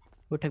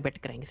 उठक बैठ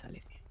कराएंगे साले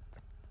से।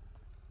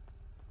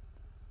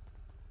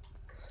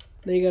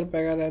 नहीं कर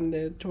पाएगा, रहने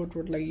दे, चोट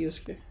वोट लगी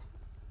उसके।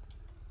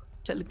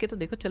 चल के तो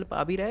देखो, चल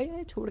पा भी रहा है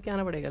या छोड़ के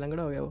आना पड़ेगा,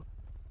 लंगड़ा हो गया वो।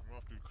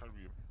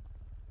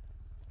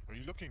 Are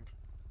you looking?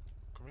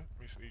 Come here,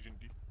 Miss Agent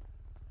D.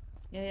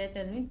 Yeah,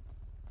 tell me.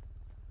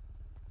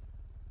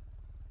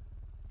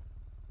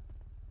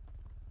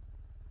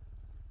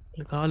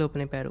 लगा लो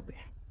अपने पैरों पे।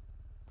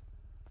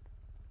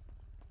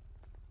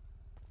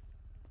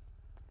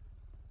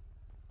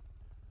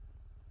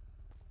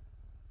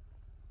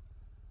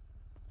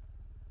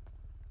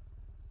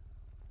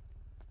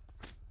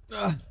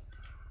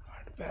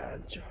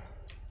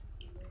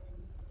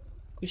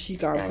 कुछ ही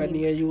काम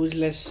करनी है,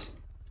 यूजलेस।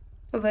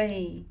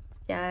 वही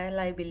क्या है,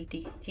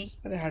 लाइबिलिटी जी।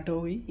 अरे हटो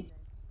हुई,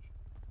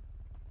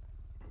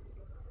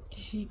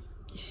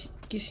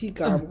 किसी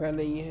काम का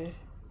नहीं है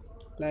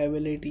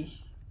लाइबिलिटी।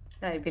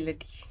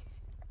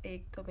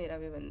 एक तो मेरा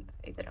भी बनता है।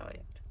 इधर आओ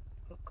यार,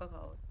 मुक्का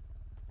खाओ।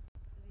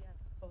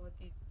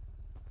 बहुत ही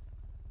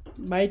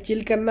भाई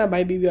चिल करना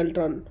भाई, बीबी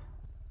Ultron.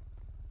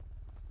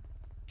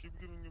 Keep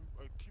giving him,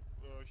 keep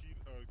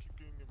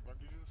giving him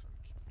bandages and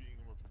keep beating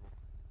him up, you know.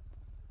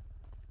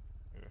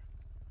 Yeah,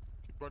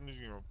 keep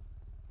bandaging him up.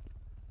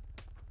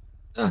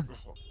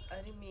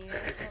 अरे मेरा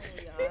खाओ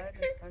यार,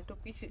 हटो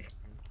पीछे।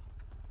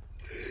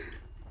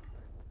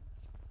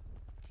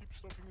 Keep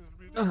stopping his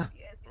breathing.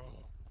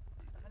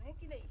 है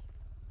कि नहीं?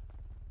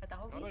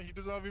 बताओगे? No, he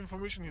doesn't have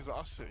information. He's an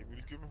asset.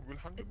 We'll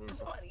hand him over.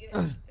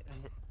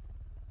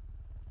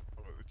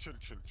 Chill.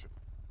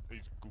 Hey,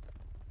 go.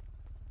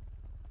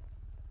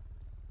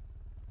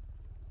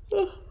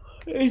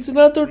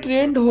 इतना तो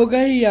ट्रेंड होगा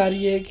ही यार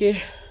ये कि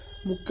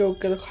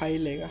मुक्के तो खा ही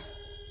लेगा।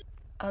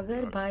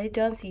 अगर बाय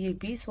चांस ये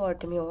भी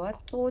स्वॉट में हुआ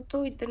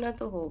तो इतना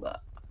तो होगा।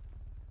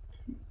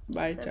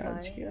 बाय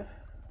चांस क्या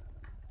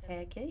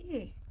है क्या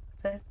ये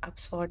सर? अब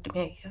स्वॉट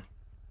में है क्या?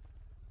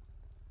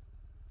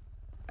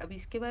 अब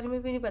इसके बारे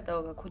में भी नहीं पता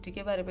होगा, खुद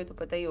के बारे में तो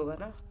पता ही होगा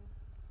ना।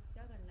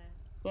 क्या करना है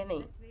या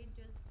नहीं?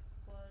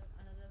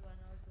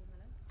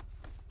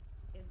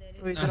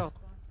 इधर आओ,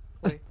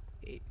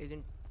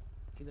 एजेंट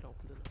इधर आओ।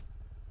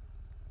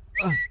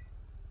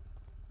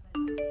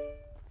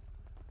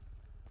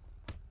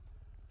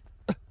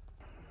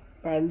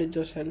 Bandage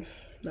yourself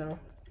now.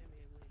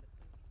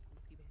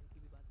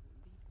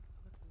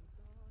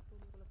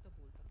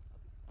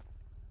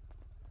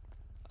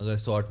 अगर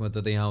शॉर्ट में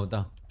होता तो यहाँ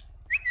होता।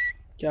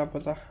 क्या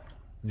पता?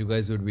 You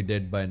guys would be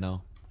dead by now.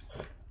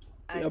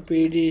 Your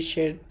PD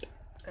shit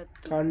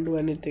can't do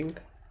anything.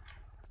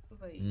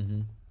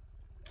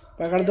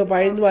 पकड़ तो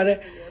पाई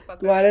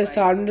तुम्हारे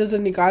सामने से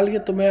निकाल के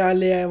तुम्हें आ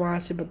ले आए वहाँ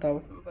से, बताओ।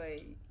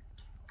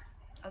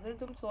 अगर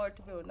तुम शॉर्ट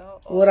में हो ना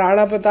वो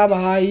राणा प्रताप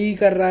ही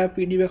कर रहा है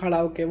पीडी में खड़ा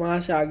होके, वहाँ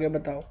से आगे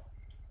बताओ।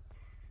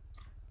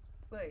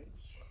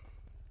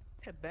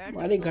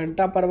 हमारी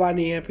घंटा परवाह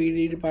नहीं है,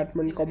 पीडी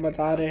डिपार्टमेंट को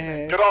बता रहे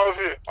हैं। Get out of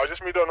here! I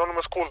just made an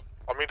anonymous call.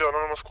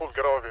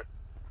 Get out of here.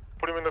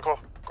 Put him in the car.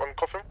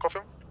 Cuff him.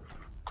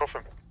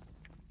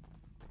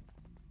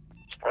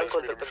 I just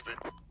made a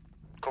mistake.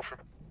 Cuff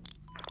him.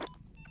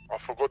 I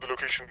forgot the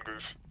location,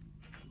 guys.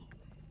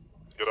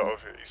 Get out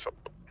of here, ASAP.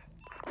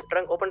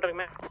 Trunk open, trunk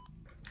में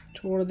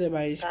छोड़ दे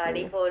भाई इसको।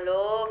 गाड़ी खोलो,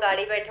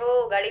 गाड़ी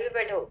पे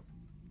बैठो।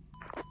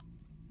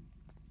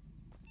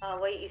 हाँ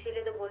वही,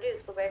 इसीलिए तो बोल रही हूँ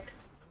उसको बैठ।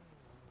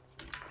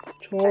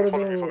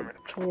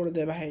 छोड़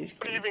दे भाई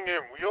इसको। Leaving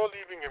him. We are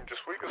leaving him.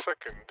 Just wait a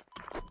second.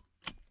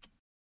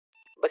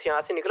 बस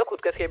यहाँ से निकलो, खुद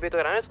का एस्केप भी तो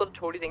कराना है, इसको तो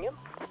छोड़ ही देंगे हम।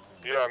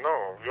 Yeah, no,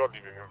 we are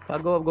leaving him.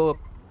 Go up.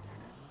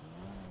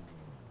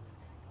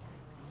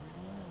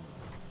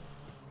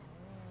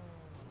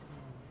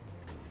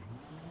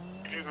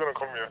 He's gonna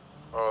come here.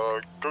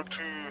 Go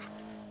to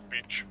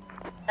beach.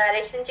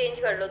 Direction change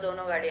कर लो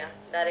दोनों गाड़ियाँ,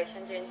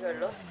 डायरेक्शन चेंज कर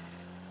लो।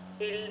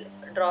 He'll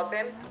drop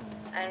him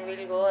and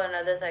we'll go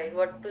another side.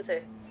 What to say?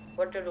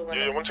 What to do?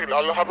 Yeah, one second.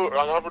 I'll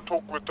have a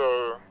talk with the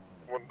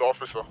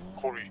officer,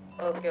 Corey.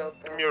 Okay.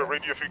 Give me a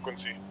radio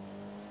frequency.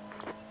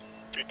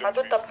 हाँ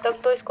तो तब तक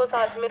तो इसको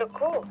साथ में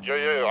रखो।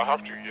 Yeah, I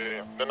have to.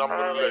 Yeah. Then I'm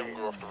gonna let him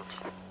go afterwards.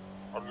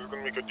 I'm just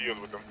gonna make a deal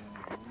with him.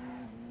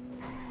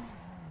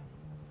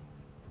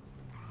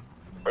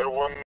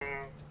 Everyone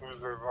who's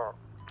there.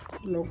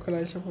 Local,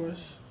 I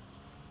suppose.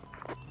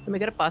 मैं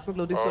कह रहा पास में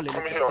क्लोथिंग स्टोर ले लो।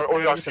 Come here. Oh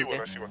yeah, I see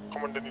one.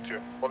 Come underneath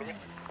here. Follow me.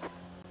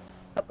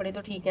 कपड़े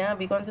तो ठीक हैं,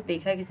 अभी कौन सा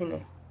देखा है किसी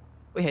ने?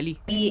 ओए हेली,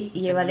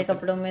 ये वाले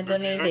कपड़ों में तो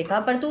नहीं देखा,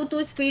 पर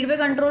तू स्पीड पे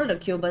कंट्रोल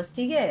रखियो बस,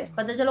 ठीक है?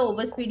 पता चला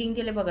ओवर स्पीडिंग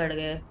के लिए पकड़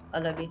गए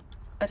अलग ही।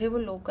 अरे वो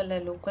लोकल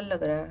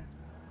लग रहा है।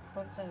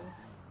 कौन सा है?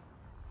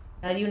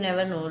 यार यू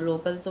नेवर नो,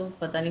 लोकल तो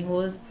पता नहीं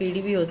हो,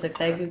 पीडी भी हो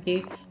सकता है, क्योंकि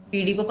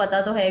पीडी को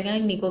पता तो है कि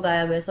निको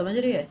गायब है, समझ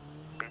रही है?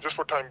 Just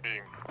for time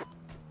being.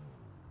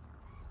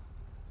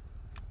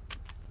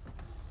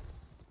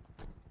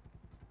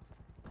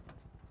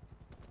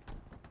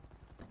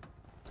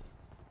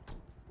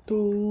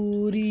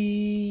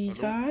 तोरी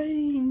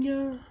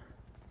गाइयाँ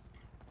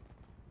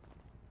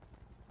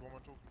I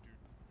want to speak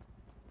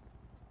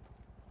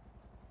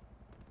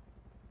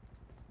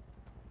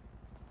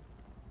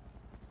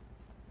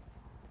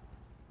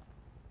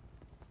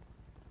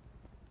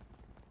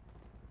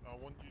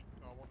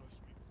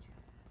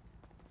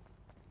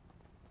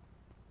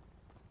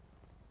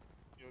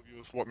to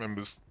your SWAT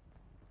members.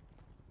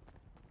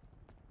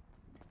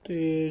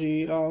 तेरी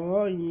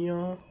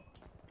आइयाँ।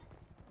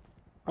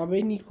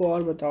 अबे निको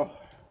और बताओ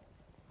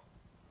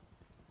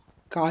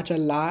कहाँ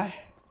चल रहा है?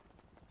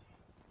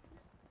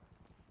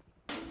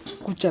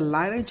 कुछ चल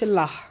रहा है नहीं चल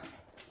रहा?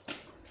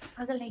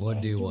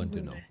 What do you want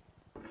to know?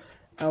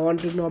 I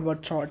want to know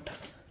about short.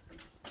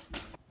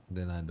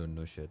 Then I don't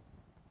know shit.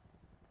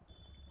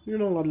 You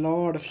know a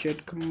lot of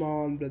shit. Come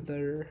on,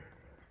 brother.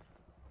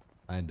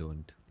 I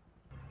don't.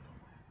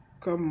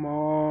 Come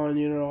on,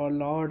 you know a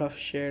lot of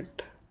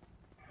shit.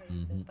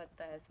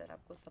 पता है sir,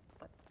 आपको सब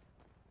पता।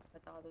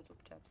 बता दो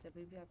चुपचाप से,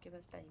 अभी भी आपके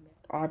पास टाइम है।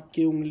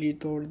 आपकी उंगली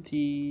तोड़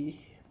दी,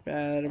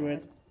 पैर में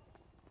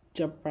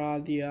चपड़ा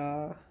दिया,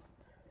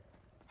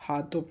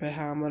 हाथों पे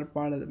हैमर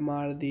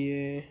मार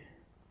दिए,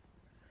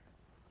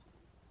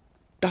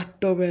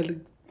 टट्टों पे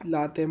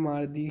लाते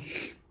मार दी,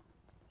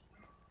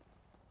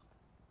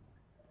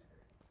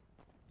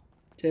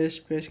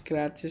 चेस्ट पे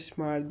स्क्रैचेस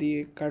मार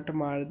दिए, कट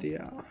मार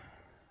दिया।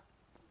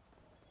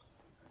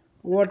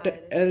 What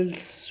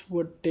else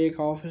would take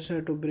officer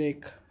to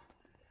break?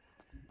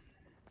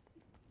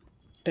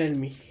 Tell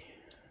me.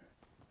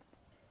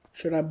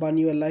 Should I burn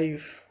you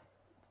alive?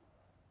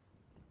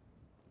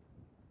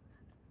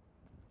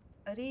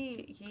 अरे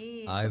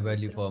ये I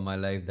value for my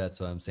life,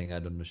 that's why I'm saying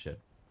I don't know shit.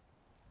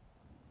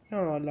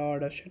 Oh, a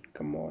lot of shit,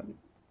 come on.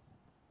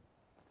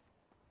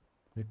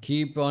 You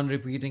keep on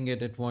repeating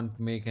it, it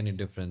won't make any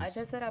difference.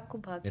 अच्छा sir, आपको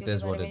भाग्यों It के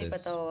is बारे what में it नहीं is.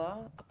 पता होगा,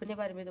 अपने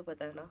बारे में तो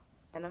पता है ना?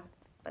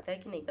 पता है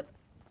कि नहीं पता?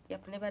 या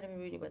अपने बारे में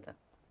भी नहीं पता?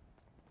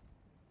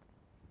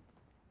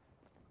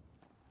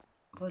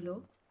 बोलो।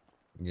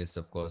 Yes,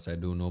 of course, I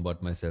do know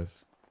about myself.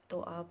 तो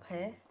आप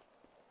हैं?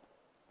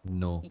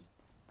 No.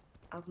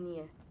 आप नहीं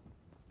है।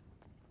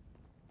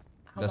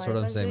 That's हमारे what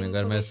I'm पास जो saying.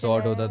 अगर मैं information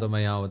सॉर्ट है, होता तो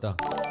मैं यहाँ होता।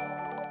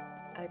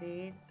 अरे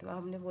तो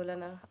हमने बोला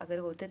ना, अगर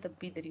होते तब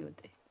भी इधर ही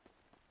होते,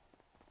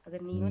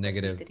 अगर नहीं हो तब भी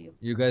Negative. इधर ही हो।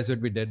 You guys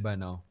would be dead by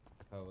now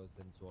if I was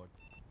in SWAT.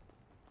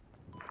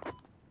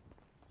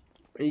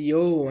 Yo,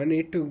 I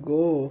need to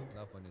go.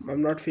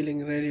 I'm not feeling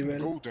really well.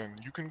 Go then.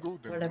 You can go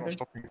then. What I'm not happened?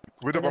 stopping.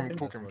 Wait up, I'm happened?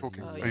 talking. I'm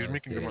talking. you He's are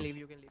making demands.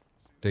 saying.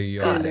 To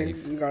your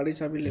life. गाड़ी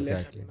चाबी ले ले।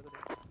 Exactly.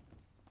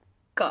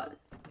 Call.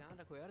 ध्यान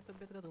रखो यार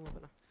तबीयत का, तुम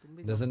अपना तुम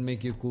भी Doesn't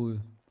make you cool.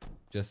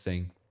 Just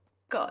saying.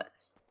 Call.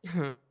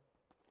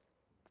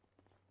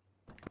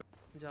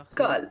 जा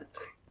call.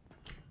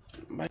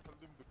 Tell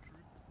them the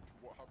truth,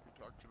 what happened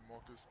to actual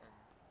Marcus, and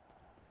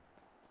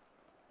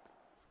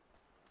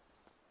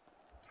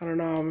I don't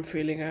know how I'm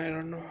feeling. I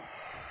don't know.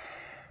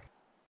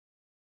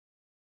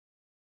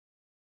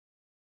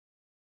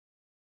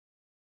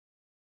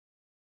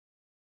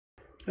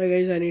 Hey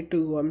guys, I need to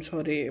go. I'm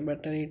sorry,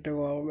 but I need to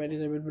go. मेरी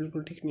तबीयत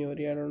बिल्कुल ठीक नहीं हो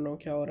रही है। I don't know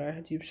क्या हो रहा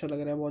है। अजीब सा लग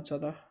रहा है बहुत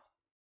ज़्यादा।